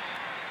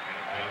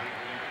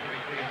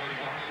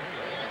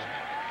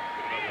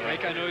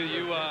 Rake, I know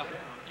you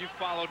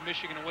followed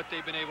Michigan and what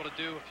they've been able to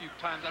do a few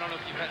times. I don't know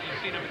if you've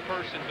seen them in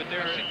person, but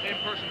they're in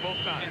person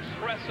both times.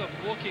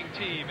 Impressive-looking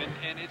team,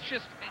 and it's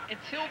just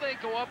until they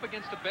go up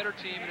against a better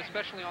team, and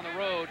especially on the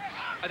road,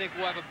 I think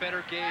we'll have a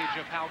better gauge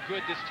of how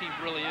good this team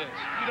really is.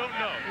 You don't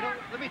know.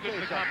 Let me tell you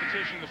the something.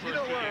 competition the first You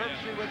know where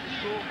games. Herbstreit went to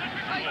school?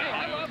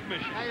 I love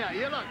Michigan. I know.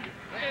 You look.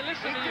 Hey,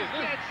 listen to you.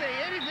 You can't say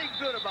anything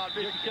good about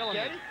Michigan. You're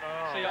killing me.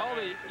 See,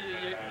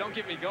 you don't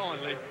get me going,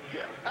 Lee.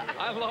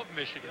 I love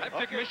Michigan. I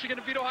picked Michigan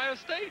to beat Ohio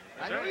State.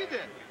 I know you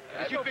did.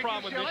 I have no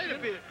problem with UCLA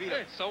Michigan. to beat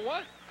Hey, so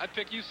what? I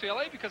pick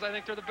UCLA because I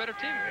think they're the better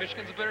team.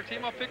 Michigan's a better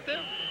team. I'll pick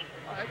them.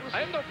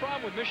 I have no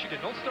problem with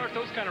Michigan. Don't start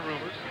those kind of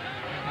rumors.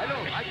 I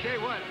don't. I tell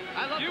you what.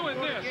 I love you and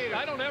this. Gators.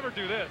 I don't ever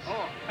do this.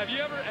 Oh. Have you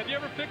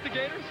ever picked the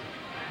Gators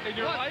in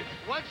your life?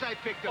 Once I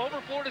picked them.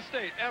 Over Florida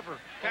State, ever.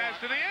 Pass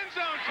to the end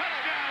zone.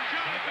 Touchdown,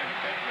 Jonathan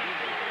Pittman.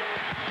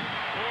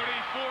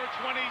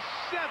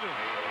 44-27.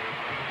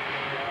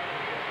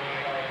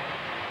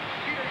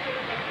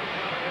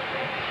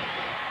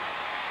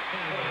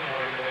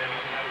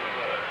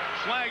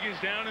 Flag is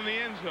down in the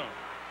end zone.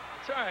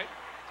 It's all right.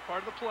 It's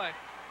part of the play.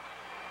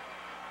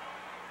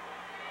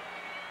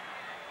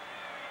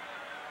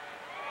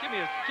 Give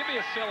me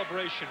a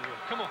celebration rule.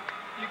 Come on.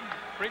 You can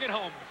bring it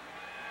home.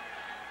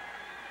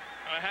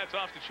 Hats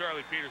off to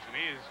Charlie Peterson.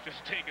 He is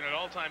just taking an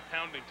all-time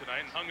pounding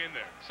tonight and hung in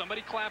there.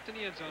 Somebody clapped in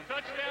the end zone.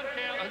 Touchdown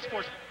count.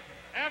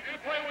 Unsportsmanlike. After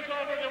the play was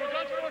over, there was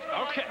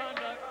unsportsmanlike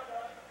conduct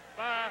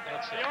by the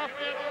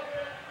offense.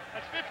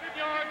 That's 15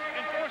 yards,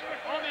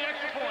 enforcement on the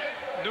extra point.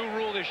 New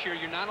rule this year,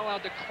 you're not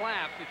allowed to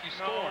clap if you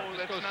score.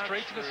 Just go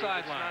straight to the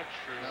sideline. That's not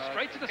true.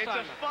 Straight to the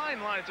sideline. It's a fine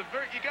line. It's a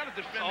very, you got to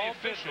defend the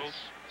officials.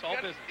 It's all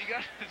business.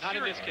 Not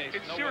in this case.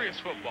 It's serious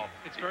football.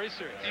 It's very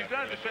serious. You've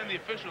got to defend the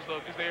officials,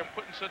 though, because they are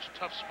put in such a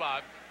tough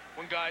spot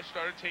when guys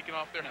started taking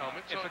off their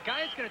helmets. If a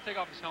guy is going to take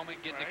off his helmet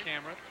and get in the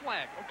camera,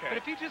 flag. Okay. But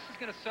if he just is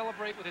going to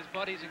celebrate with his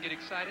buddies and get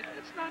excited,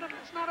 it's not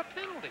a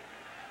penalty.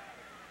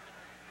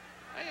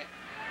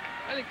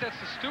 I think that's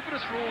the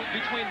stupidest rule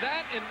between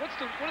that and what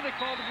do they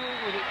call the rule?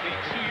 With it, the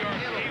 2-yard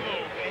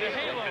halo. The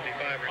halo.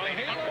 The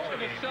halo and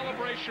the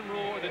celebration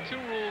rule are the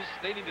two rules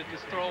they need to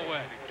just throw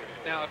away.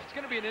 Now, if it's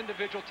going to be an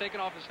individual taking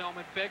off his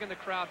helmet, begging the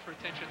crowd for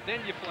attention,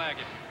 then you flag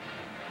it.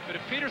 But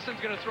if Peterson's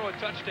going to throw a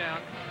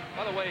touchdown,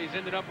 by the way, he's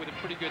ended up with a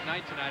pretty good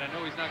night tonight. I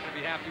know he's not going to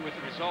be happy with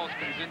the results,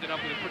 but he's ended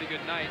up with a pretty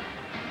good night.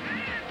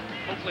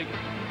 Hopefully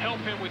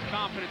help him with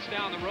confidence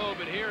down the road,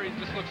 but here he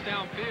just looks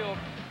downfield,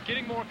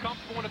 getting more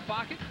comfortable in the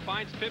pocket,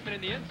 finds Pittman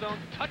in the end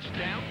zone,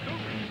 touchdown,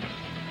 Cougars.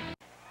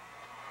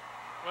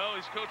 Well,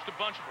 he's coached a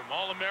bunch of them,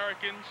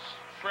 All-Americans,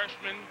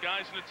 freshmen,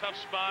 guys in a tough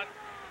spot,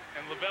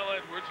 and LaVell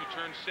Edwards, who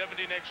turns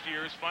 70 next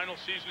year, his final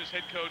season as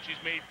head coach. He's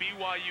made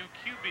BYU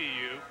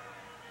QBU,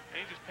 and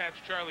he just pats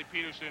Charlie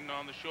Peterson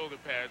on the shoulder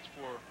pads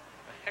for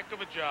a heck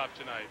of a job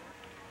tonight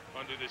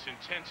under this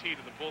intense heat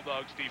of the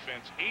Bulldogs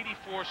defense.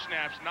 84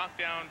 snaps, knocked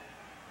down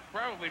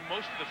probably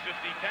most of the 50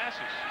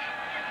 passes.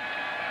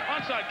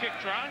 Onside kick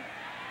try.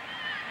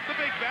 The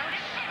big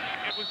bounce.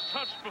 It was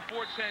touched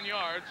before 10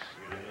 yards,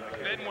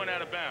 then went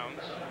out of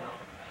bounds.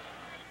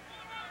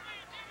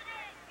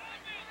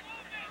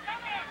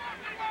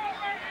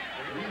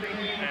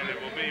 And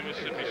it will be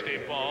Mississippi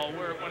State ball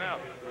where it went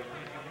out.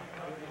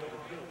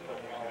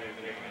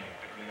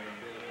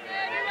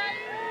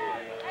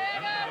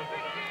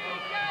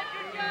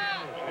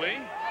 Lee,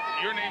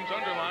 your name's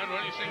underlined. Why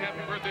don't you sing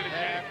happy birthday to Jake?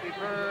 Happy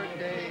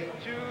birthday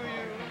to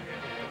you.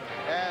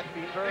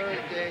 Happy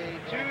birthday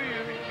to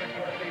you.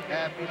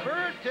 Happy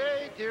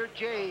birthday, dear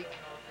Jake.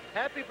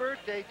 Happy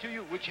birthday to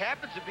you, which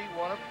happens to be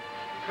one of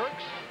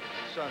Kirk's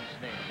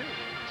son's name, too.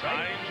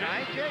 Ty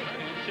Jake.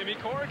 And Timmy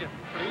Corrigan.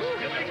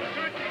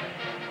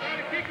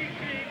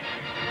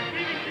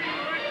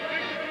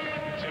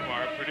 Tim,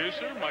 our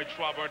producer, Mike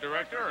Schwab, our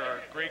director, our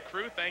great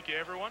crew. Thank you,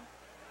 everyone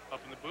up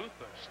in the booth.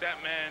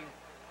 Statman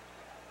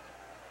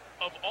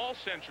of all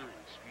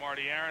centuries,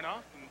 Marty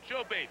Aronoff, and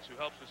Joe Bates, who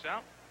helps us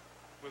out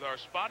with our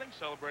spotting,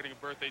 celebrating a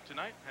birthday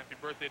tonight. Happy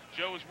birthday to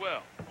Joe as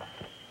well.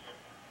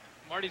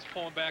 Marty's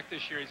pulling back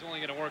this year. He's only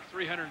going to work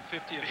 350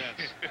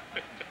 events.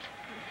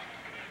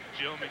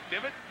 Jill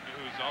McDivitt,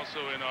 who's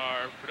also in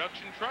our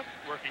production truck,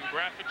 working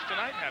graphics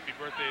tonight. Happy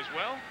birthday as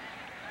well.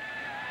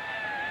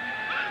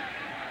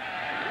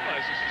 I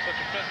realize this is such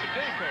a festive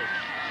day, Coach.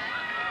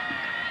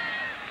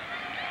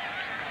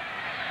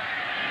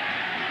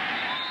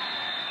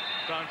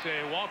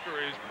 Dante Walker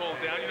is pulled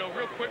down. You know,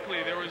 real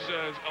quickly, there was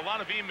a lot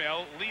of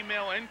email, Lee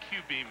mail and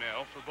QB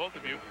mail for both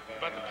of you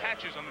about the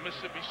patches on the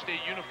Mississippi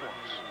State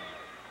uniforms.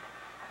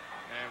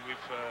 And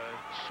we've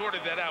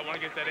sorted that out. I want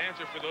to get that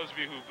answer for those of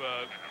you who've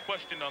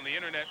questioned on the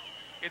internet.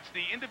 It's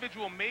the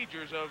individual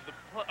majors of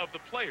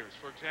the players.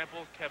 For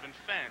example, Kevin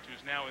Fant,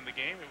 who's now in the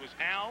game. It was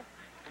Al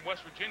from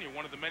West Virginia,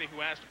 one of the many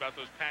who asked about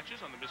those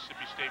patches on the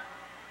Mississippi State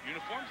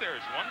uniforms. There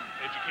is one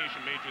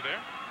education major there.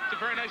 It's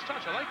a very nice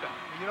touch. I like that.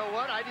 You know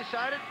what? I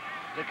decided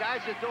the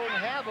guys that don't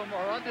have them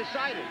are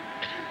undecided.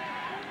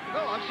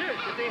 No, I'm serious.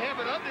 If they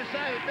have an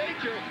undecided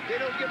nature, they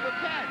don't give them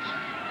a patch.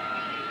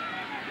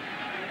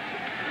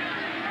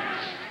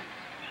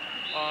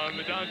 On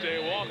the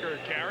Dante Walker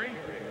carry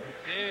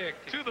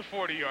to the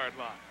 40-yard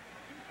line.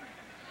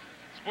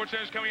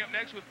 SportsCenter's coming up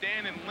next with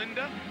Dan and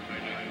Linda.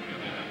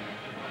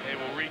 They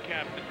will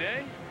recap the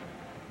day.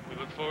 We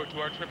look forward to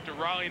our trip to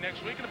Raleigh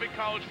next week and a big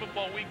college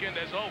football weekend,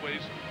 as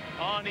always,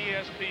 on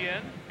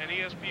ESPN and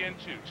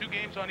ESPN2. 2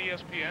 games on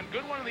ESPN.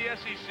 Good one in the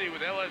SEC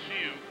with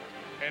LSU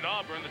and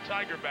Auburn, the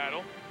Tiger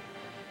Battle.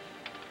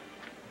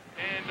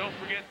 And don't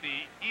forget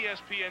the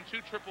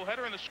ESPN2 triple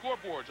header and the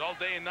scoreboards all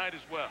day and night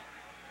as well.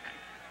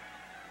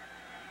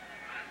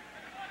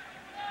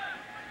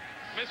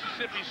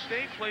 Mississippi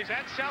State plays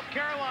at South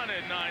Carolina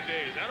in 9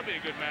 days. That'll be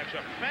a good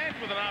matchup. Fant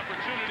with an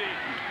opportunity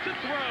to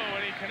throw,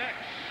 and he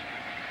connects.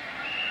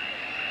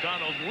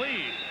 Donald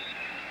Lee.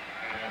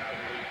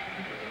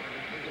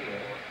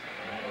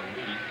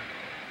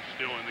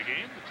 Still in the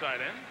game, the tight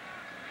end.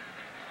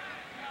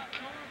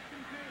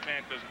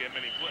 Fant doesn't get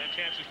many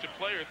chances to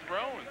play or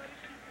throw, and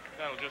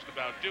that'll just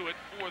about do it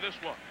for this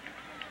one.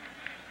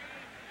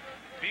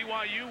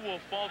 BYU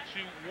will fall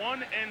to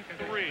 1-3.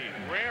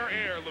 Rare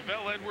air.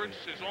 LaVell Edwards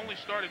has only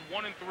started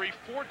 1-3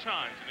 4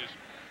 times in his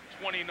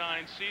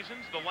 29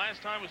 seasons. The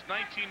last time was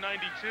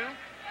 1992,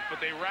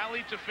 but they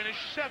rallied to finish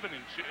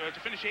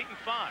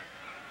 8-5.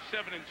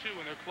 7-2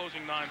 in their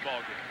closing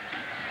 9-ball game.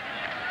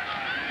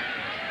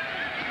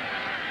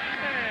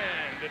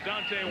 And the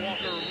Dante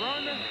Walker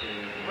run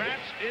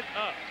wraps it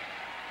up.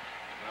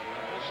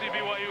 We'll see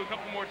BYU a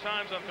couple more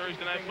times on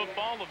Thursday Night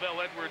Football.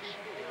 LaVell Edwards'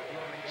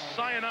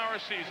 sayonara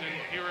season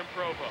here in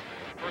Provo.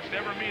 First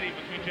ever meeting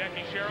between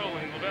Jackie Sherrill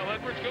and LaVell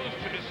Edwards goes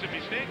to Mississippi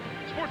State.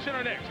 Sports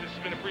Center next. This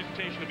has been a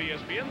presentation of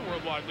ESPN, the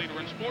worldwide leader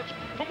in sports.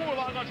 For more,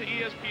 log on to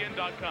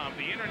ESPN.com,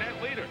 the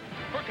internet leader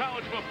for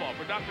college football.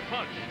 For Dr.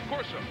 Punch,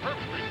 Corso,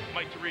 Herbert,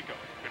 Mike Tirico.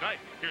 Good night.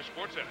 Here's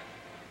Sports Center.